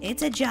do?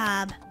 It's a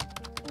job.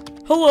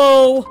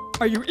 Hello,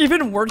 are you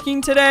even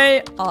working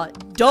today?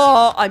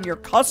 Duh, I'm your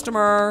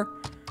customer.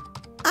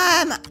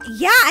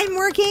 Yeah, I'm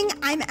working.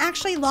 I'm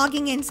actually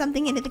logging in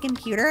something into the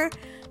computer.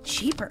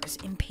 Jeepers,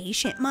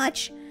 impatient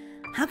much?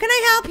 How can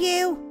I help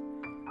you?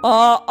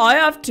 I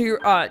have to,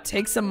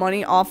 take some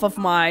money off of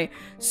my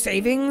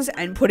savings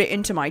and put it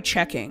into my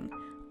checking.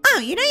 Oh,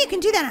 you know you can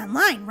do that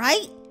online,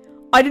 right?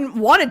 I didn't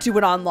want to do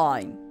it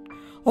online.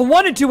 I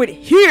want to do it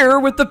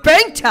here with the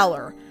bank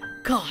teller.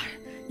 God,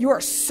 you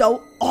are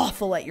so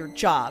awful at your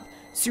job.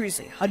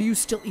 Seriously, how do you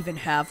still even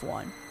have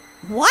one?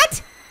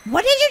 What?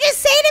 What did you just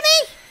say to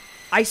me?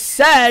 I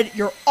said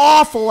you're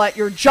awful at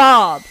your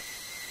job.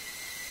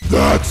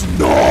 That's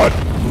not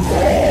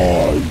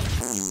right.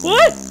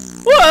 What?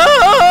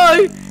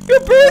 Why? You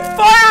breathed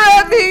fire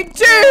at me,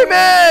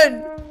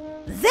 demon!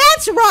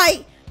 That's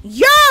right.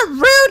 You're a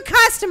rude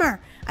customer.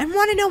 And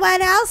want to know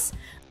what else?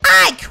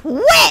 I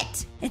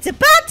quit. It's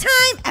about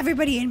time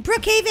everybody in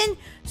Brookhaven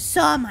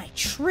saw my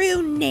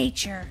true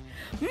nature.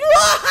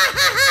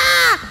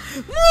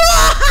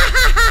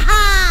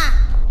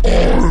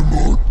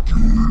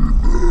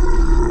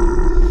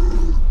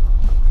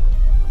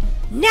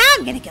 Now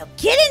I'm gonna go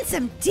get in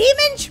some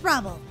demon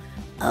trouble.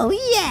 Oh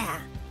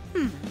yeah.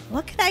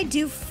 What could I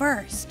do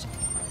first?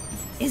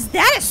 Is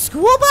that a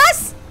school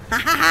bus? Ha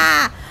ha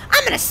ha!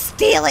 I'm gonna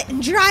steal it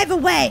and drive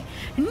away.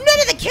 None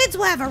of the kids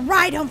will have a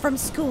ride home from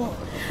school.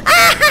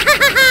 Ah ha ha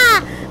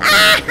ha!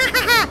 Ah ha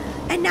ha ha!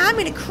 And now I'm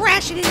gonna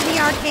crash it into the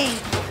arcade.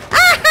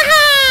 Ah ha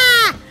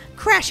ha!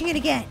 Crashing it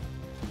again.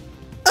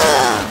 Ugh!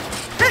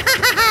 Ha ha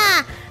ha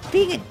ha!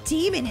 Being a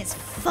demon is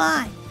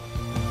fun.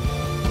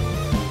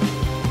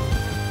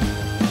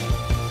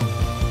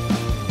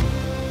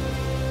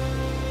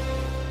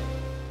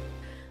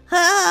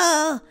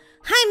 Oh,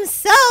 I'm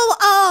so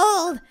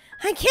old.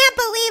 I can't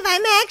believe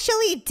I'm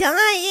actually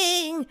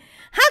dying.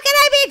 How can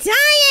I be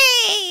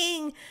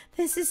dying?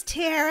 This is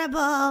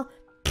terrible.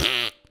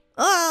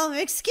 Oh,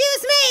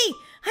 excuse me.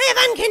 I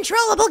have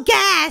uncontrollable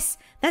gas.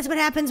 That's what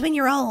happens when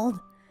you're old.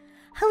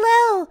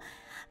 Hello,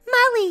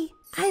 Molly.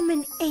 I'm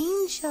an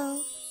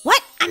angel.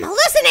 What? I'm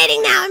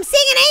hallucinating now. I'm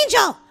seeing an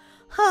angel.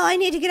 Oh, I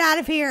need to get out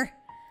of here.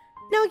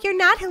 No, you're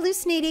not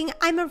hallucinating.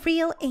 I'm a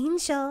real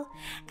angel.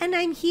 And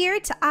I'm here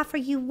to offer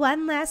you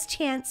one last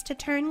chance to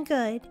turn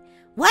good.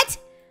 What?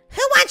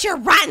 Who wants your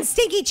rotten,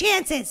 stinky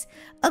chances?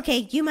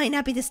 Okay, you might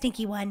not be the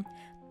stinky one.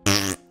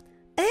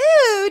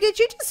 Ooh, did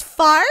you just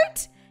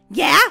fart?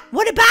 Yeah,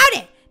 what about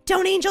it?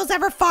 Don't angels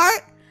ever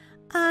fart?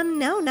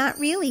 No, not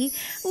really.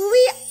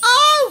 We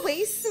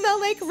always smell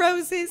like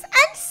roses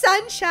and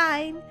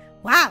sunshine.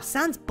 Wow,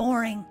 sounds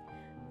boring.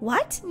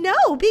 What? No,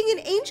 being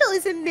an angel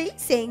is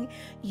amazing.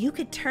 You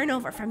could turn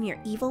over from your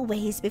evil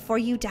ways before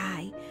you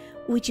die.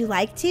 Would you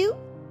like to?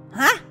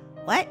 Huh?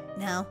 What?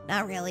 No,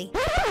 not really.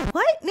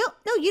 What? No,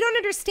 you don't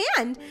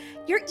understand.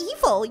 You're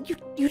evil.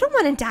 You don't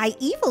want to die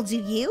evil, do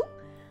you?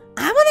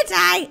 I want to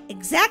die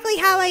exactly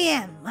how I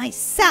am,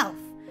 myself.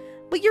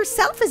 But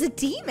yourself is a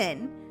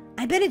demon.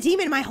 I've been a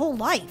demon my whole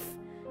life.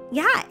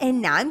 Yeah,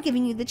 and now I'm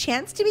giving you the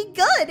chance to be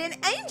good, an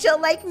angel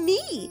like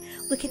me.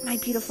 Look at my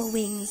beautiful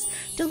wings.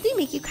 Don't they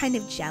make you kind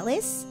of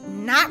jealous?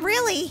 Not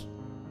really.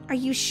 Are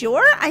you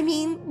sure? I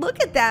mean,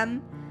 look at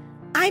them.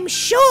 I'm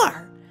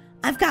sure.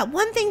 I've got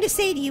one thing to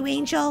say to you,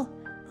 Angel.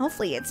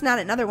 Hopefully it's not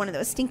another one of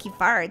those stinky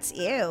farts.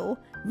 Ew.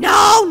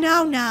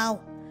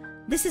 No.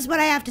 This is what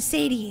I have to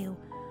say to you.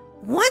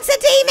 Once a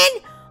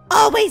demon,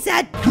 always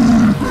a...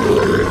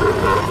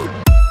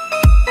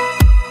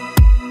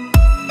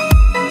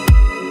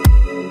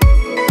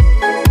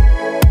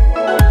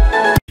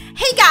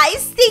 Hey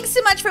guys, thanks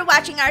so much for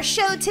watching our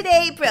show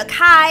today, Brook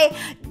High.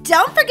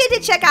 Don't forget to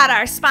check out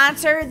our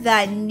sponsor,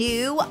 the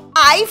new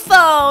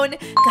iPhone.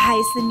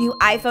 Guys, the new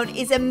iPhone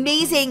is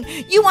amazing.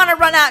 You want to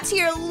run out to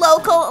your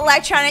local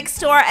electronics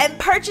store and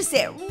purchase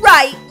it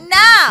right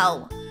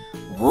now.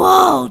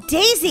 Whoa,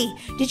 Daisy,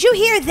 did you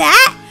hear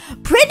that?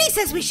 Brittany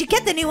says we should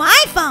get the new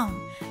iPhone.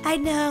 I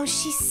know,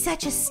 she's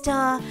such a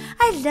star.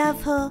 I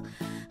love her.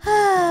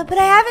 But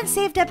I haven't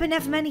saved up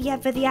enough money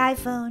yet for the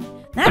iPhone.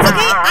 That's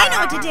okay, I know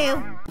what to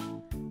do.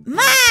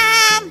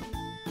 Mom!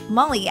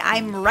 Molly,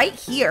 I'm right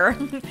here.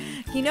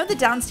 You know the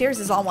downstairs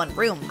is all one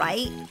room,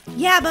 right?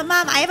 Yeah, but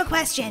Mom, I have a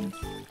question.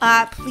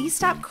 Please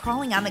stop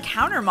crawling on the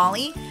counter,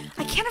 Molly.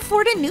 I can't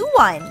afford a new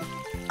one.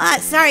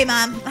 Sorry,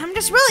 Mom. I'm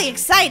just really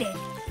excited.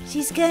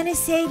 She's gonna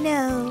say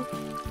no.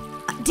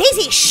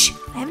 Daisy, shh!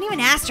 I haven't even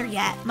asked her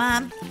yet.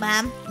 Mom.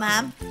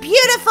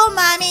 Beautiful,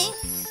 Mommy!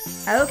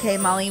 Okay,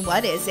 Molly,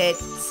 what is it?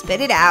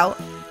 Spit it out.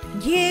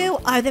 You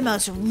are the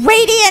most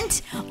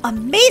radiant,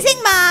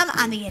 amazing mom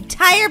on the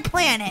entire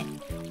planet.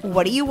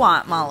 What do you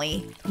want,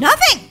 Molly?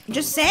 Nothing. I'm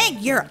just saying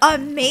you're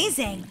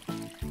amazing.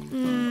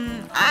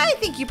 I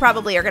think you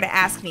probably are going to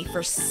ask me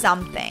for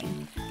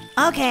something.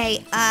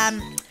 Okay,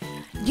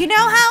 you know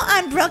how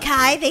on Brook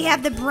High they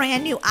have the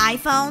brand new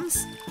iPhones?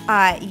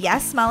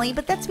 Yes, Molly,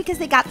 but that's because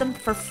they got them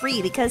for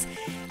free because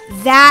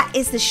that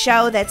is the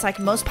show that's like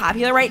most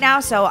popular right now,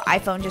 so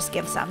iPhone just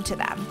gives them to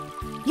them.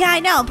 Yeah, I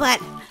know, but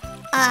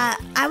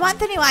I want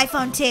the new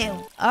iPhone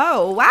too.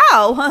 Oh,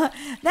 wow.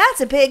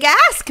 That's a big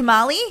ask,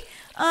 Molly.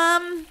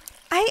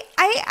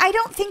 I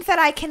don't think that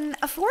I can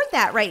afford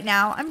that right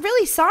now. I'm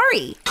really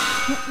sorry.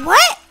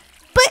 What?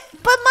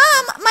 But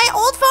Mom, my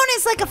old phone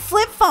is like a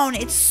flip phone.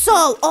 It's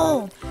so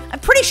old. I'm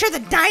pretty sure the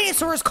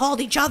dinosaurs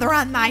called each other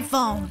on my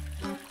phone.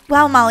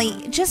 Well,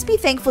 Molly, just be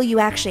thankful you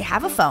actually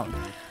have a phone.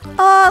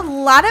 A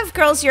lot of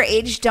girls your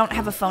age don't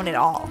have a phone at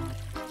all.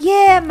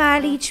 Yeah,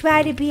 Molly,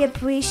 try to be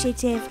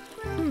appreciative.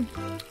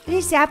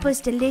 This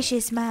apple's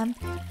delicious, Mom.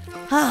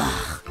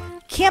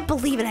 Can't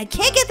believe it. I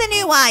can't get the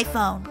new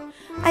iPhone.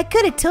 I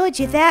could have told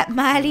you that,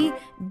 Molly.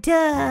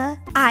 Duh.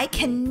 I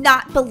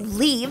cannot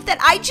believe that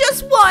I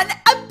just won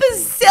 $1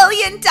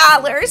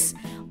 bazillion.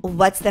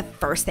 What's the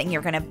first thing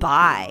you're gonna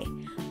buy?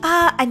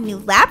 A new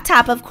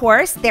laptop, of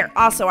course. They're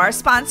also our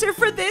sponsor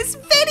for this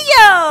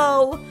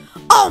video.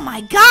 Oh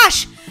my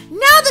gosh!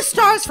 Now the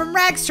stars from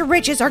Rags to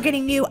Riches are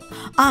getting new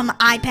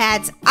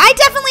iPads. I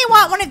definitely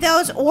want one of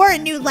those or a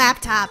new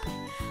laptop.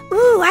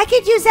 Ooh, I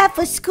could use that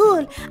for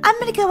school. I'm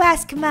gonna go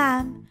ask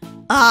Mom.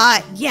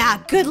 Yeah,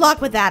 good luck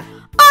with that.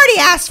 Already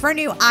asked for a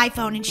new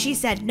iPhone and she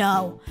said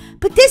no.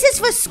 But this is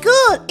for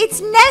school.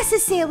 It's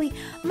necessary.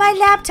 My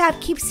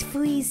laptop keeps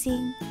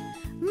freezing.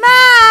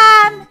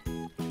 Mom!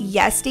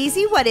 Yes,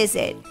 Daisy, what is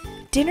it?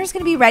 Dinner's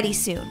gonna be ready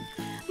soon.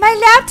 My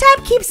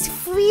laptop keeps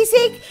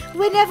freezing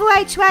whenever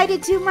I try to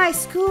do my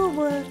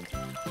schoolwork.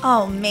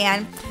 Oh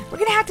man, we're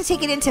gonna have to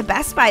take it into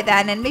Best Buy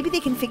then, and maybe they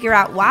can figure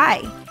out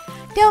why.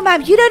 No,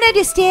 Mom, you don't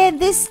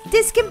understand. This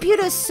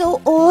computer's so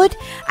old,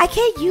 I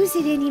can't use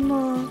it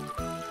anymore.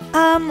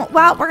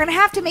 Well, we're gonna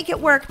have to make it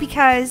work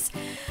because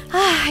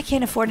I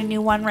can't afford a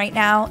new one right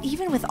now.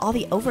 Even with all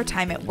the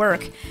overtime at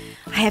work,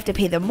 I have to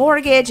pay the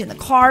mortgage and the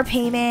car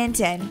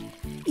payment, and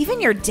even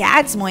your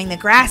dad's mowing the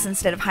grass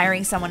instead of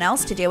hiring someone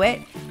else to do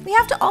it. We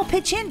have to all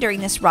pitch in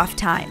during this rough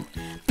time.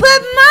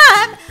 But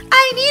Mom,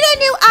 I need a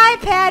new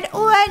iPad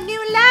or a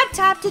new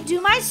laptop to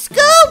do my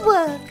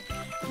schoolwork.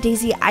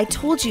 Daisy, I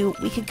told you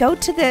we could go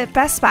to the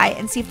Best Buy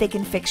and see if they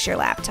can fix your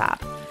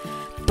laptop.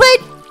 But,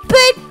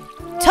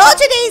 told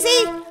you,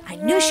 Daisy. I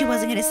knew she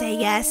wasn't going to say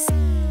yes.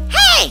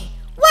 Hey,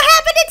 what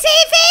happened to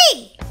TV?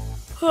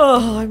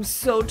 Oh, I'm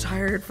so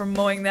tired from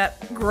mowing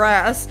that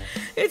grass.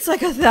 It's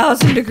like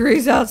 1,000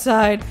 degrees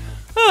outside.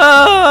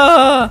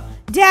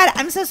 Dad,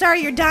 I'm so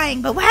sorry you're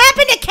dying, but what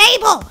happened to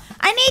cable?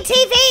 I need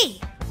TV.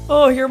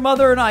 Oh, your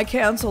mother and I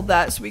canceled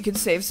that so we could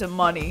save some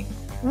money.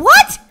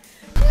 What?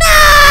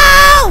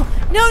 No!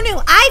 No new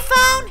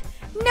iPhone,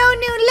 no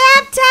new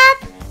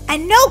laptop,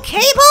 and no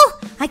cable?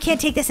 I can't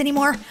take this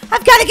anymore.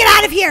 I've got to get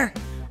out of here.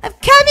 I'm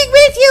coming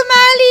with you,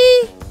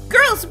 Molly.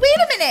 Girls, wait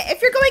a minute.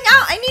 If you're going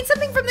out, I need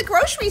something from the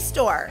grocery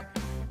store.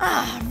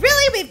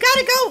 Really? We've got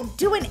to go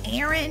do an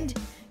errand?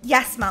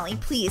 Yes, Molly,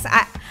 please.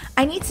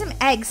 I need some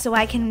eggs so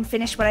I can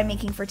finish what I'm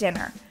making for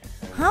dinner.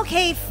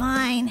 Okay,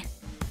 fine.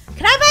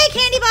 Can I buy a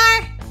candy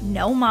bar?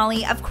 No,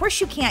 Molly, of course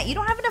you can't. You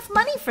don't have enough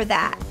money for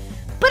that.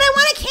 But I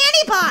want a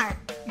candy bar.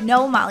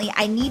 No, Molly,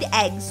 I need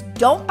eggs.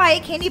 Don't buy a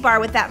candy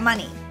bar with that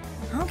money.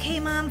 Okay,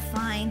 Mom,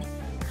 fine.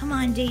 Come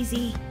on,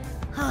 Daisy.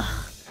 I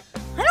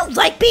don't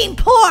like being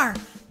poor.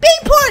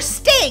 Being poor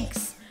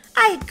stinks.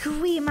 I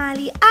agree,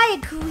 Molly. I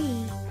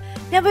agree.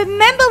 Now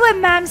remember what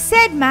Mom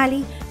said,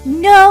 Molly.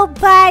 No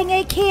buying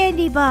a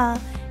candy bar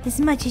as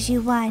much as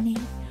you want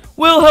it.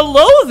 Well,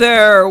 hello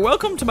there.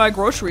 Welcome to my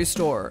grocery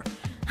store.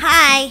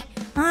 Hi.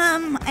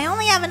 I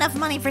only have enough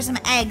money for some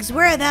eggs.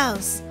 Where are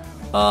those?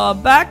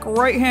 Back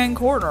right-hand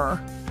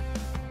corner.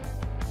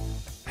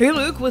 Hey,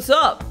 Luke, what's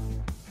up?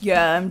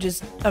 Yeah, I'm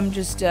just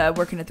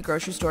working at the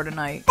grocery store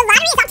tonight. The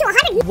lottery is up to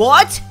 100.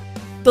 What?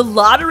 The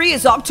lottery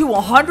is up to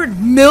 $100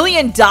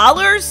 million? I'm never gonna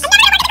work at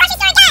the grocery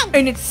store again.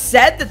 And it's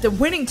said that the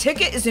winning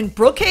ticket is in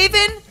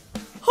Brookhaven?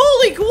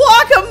 Holy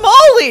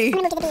guacamole! I'm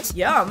gonna move to the beach.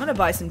 Yeah, I'm gonna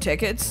buy some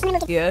tickets. I'm gonna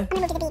move to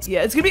the beach.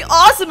 Yeah, it's gonna be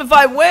awesome if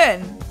I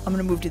win. I'm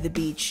gonna move to the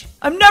beach.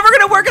 I'm never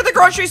gonna work at the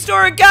grocery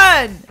store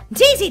again.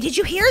 Daisy, did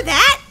you hear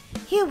that?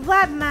 Hear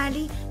what,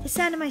 Molly? The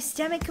sound of my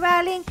stomach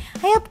growling?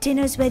 I hope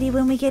dinner's ready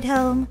when we get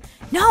home.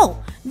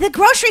 No, the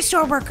grocery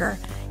store worker.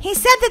 He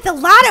said that the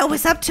lotto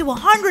was up to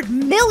 $100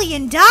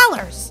 million.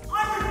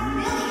 $100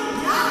 million.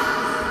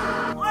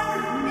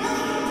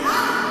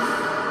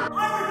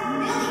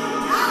 $100 million.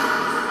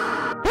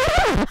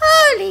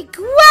 Holy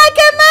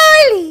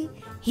guacamole!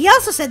 He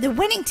also said the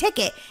winning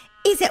ticket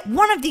is at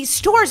one of these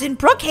stores in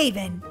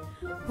Brookhaven.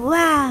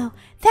 Wow,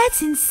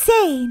 that's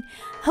insane.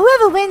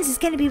 Whoever wins is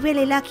going to be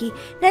really lucky.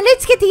 Now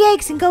let's get the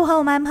eggs and go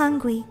home. I'm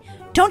hungry.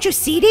 Don't you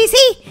see,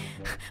 Daisy?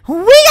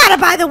 We got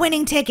to buy the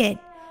winning ticket.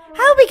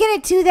 How are we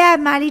going to do that,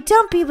 Molly?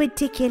 Don't be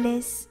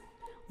ridiculous.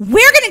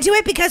 We're going to do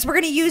it because we're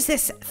going to use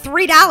this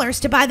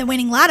 $3 to buy the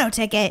winning lotto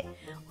ticket.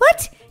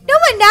 What? No,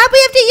 we're not.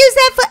 We have to use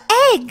that for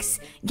eggs.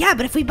 Yeah,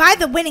 but if we buy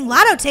the winning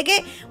lotto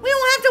ticket, we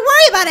won't have to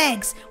worry about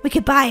eggs. We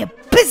could buy 1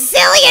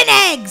 bazillion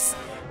eggs.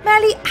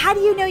 Molly, how do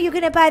you know you're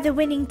going to buy the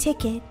winning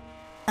ticket?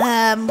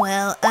 I don't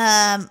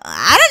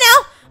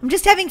know. I'm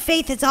just having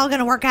faith it's all going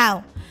to work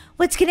out.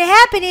 What's going to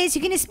happen is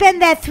you're going to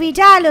spend that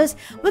 $3.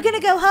 We're going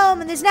to go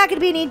home and there's not going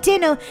to be any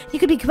dinner. You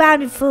could be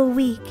grounded for a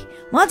week.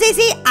 Well,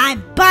 Daisy,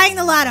 I'm buying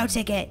the lotto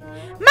ticket.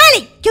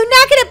 Molly, you're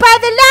not going to buy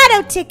the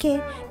lotto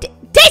ticket.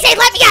 Daisy,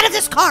 let me out of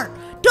this car.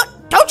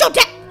 Don't you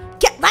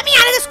let me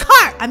out of this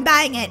car. I'm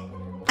buying it.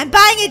 I'm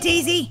buying it,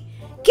 Daisy.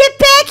 Get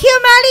back here,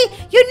 Molly.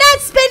 You're not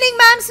spending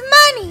Mom's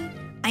money.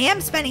 I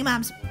am spending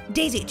Mom's.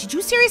 Daisy, did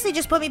you seriously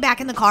just put me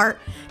back in the car?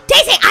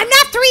 Daisy, I'm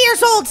not 3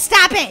 years old.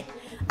 Stop it.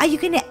 Are you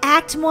going to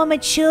act more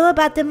mature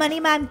about the money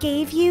Mom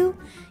gave you?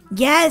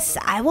 Yes,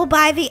 I will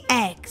buy the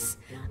eggs.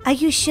 Are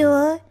you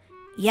sure?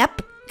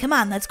 Yep. Come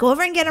on, let's go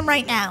over and get them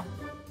right now.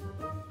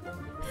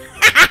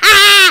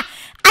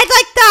 I'd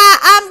like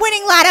the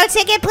winning lotto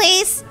ticket,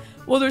 please.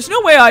 Well, there's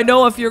no way I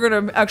know if you're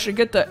gonna actually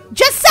get the...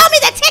 Just sell me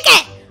the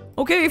ticket!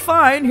 Okay,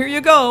 fine. Here you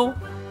go.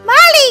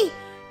 Molly!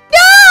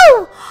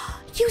 No!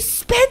 You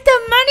spent the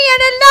money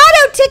on a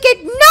lotto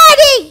ticket!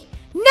 Naughty!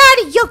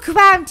 Naughty, you're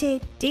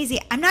grounded. Daisy,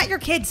 I'm not your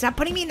kid. Stop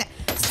putting me in the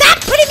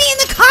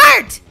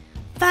cart!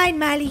 Fine,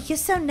 Molly. You're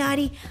so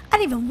naughty. I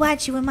don't even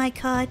want you in my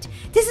cart.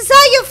 This is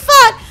all your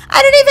fault.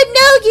 I don't even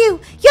know you.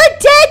 You're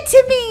dead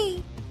to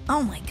me.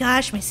 Oh my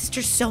gosh, my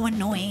sister's so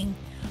annoying.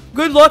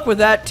 Good luck with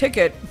that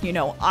ticket. You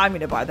know, I'm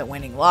gonna buy the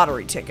winning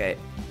lottery ticket.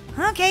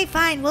 Okay,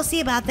 fine. We'll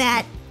see about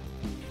that.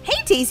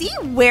 Hey, Daisy,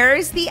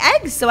 where's the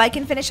eggs so I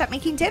can finish up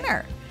making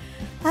dinner?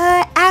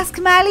 Ask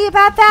Molly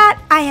about that.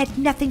 I had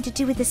nothing to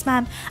do with this,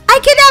 Mom. I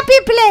cannot be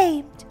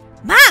blamed.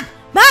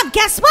 Mom,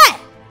 guess what?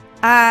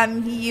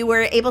 You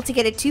were able to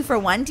get a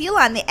 2-for-1 deal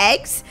on the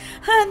eggs?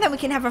 And then we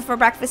can have them for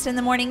breakfast in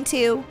the morning,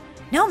 too.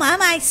 No,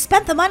 Mom, I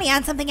spent the money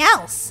on something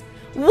else.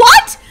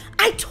 What?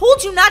 I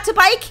told you not to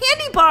buy a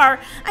candy bar.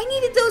 I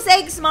needed those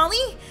eggs,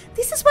 Molly.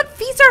 This is what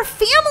feeds our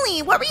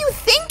family. What were you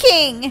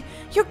thinking?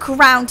 You're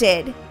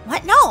grounded.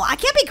 What? No, I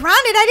can't be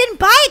grounded. I didn't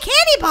buy a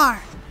candy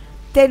bar.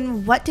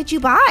 Then what did you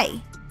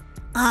buy?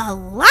 A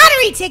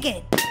lottery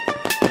ticket.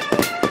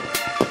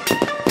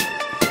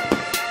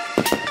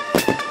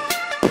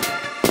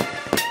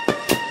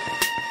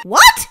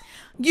 What?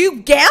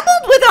 You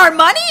gambled with our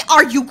money?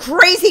 Are you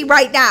crazy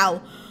right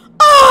now?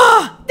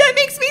 Oh, that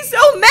makes me so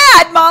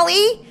mad,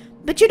 Molly.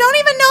 But you don't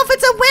even know if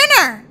it's a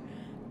winner.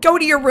 Go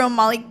to your room,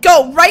 Molly.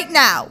 Go right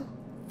now.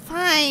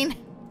 Fine.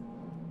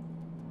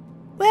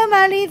 Well,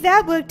 Molly,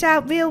 that worked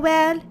out real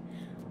well.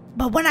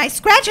 But when I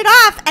scratch it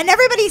off and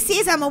everybody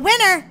sees I'm a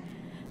winner,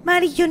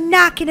 Molly, you're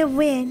not gonna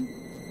win.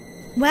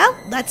 Well,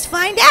 let's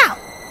find out.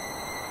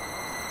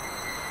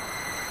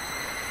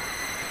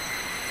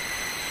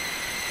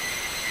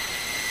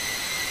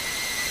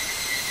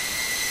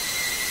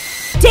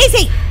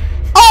 Daisy!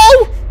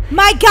 Oh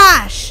my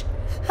gosh!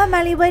 Oh,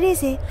 Molly, what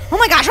is it? Oh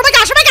my gosh, oh my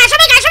gosh, oh my gosh, oh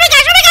my gosh, oh my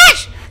gosh, oh my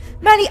gosh!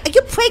 Molly, are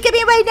you pranking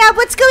me right now?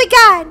 What's going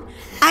on?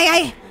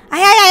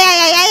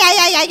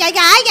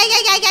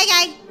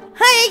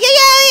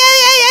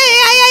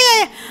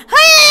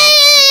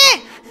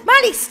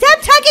 Molly,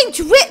 stop talking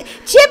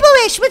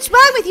gibberish. What's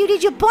wrong with you?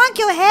 Did you bonk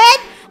your head?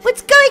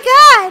 What's going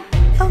on?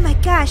 Oh my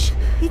gosh.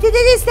 Is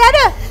that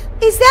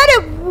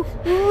a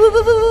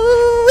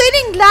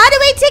winning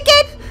lottery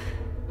ticket?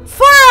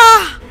 For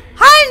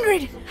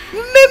 $100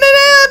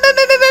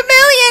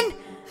 million,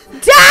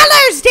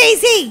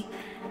 Daisy!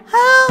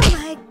 Oh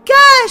my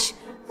gosh.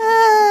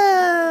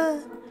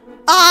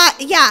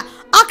 Yeah,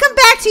 I'll come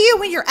back to you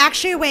when you're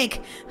actually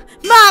awake.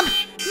 Mom!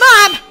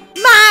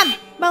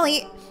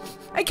 Molly,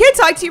 I can't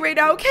talk to you right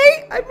now,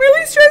 okay? I'm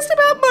really stressed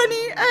about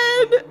money,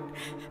 and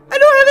I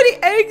don't have any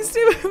eggs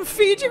to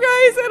feed you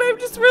guys, and I'm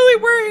just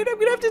really worried. I'm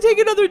gonna have to take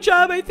another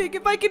job, I think,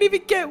 if I can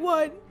even get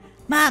one.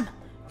 Mom,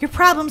 your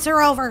problems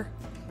are over.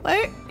 What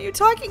are you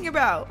talking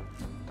about?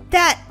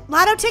 That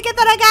lotto ticket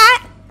that I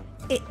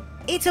got,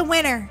 it's a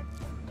winner.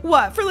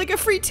 What, for like a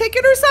free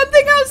ticket or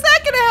something? How's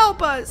that gonna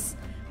help us?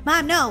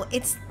 Mom, no,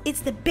 it's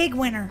the big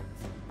winner.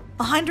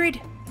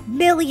 $100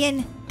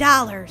 million.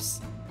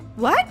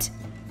 What?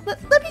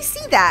 Let me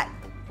see that.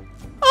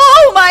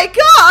 Oh my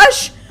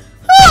gosh!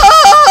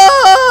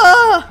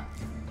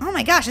 Oh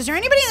my gosh, is there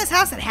anybody in this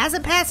house that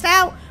hasn't passed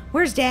out?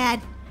 Where's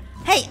Dad?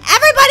 Hey,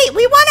 everybody,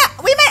 we won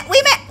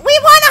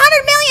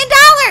 $100 million!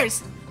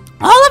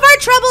 All of our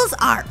troubles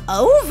are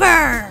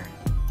over.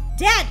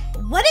 Dad,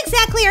 what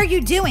exactly are you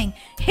doing?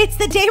 It's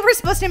the day we're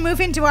supposed to move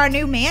into our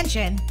new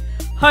mansion.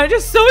 I'm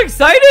just so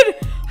excited.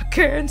 I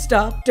can't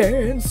stop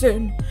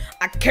dancing.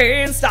 I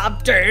can't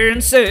stop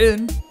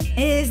dancing.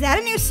 Is that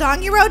a new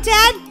song you wrote,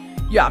 Dad?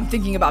 Yeah, I'm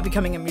thinking about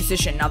becoming a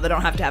musician now that I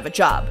don't have to have a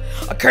job.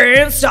 I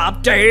can't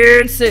stop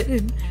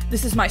dancing.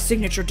 This is my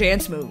signature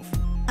dance move.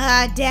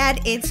 Dad,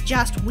 it's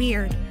just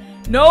weird.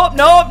 Nope.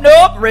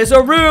 Raise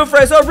a roof.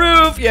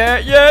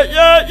 Yeah.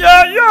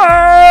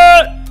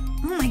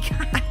 Oh my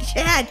gosh,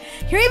 Dad,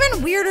 you're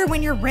even weirder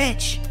when you're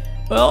rich.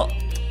 Well,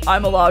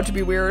 I'm allowed to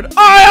be weird.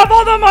 I have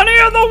all the money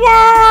in the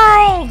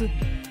world!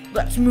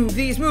 Let's move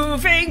these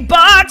moving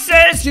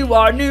boxes to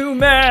our new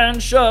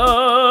mansion.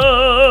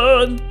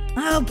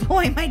 Oh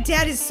boy, my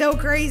dad is so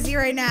crazy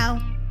right now.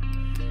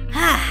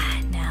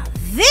 Now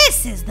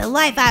this is the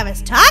life I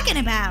was talking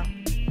about.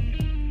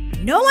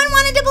 No one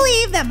wanted to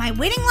believe that my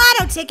winning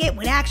lotto ticket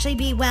would actually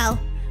be, well,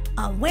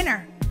 a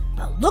winner.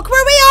 But look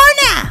where we are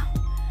now.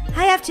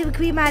 I have to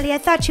agree, Molly. I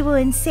thought you were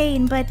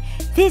insane, but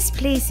this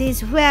place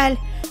is, well,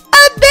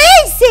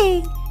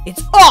 amazing!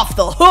 It's off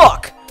the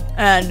hook!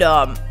 And,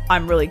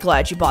 I'm really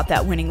glad you bought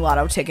that winning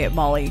lotto ticket,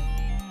 Molly.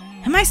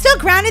 Am I still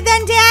grounded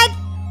then, Dad?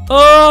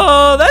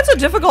 That's a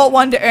difficult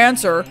one to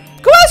answer.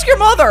 Go ask your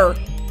mother.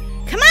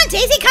 Come on,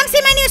 Daisy, come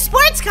see my new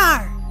sports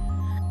car.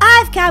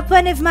 I've got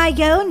one of my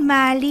own,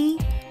 Molly.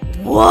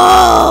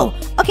 Whoa!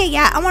 Okay,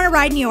 yeah, I want to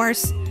ride in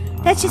yours.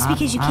 That's just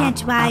because you can't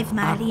drive,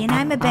 Molly, and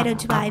I'm a better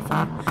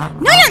driver.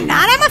 No, you're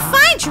not. I'm a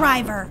fine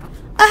driver.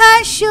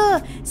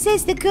 Sure,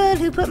 says the girl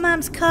who put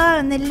Mom's car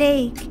on the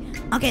lake.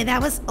 Okay,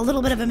 that was a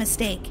little bit of a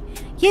mistake.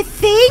 You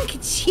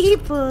think?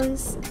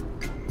 Cheapers.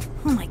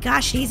 Oh my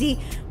gosh,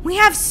 Daisy. We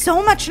have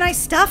so much nice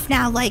stuff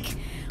now. Like,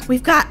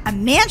 we've got a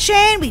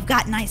mansion, we've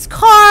got nice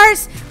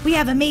cars, we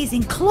have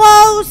amazing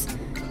clothes,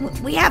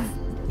 we have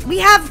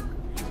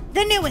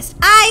the newest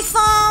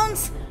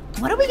iPhones.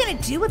 What are we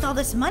gonna do with all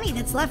this money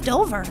that's left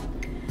over?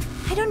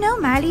 I don't know,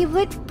 Molly.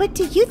 What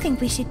do you think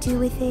we should do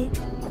with it?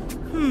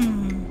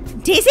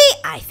 Daisy,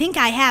 I think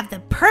I have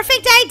the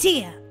perfect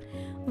idea.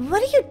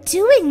 What are you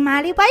doing,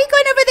 Molly? Why are you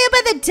going over there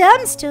by the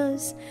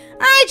dumpsters?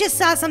 I just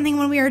saw something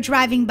when we were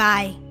driving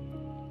by.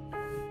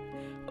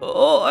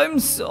 Oh,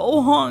 I'm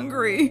so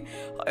hungry.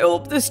 I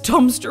hope this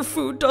dumpster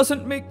food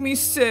doesn't make me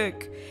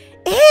sick.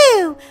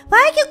 Ew! Why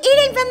are you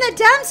eating from the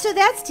dumpster?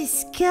 That's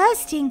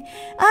disgusting.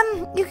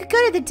 You could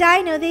go to the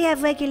dino. They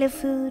have regular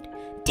food.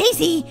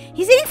 Daisy,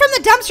 he's eating from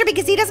the dumpster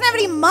because he doesn't have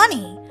any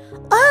money.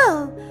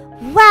 Oh,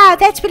 wow.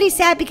 That's really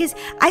sad because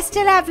I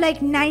still have like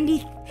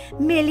 $90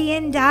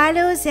 million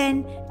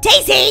and...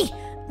 Daisy!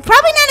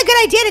 Probably not a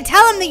good idea to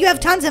tell him that you have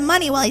tons of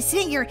money while he's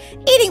sitting here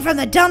eating from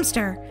the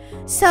dumpster.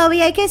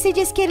 Sorry, I guess I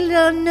just get a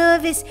little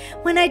nervous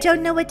when I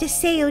don't know what to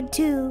say or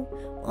do.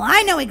 Well,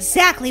 I know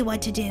exactly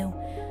what to do.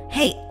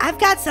 Hey, I've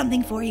got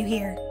something for you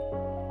here.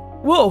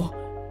 Whoa,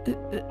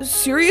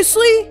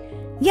 seriously?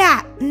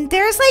 Yeah,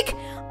 there's like,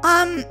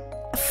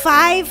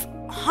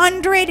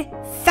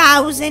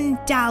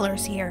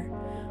 $500,000 here.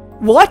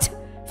 What?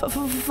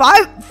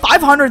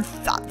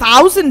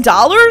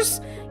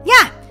 $500,000?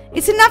 Yeah,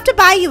 it's enough to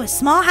buy you a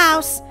small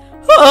house.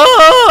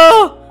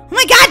 Oh! Oh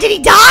my God, did he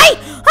die?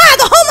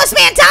 The homeless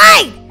man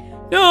died!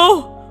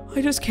 No,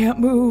 I just can't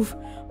move.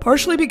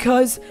 Partially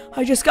because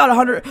I just got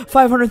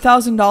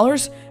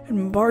 $500,000,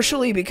 and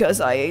partially because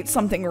I ate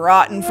something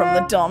rotten from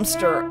the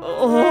dumpster.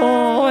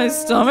 Oh, my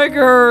stomach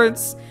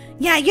hurts.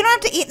 Yeah, you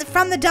don't have to eat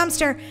from the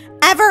dumpster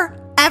ever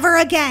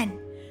again.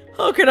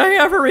 How can I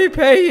ever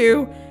repay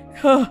you?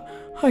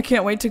 I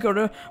can't wait to go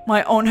to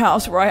my own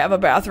house where I have a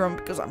bathroom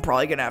because I'm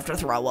probably gonna have to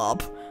throw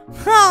up.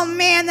 Oh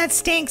man, that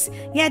stinks.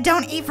 Yeah,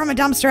 don't eat from a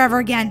dumpster ever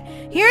again.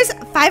 Here's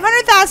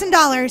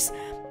 $500,000.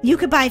 You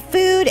could buy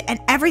food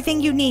and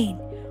everything you need.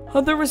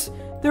 There was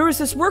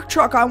this work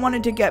truck I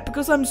wanted to get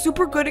because I'm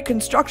super good at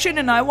construction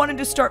and I wanted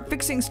to start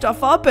fixing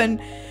stuff up and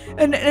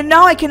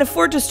now I can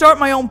afford to start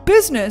my own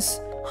business.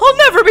 I'll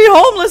never be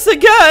homeless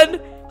again.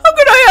 How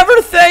could I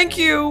ever thank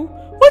you?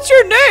 What's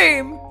your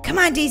name? Come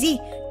on, Daisy.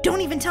 Don't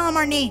even tell him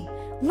our name.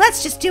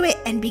 Let's just do it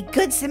and be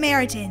good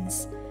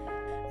Samaritans.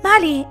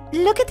 Molly,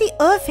 look at the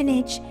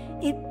orphanage.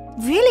 It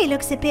really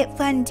looks a bit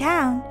run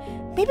down.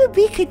 Maybe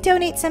we could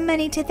donate some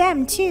money to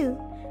them, too.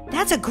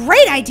 That's a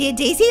great idea,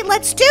 Daisy.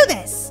 Let's do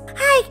this.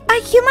 Hi, are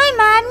you my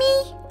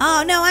mommy?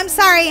 Oh, no, I'm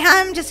sorry.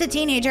 I'm just a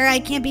teenager. I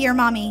can't be your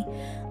mommy.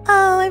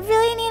 Oh, I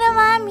really need a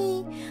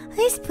mommy.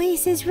 This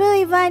place is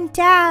really run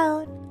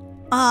down.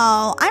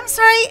 Oh, I'm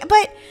sorry,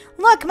 but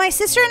look, my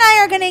sister and I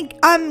are going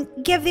to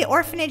give the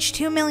orphanage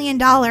 $2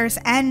 million,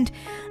 and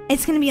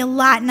it's going to be a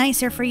lot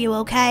nicer for you,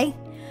 okay?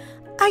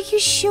 Are you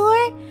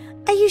sure?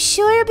 Are you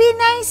sure it'll be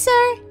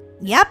nicer?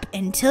 Yep,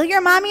 until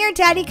your mommy or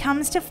daddy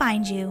comes to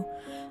find you.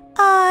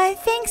 Aw,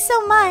 thanks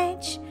so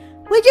much.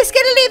 We're just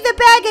gonna leave the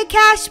bag of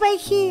cash right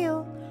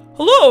here.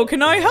 Hello,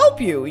 can I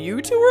help you?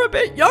 You two are a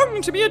bit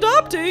young to be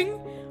adopting.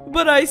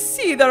 But I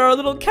see that our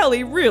little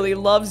Kelly really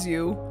loves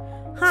you.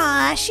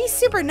 Aw, she's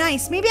super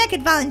nice. Maybe I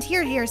could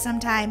volunteer here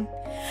sometime.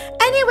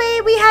 Anyway,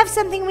 we have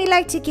something we'd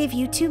like to give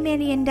you, $2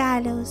 million.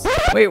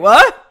 Wait,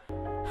 what?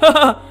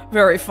 Haha,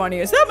 very funny.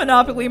 Is that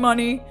Monopoly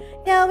money?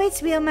 No,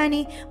 it's real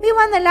money. We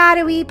won the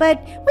lottery,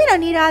 but we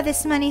don't need all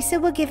this money, so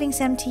we're giving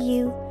some to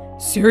you.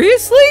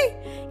 Seriously?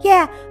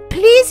 Yeah,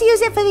 please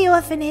use it for the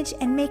orphanage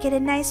and make it a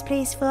nice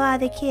place for all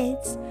the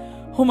kids.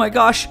 Oh my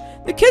gosh,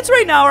 the kids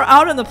right now are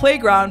out on the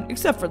playground,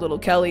 except for little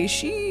Kelly.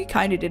 She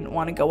kind of didn't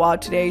want to go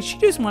out today. She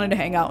just wanted to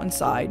hang out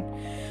inside.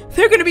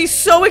 They're going to be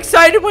so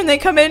excited when they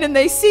come in and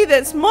they see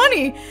this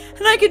money.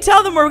 And I can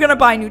tell them we're going to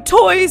buy new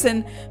toys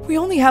and we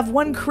only have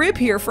one crib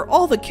here for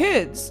all the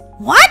kids.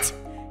 What?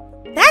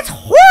 That's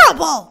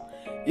horrible!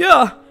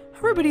 Yeah,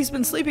 everybody's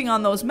been sleeping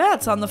on those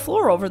mats on the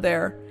floor over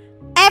there.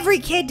 Every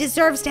kid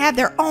deserves to have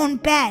their own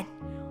bed.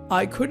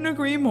 I couldn't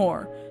agree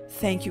more.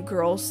 Thank you,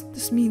 girls.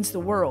 This means the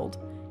world.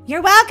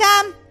 You're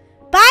welcome.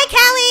 Bye,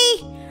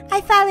 Kelly.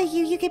 I follow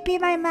you. You could be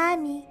my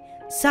mommy.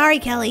 Sorry,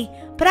 Kelly,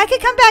 but I could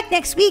come back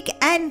next week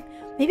and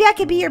maybe I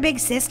could be your big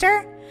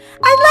sister.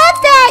 I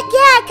love that.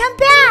 Yeah, come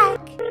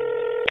back.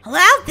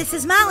 Hello, this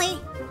is Molly.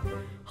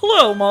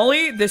 Hello,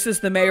 Molly. This is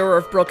the mayor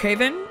of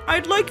Brookhaven.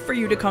 I'd like for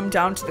you to come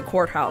down to the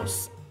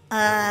courthouse.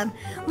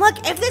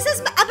 Look, if this is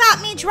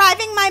about me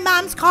driving my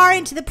mom's car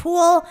into the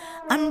pool,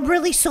 I'm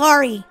really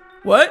sorry.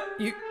 What?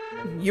 You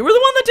were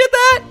the one that did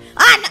that?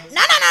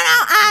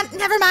 No.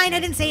 Never mind. I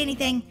didn't say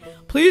anything.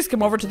 Please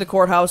come over to the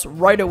courthouse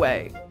right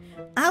away.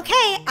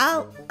 Okay,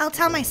 I'll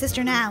tell my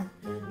sister now.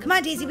 Come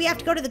on, Daisy, we have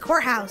to go to the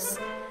courthouse.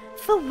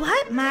 For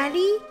what,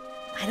 Molly?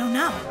 I don't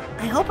know.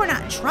 I hope we're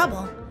not in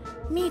trouble.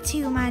 Me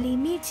too, Molly,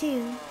 me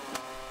too.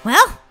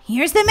 Well,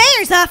 here's the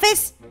mayor's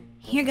office.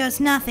 Here goes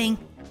nothing.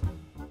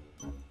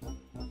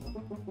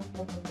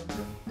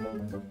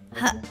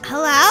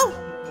 Hello?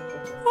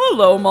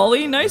 Hello,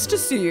 Molly. Nice to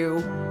see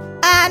you.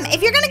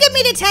 If you're gonna give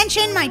me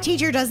detention, my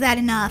teacher does that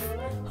enough.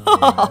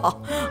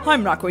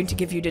 I'm not going to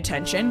give you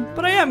detention,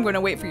 but I am going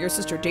to wait for your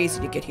sister Daisy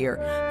to get here,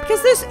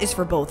 because this is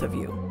for both of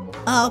you.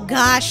 Oh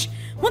gosh,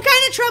 what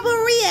kind of trouble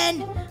are we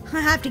in? I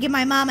have to give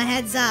my mom a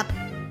heads up.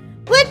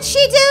 What'd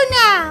she do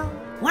now?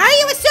 Why are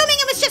you assuming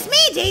it was just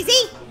me,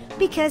 Daisy?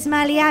 Because,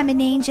 Molly, I'm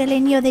an angel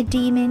and you're the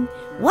demon.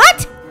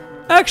 What?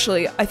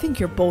 Actually, I think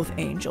you're both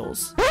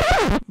angels.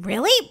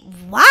 Really?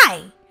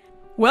 Why?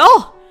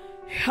 Well,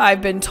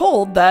 I've been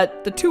told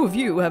that the two of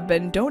you have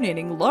been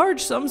donating large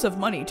sums of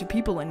money to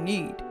people in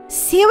need.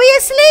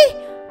 Seriously?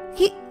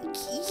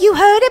 You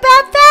heard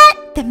about that?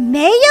 The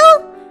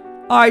mail?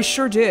 I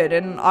sure did,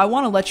 and I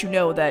want to let you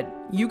know that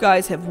you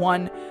guys have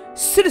won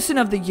Citizen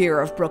of the Year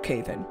of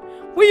Brookhaven.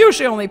 We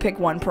usually only pick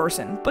one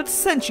person, but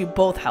since you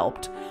both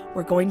helped,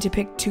 we're going to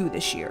pick 2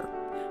 this year.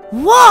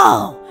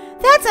 Whoa!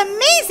 That's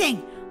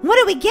amazing! What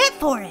do we get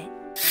for it?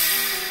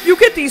 You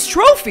get these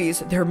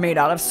trophies. They're made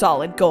out of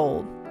solid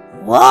gold.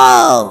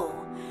 Whoa!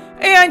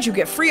 And you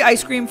get free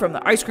ice cream from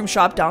the ice cream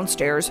shop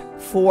downstairs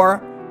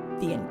for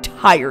the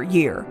entire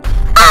year.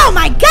 Oh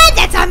my god,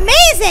 that's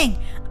amazing!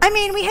 I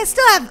mean, we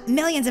still have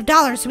millions of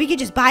dollars, so we could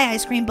just buy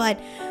ice cream, but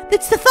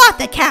it's the thought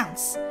that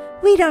counts.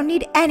 We don't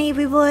need any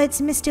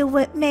rewards,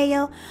 Mr.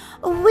 Mayo.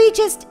 We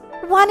just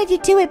wanted to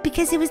do it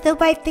because it was the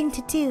right thing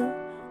to do.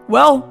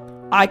 Well,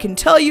 I can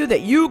tell you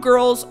that you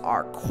girls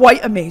are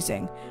quite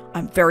amazing.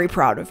 I'm very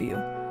proud of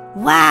you.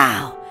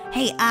 Wow.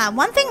 Hey,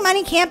 one thing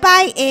money can't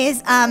buy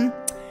is,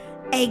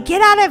 a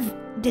get out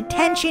of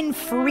detention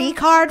free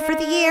card for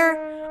the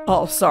year.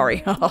 Oh,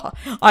 sorry.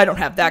 I don't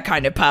have that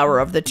kind of power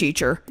of the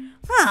teacher.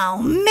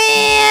 Oh,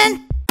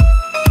 man.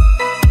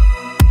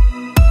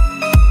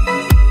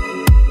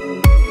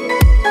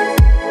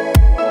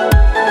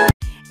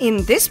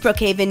 In this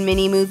Brookhaven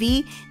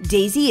mini-movie,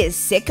 Daisy is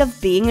sick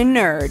of being a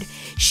nerd.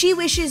 She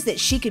wishes that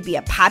she could be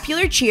a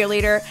popular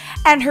cheerleader,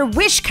 and her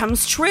wish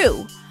comes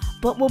true.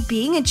 But will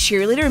being a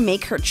cheerleader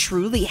make her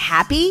truly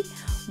happy?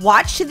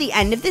 Watch to the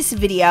end of this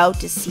video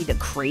to see the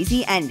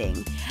crazy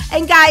ending.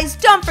 And guys,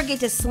 don't forget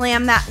to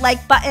slam that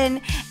like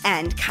button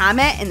and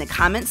comment in the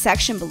comment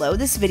section below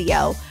this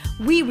video.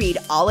 We read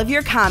all of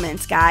your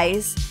comments,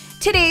 guys.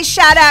 Today's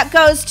shout out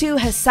goes to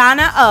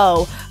Hassana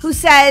O, who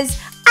says,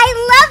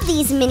 I love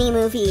these mini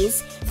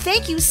movies.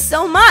 thank you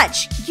so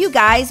much. You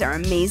guys are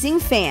amazing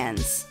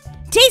fans.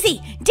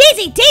 Daisy!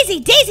 Daisy! Daisy!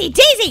 Daisy!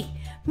 Daisy!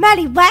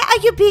 Molly, why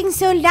are you being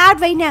so loud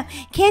right now?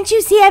 Can't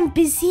you see I'm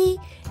busy?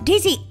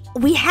 Daisy,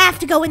 we have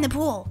to go in the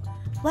pool.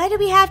 Why do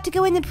we have to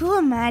go in the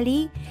pool,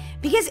 Molly?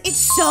 Because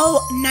it's so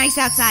nice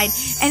outside,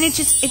 and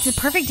it's a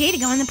perfect day to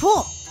go in the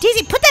pool.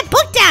 Daisy, put that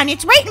book down.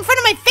 It's right in front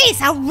of my face.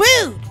 How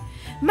rude.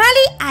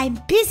 Molly,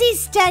 I'm busy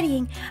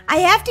studying. I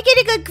have to get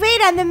a good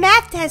grade on the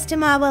math test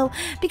tomorrow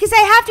because I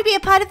have to be a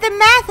part of the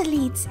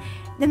mathletes.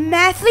 The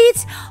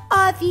mathletes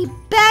are the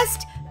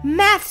best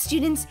math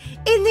students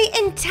in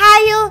the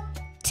entire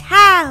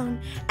town,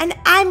 and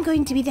I'm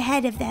going to be the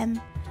head of them.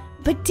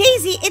 But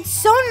Daisy, it's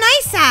so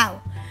nice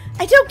out.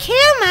 I don't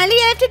care, Molly.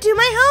 I have to do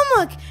my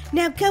homework.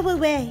 Now go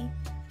away.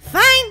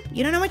 Fine.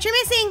 You don't know what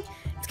you're missing.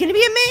 It's going to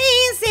be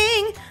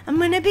amazing. I'm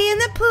going to be in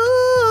the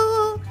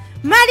pool.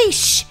 Molly,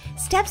 shh.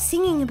 Stop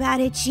singing about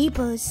it,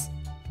 jeepers.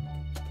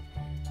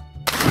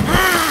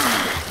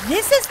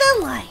 This is the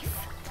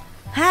life.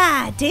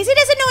 Daisy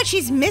doesn't know what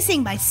she's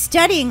missing by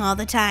studying all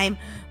the time.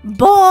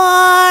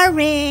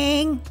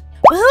 Boring.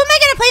 Well, who am I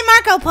going to play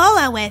Marco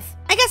Polo with?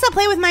 I guess I'll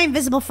play with my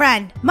invisible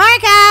friend.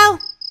 Marco!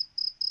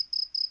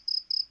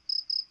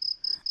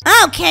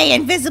 Okay,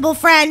 invisible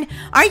friend.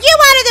 Are you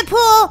out of the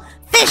pool?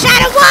 Fish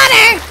out of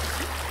water!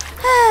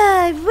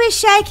 I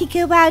wish I could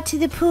go out to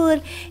the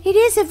pool. It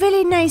is a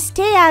really nice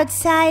day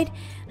outside.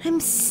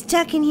 I'm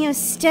stuck in here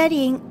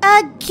studying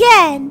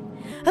again.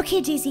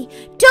 Okay, Daisy,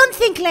 don't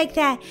think like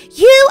that.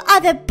 You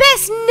are the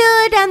best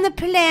nerd on the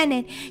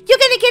planet. You're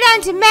going to get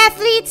on to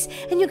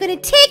mathletes and you're going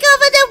to take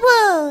over the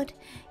world.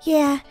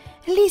 Yeah,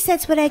 at least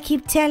that's what I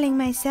keep telling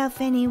myself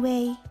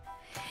anyway.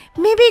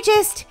 Maybe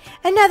just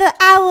another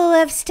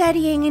hour of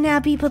studying and I'll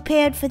be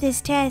prepared for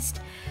this test.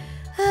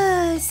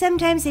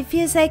 Sometimes it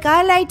feels like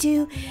all I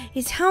do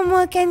is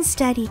homework and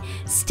study.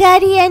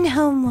 Study and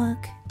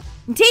homework.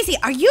 Daisy,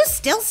 are you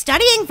still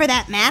studying for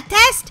that math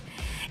test?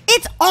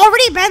 It's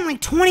already been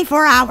like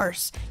 24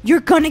 hours.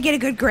 You're gonna get a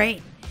good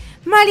grade.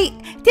 Molly,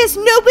 there's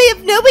no way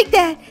of knowing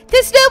that.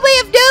 There's no way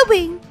of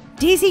knowing.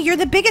 Daisy, you're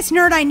the biggest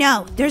nerd I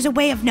know. There's a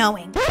way of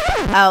knowing.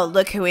 Oh,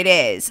 look who it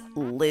is.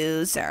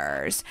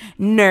 Losers.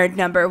 Nerd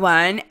number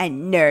 1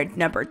 and nerd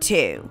number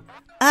 2.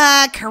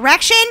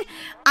 Correction?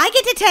 I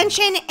get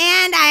detention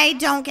and I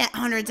don't get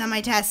hundreds on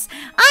my tests.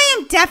 I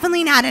am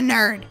definitely not a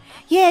nerd.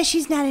 Yeah,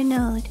 she's not a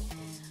nerd.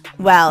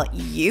 Well,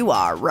 you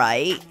are,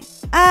 right?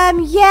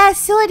 Yeah,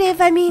 sort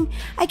of. I mean,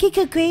 I get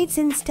good grades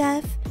and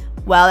stuff.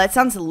 Well, that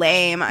sounds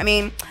lame. I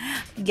mean,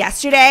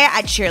 yesterday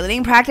at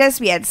cheerleading practice,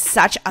 we had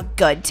such a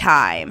good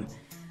time.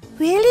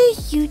 Really?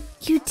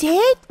 You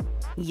did?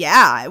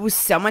 Yeah, it was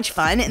so much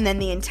fun. And then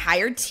the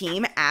entire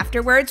team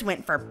afterwards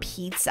went for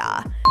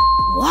pizza.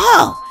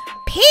 Whoa,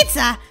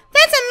 pizza?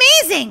 That's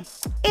amazing.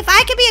 If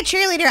I could be a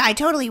cheerleader, I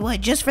totally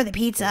would, just for the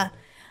pizza.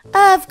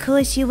 Of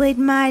course you would,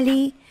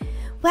 Marley.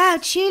 Wow,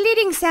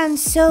 cheerleading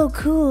sounds so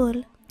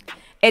cool.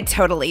 It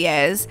totally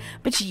is,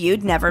 but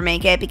you'd never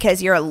make it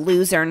because you're a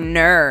loser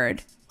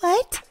nerd.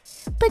 What?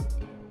 But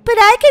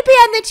I could be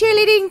on the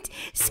cheerleading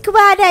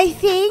squad, I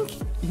think.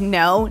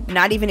 No,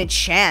 not even a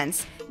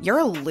chance. You're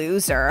a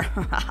loser.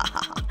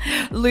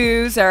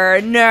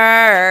 Loser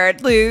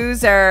nerd,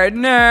 loser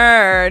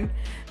nerd.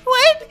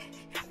 What?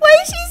 Why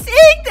is she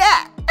saying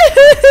that?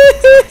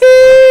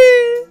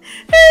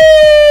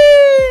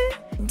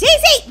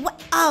 Daisy!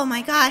 Oh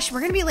my gosh,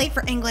 we're gonna be late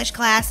for English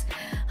class.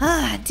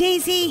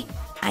 Daisy,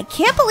 I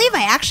can't believe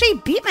I actually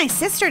beat my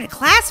sister to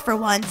class for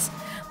once.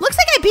 Looks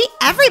like I beat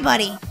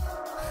everybody.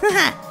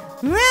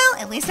 Well,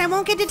 at least I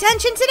won't get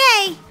detention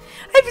today.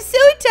 I'm so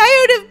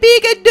tired of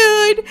being a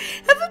nerd.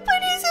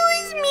 Everybody's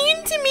always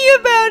mean to me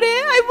about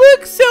it. I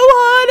work so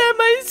hard on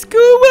my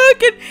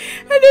schoolwork and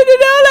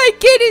all I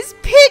get is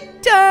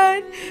picked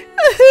on.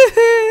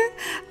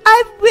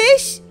 I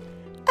wish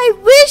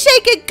I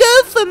could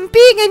go from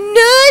being a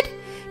nerd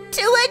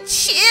to a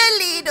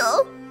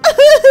cheerleader.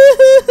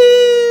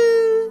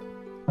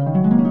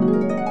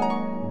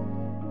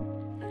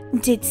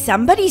 Did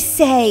somebody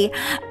say,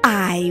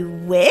 I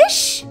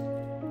wish?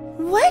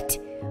 What?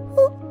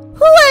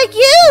 Who are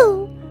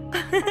you?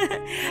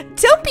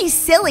 Don't be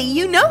silly.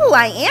 You know who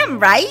I am,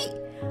 right?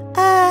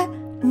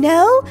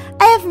 No.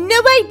 I have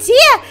no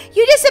idea.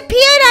 You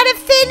disappeared out of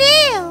thin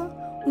air.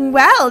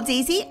 Well,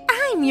 Daisy,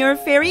 I'm your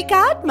fairy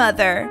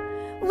godmother.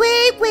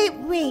 Wait.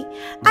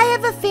 I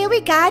have a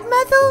fairy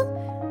godmother?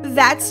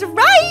 That's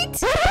right.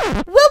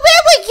 Well,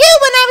 where were you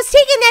when I was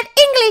taking that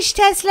English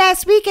test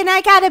last week and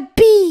I got a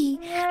B?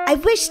 I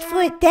wished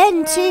for it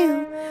then,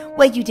 too.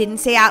 Well, you didn't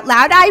say out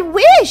loud, I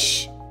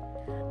wish.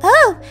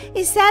 Oh,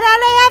 is that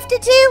all I have to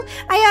do?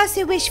 I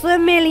also wish for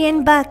 $1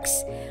 million.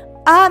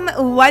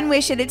 One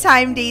wish at a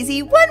time,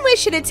 Daisy. One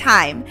wish at a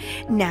time.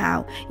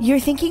 Now, you're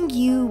thinking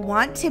you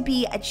want to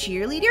be a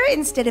cheerleader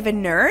instead of a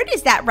nerd,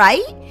 is that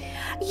right?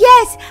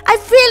 Yes, I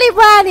really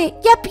want it.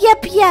 Yep.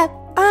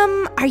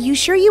 Are you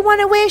sure you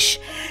want to wish?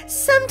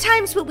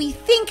 Sometimes what we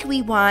think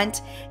we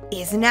want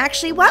isn't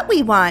actually what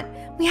we want.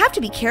 We have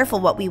to be careful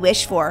what we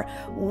wish for.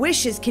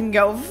 Wishes can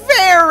go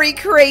very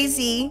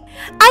crazy.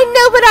 I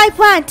know what I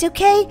want,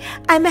 okay?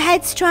 I'm a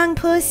headstrong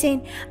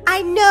person.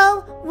 I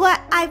know what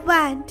I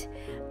want.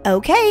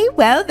 Okay,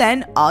 well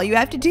then all you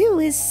have to do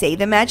is say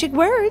the magic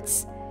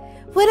words.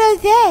 What are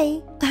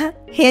they?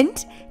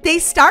 Hint, they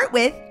start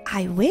with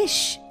I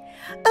wish.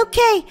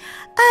 Okay,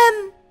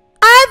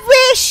 I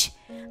wish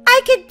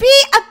I could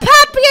be a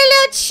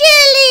popular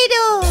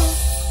cheerleader.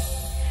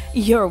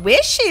 Your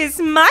wish is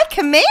my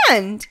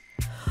command.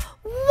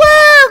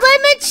 Whoa,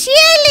 I'm a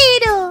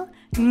cheerleader.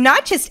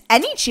 Not just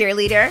any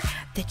cheerleader,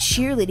 the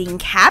cheerleading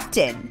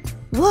captain.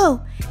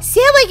 Whoa,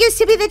 Sarah used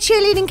to be the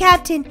cheerleading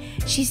captain.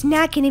 She's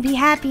not going to be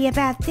happy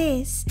about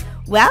this.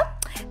 Well,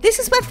 this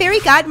is what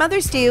fairy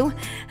godmothers do.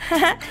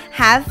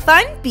 Have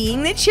fun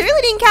being the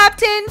cheerleading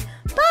captain.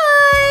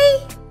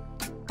 Bye.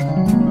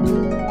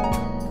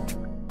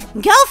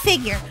 Go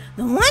figure.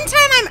 The one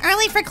time I'm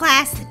early for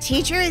class, the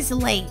teacher is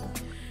late.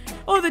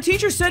 Oh, the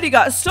teacher said he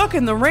got stuck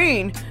in the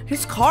rain.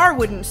 His car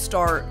wouldn't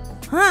start.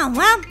 Oh,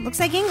 well, looks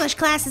like English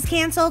class is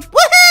canceled.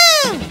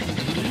 Woohoo!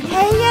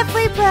 Hey,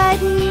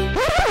 everybody.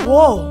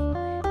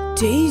 Whoa,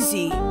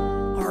 Daisy,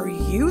 are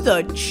you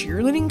the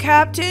cheerleading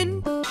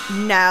captain?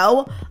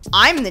 No,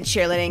 I'm the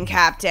cheerleading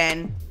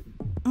captain.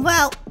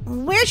 Well,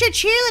 where's your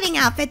cheerleading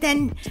outfit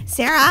then,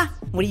 Sarah?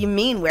 What do you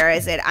mean, where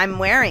is it? I'm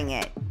wearing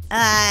it.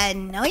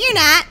 No you're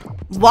not.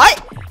 What?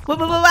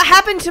 What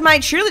happened to my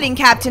cheerleading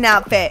captain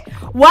outfit?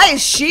 Why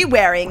is she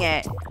wearing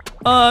it?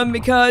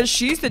 Because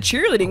she's the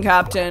cheerleading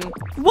captain.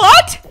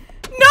 What?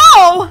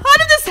 No! How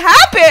did this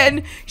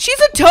happen? She's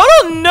a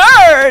total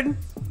nerd!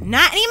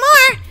 Not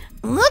anymore.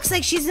 Looks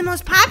like she's the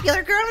most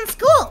popular girl in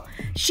school.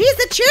 She's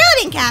the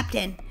cheerleading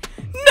captain.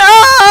 No!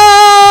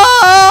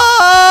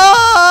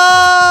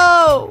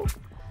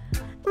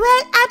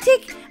 Well,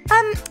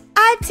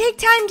 I'll take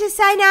time to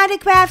sign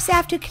autographs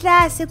after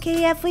class,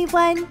 okay,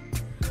 everyone?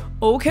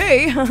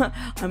 Okay, I'm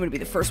gonna be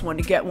the first one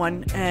to get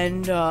one,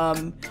 and,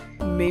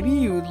 maybe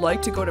you'd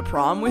like to go to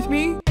prom with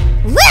me?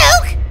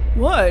 Luke!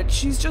 What?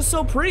 She's just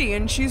so pretty,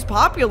 and she's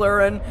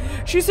popular, and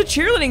she's a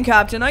cheerleading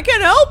captain. I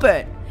can't help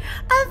it.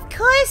 Of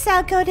course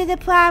I'll go to the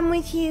prom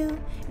with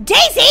you.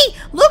 Daisy,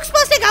 Luke's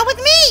supposed to go with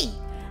me.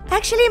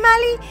 Actually,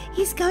 Molly,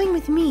 he's going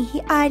with me.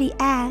 He already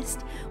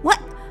asked. What?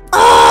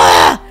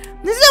 Ugh!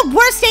 This is the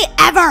worst day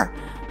ever.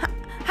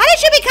 How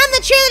did you become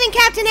the cheerleading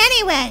captain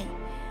anyway?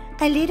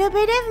 A little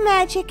bit of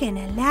magic and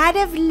a lot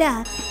of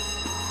luck.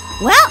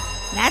 Well,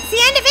 that's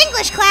the end of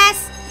English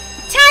class.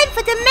 Time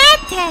for the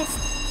math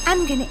test.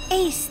 I'm gonna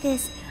ace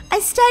this. I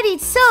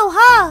studied so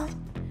hard.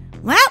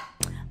 Well,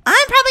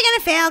 I'm probably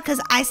gonna fail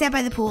because I sat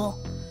by the pool.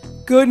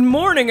 Good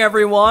morning,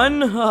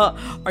 everyone.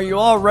 Are you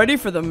all ready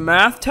for the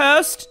math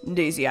test?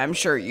 Daisy, I'm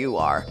sure you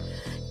are.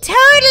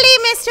 Totally,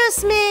 Mr.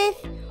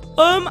 Smith.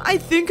 I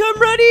think I'm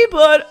ready,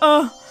 but,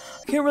 I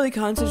can't really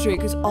concentrate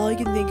because all I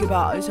can think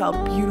about is how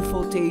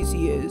beautiful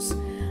Daisy is.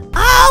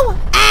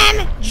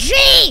 OMG!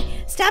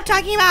 Stop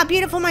talking about how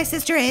beautiful my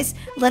sister is.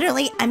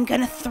 Literally, I'm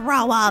gonna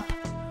throw up.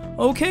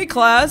 Okay,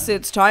 class,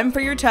 it's time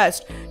for your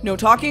test. No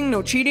talking,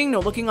 no cheating, no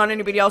looking on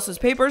anybody else's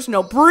papers,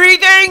 no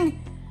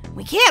breathing!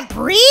 We can't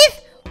breathe?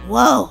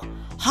 Whoa,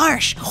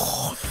 harsh.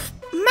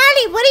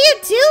 Molly, what are you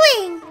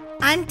doing?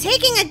 I'm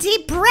taking a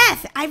deep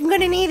breath. I'm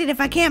gonna need it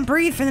if I can't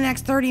breathe for the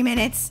next 30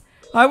 minutes.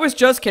 I was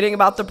just kidding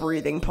about the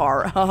breathing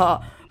part,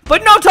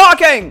 but no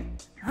talking!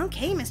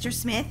 Okay, Mr.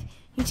 Smith,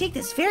 you take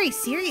this very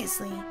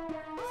seriously.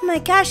 Oh my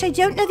gosh, I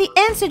don't know the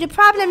answer to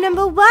problem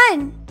number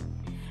 1.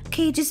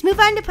 Okay, just move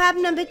on to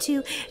problem number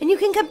 2, and you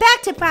can come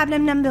back to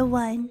problem number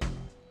 1.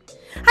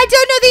 I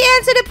don't know the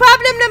answer to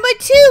problem number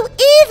 2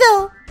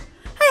 either.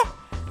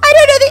 I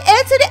don't know the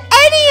answer to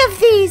any of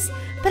these,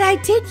 but I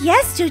did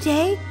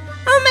yesterday.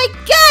 Oh my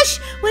gosh,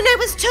 when I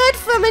was turned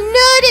from a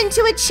nerd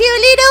into a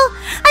cheerleader,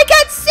 I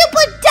got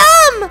super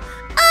dumb.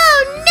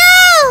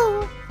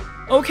 Oh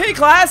no! Okay,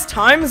 class,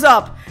 time's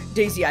up.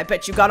 Daisy, I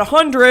bet you got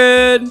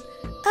 100.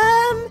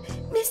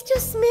 Mr.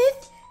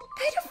 Smith,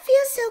 I don't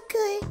feel so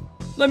good.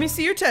 Let me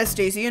see your test,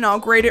 Daisy, and I'll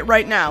grade it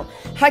right now.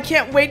 I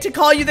can't wait to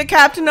call you the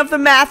captain of the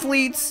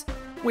mathletes.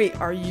 Wait,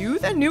 are you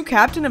the new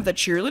captain of the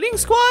cheerleading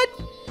squad?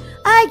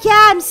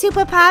 Yeah, I'm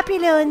super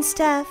popular and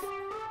stuff.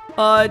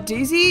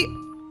 Daisy,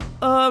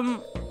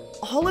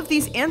 all of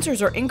these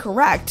answers are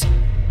incorrect.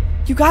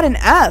 You got an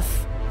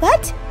F.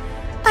 What?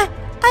 I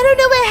don't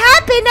know what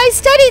happened. I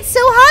studied so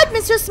hard,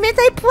 Mr. Smith,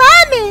 I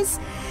promise.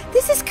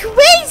 This is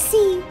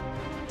crazy.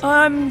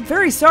 I'm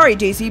very sorry,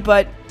 Daisy,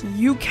 but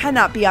you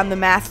cannot be on the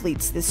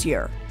mathletes this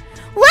year.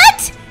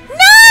 What?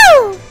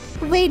 No!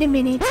 Wait a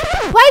minute.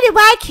 Why do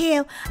I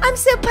care? I'm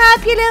so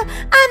popular.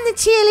 I'm the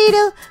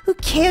cheerleader. Who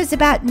cares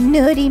about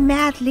nerdy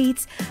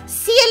mathletes?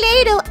 See you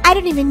later. I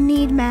don't even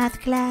need math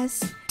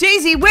class.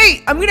 Daisy,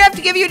 wait! I'm gonna have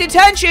to give you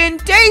detention!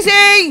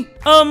 Daisy!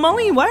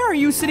 Molly, why are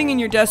you sitting in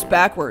your desk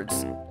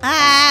backwards?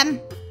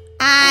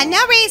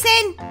 No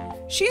reason.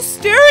 She's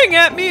staring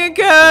at me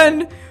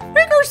again!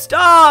 Make her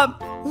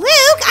stop! Luke,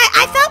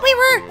 I thought we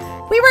were,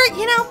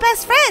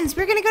 best friends.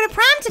 We were gonna go to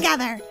prom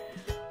together.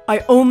 I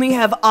only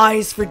have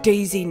eyes for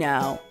Daisy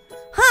now.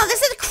 Oh,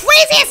 this is the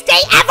craziest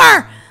day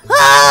ever!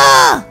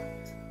 Oh!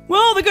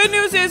 Well, the good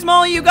news is,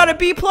 Molly, you got a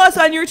B+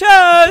 on your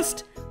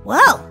test!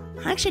 Well,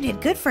 I actually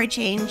did good for a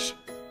change.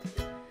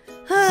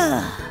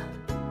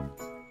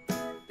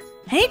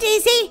 Hey,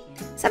 Daisy.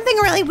 Something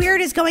really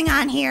weird is going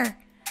on here.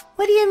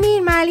 What do you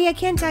mean, Molly? I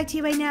can't talk to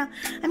you right now.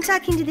 I'm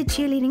talking to the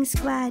cheerleading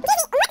squad.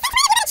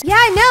 Yeah,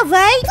 I know,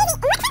 right?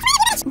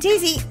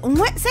 Daisy,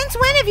 since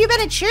when have you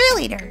been a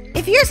cheerleader?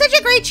 If you're such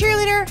a great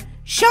cheerleader,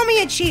 show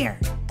me a cheer.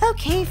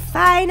 Okay,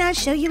 fine. I'll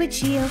show you a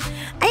cheer.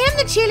 I am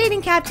the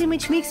cheerleading captain,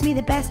 which makes me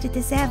the best at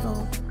this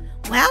level.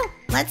 Well,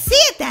 let's see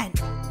it then.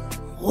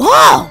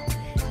 Whoa!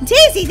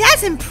 Daisy,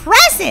 that's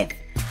impressive!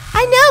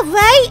 I know,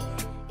 right?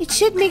 It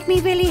should make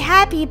me really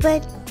happy,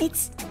 but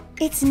it's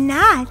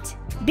not.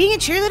 Being a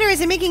cheerleader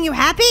isn't making you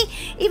happy,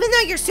 even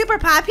though you're super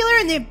popular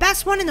and the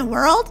best one in the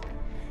world?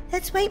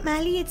 That's right,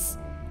 Molly. It's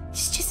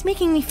just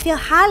making me feel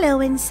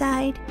hollow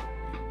inside.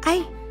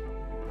 I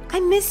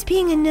miss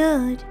being a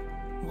nerd.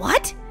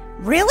 What?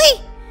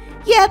 Really?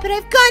 Yeah, but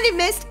I've gone and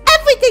messed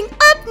everything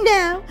up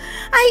now.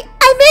 I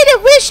made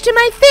a wish to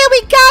my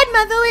fairy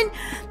godmother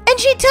and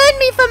she turned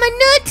me from a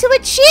nerd to a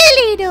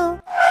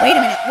cheerleader. Wait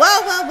a minute.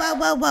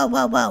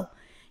 Whoa.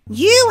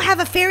 You have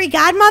a fairy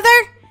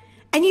godmother?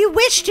 And you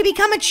wish to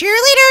become a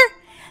cheerleader?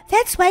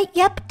 That's right,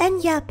 yup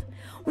and yup.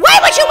 Why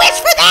would you wish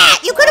for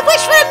that? You could have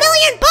wished for $1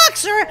 million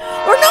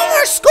or no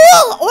more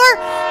school or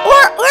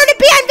to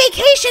be on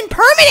vacation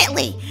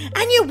permanently.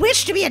 And you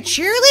wish to be a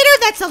cheerleader?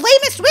 That's the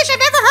lamest wish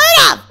I've ever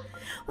heard of.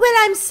 Well,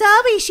 I'm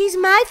sorry. She's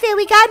my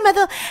fairy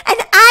godmother and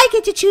I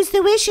get to choose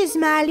the wishes,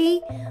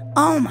 Molly.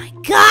 Oh my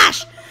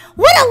gosh.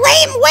 What a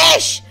lame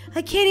wish.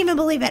 I can't even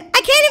believe it.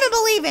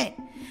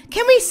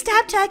 Can we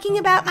stop talking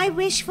about my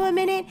wish for a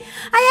minute?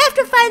 I have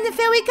to find the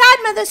fairy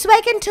godmother so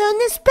I can turn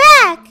this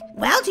back.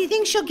 Well, do you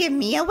think she'll give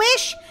me a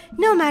wish?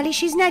 No, Molly,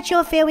 she's not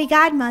your fairy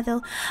godmother.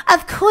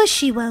 Of course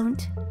she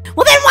won't.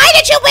 Well, then why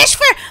did you wish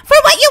for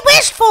what you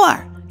wished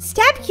for?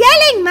 Stop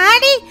yelling,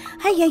 Molly.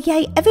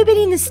 Ay,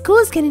 everybody in the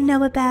school's gonna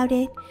know about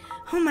it.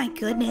 Oh my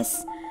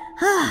goodness.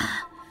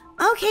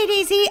 Okay,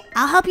 Daisy,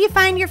 I'll help you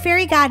find your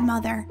fairy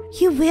godmother.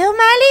 You will,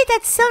 Molly?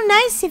 That's so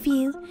nice of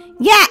you.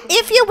 Yeah,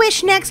 if you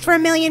wish next for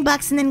 $1 million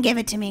and then give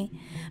it to me.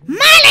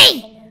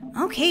 Molly!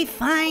 Okay,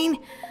 fine.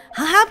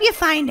 I'll help you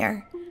find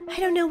her. I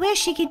don't know where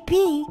she could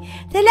be.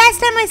 The last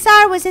time I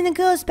saw her was in the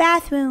girls'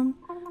 bathroom.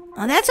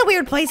 Oh, that's a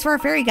weird place for a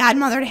fairy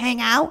godmother to hang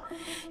out.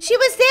 She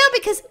was there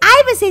because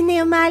I was in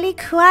there, Molly,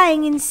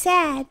 crying and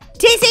sad.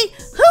 Daisy,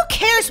 who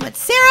cares what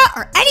Sarah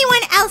or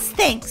anyone else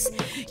thinks?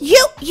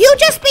 You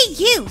just be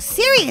you,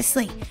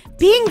 seriously.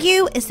 Being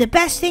you is the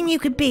best thing you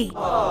could be.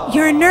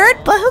 You're a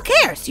nerd, but who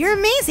cares? You're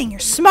amazing, you're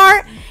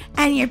smart,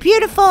 and you're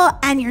beautiful,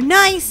 and you're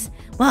nice.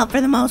 Well,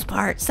 for the most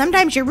part.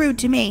 Sometimes you're rude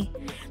to me.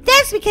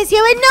 That's because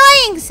you're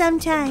annoying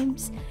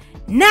sometimes.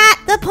 Not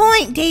the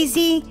point,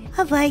 Daisy.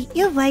 All right,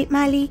 you're right,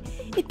 Molly.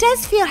 It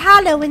does feel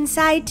hollow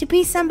inside to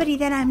be somebody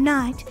that I'm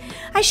not.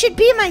 I should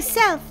be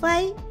myself,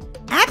 right?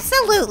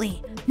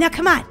 Absolutely. Now,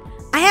 come on.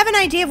 I have an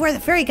idea of where the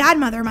fairy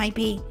godmother might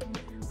be.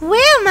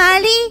 Where,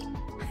 Molly?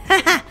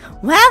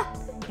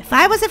 Well, if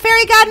I was a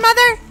fairy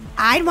godmother,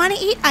 I'd want to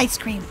eat ice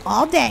cream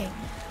all day.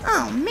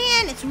 Oh,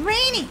 man, it's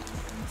raining.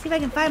 See if I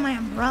can find my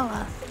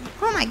umbrella.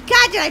 Oh, my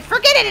God, did I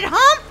forget it at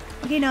home?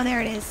 Okay, no, there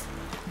it is.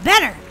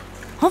 Better.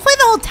 Hopefully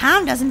the whole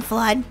town doesn't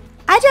flood.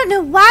 I don't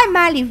know why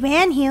Molly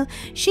ran here.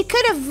 She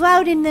could have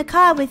rode in the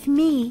car with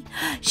me.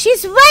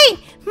 She's right.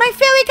 My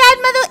fairy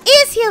godmother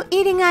is here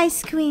eating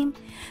ice cream.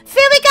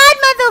 Fairy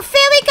godmother,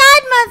 fairy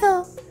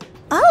godmother.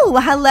 Oh,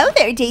 hello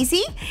there,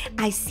 Daisy.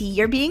 I see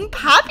you're being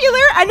popular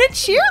and a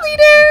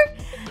cheerleader.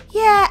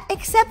 Yeah,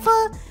 except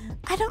for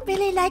I don't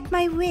really like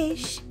my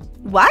wish.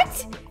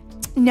 What?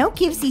 No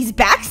givesies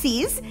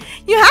backsies.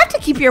 You have to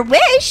keep your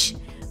wish.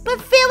 But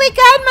fairy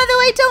godmother,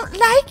 I don't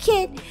like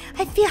it.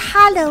 I feel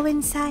hollow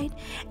inside.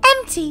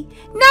 Empty.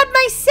 Not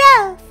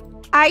myself.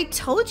 I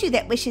told you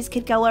that wishes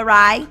could go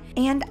awry.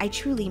 And I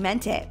truly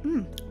meant it.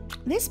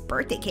 This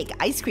birthday cake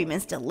ice cream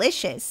is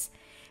delicious.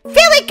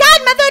 Fairy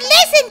godmother,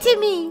 listen to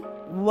me.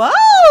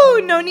 Whoa,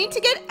 no need to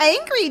get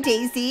angry,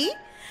 Daisy.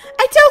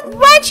 I don't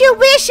want your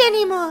wish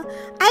anymore.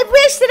 I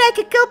wish that I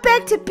could go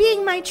back to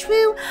being my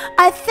true,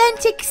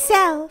 authentic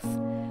self.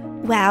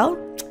 Well,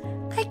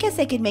 I guess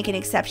I could make an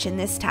exception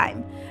this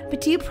time. But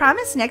do you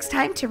promise next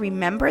time to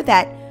remember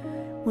that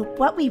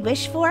what we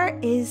wish for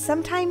is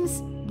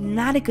sometimes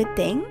not a good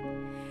thing?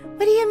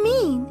 What do you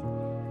mean?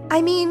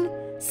 I mean,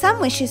 some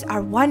wishes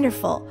are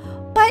wonderful,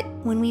 but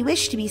when we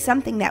wish to be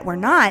something that we're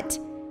not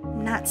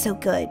so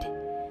good.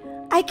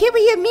 I get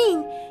what you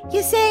mean.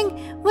 You're saying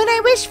when I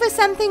wish for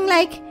something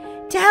like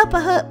to help a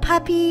hurt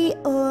puppy,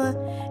 or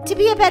to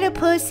be a better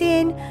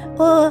person,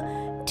 or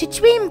to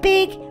dream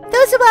big,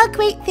 those are all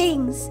great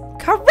things.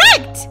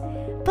 Correct!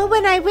 But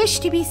when I wish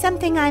to be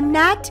something I'm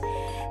not,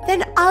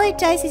 then all it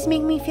does is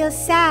make me feel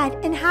sad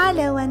and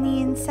hollow on the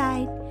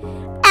inside.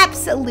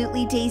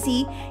 Absolutely,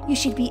 Daisy. You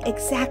should be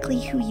exactly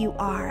who you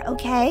are,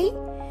 okay?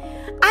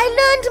 I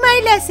learned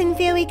my lesson,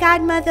 fairy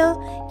godmother.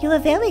 You're a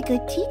very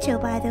good teacher,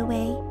 by the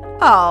way.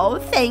 Oh,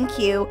 thank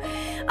you.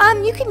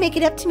 You can make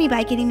it up to me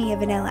by getting me a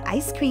vanilla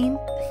ice cream.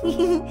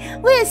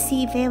 We'll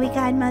see, fairy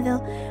godmother.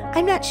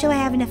 I'm not sure I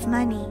have enough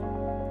money.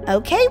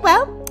 Okay,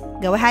 well,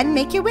 go ahead and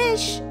make your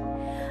wish.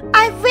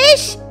 I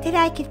wish that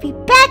I could be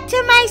back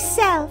to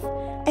myself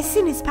as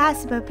soon as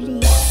possible,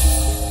 please.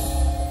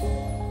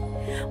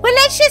 Well,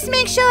 let's just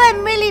make sure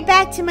I'm really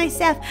back to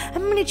myself.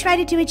 I'm going to try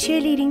to do a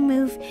cheerleading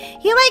move.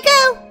 Here I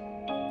go.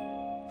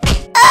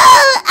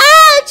 Oh,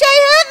 ouch, I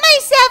hurt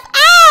myself.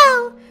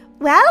 Ow.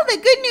 Well, the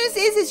good news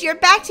is you're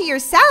back to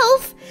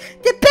yourself.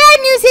 The bad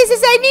news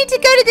is I need to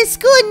go to the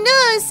school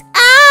nurse.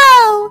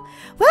 Ow.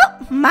 Well,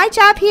 my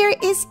job here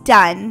is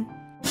done.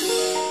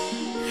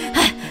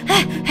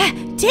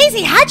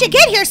 Daisy, how'd you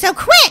get here so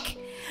quick?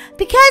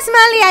 Because,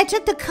 Molly, I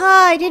took the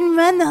car. I didn't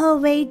run the whole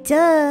way,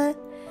 duh.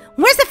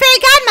 Where's the fairy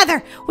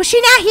godmother? Was she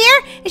not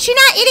here? Is she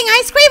not eating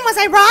ice cream? Was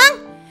I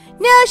wrong?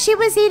 No, she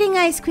was eating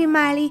ice cream,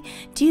 Molly.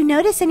 Do you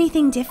notice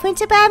anything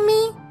different about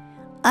me?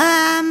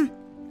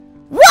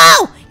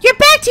 Whoa! You're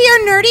back to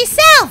your nerdy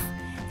self!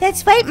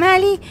 That's right,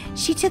 Molly.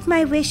 She took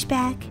my wish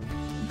back.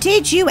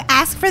 Did you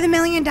ask for the $1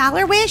 million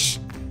wish?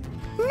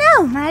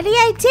 No, Molly,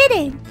 I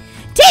didn't.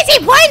 Daisy,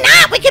 why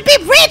not? We could be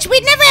rich.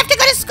 We'd never have to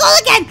go to school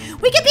again.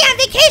 We could be on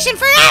vacation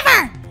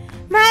forever.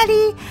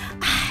 Molly,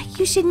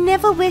 you should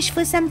never wish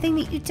for something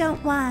that you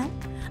don't want.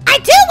 I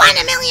do want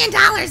 $1 million,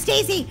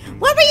 Daisy.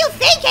 What were you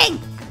thinking?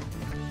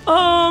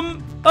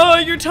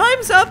 Your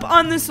time's up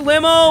on this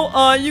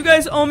limo. You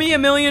guys owe me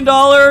 $1 million.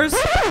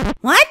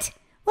 What?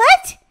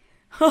 What?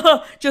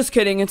 Just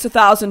kidding. It's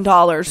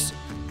 $1,000.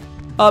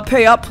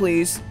 Pay up,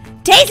 please.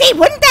 Daisy,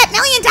 wouldn't that $1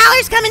 million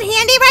come in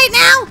handy right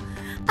now?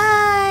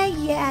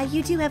 Yeah,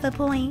 you do have a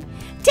point.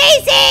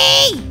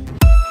 Daisy!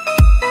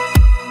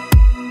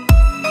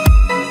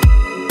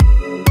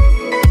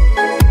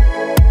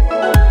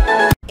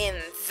 In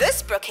this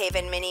this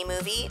Brookhaven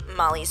mini-movie,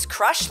 Molly's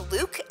crush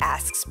Luke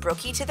asks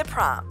Brookie to the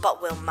prom. But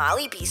will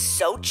Molly be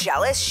so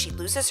jealous she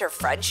loses her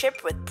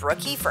friendship with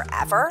Brookie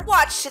forever?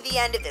 Watch to the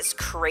end of this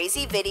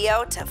crazy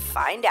video to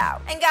find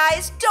out. And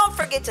guys, don't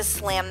forget to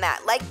slam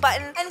that like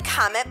button and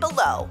comment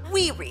below.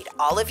 We read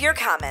all of your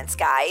comments,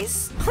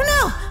 guys. Oh no,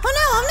 oh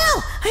no, oh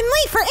no! I'm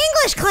late for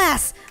English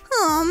class!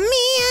 Oh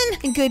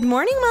man! Good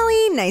morning,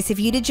 Molly. Nice of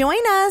you to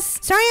join us.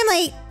 Sorry I'm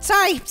late.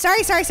 Sorry.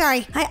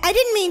 I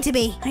didn't mean to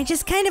be. I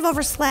just kind of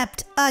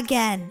overslept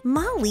again.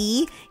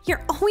 Molly,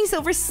 you're always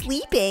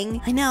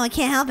oversleeping. I know, I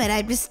can't help it.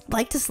 I just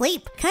like to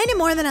sleep. Kind of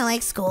more than I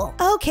like school.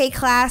 Okay,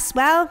 class.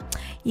 Well,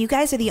 you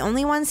guys are the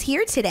only ones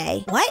here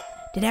today. What?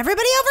 Did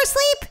everybody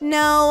oversleep?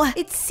 No,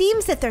 it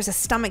seems that there's a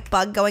stomach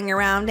bug going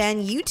around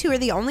and you two are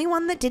the only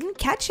one that didn't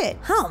catch it.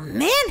 Oh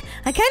man,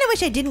 I kind of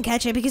wish I didn't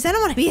catch it because I don't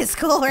want to be at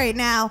school right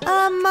now.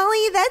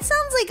 Molly, that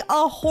sounds like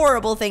a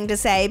horrible thing to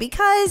say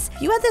because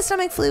if you had the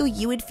stomach flu,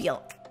 you would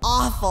feel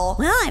awful.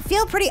 Well, I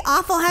feel pretty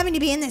awful having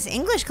to be in this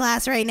English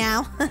class right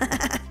now.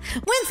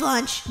 When's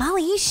lunch?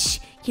 Molly, shh.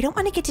 You don't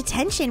want to get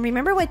detention.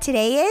 Remember what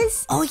today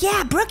is? Oh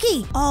yeah,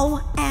 Brookie.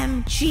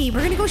 OMG,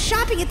 we're gonna go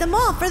shopping at the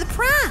mall for the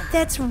prom.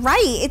 That's right.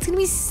 It's gonna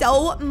be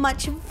so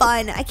much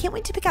fun. I can't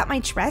wait to pick out my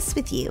dress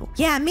with you.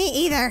 Yeah, me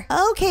either.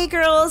 Okay,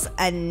 girls,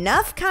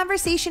 enough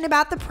conversation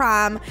about the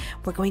prom.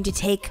 We're going to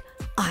take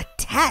a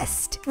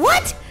test.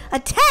 What? A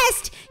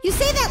test? You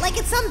say that like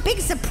it's some big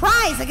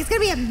surprise, like it's gonna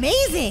be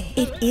amazing.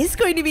 It is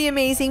going to be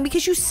amazing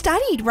because you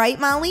studied, right,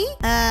 Molly?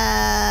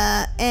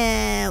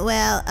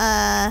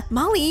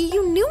 Molly,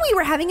 you knew we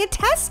were having a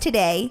test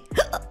today.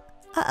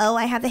 Uh-oh,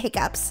 I have the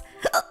hiccups.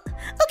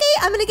 Okay,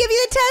 I'm gonna give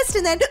you the test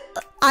and then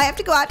I have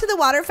to go out to the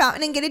water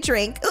fountain and get a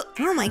drink.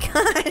 Oh my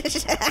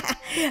gosh.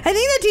 I think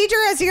the teacher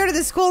has to go to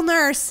the school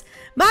nurse.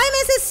 Bye,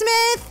 Mrs.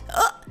 Smith.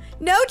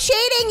 No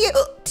cheating, you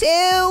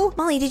two.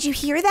 Molly, did you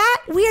hear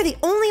that? We are the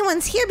only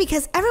ones here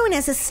because everyone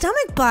has a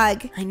stomach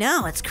bug. I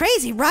know, it's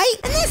crazy, right?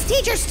 And this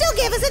teacher still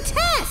gave us a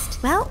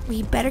test. Well,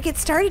 we better get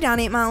started on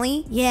it,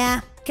 Molly.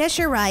 Yeah, guess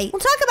you're right. We'll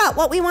talk about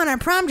what we want our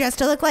prom dress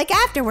to look like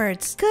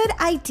afterwards. Good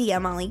idea,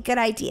 Molly, good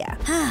idea.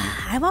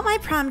 I want my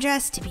prom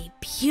dress to be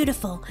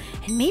beautiful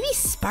and maybe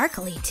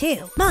sparkly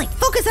too. Molly,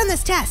 focus on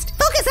this test.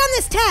 Focus on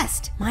this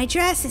test. My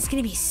dress is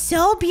gonna be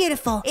so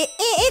beautiful.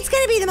 It's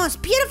gonna be the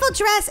most beautiful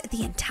dress at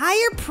the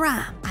entire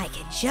prom. I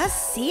can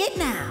just see it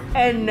now.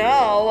 And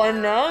now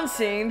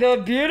announcing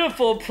the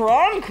beautiful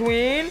prom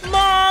queen,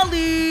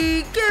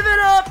 Molly. Give it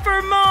up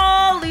for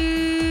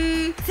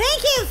Molly.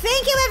 Thank you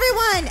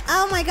everyone.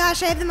 Oh my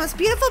gosh, I have the most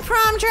beautiful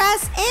prom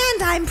dress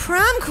and I'm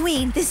prom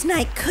queen. This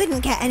night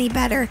couldn't get any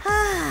better.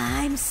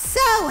 I'm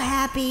so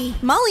happy.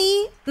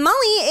 Molly,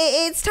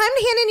 it's time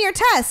to hand in your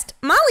test.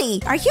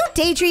 Molly, are you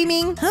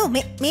daydreaming? Who,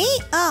 me?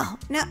 Oh,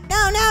 no,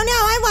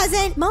 I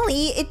wasn't.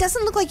 Molly, it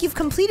doesn't look like you've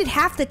completed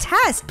half the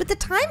test, but the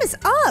time is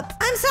up.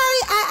 I'm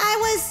sorry, I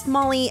was...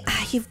 Molly,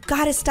 you've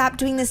got to stop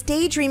doing this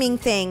daydreaming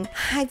thing.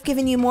 I've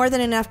given you more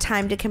than enough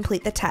time to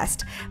complete the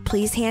test.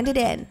 Please hand it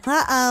in.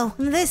 Uh-oh,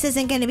 this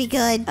isn't gonna be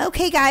good.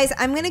 Okay, guys,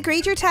 I'm gonna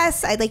grade your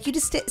tests. I'd like you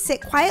to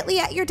sit quietly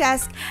at your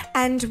desk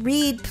and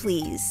read,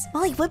 please.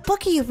 Molly, what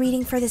book are you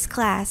reading for this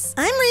class?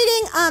 I'm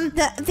reading,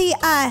 the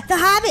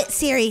Hobbit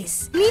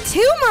series. Me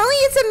too, Molly.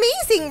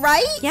 It's amazing,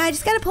 right? Yeah, I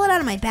just gotta pull it out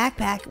of my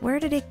backpack. Where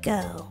did it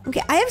go?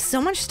 Okay, I have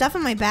so much stuff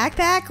in my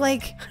backpack,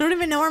 like, I don't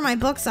even know where my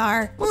books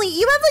are. Molly,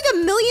 you have like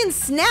 1 million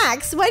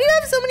snacks. Why do you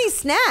have so many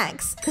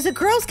snacks? Because a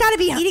girl's gotta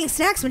be eating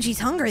snacks when she's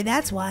hungry,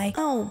 that's why.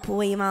 Oh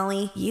boy,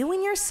 Molly, you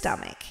and your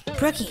stomach.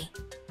 Brookie.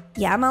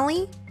 Yeah,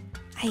 Molly?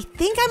 I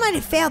think I might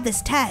have failed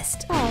this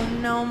test. Oh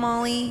no,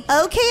 Molly.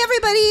 Okay,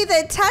 everybody,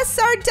 the tests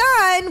are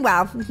done.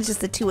 Wow,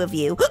 just the two of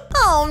you.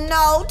 Oh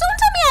no, don't tell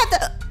me I have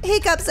the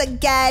hiccups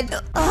again.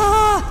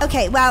 Oh,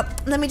 okay, well,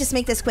 let me just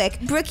make this quick.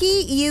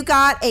 Brookie, you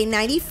got a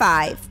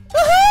 95.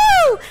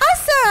 Woohoo!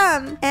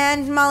 Awesome!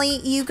 And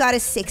Molly, you got a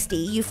 60.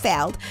 You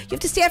failed. You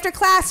have to stay after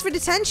class for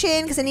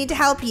detention because I need to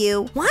help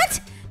you. What?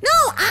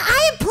 No,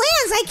 I have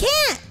plans. I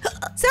can't.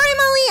 Sorry,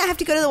 Molly. I have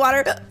to go to the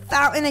water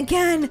fountain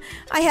again.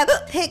 I have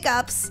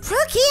hiccups.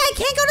 Brookie, I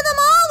can't go to the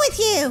mall with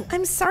you.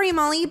 I'm sorry,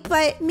 Molly,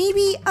 but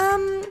maybe,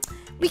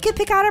 we could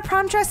pick out our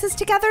prom dresses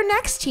together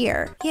next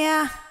year.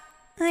 Yeah,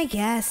 I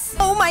guess.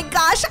 Oh my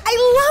gosh,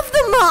 I love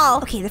the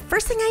mall. Okay, the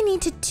first thing I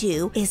need to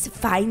do is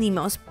find the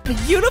most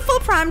beautiful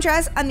prom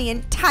dress on the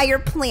entire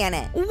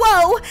planet.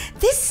 Whoa,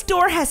 this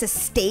store has a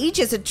stage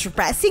as a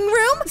dressing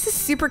room. This is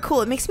super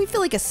cool. It makes me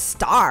feel like a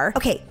star.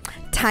 Okay,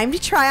 time to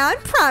try on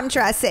prom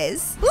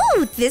dresses.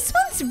 Ooh, this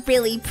one's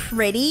really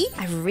pretty.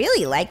 I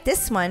really like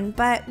this one,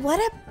 but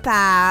what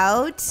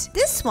about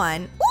this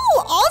one?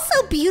 Ooh,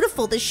 also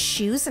beautiful. The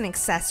shoes and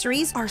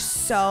accessories are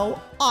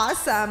so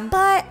awesome.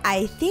 But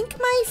I think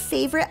my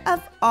favorite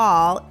of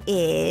all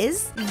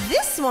is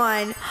this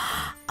one.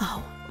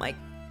 Oh my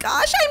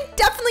gosh, I'm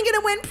definitely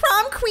gonna win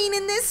prom queen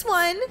in this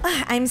one.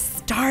 I'm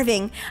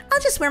starving.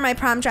 I'll just wear my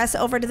prom dress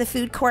over to the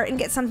food court and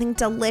get something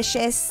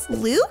delicious.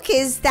 Luke,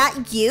 is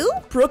that you?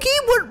 Brookie,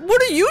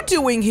 what are you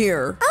doing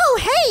here? Oh,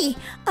 hey.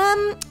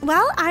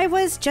 Well, I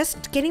was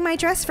just getting my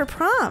dress for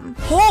prom.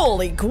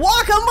 Holy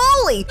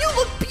guacamole! You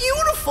look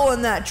beautiful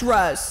in that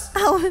dress.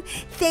 Oh,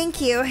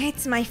 thank you.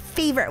 It's my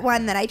favorite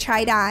one that I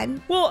tried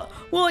on. Well,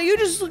 you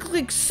just look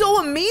like so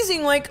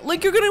amazing, like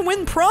you're gonna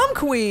win prom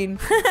queen.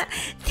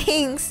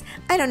 Thanks.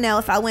 I don't know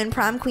if I'll win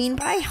prom queen,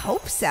 but I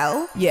hope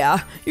so.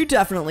 Yeah, you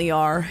definitely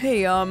are.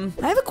 Hey, I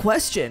have a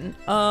question.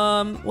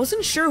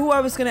 Wasn't sure who I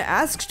was gonna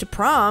ask to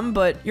prom,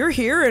 but you're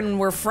here and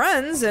we're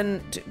friends,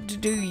 and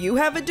do you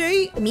have a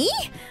date? Me?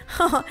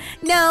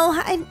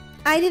 No,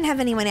 I didn't have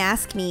anyone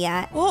ask me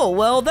yet. Oh,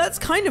 well, that's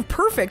kind of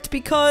perfect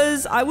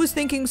because I was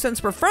thinking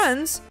since we're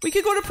friends, we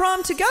could go to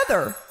prom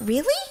together.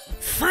 Really?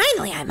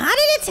 Finally, I'm out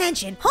of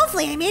detention.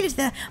 Hopefully I made it to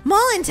the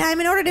mall in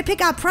time in order to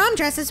pick out prom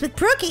dresses with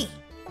Brookie.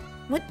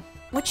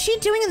 What's she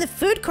doing in the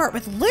food court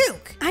with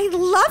Luke? I'd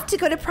love to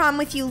go to prom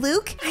with you,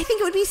 Luke. I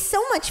think it would be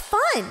so much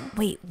fun.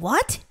 Wait,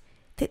 what?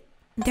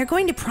 They're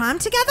going to prom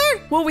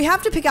together? Well, we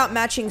have to pick out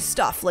matching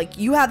stuff. Like,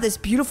 you have this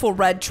beautiful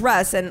red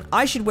dress, and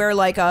I should wear,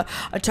 like, a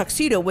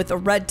tuxedo with a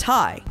red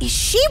tie. Is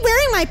she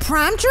wearing my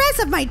prom dress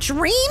of my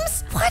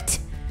dreams? What?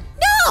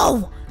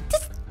 No!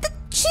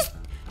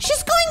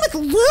 She's going with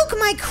Luke,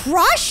 my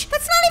crush?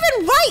 That's not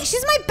even right.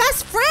 She's my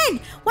best friend.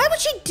 Why would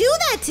she do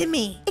that to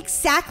me?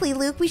 Exactly,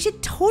 Luke. We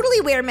should totally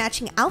wear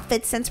matching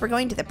outfits since we're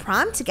going to the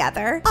prom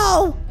together.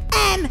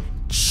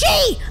 OMG!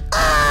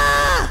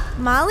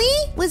 Molly?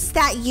 Was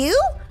that you?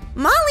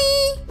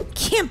 Molly!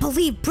 Can't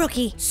believe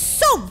Brookie.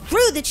 So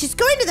rude that she's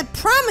going to the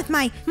prom with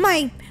my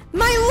love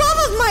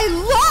of my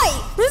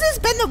life. This has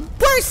been the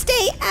worst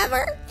day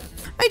ever.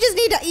 I just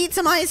need to eat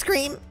some ice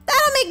cream.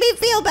 That'll make me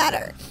feel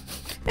better.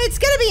 It's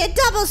gonna be a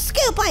double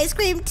scoop ice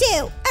cream too.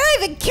 I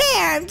don't even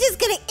care. I'm just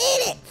gonna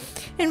eat it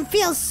and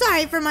feel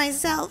sorry for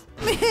myself.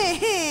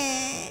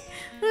 Can't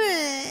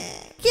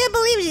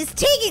believe she's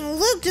taking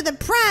Luke to the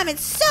prom.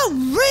 It's so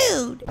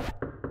rude.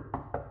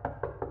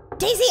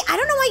 Daisy, I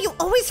don't know why you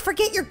always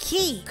forget your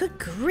key. Good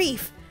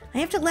grief. I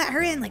have to let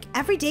her in like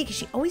every day because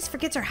she always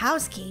forgets her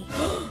house key.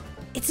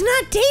 It's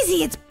not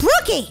Daisy, it's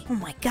Brookie. Oh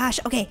my gosh.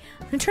 Okay,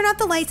 I'm gonna turn off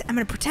the lights. I'm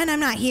gonna pretend I'm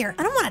not here.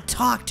 I don't wanna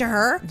talk to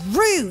her.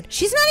 Rude.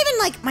 She's not even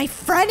like my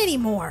friend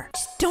anymore.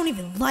 Just don't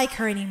even like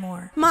her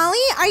anymore. Molly,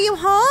 are you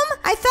home?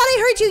 I thought I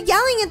heard you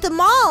yelling at the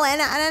mall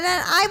and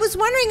I was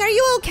wondering, are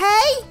you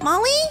okay?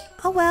 Molly?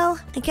 Oh well,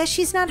 I guess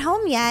she's not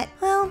home yet.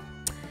 Well,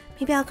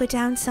 maybe I'll go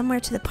down somewhere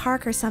to the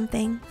park or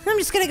something. I'm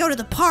just gonna go to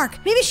the park.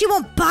 Maybe she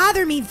won't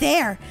bother me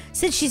there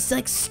since she's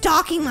like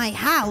stalking my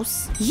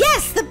house.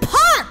 Yes, the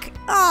park!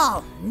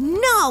 Oh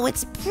no,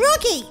 it's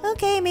Brookie.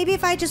 Okay, maybe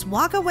if I just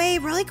walk away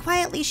really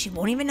quietly, she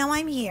won't even know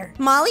I'm here.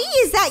 Molly,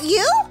 is that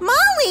you?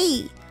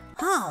 Molly!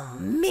 Oh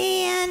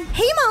man.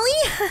 Hey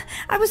Molly,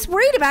 I was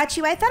worried about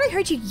you. I thought I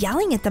heard you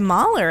yelling at the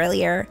mall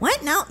earlier.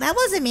 What? No, that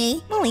wasn't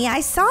me. Molly,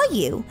 I saw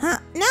you. Huh?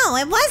 No,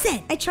 it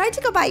wasn't. I tried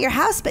to go by your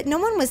house, but no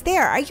one was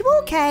there. Are you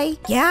okay?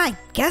 Yeah, I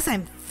guess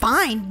I'm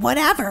fine.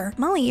 Whatever.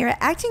 Molly, you're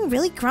acting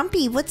really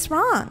grumpy. What's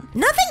wrong?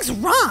 Nothing's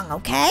wrong,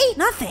 okay?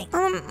 Nothing.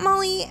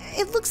 Molly,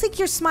 it looks like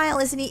your smile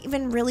isn't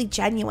even really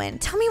genuine.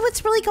 Tell me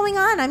what's really going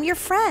on. I'm your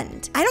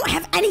friend. I don't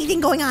have anything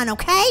going on,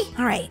 okay?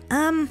 All right,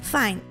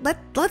 fine.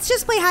 Let's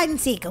just play hide and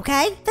seek,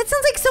 okay? That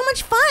sounds like so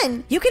much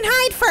fun. You can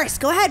hide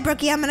first. Go ahead,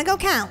 Brookie. I'm gonna go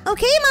count.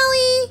 Okay,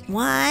 Molly.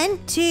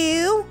 1,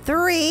 2,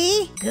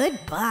 3.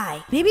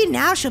 Goodbye. Maybe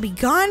now she'll be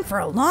gone for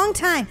a long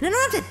time, and I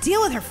don't have to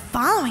deal with her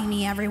following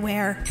me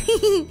everywhere.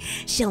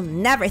 She'll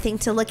never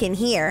think to look in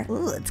here.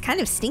 Ooh, it's kind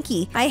of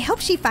stinky. I hope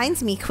she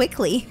finds me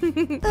quickly.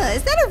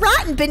 Is that a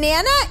rotten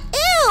banana?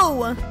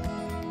 Ew!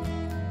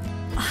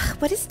 Ugh,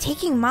 what is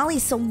taking Molly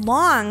so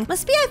long?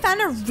 Must be I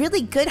found a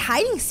really good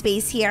hiding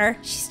space here.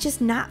 She's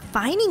just not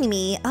finding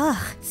me.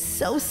 Ugh, it's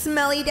so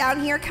smelly down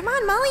here. Come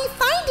on, Molly,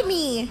 find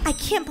me. I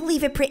can't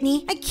believe it,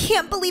 Brittany. I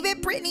can't believe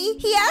it, Brittany.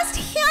 He asked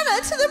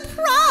Hannah to the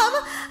prom.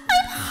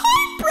 I'm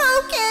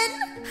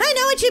heartbroken. I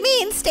know what you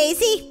mean,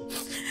 Stacy.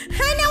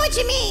 I know what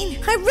you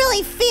mean. I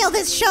really feel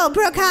this show,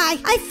 Brooke High.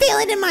 I feel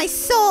it in my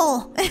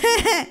soul.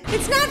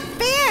 It's not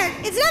fair.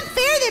 It's not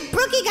fair that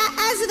Brookie got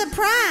asked to the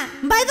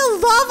prom by the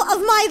love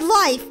of my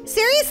life.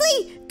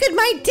 Seriously? Could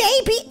my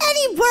day be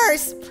any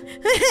worse?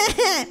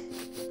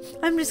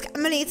 I'm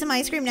gonna eat some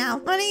ice cream now.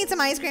 I'm gonna eat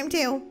some ice cream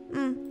too.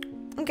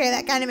 Okay,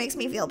 that kind of makes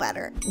me feel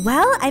better.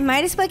 Well, I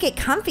might as well get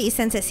comfy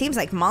since it seems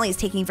like Molly's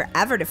taking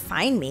forever to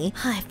find me.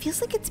 It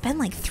feels like it's been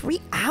like 3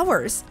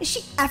 hours. Is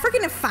she ever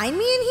gonna find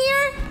me in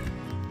here?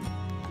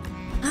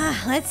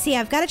 Let's see,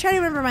 I've got to try to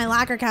remember my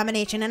locker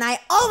combination, and I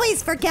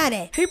always forget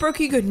it. Hey,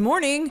 Brookie, good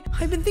morning.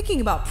 I've been thinking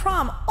about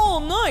prom all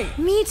night.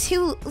 Me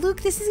too.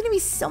 Luke, this is going to be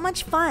so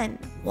much fun.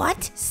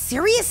 What?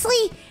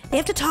 Seriously? They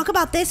have to talk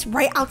about this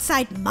right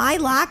outside my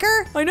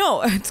locker? I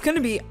know, it's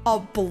gonna be a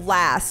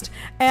blast.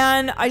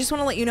 And I just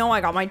wanna let you know I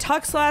got my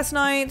tux last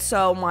night,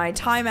 so my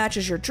tie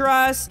matches your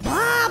dress.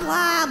 Blah,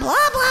 blah,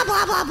 blah, blah,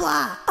 blah, blah,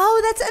 blah.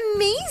 Oh, that's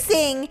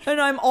amazing. And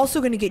I'm also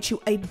gonna get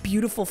you a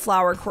beautiful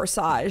flower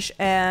corsage.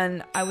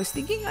 And I was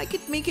thinking I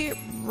could make it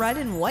red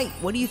and white.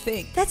 What do you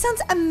think? That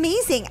sounds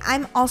amazing.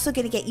 I'm also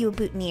gonna get you a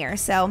boutonniere,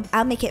 so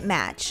I'll make it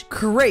match.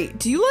 Great.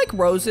 Do you like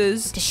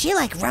roses? Does she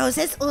like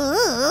roses?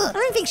 Ugh. I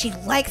don't think she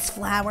likes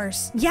flowers.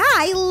 Yeah,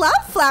 I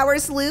love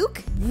flowers,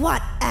 Luke.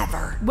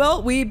 Whatever.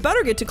 Well, we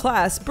better get to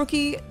class.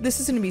 Brookie, this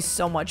is gonna be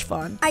so much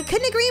fun. I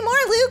couldn't agree more,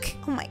 Luke.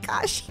 Oh my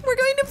gosh, we're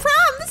going to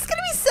prom. This is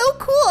gonna be so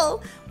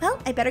cool. Well,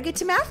 I better get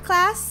to math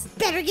class.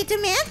 Better get to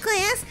math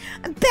class.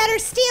 I better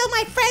steal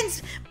my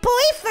friend's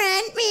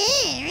boyfriend.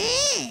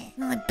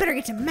 Well, I better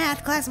get to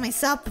math class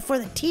myself before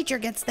the teacher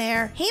gets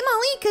there. Hey,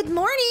 Molly, good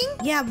morning.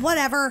 Yeah,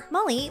 whatever.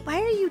 Molly,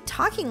 why are you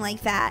talking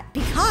like that?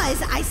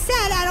 Because I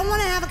said I don't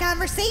want to have a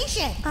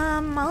conversation.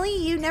 Molly,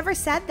 you never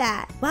said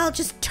that. Well,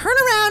 just turn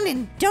around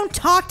and don't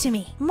talk to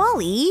me.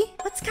 Molly,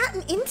 what's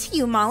gotten into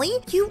you, Molly?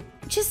 You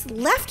just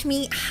left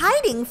me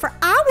hiding for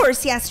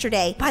hours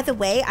yesterday. By the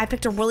way, I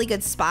picked a really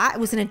good spot. It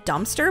was in a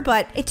dumpster,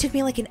 but it took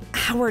me like an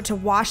hour to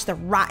wash the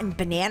rotten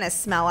banana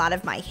smell out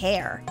of my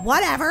hair.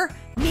 Whatever.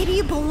 Maybe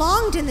you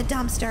belonged in the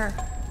dumpster.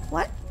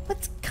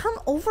 What's come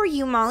over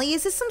you, Molly?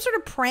 Is this some sort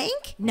of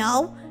prank?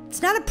 No,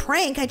 it's not a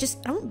prank. I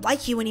don't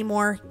like you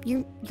anymore.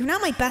 You're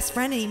not my best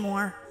friend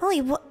anymore.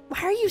 Molly, why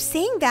are you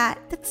saying that?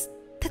 That's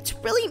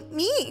really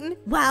mean.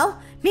 Well,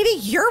 maybe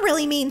you're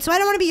really mean, so I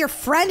don't want to be your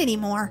friend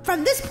anymore.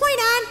 From this point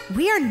on,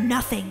 we are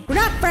nothing. We're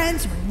not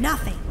friends, we're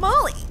nothing.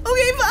 Molly,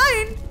 okay,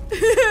 fine.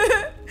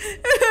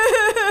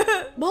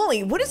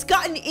 Molly, what has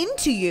gotten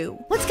into you?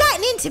 What's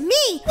gotten into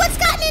me? What's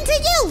gotten into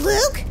you,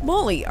 Luke?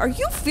 Molly, are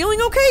you feeling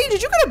okay?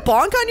 Did you get a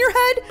bonk on your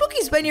head?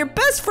 Bookie's been your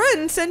best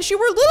friend since you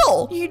were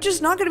little. You're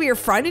just not gonna be your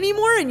friend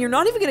anymore, and you're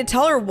not even gonna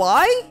tell her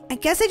why? I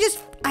guess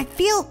I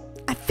feel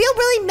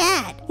really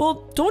mad.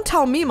 Well, don't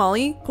tell me,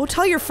 Molly. Go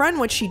tell your friend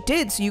what she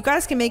did so you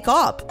guys can make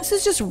up. This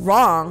is just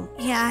wrong.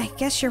 Yeah, I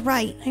guess you're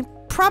right. I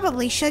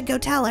probably should go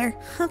tell her.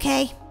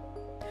 Okay.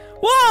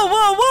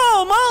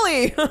 Whoa,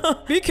 Molly!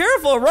 Be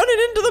careful, running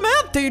into the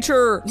math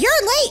teacher! You're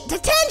late!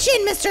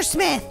 Detention, Mr.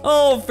 Smith!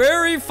 Oh,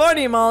 very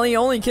funny, Molly.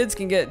 Only kids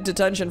can get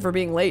detention for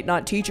being late,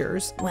 not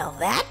teachers. Well,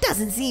 that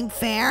doesn't seem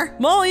fair.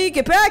 Molly,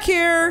 get back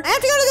here! I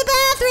have to go to the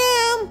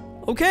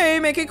bathroom! Okay,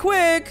 make it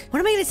quick. What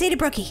am I gonna say to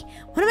Brookie?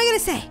 What am I gonna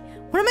say?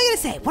 What am I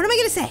gonna say? What am I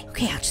gonna say?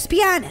 Okay, I'll just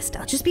be honest.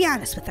 I'll just be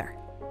honest with her.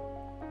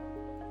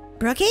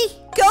 Brookie?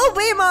 Go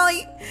away,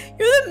 Molly!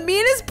 You're the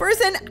meanest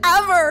person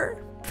ever!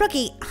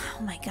 Brookie,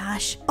 oh my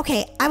gosh.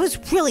 Okay, I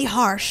was really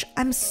harsh.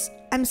 I'm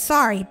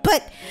sorry,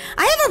 but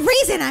I have a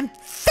reason. I'm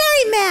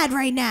very mad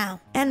right now,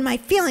 and my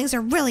feelings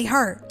are really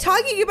hurt.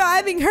 Talking about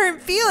having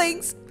hurt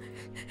feelings.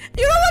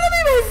 You don't want to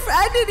be my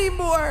friend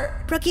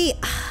anymore. Brookie,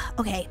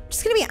 okay,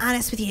 just gonna be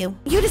honest with you.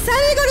 You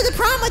decided to go to the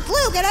prom with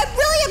Luke, and I'm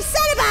really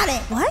upset about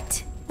it.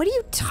 What? What are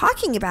you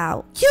talking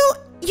about? You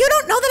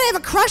don't know that I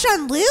have a crush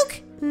on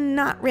Luke?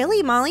 Not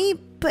really, Molly,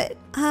 but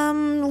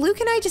Luke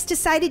and I just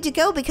decided to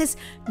go because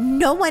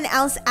no one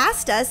else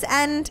asked us,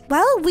 and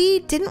well, we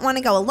didn't want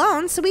to go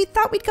alone, so we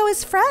thought we'd go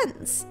as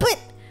friends. But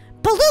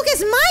Luke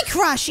is my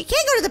crush. He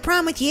can't go to the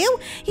prom with you.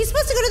 He's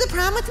supposed to go to the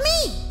prom with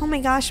me. Oh my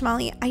gosh,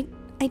 Molly,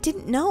 I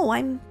didn't know.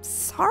 I'm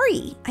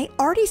sorry. I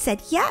already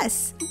said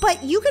yes.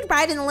 But you could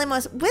ride in the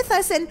limos with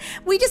us and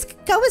we just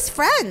go as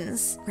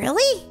friends.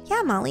 Really?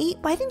 Yeah, Molly.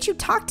 Why didn't you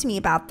talk to me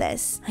about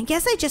this? I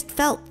guess I just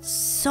felt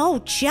so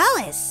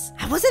jealous.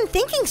 I wasn't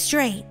thinking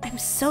straight. I'm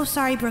so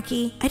sorry,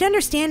 Brookie. I'd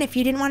understand if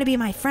you didn't want to be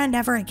my friend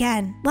ever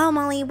again. Well,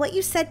 Molly, what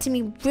you said to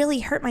me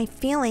really hurt my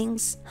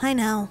feelings. I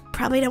know.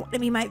 Probably don't want to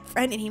be my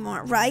friend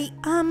anymore, right?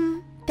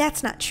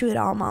 That's not true at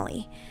all,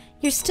 Molly.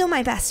 You're still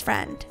my best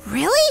friend.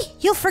 Really?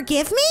 You'll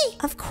forgive me?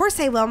 Of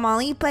course I will,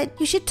 Molly, but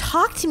you should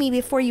talk to me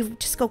before you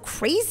just go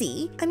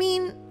crazy. I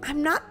mean,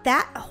 I'm not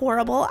that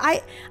horrible.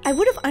 I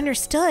would have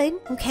understood.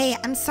 Okay,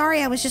 I'm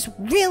sorry. I was just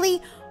really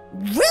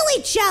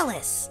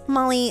jealous.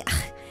 Molly,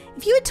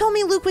 if you had told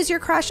me Luke was your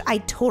crush, I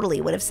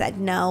totally would have said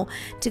no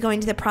to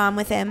going to the prom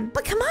with him.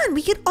 But come on,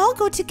 we could all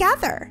go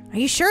together. Are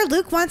you sure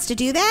Luke wants to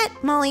do that?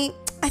 Molly,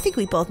 I think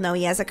we both know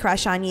he has a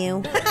crush on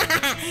you.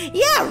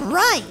 Yeah,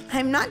 right.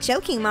 I'm not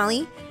joking,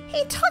 Molly.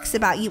 He talks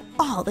about you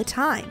all the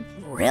time.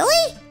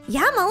 Really?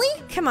 Yeah, Molly.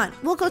 Come on,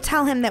 we'll go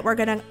tell him that we're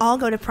gonna all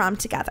go to prom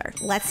together.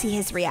 Let's see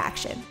his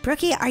reaction.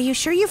 Brookie, are you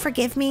sure you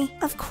forgive me?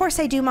 Of course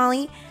I do,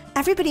 Molly.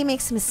 Everybody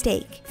makes a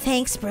mistake.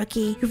 Thanks,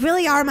 Brookie. You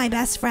really are my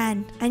best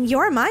friend. And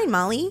you're mine,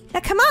 Molly. Now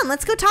come on,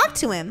 let's go talk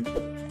to him.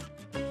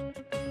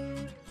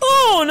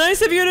 Oh,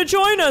 nice of you to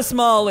join us,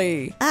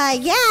 Molly.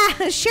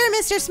 Yeah, sure,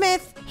 Mr.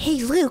 Smith.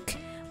 Hey, Luke.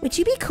 Would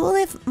you be cool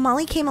if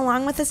Molly came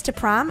along with us to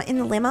prom in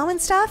the limo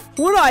and stuff?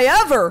 Would I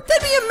ever?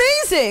 That'd be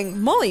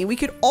amazing! Molly, we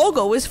could all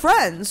go as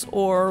friends,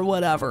 or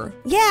whatever.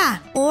 Yeah,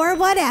 or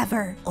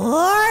whatever.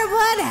 Or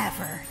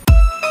whatever.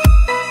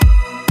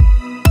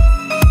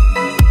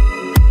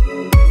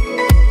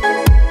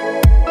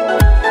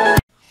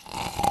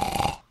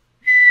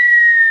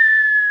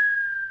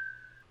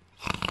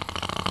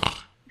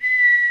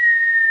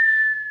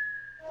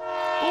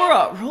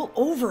 Laura, roll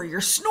over.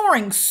 You're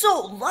snoring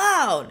so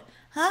loud.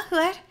 Huh?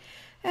 What?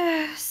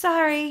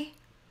 Sorry.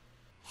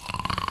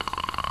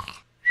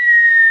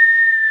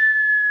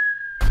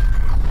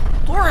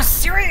 Laura,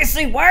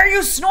 seriously, why are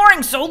you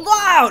snoring so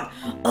loud?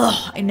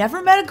 Ugh, I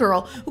never met a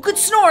girl who could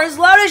snore as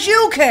loud as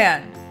you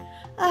can.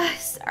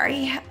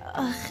 Sorry.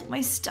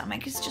 My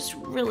stomach is just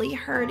really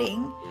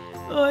hurting.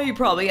 You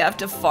probably have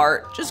to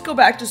fart. Just go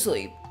back to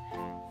sleep.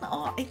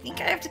 Oh, I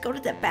think I have to go to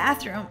the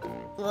bathroom.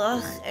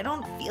 Ugh, I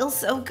don't feel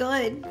so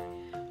good.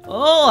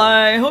 Well,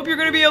 I hope you're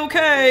gonna be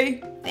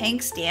okay.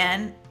 Thanks,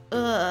 Dan.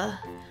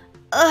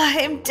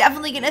 I'm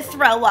definitely gonna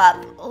throw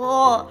up.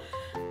 Oh,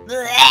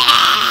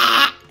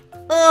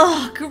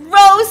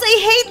 gross!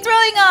 I hate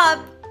throwing up.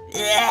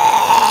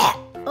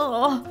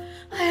 Oh,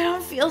 I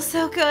don't feel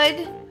so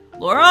good.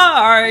 Laura,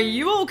 are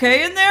you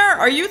okay in there?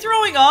 Are you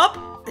throwing up?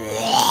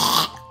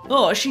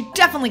 Oh, she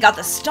definitely got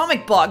the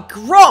stomach bug.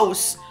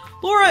 Gross!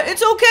 Laura,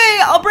 it's okay.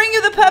 I'll bring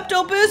you the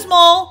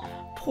Pepto-Bismol.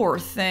 Poor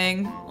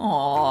thing.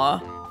 Aw.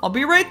 I'll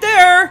be right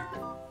there.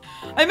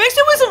 I mixed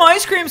it with some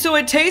ice cream so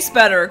it tastes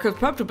better, because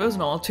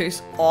Pepto-Bismol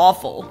tastes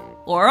awful.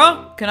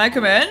 Laura, can I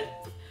come in?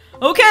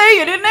 Okay,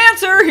 you didn't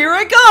answer. Here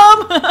I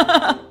come.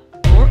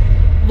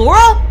 Laura?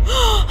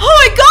 Oh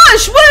my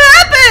gosh, what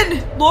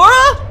happened? Laura?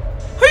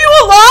 Are you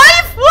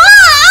alive?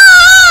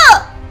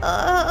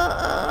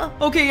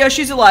 Okay, yeah,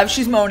 she's alive.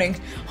 She's moaning.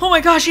 Oh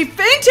my gosh, she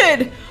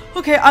fainted.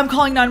 Okay, I'm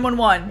calling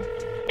 911.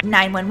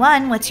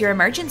 911, what's your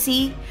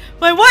emergency?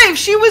 My wife,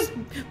 she was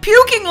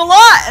puking a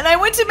lot, and I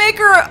went to make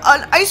her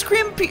an ice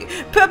cream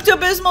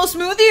Pepto-Bismol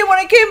smoothie, and when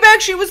I came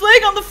back, she was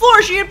laying on the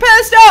floor. She had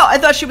passed out. I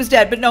thought she was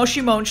dead, but no, she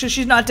moaned, so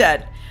she's not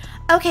dead.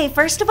 Okay,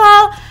 first of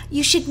all,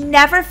 you should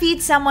never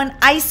feed someone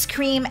ice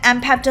cream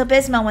and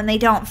Pepto-Bismol when they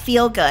don't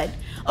feel good.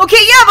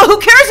 Okay, yeah, but who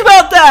cares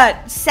about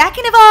that?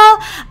 Second of all,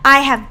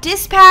 I have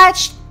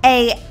dispatched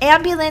an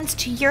ambulance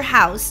to your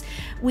house.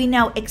 We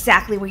know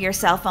exactly where your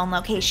cell phone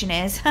location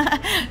is.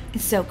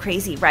 It's so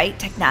crazy, right?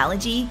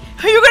 Technology.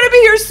 Are you going to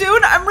be here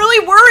soon? I'm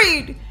really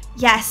worried.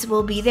 Yes,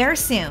 we'll be there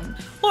soon.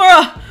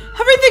 Laura,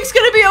 everything's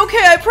going to be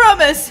okay, I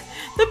promise.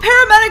 The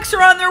paramedics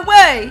are on their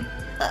way.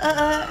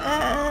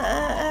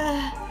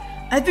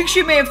 I think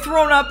she may have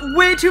thrown up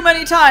way too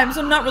many times.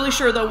 I'm not really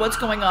sure, though, what's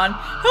going on.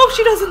 I hope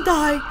she doesn't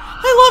die.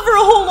 I love her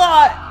a whole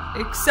lot.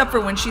 Except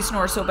for when she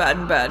snores so bad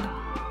in bed.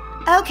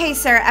 Okay,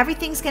 sir.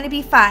 Everything's going to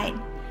be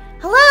fine.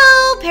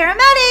 Hello,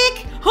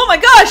 paramedic. Oh my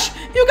gosh,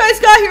 you guys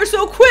got here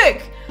so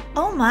quick.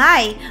 Oh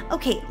my.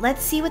 Okay,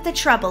 let's see what the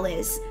trouble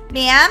is.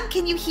 Ma'am,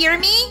 can you hear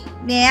me?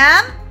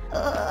 Ma'am?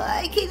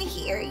 I can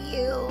hear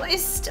you. My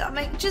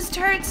stomach just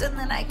hurts and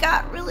then I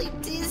got really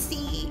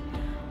dizzy.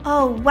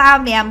 Oh, wow,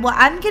 ma'am. Well,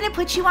 I'm going to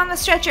put you on the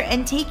stretcher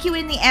and take you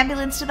in the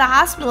ambulance to the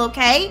hospital,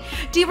 okay?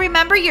 Do you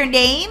remember your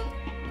name?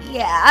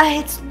 Yeah,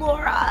 it's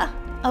Laura.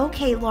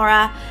 Okay,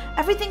 Laura.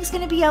 Everything's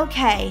going to be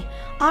okay.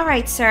 All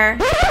right, sir.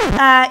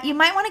 You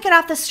might want to get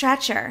off the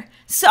stretcher.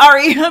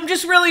 Sorry, I'm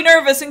just really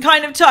nervous and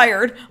kind of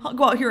tired. I'll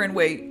go out here and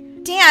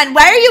wait. Dan,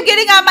 why are you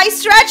getting on my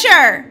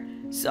stretcher?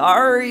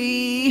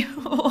 Sorry.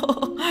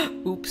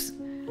 Oops.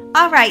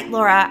 All right,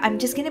 Laura. I'm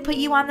just going to put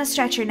you on the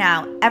stretcher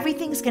now.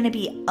 Everything's going to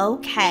be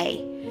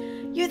okay.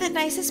 You're the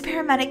nicest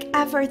paramedic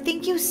ever.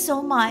 Thank you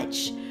so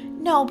much.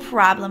 No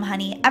problem,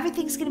 honey.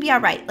 Everything's gonna be all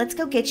right. Let's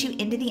go get you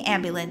into the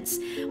ambulance.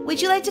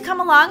 Would you like to come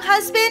along,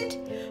 husband?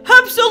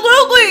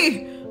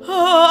 Absolutely!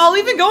 I'll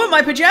even go in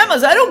my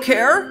pajamas. I don't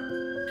care.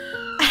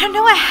 I don't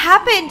know what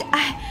happened.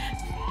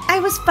 I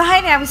was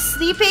fine. I was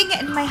sleeping,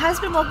 and my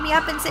husband woke me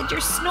up and said, "You're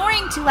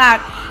snoring too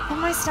loud."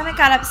 And my stomach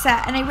got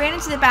upset, and I ran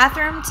into the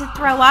bathroom to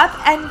throw up,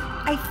 and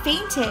I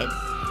fainted.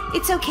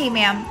 It's okay,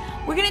 ma'am.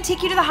 We're gonna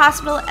take you to the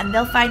hospital, and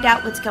they'll find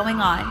out what's going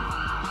on.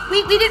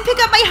 We didn't pick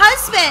up my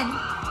husband.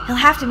 He'll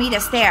have to meet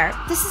us there.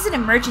 This is an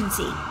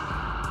emergency.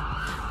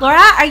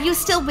 Laura, are you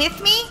still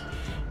with me?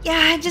 Yeah,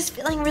 I'm just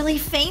feeling really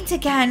faint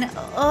again.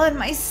 Oh, and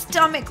my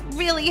stomach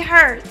really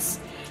hurts.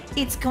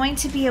 It's going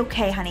to be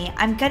okay, honey.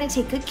 I'm going to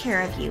take good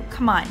care of you.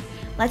 Come on.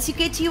 Let's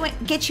get you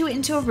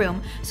into a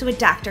room so a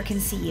doctor can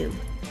see you.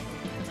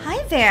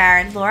 Hi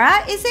there,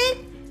 Laura, is it?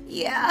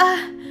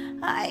 Yeah,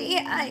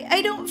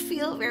 I don't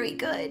feel very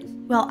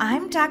good. Well,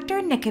 I'm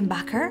Dr.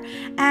 Knickenbocker,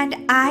 and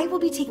I will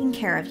be taking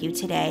care of you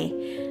today.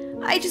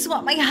 I just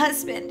want my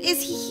husband.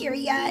 Is he here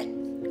yet?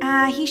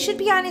 He should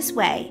be on his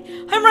way.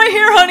 I'm right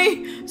here,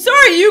 honey.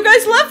 Sorry, you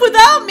guys left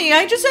without me.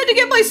 I just had to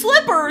get my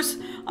slippers.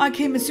 I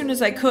came as soon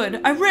as I could.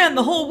 I ran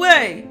the whole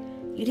way.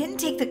 You didn't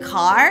take the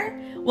car?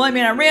 Well, I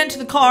mean, I ran to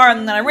the car,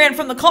 and then I ran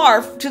from the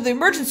car to the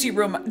emergency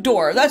room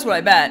door. That's what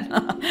I meant.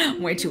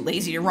 I'm way too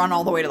lazy to run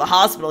all the way to the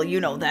hospital. You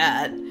know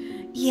that.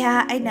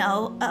 Yeah, I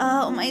know.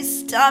 Oh, my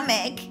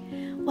stomach.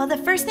 Well, the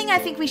first thing I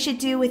think we should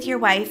do with your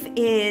wife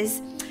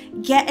is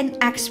get an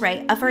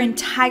x-ray of her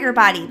entire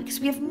body because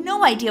we have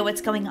no idea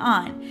what's going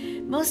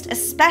on, most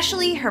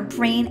especially her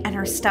brain and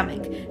her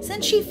stomach,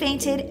 since she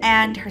fainted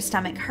and her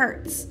stomach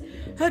hurts.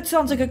 That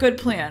sounds like a good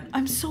plan.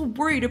 I'm so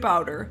worried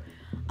about her.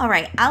 All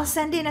right, I'll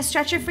send in a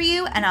stretcher for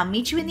you and I'll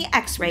meet you in the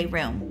x-ray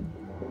room.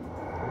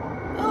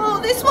 Oh,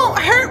 this won't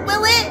hurt,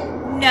 will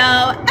it?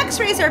 No,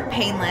 x-rays are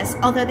painless,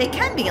 although they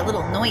can be a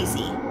little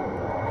noisy.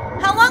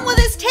 How long will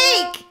this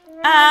take?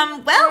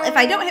 Well, if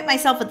I don't hit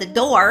myself with the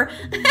door,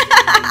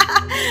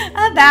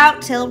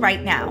 about till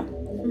right now.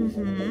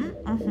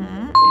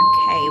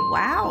 Okay,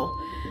 wow.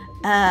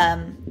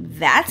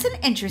 That's an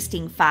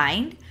interesting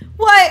find.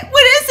 What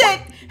is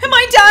it? Am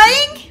I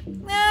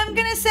dying? I'm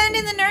gonna send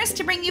in the nurse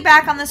to bring you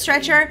back on the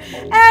stretcher,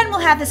 and we'll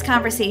have this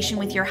conversation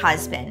with your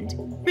husband.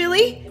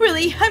 Really?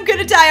 Really? I'm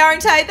gonna die,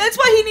 aren't I? That's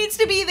why he needs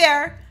to be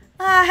there.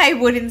 I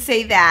wouldn't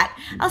say that.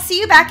 I'll see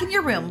you back in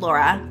your room,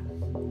 Laura.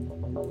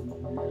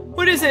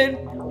 What is it?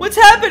 What's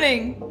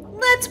happening?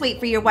 Let's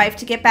wait for your wife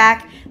to get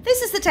back.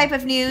 This is the type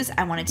of news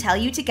I want to tell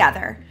you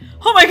together.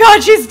 Oh my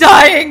god, she's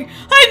dying!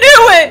 I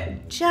knew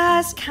it!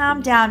 Just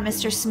calm down,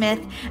 Mr. Smith.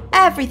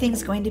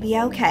 Everything's going to be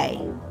okay.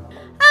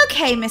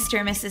 Okay, Mr.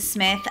 and Mrs.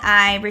 Smith,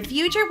 I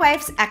reviewed your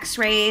wife's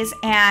x-rays,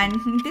 and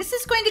this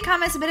is going to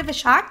come as a bit of a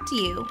shock to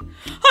you.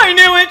 I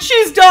knew it!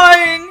 She's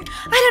dying!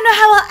 I don't know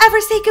how I'll ever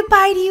say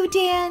goodbye to you,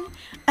 Dan.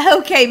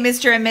 Okay,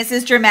 Mr. and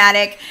Mrs.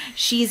 Dramatic,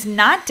 she's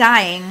not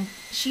dying.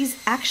 She's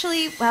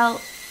actually,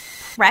 well,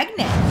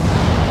 pregnant.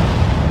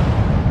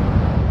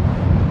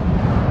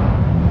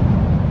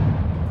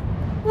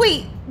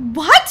 Wait,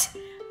 what?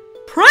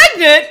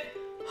 Pregnant?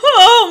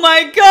 Oh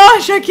my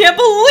gosh, I can't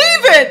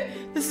believe it!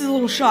 This is a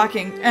little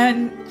shocking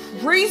and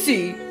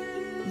crazy.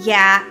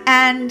 Yeah,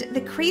 and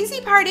the crazy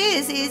part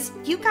is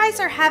you guys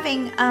are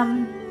having,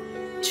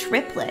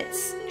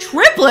 triplets.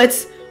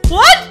 Triplets?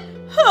 What?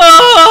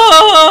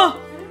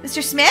 Oh!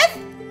 Mr. Smith?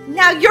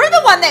 Now you're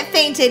the one that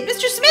fainted.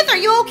 Mr. Smith, are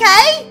you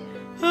okay?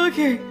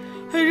 Okay,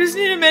 I just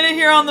need a minute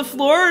here on the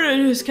floor to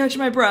just catch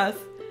my breath.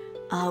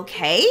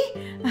 Okay.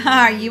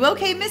 Are you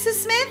okay, Mrs.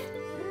 Smith?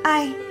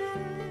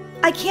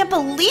 I can't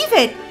believe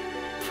it.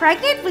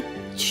 Pregnant with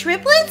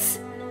triplets?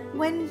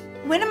 When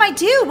am I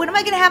due? When am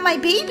I gonna have my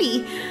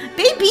baby?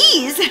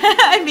 Babies!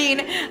 I mean,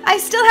 I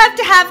still have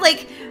to have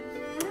like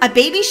a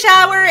baby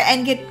shower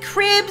and get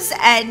cribs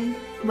and,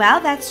 well,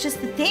 that's just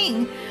the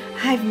thing.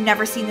 I've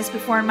never seen this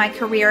before in my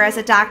career as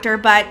a doctor,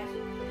 but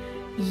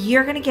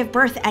you're gonna give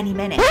birth any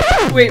minute.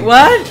 Wait,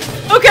 what?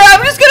 Okay,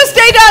 I'm just gonna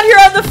stay down here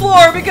on the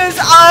floor because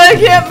I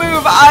can't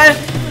move.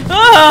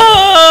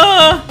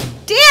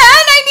 Dan,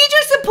 I need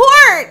your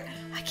support!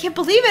 I can't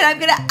believe it. I'm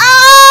gonna,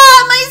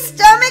 my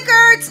stomach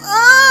hurts.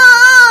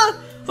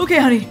 Okay,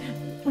 honey,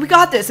 we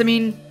got this. I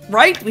mean,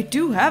 right? We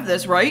do have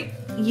this, right?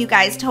 You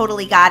guys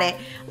totally got it.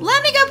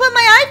 Let me go put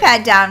my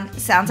iPad down.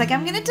 Sounds like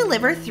I'm gonna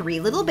deliver 3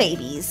 little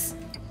babies.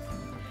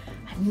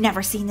 I've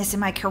never seen this in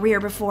my career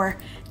before.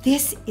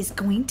 This is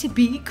going to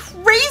be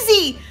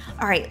crazy.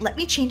 All right, let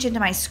me change into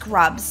my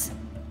scrubs.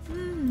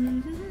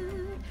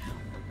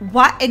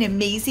 What an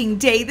amazing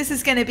day this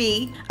is gonna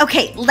be.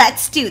 Okay,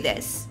 let's do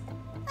this.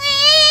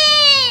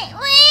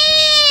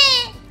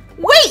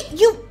 Wait,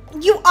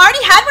 you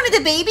already had one of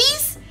the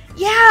babies?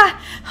 Yeah.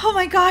 Oh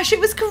my gosh, it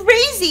was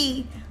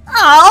crazy.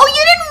 Oh,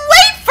 you didn't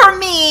wait for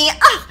me.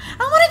 Oh,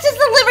 I wanted to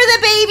deliver the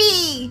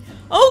baby.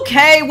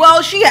 Okay,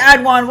 well, she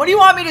had one. What do you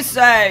want me to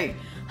say?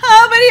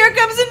 Oh, but here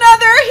comes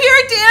another.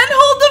 Here, Dan,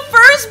 hold the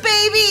first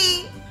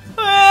baby.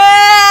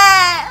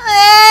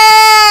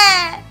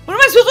 What am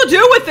I supposed to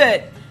do with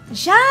it?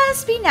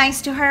 Just be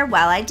nice to her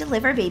while I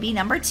deliver baby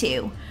number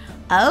 2.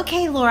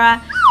 Okay,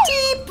 Laura,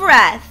 deep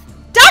breath.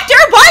 Doctor,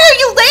 why are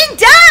you laying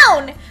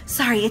down?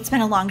 Sorry, it's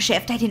been a long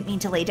shift. I didn't mean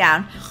to lay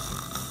down.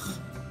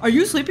 Are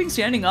you sleeping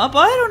standing up?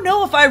 I don't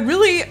know if I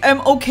really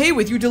am okay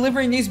with you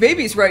delivering these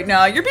babies right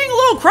now. You're being a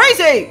little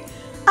crazy.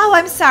 Oh,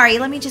 I'm sorry.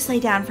 Let me just lay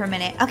down for a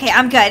minute. Okay,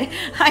 I'm good.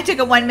 I took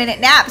a 1-minute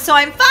nap, so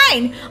I'm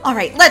fine. All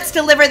right, let's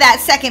deliver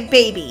that second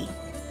baby.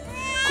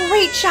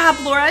 Great job,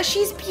 Laura.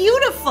 She's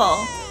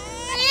beautiful.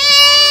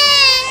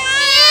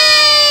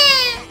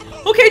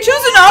 Okay,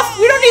 choose enough.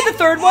 We don't need the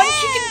third one.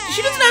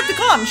 She doesn't have to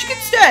come. She can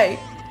stay.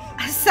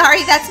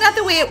 Sorry, that's not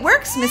the way it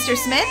works, Mr.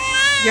 Smith.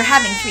 You're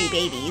having 3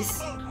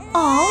 babies.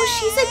 Oh,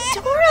 she's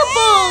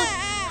adorable.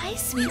 Hi,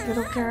 sweet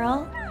little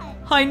girl.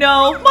 I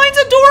know. Mine's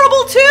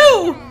adorable,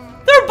 too.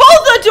 They're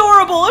both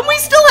adorable, and we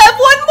still have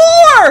 1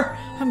 more.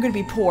 I'm going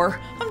to be poor.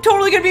 I'm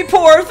totally going to be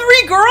poor.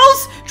 3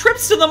 girls?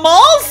 Trips to the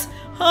malls?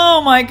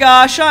 Oh, my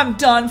gosh. I'm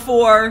done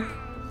for.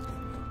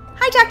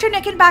 Hi, Dr.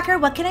 Knickenbocker.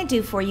 What can I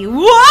do for you?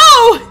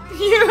 Whoa!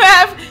 You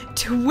have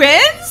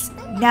twins?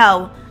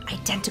 No,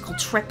 identical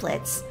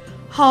triplets.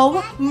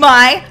 Oh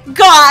my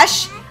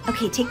gosh!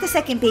 Okay, take the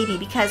second baby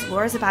because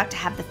Laura's about to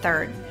have the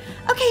 3rd.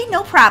 Okay,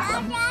 no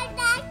problem.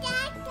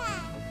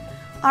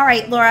 All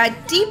right, Laura,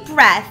 deep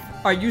breath.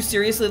 Are you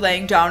seriously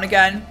laying down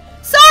again?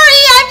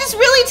 Sorry, I'm just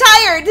really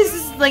tired. This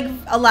is like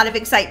a lot of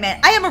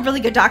excitement. I am a really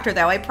good doctor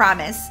though, I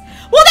promise.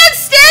 Well then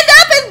stand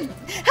up and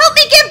help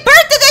me give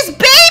birth to this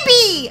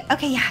baby!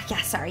 Okay,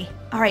 yeah, sorry.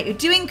 All right, you're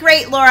doing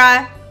great,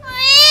 Laura.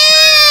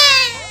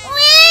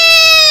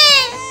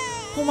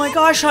 Oh my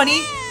gosh,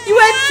 honey. You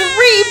had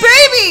 3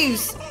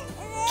 babies!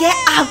 Get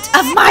out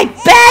of my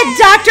bed,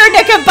 Dr.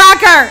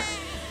 Knickerbocker!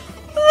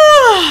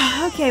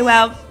 Okay,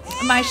 well,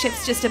 my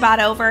shift's just about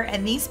over,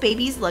 and these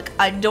babies look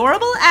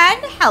adorable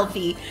and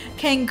healthy.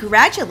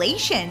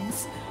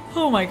 Congratulations.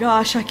 Oh my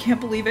gosh, I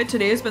can't believe it.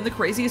 Today has been the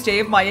craziest day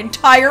of my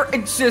entire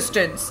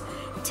existence.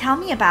 Tell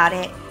me about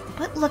it.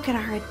 But look at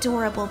our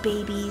adorable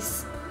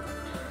babies.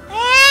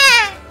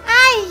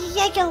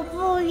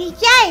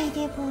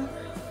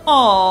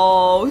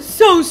 Oh,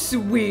 so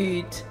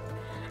sweet.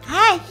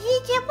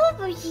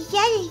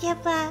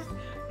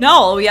 Now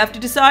all we have to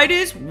decide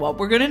is what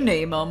we're gonna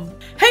name them.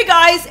 Hey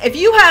guys, if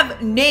you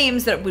have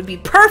names that would be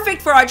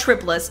perfect for our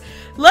triplets,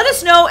 let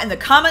us know in the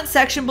comment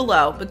section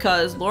below,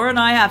 because Laura and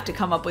I have to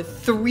come up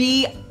with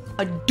 3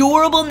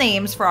 adorable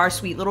names for our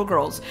sweet little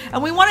girls.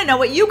 And we want to know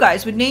what you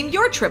guys would name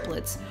your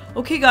triplets.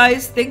 Okay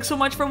guys, thanks so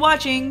much for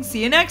watching.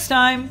 See you next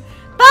time.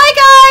 Bye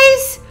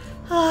guys!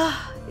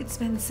 It's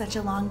been such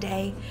a long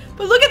day.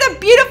 But look at the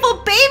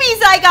beautiful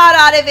babies I got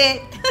out of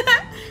it.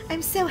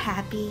 I'm so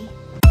happy.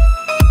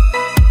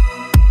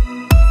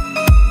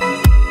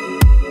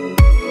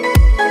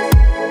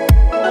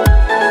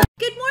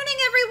 Good morning,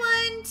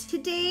 everyone!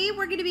 Today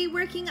we're going to be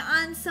working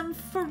on some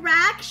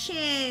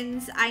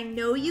fractions. I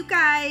know you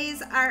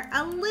guys are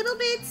a little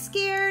bit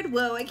scared.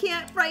 Whoa, I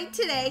can't write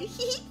today.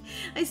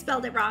 I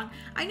spelled it wrong.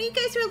 I know you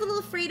guys are a little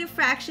afraid of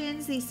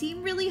fractions. They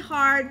seem really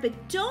hard, but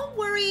don't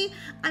worry.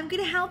 I'm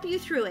going to help you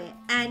through it.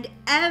 And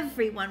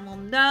everyone will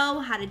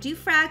know how to do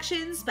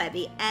fractions by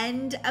the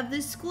end of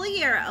the school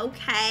year,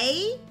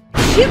 okay?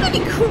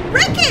 Jiminy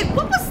Cricket!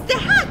 What was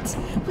that?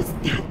 Was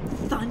that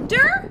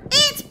thunder?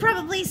 It's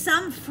probably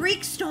some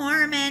freak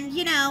storm and,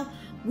 you know,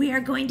 we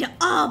are going to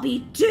all be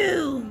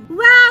doomed.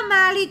 Wow,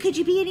 Molly, could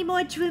you be any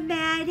more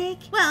dramatic?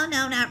 Well,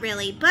 no, not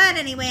really. But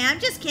anyway, I'm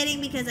just kidding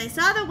because I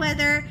saw the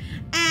weather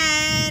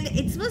and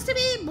it's supposed to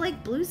be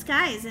like blue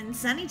skies and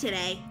sunny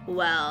today.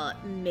 Well,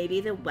 maybe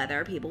the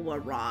weather people were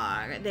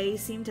wrong. They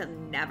seem to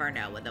never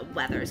know what the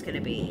weather's gonna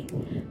be.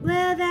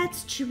 Well,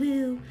 that's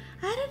true.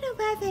 I don't know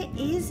why there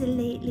is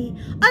lately.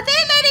 Are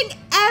they letting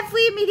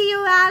every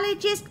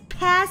meteorologist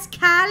pass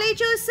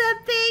college or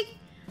something?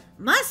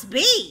 Must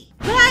be.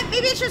 But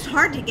maybe it's just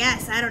hard to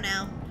guess. I don't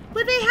know.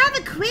 Well, they have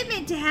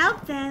equipment to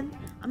help them.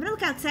 I'm gonna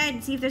look outside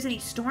and see if there's any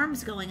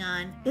storms going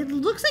on. It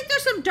looks like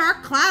there's some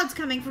dark clouds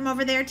coming from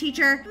over there,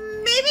 teacher.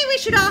 Maybe we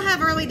should all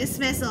have early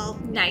dismissal.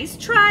 Nice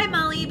try,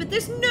 Molly, but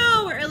there's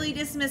no early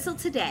dismissal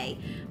today.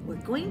 We're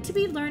going to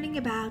be learning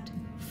about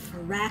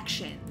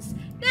fractions.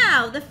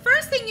 Now, the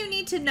first thing you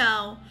need to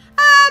know...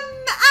 I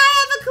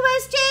have a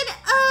question.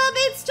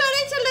 It's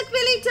starting to look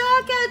really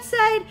dark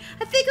outside.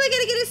 I think we're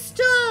gonna get a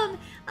storm.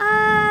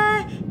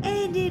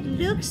 And it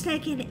looks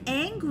like an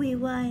angry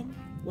one.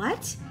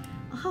 What?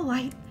 Oh,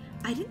 I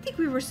didn't think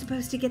we were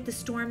supposed to get the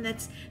storm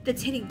that's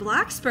hitting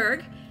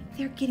Bloxburg.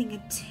 They're getting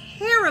a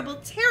terrible,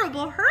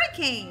 terrible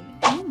hurricane.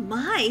 Oh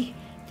my,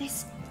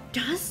 this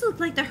does look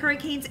like the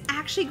hurricane's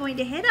actually going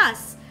to hit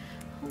us.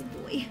 Oh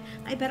boy,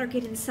 I better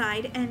get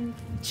inside and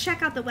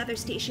check out the weather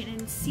station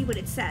and see what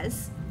it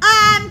says.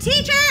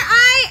 Teacher,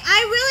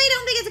 I really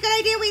don't think it's a good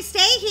idea we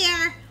stay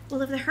here.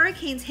 Well, if the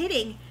hurricane's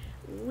hitting,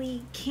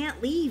 we can't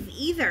leave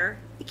either.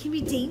 It can be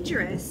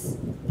dangerous.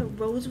 The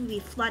roads will be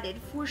flooded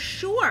for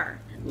sure.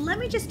 Let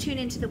me just tune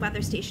into the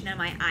weather station on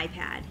my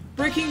iPad.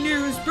 Breaking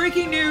news,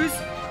 breaking news.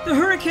 The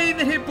hurricane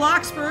that hit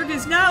Bloxburg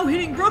is now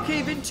hitting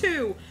Brookhaven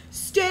too.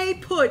 Stay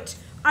put.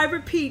 I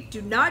repeat,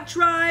 do not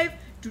drive.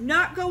 Do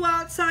not go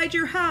outside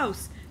your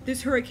house.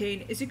 This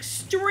hurricane is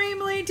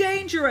extremely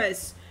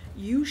dangerous.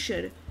 You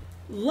should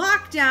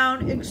lock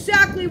down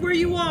exactly where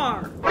you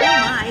are. Oh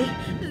my,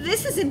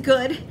 this isn't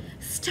good.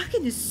 Stuck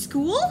in the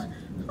school?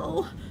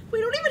 Oh, we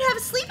don't even have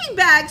sleeping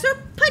bags or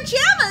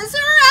pajamas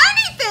or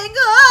anything.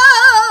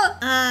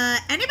 Oh!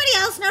 Anybody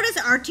else notice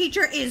our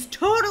teacher is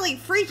totally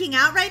freaking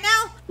out right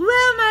now?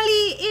 Well,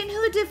 Molly, in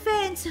her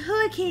defense,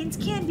 hurricanes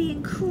can be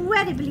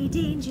incredibly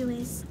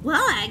dangerous.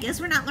 Well, I guess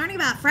we're not learning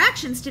about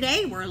fractions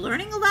today. We're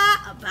learning a lot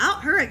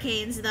about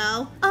hurricanes,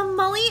 though.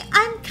 Molly,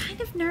 I'm kind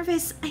of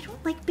nervous. I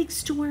don't like big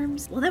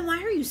storms. Well, then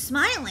why are you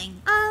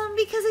smiling?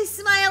 Because I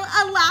smile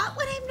a lot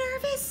when I'm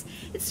nervous.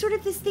 It's sort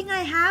of this thing I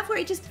have where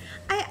I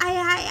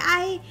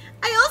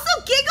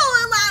also giggle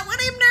a lot when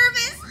I'm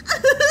nervous.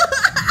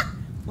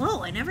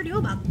 Whoa, I never knew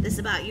about this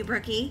about you,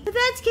 Brookie. But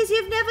that's because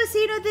you've never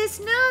seen her this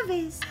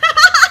nervous.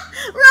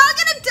 We're all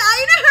gonna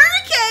die in a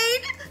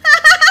hurricane!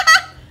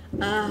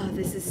 Oh,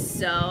 this is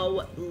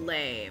so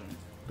lame.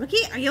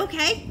 Brookie, are you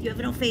okay? You have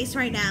no face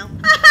right now.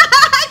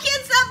 I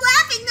can't stop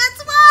laughing,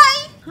 that's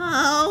why!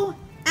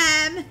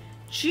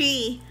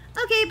 OMG.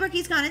 Okay,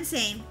 Brookie's gone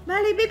insane.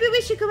 Molly, maybe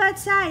we should go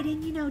outside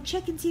and, you know,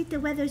 check and see if the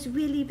weather's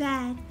really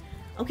bad.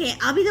 Okay,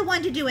 I'll be the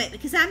one to do it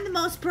because I'm the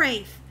most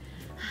brave.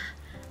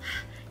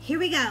 Here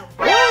we go.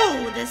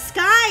 Whoa, the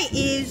sky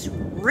is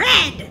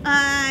red.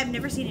 I've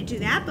never seen it do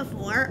that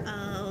before.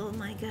 Oh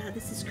my God,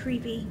 this is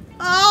creepy.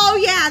 Oh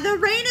yeah, the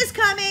rain is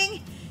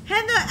coming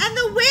and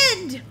the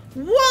wind.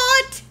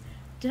 What?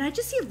 Did I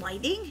just see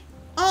lightning?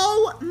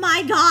 Oh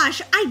my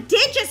gosh, I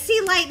did just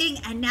see lightning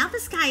and now the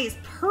sky is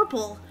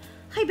purple.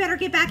 I better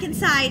get back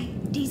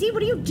inside. Daisy,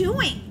 what are you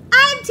doing?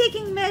 I'm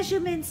taking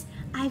measurements.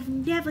 I've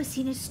never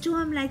seen a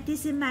storm like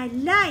this in my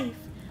life.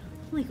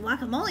 Holy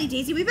guacamole,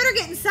 Daisy, we better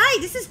get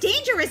inside. This is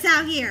dangerous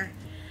out here.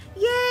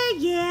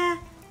 Yeah.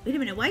 Wait a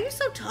minute, why are you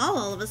so tall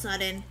all of a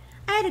sudden?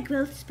 I had a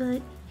growth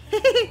spurt.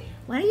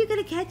 When are you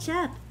gonna catch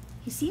up?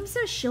 You seem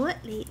so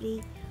short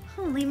lately.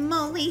 Holy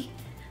moly.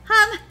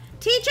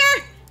 Teacher!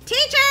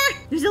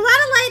 There's a lot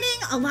of lightning,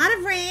 a lot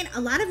of rain,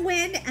 a lot of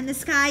wind, and the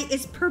sky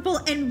is purple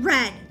and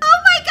red.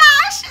 Oh my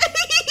gosh!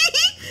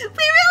 We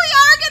really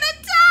are gonna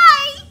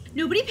die!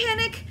 Nobody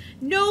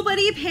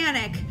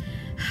panic.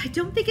 I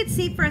don't think it's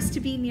safe for us to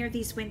be near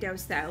these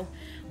windows though.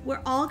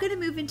 We're all gonna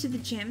move into the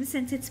gym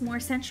since it's more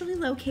centrally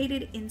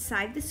located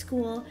inside the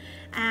school,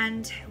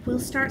 and we'll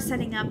start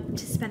setting up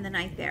to spend the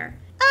night there.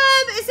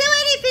 Is there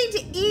anything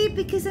to eat?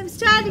 Because I'm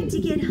starting to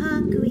get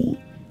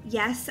hungry.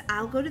 Yes,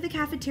 I'll go to the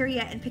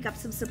cafeteria and pick up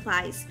some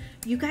supplies.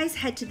 You guys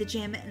head to the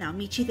gym and I'll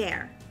meet you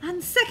there.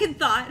 On second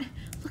thought,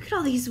 look at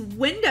all these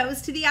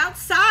windows to the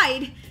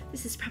outside.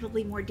 This is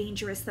probably more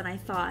dangerous than I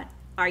thought.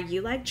 Are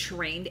you like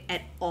trained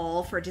at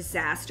all for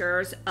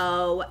disasters?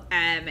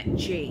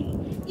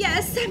 OMG.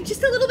 Yes, I'm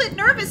just a little bit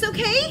nervous,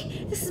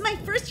 okay? This is my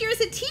first year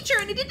as a teacher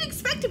and I didn't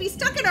expect to be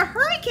stuck in a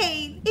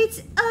hurricane.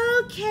 It's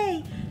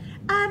okay.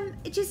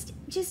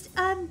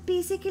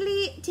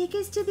 Basically take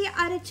us to the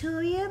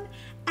auditorium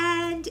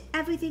and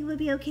everything will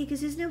be okay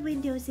because there's no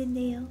windows in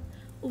there.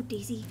 Oh,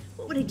 Daisy,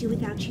 what would I do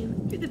without you?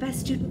 You're the best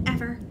student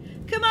ever.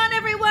 Come on,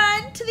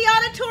 everyone, to the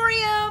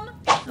auditorium.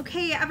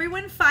 Okay,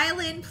 everyone file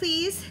in,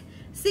 please.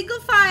 Single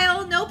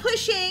file, no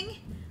pushing.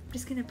 I'm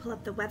just gonna pull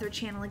up the weather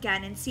channel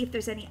again and see if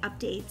there's any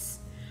updates.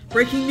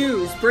 Breaking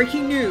news.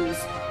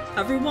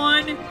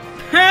 Everyone,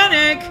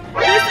 panic!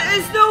 This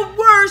is the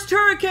worst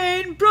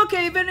hurricane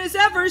Brookhaven has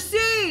ever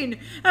seen!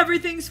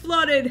 Everything's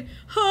flooded.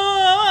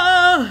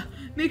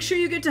 Make sure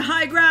you get to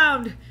high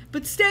ground,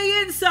 but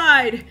stay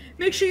inside.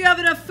 Make sure you have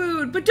enough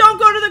food, but don't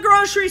go to the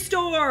grocery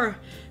store.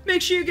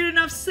 Make sure you get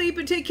enough sleep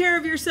and take care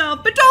of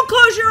yourself, but don't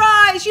close your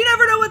eyes. You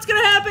never know what's gonna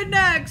happen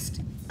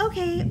next.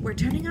 Okay, we're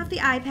turning off the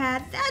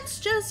iPad. That's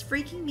just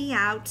freaking me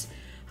out.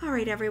 All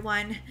right,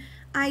 everyone.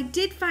 I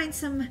did find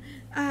some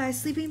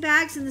sleeping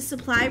bags in the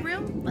supply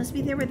room. Must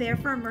be they were there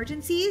for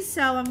emergencies.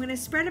 So I'm going to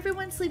spread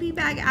everyone's sleeping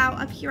bag out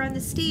up here on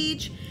the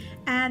stage.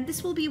 And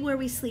this will be where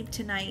we sleep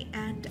tonight.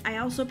 And I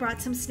also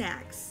brought some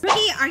snacks.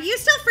 Brookie, are you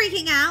still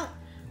freaking out?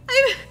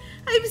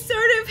 I'm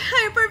sort of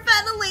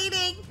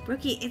hyperventilating.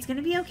 Brookie, it's going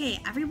to be okay.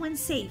 Everyone's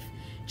safe.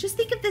 Just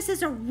think of this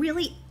as a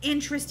really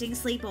interesting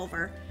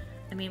sleepover.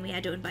 I mean, we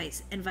had to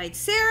invite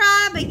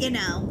Sarah, but you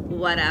know,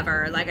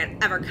 whatever. Like I'd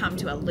ever come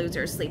to a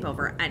loser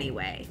sleepover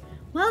anyway.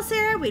 Well,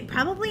 Sarah, we'd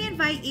probably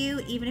invite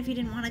you even if you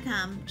didn't want to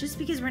come, just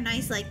because we're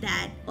nice like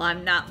that. Well,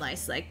 I'm not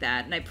nice like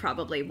that, and I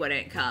probably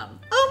wouldn't come.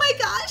 Oh my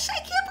gosh, I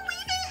can't believe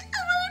it!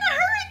 We're in a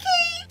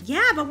hurricane!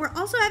 Yeah, but we're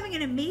also having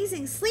an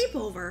amazing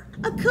sleepover.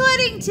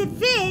 According to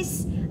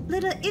this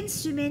little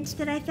instrument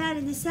that I found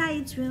in the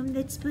science room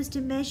that's supposed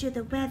to measure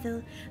the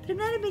weather, but I'm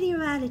not a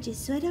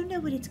meteorologist, so I don't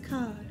know what it's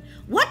called.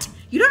 What?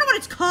 You don't know what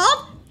it's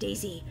called?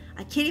 Daisy,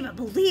 I can't even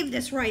believe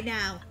this right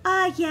now.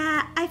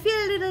 Yeah, I feel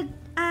a little,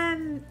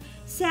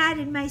 sad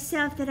in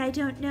myself that I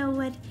don't know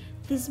what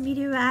this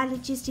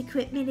meteorologist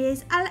equipment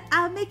is.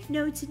 I'll make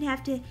notes and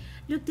have to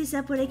look this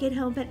up when I get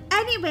home. But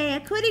anyway,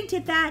 according to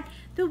that,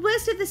 the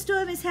worst of the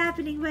storm is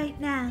happening right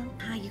now.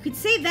 You could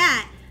say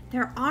that.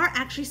 There are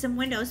actually some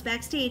windows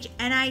backstage,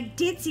 and I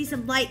did see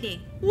some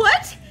lightning.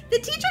 What? The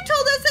teacher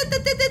told us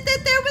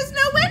that there was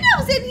no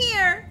windows in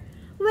here.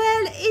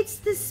 Well, it's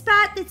the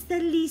spot that's the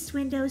least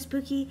windows,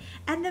 Brookie,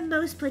 and the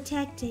most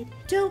protected.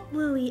 Don't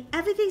worry,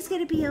 everything's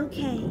gonna be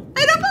okay.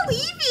 I don't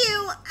believe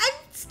you! I'm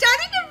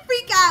starting to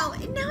freak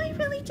out, and now I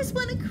really just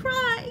want to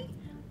cry.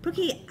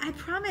 Brookie, I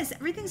promise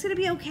everything's gonna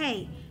be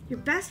okay. Your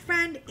best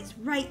friend is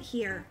right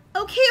here.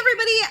 Okay,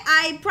 everybody,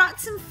 I brought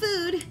some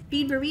food.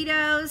 Bean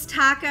burritos,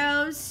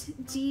 tacos.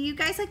 Do you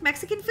guys like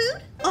Mexican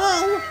food?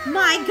 Oh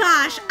my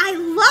gosh, I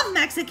love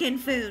Mexican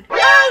food.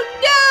 Oh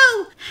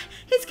no!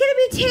 It's gonna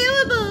be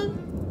terrible.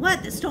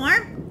 What, the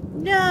storm?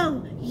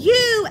 No,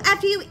 you,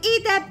 after you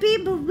eat that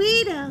bean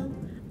burrito.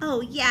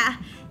 Oh yeah,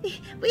 we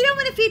don't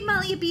want to feed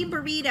Molly a bean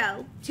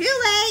burrito. Too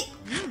late.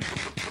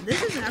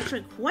 This is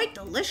actually quite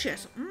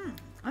delicious.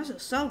 This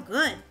is so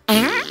good.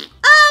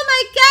 Oh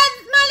my god,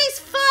 Molly's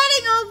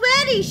farting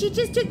already. She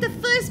just took the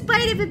first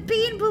bite of a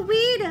bean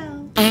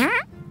burrito.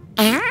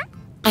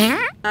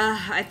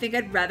 I think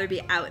I'd rather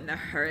be out in the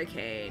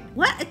hurricane.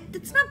 What?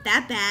 It's not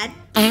that bad.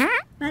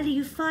 Molly,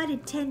 you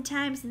farted 10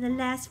 times in the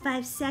last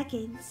 5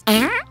 seconds.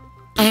 Ew,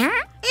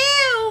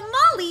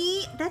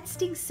 Molly! That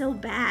stinks so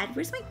bad.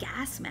 Where's my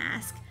gas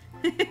mask?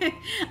 I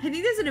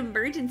think there's an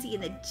emergency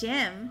in the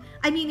gym.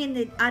 I mean, in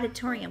the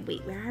auditorium.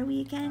 Wait, where are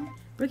we again?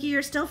 Brookie,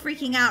 you're still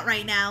freaking out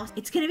right now.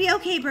 It's gonna be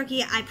okay,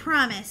 Brookie, I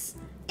promise.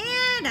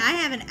 And I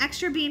have an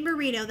extra bean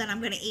burrito that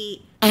I'm gonna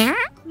eat.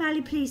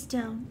 Molly, please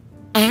don't.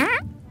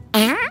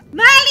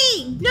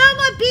 Molly! No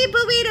more bean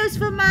burritos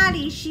for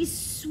Molly. She's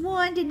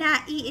sworn to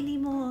not eat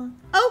anymore.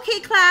 Okay,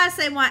 class,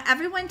 I want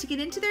everyone to get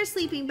into their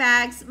sleeping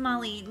bags.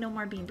 Molly, no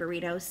more bean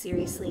burritos,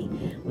 seriously.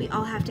 We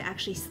all have to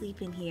actually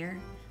sleep in here.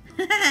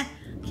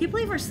 Can't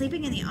believe we're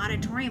sleeping in the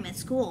auditorium at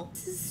school.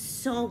 This is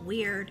so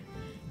weird.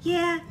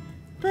 Yeah,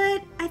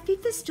 But I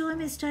think the storm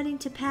is starting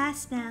to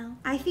pass now.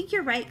 I think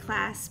you're right,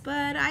 class,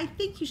 but I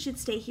think you should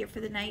stay here for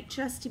the night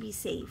just to be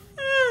safe.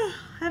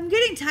 I'm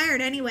getting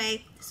tired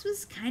anyway. This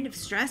was kind of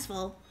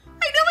stressful. I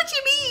know what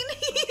you mean.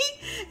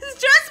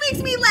 Stress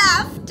makes me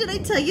laugh. Did I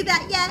tell you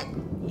that yet?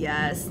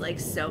 Yes, like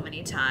so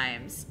many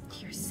times.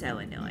 You're so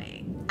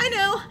annoying. I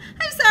know.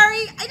 I'm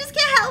sorry. I just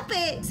can't help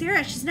it.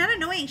 Sarah, she's not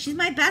annoying. She's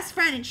my best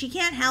friend and she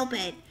can't help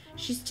it.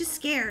 She's just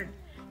scared.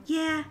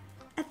 Yeah,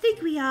 I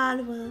think we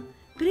all will.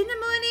 But in the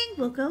morning,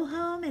 we'll go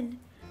home and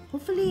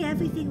hopefully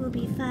everything will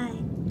be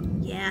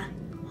fine. Yeah,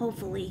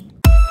 hopefully.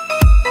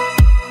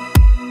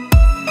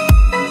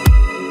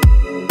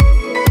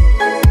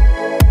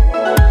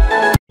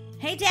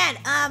 Hey, Dad,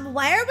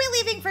 why are we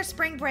leaving for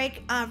spring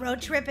break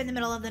road trip in the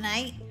middle of the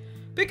night?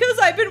 Because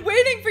I've been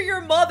waiting for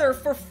your mother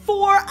for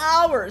 4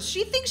 hours.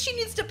 She thinks she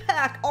needs to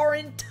pack our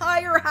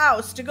entire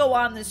house to go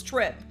on this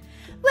trip.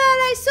 Well,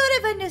 I sort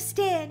of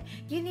understand.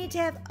 You need to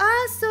have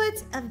all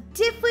sorts of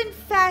different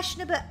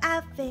fashionable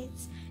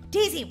outfits.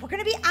 Daisy, we're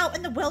gonna be out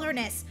in the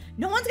wilderness.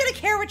 No one's gonna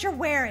care what you're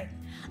wearing.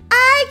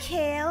 I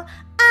care.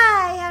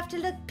 I have to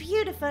look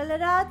beautiful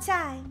at all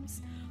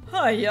times.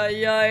 Ay,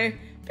 ay, ay.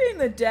 Being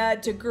the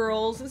dad to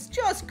girls is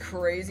just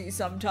crazy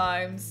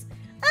sometimes.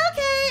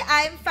 Okay,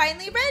 I'm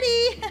finally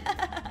ready.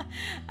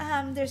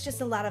 There's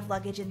just a lot of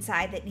luggage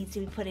inside that needs to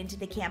be put into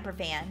the camper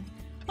van.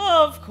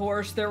 Of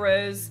course there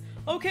is.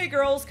 Okay,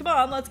 girls, come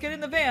on, let's get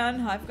in the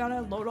van. I've got to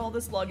load all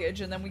this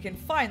luggage and then we can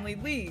finally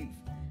leave.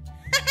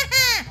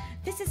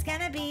 This is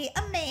gonna be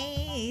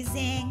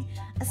amazing.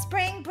 A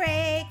spring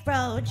break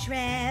road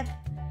trip.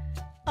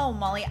 Oh,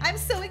 Molly, I'm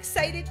so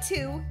excited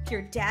too.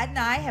 Your dad and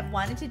I have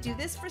wanted to do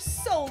this for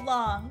so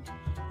long.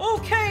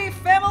 Okay,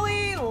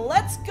 family,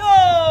 let's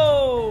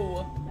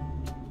go!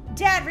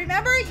 Dad,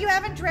 remember you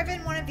haven't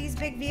driven one of these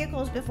big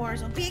vehicles before,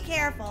 so be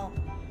careful.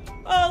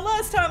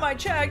 Last time I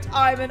checked,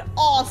 I'm an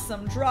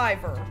awesome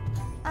driver.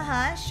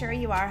 Uh-huh, sure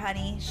you are,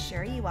 honey.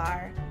 Sure you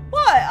are.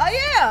 What? I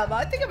am.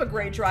 I think I'm a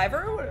great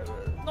driver.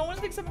 No one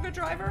thinks I'm a good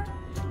driver?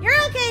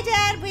 You're okay,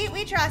 Dad.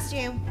 We trust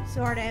you.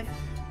 Sort of.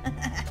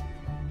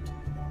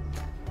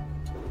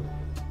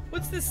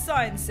 What's this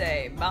sign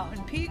say?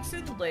 Mountain peaks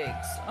and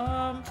lakes.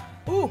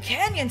 Ooh,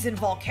 canyons and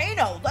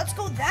volcano. Let's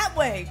go that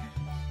way.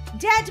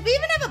 Dad, do we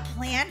even have a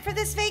plan for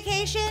this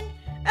vacation?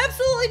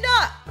 Absolutely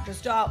not. We're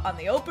just out on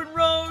the open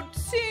road,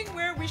 seeing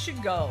where we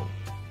should go.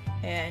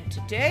 And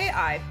today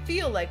I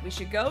feel like we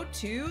should go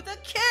to the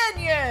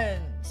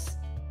canyons.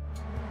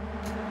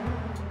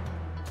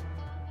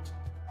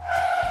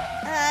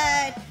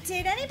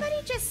 Did anybody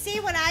just see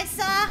what I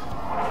saw?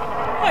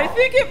 I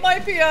think it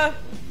might be a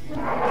bear!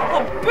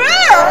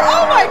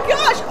 Oh my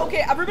gosh!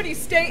 Okay, everybody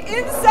stay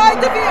inside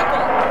the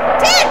vehicle.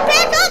 Dad,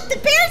 back up! The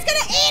bear's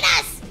gonna eat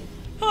us!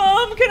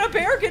 Can a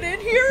bear get in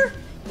here?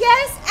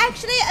 Yes,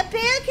 actually, a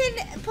bear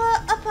can pull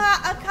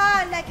apart a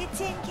car like a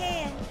tin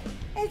can.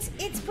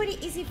 It's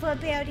pretty easy for a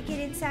bear to get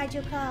inside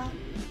your car.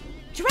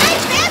 Drive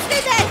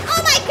faster then!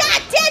 Oh my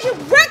god, Dad, you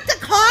wrecked the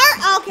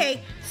car?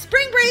 Okay,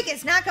 spring break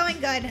is not going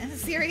good.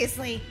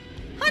 Seriously.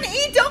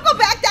 Honey, don't go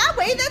back that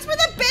way. That's where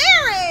the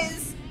bear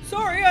is.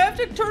 Sorry, I have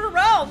to turn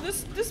around.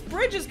 This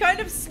bridge is kind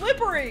of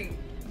slippery.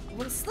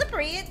 Well,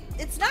 slippery?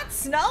 It's not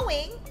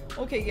snowing.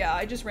 Okay, yeah,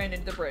 I just ran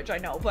into the bridge, I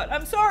know. But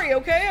I'm sorry,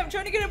 okay? I'm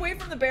trying to get away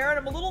from the bear and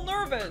I'm a little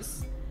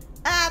nervous.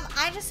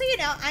 Just so you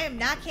know, I am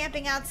not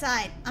camping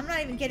outside. I'm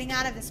not even getting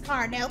out of this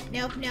car. Nope,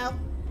 nope, nope.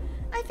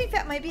 I think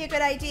that might be a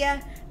good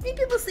idea.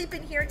 Maybe we'll sleep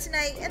in here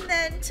tonight and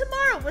then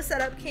tomorrow we'll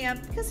set up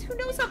camp because who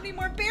knows how many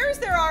more bears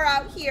there are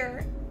out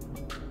here.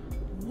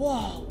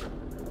 Whoa,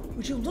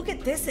 would you look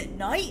at this at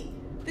night?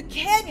 The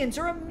canyons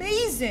are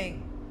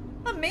amazing.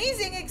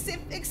 Amazing,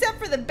 except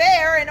for the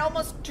bear and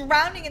almost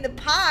drowning in the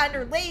pond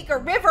or lake or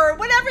river or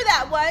whatever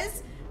that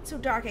was. It's so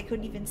dark I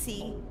couldn't even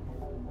see.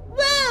 Whoa,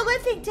 I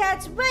think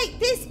Dad's right.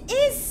 This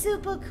is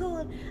super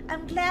cool.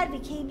 I'm glad we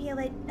came here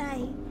at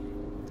night.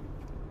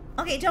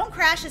 Okay, don't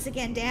crash us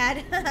again,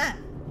 Dad.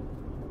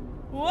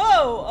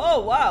 Whoa,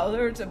 oh wow,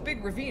 there's a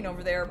big ravine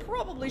over there.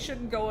 Probably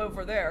shouldn't go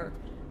over there.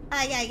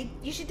 Yeah,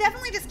 you should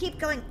definitely just keep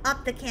going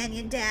up the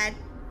canyon, Dad.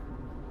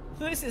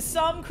 This is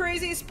some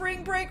crazy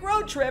spring break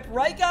road trip,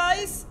 right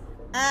guys?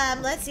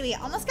 Let's see, we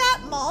almost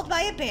got mauled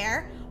by a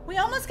bear. We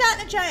almost got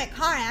in a giant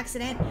car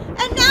accident.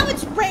 And now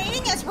it's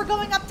raining as we're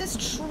going up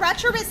this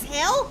treacherous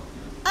hill?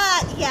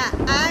 Yeah,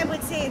 I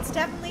would say it's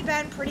definitely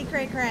been pretty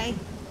cray-cray.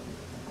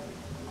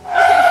 Okay,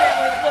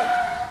 family, look.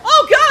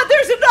 Oh god,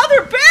 there's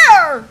another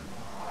bear!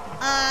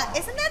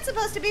 Isn't that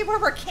supposed to be where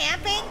we're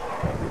camping?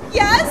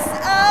 Yes,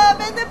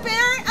 and the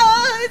bear,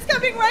 it's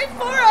coming right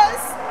for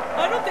us.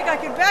 I don't think I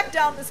can back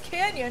down this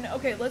canyon.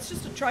 Okay, let's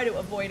just try to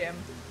avoid him.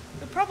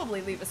 He'll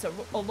probably leave us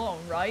alone,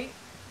 right?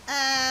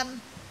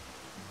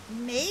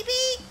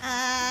 Maybe?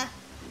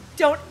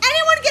 Don't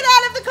anyone get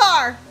out of the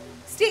car!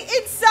 Stay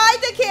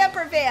inside the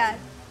camper van!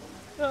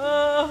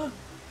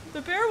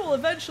 The bear will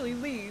eventually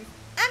leave.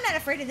 I'm not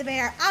afraid of the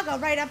bear. I'll go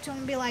right up to him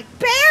and be like,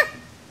 Bear!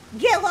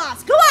 Get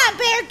lost! Go on,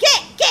 bear!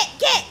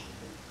 Get!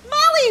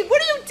 Molly,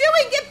 what are you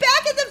doing? Get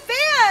back in the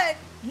van!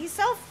 He's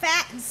so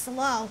fat and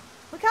slow.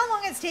 Look how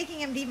long it's taking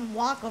him to even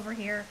walk over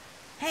here.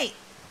 Hey,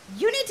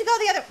 you need to go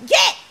the other.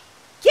 Get!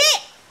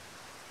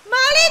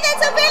 Molly,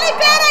 that's a really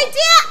bad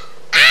idea!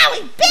 Ow,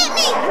 he bit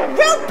me!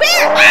 Rude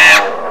bear!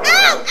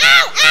 Ow!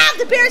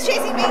 The bear's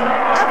chasing me. Okay,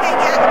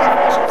 yeah, I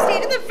definitely should have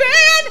stayed in the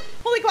van!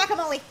 Holy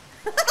guacamole.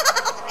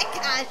 Oh my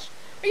gosh.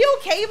 Are you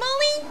okay,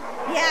 Molly?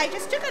 Yeah, I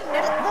just took a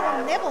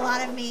little nibble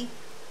out of me.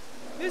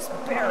 This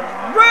bear is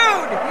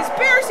rude! These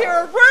bears here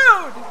are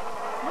rude!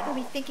 What were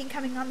we thinking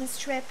coming on this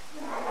trip?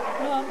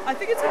 I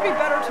think it's gonna be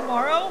better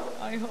tomorrow,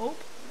 I hope.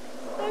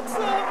 Let's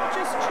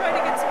just try to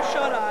get some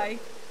shut-eye.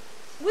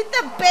 With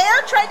the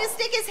bear trying to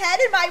stick his head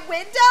in my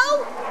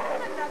window?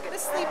 I'm not gonna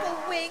sleep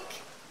a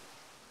wink.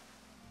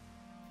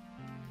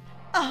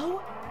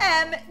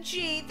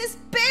 OMG, this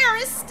bear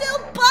is still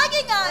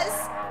bugging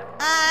us.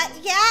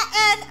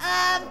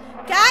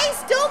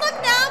 Guys, don't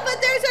look now,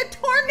 but there's a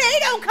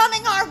tornado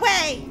coming our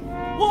way.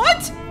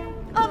 What?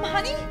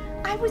 Honey,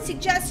 I would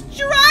suggest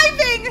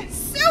driving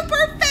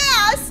super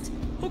fast.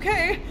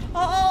 Okay,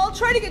 I'll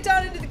try to get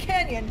down into the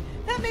canyon.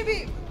 That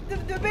maybe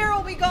the bear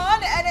will be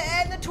gone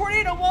and the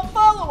tornado won't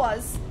follow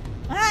us.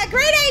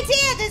 Great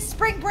idea, this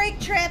spring break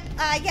trip.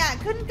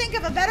 Couldn't think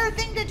of a better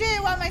thing to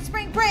do on my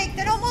spring break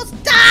than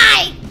almost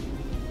die.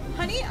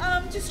 Honey,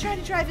 just try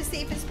to drive as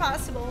safe as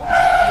possible. You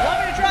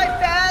want me to drive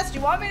fast?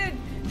 You want me to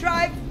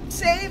drive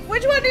safe?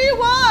 Which one do you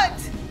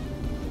want?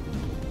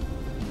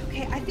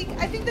 Okay, I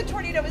think the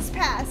tornado is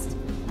past.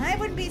 I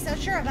wouldn't be so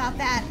sure about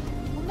that.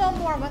 We'll know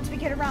more once we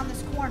get around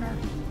this corner.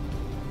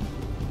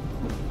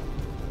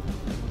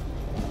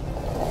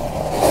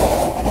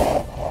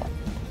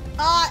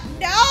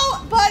 No,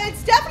 but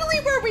it's definitely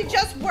where we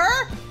just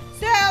were,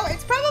 so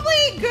it's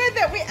probably good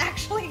that we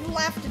actually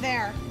left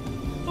there.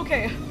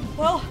 Okay,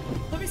 well,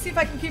 let me see if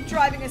I can keep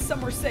driving us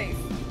somewhere safe.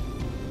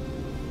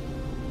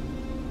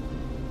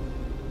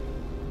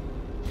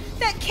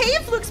 That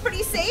cave looks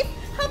pretty safe.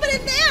 How about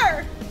in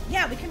there?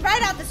 Yeah, we can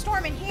ride out the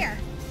storm in here.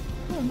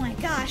 Oh my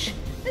gosh,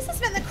 this has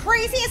been the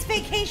craziest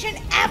vacation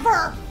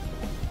ever.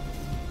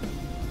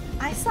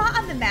 I saw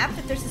on the map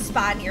that there's a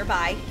spa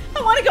nearby.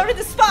 I want to go to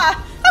the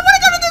spa.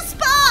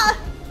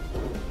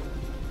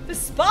 The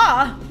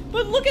spa?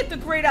 But look at the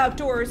great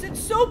outdoors. It's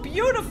so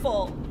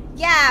beautiful.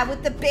 Yeah,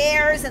 with the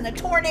bears and the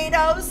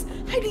tornadoes.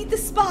 I need the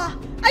spa.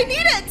 I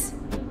need it.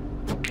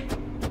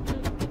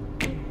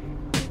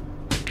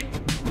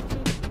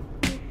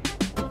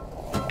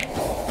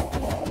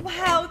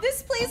 Wow,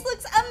 this place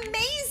looks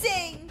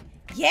amazing.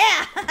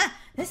 Yeah,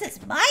 this is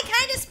my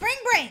kind of spring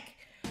break.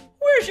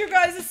 Where's your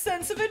guys'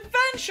 sense of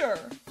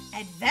adventure?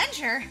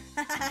 Adventure?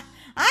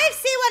 I've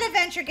seen what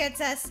adventure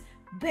gets us.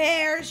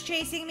 Bears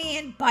chasing me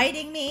and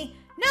biting me.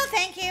 No,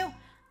 thank you.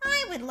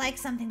 I would like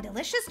something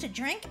delicious to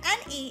drink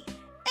and eat.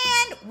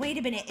 And wait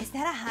a minute, is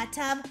that a hot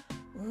tub?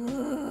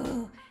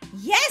 Ooh,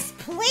 yes,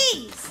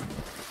 please.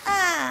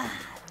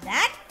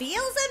 That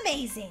feels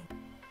amazing.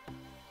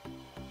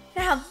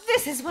 Now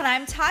this is what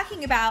I'm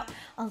talking about.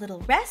 A little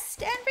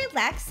rest and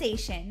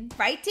relaxation.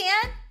 Right,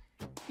 Dan?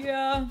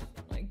 Yeah,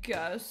 I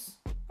guess.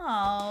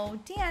 Oh,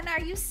 Dan, are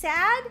you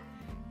sad?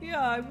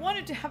 Yeah, I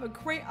wanted to have a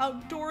great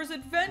outdoors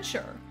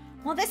adventure.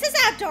 Well, this is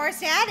outdoors,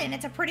 Dad, and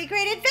it's a pretty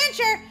great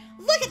adventure.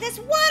 Look at this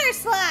water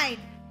slide.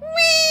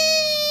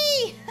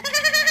 Whee!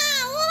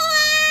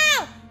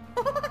 Wow!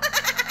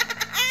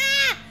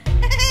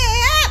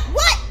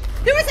 What?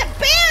 There was a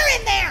bear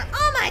in there.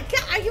 Oh my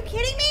God, are you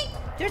kidding me?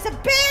 There's a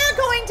bear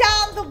going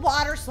down the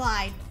water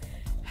slide.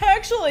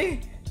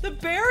 Actually, the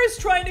bear is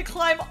trying to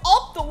climb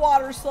up the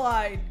water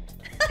slide.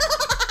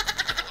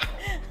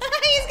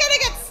 He's gonna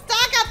get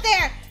stuck up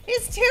there.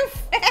 He's too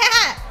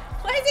fat.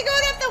 Why is he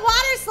going up the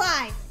water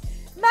slide?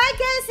 My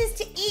guess is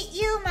to eat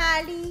you,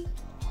 Molly.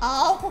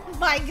 Oh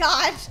my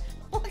gosh.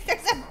 Look,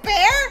 there's a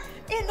bear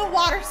in the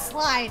water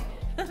slide.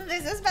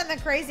 This has been the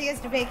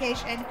craziest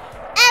vacation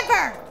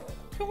ever.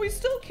 Can we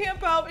still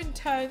camp out in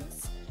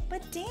tents?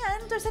 But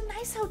Dan, there's a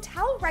nice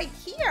hotel right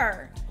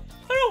here.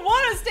 I don't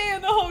want to stay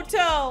in the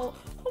hotel.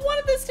 I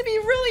wanted this to be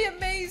really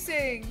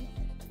amazing.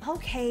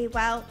 Okay,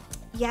 well,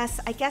 yes,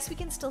 I guess we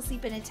can still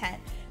sleep in a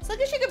tent. So I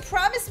guess you can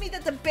promise me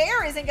that the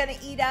bear isn't gonna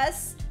eat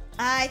us.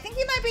 I think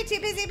you might be too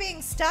busy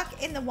being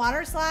stuck in the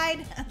water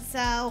slide, so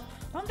I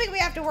don't think we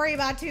have to worry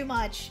about too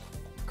much.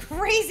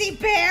 Crazy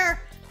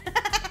bear.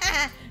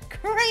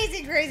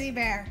 Crazy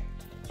bear.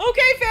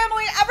 Okay,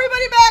 family,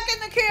 everybody back in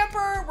the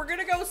camper. We're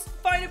gonna go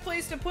find a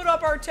place to put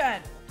up our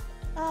tent.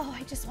 Oh,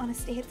 I just want to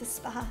stay at the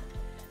spa.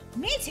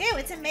 Me too,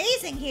 it's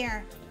amazing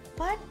here.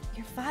 But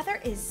your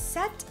father is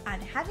set on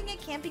having a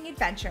camping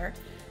adventure,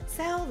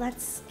 so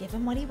let's give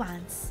him what he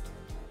wants.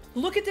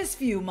 Look at this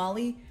view,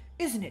 Molly.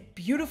 Isn't it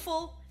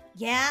beautiful?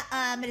 Yeah,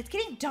 but it's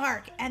getting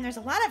dark, and there's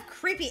a lot of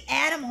creepy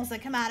animals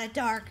that come out at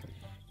dark.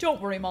 Don't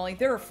worry, Molly.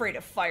 They're afraid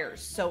of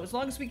fires, so as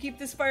long as we keep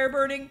this fire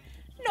burning,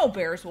 no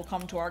bears will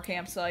come to our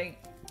campsite.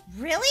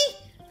 Really?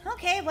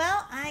 Okay,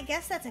 well, I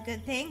guess that's a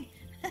good thing.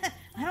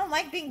 I don't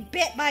like being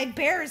bit by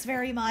bears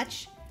very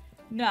much.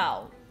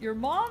 Now, your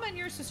mom and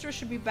your sister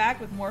should be back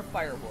with more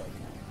firewood.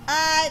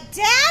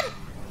 Dad?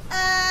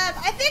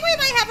 I think we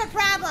might have a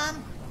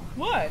problem.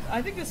 What?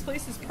 I think this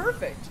place is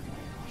perfect.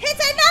 It's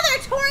another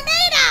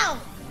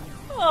tornado!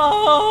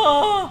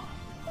 Oh,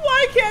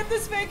 why can't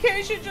this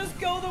vacation just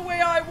go the way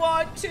I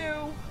want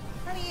to?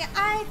 Honey,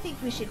 I think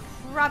we should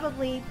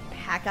probably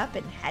pack up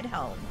and head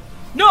home.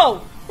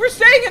 No, we're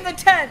staying in the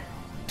tent.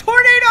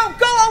 Tornado,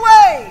 go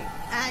away!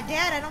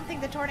 Dad, I don't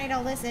think the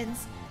tornado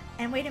listens.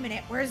 And wait a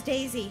minute, where's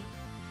Daisy?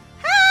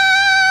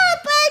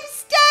 Help! I'm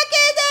stuck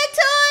in the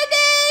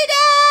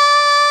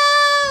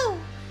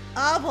tornado!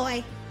 Oh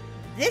boy,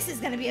 this is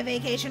gonna be a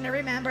vacation to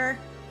remember.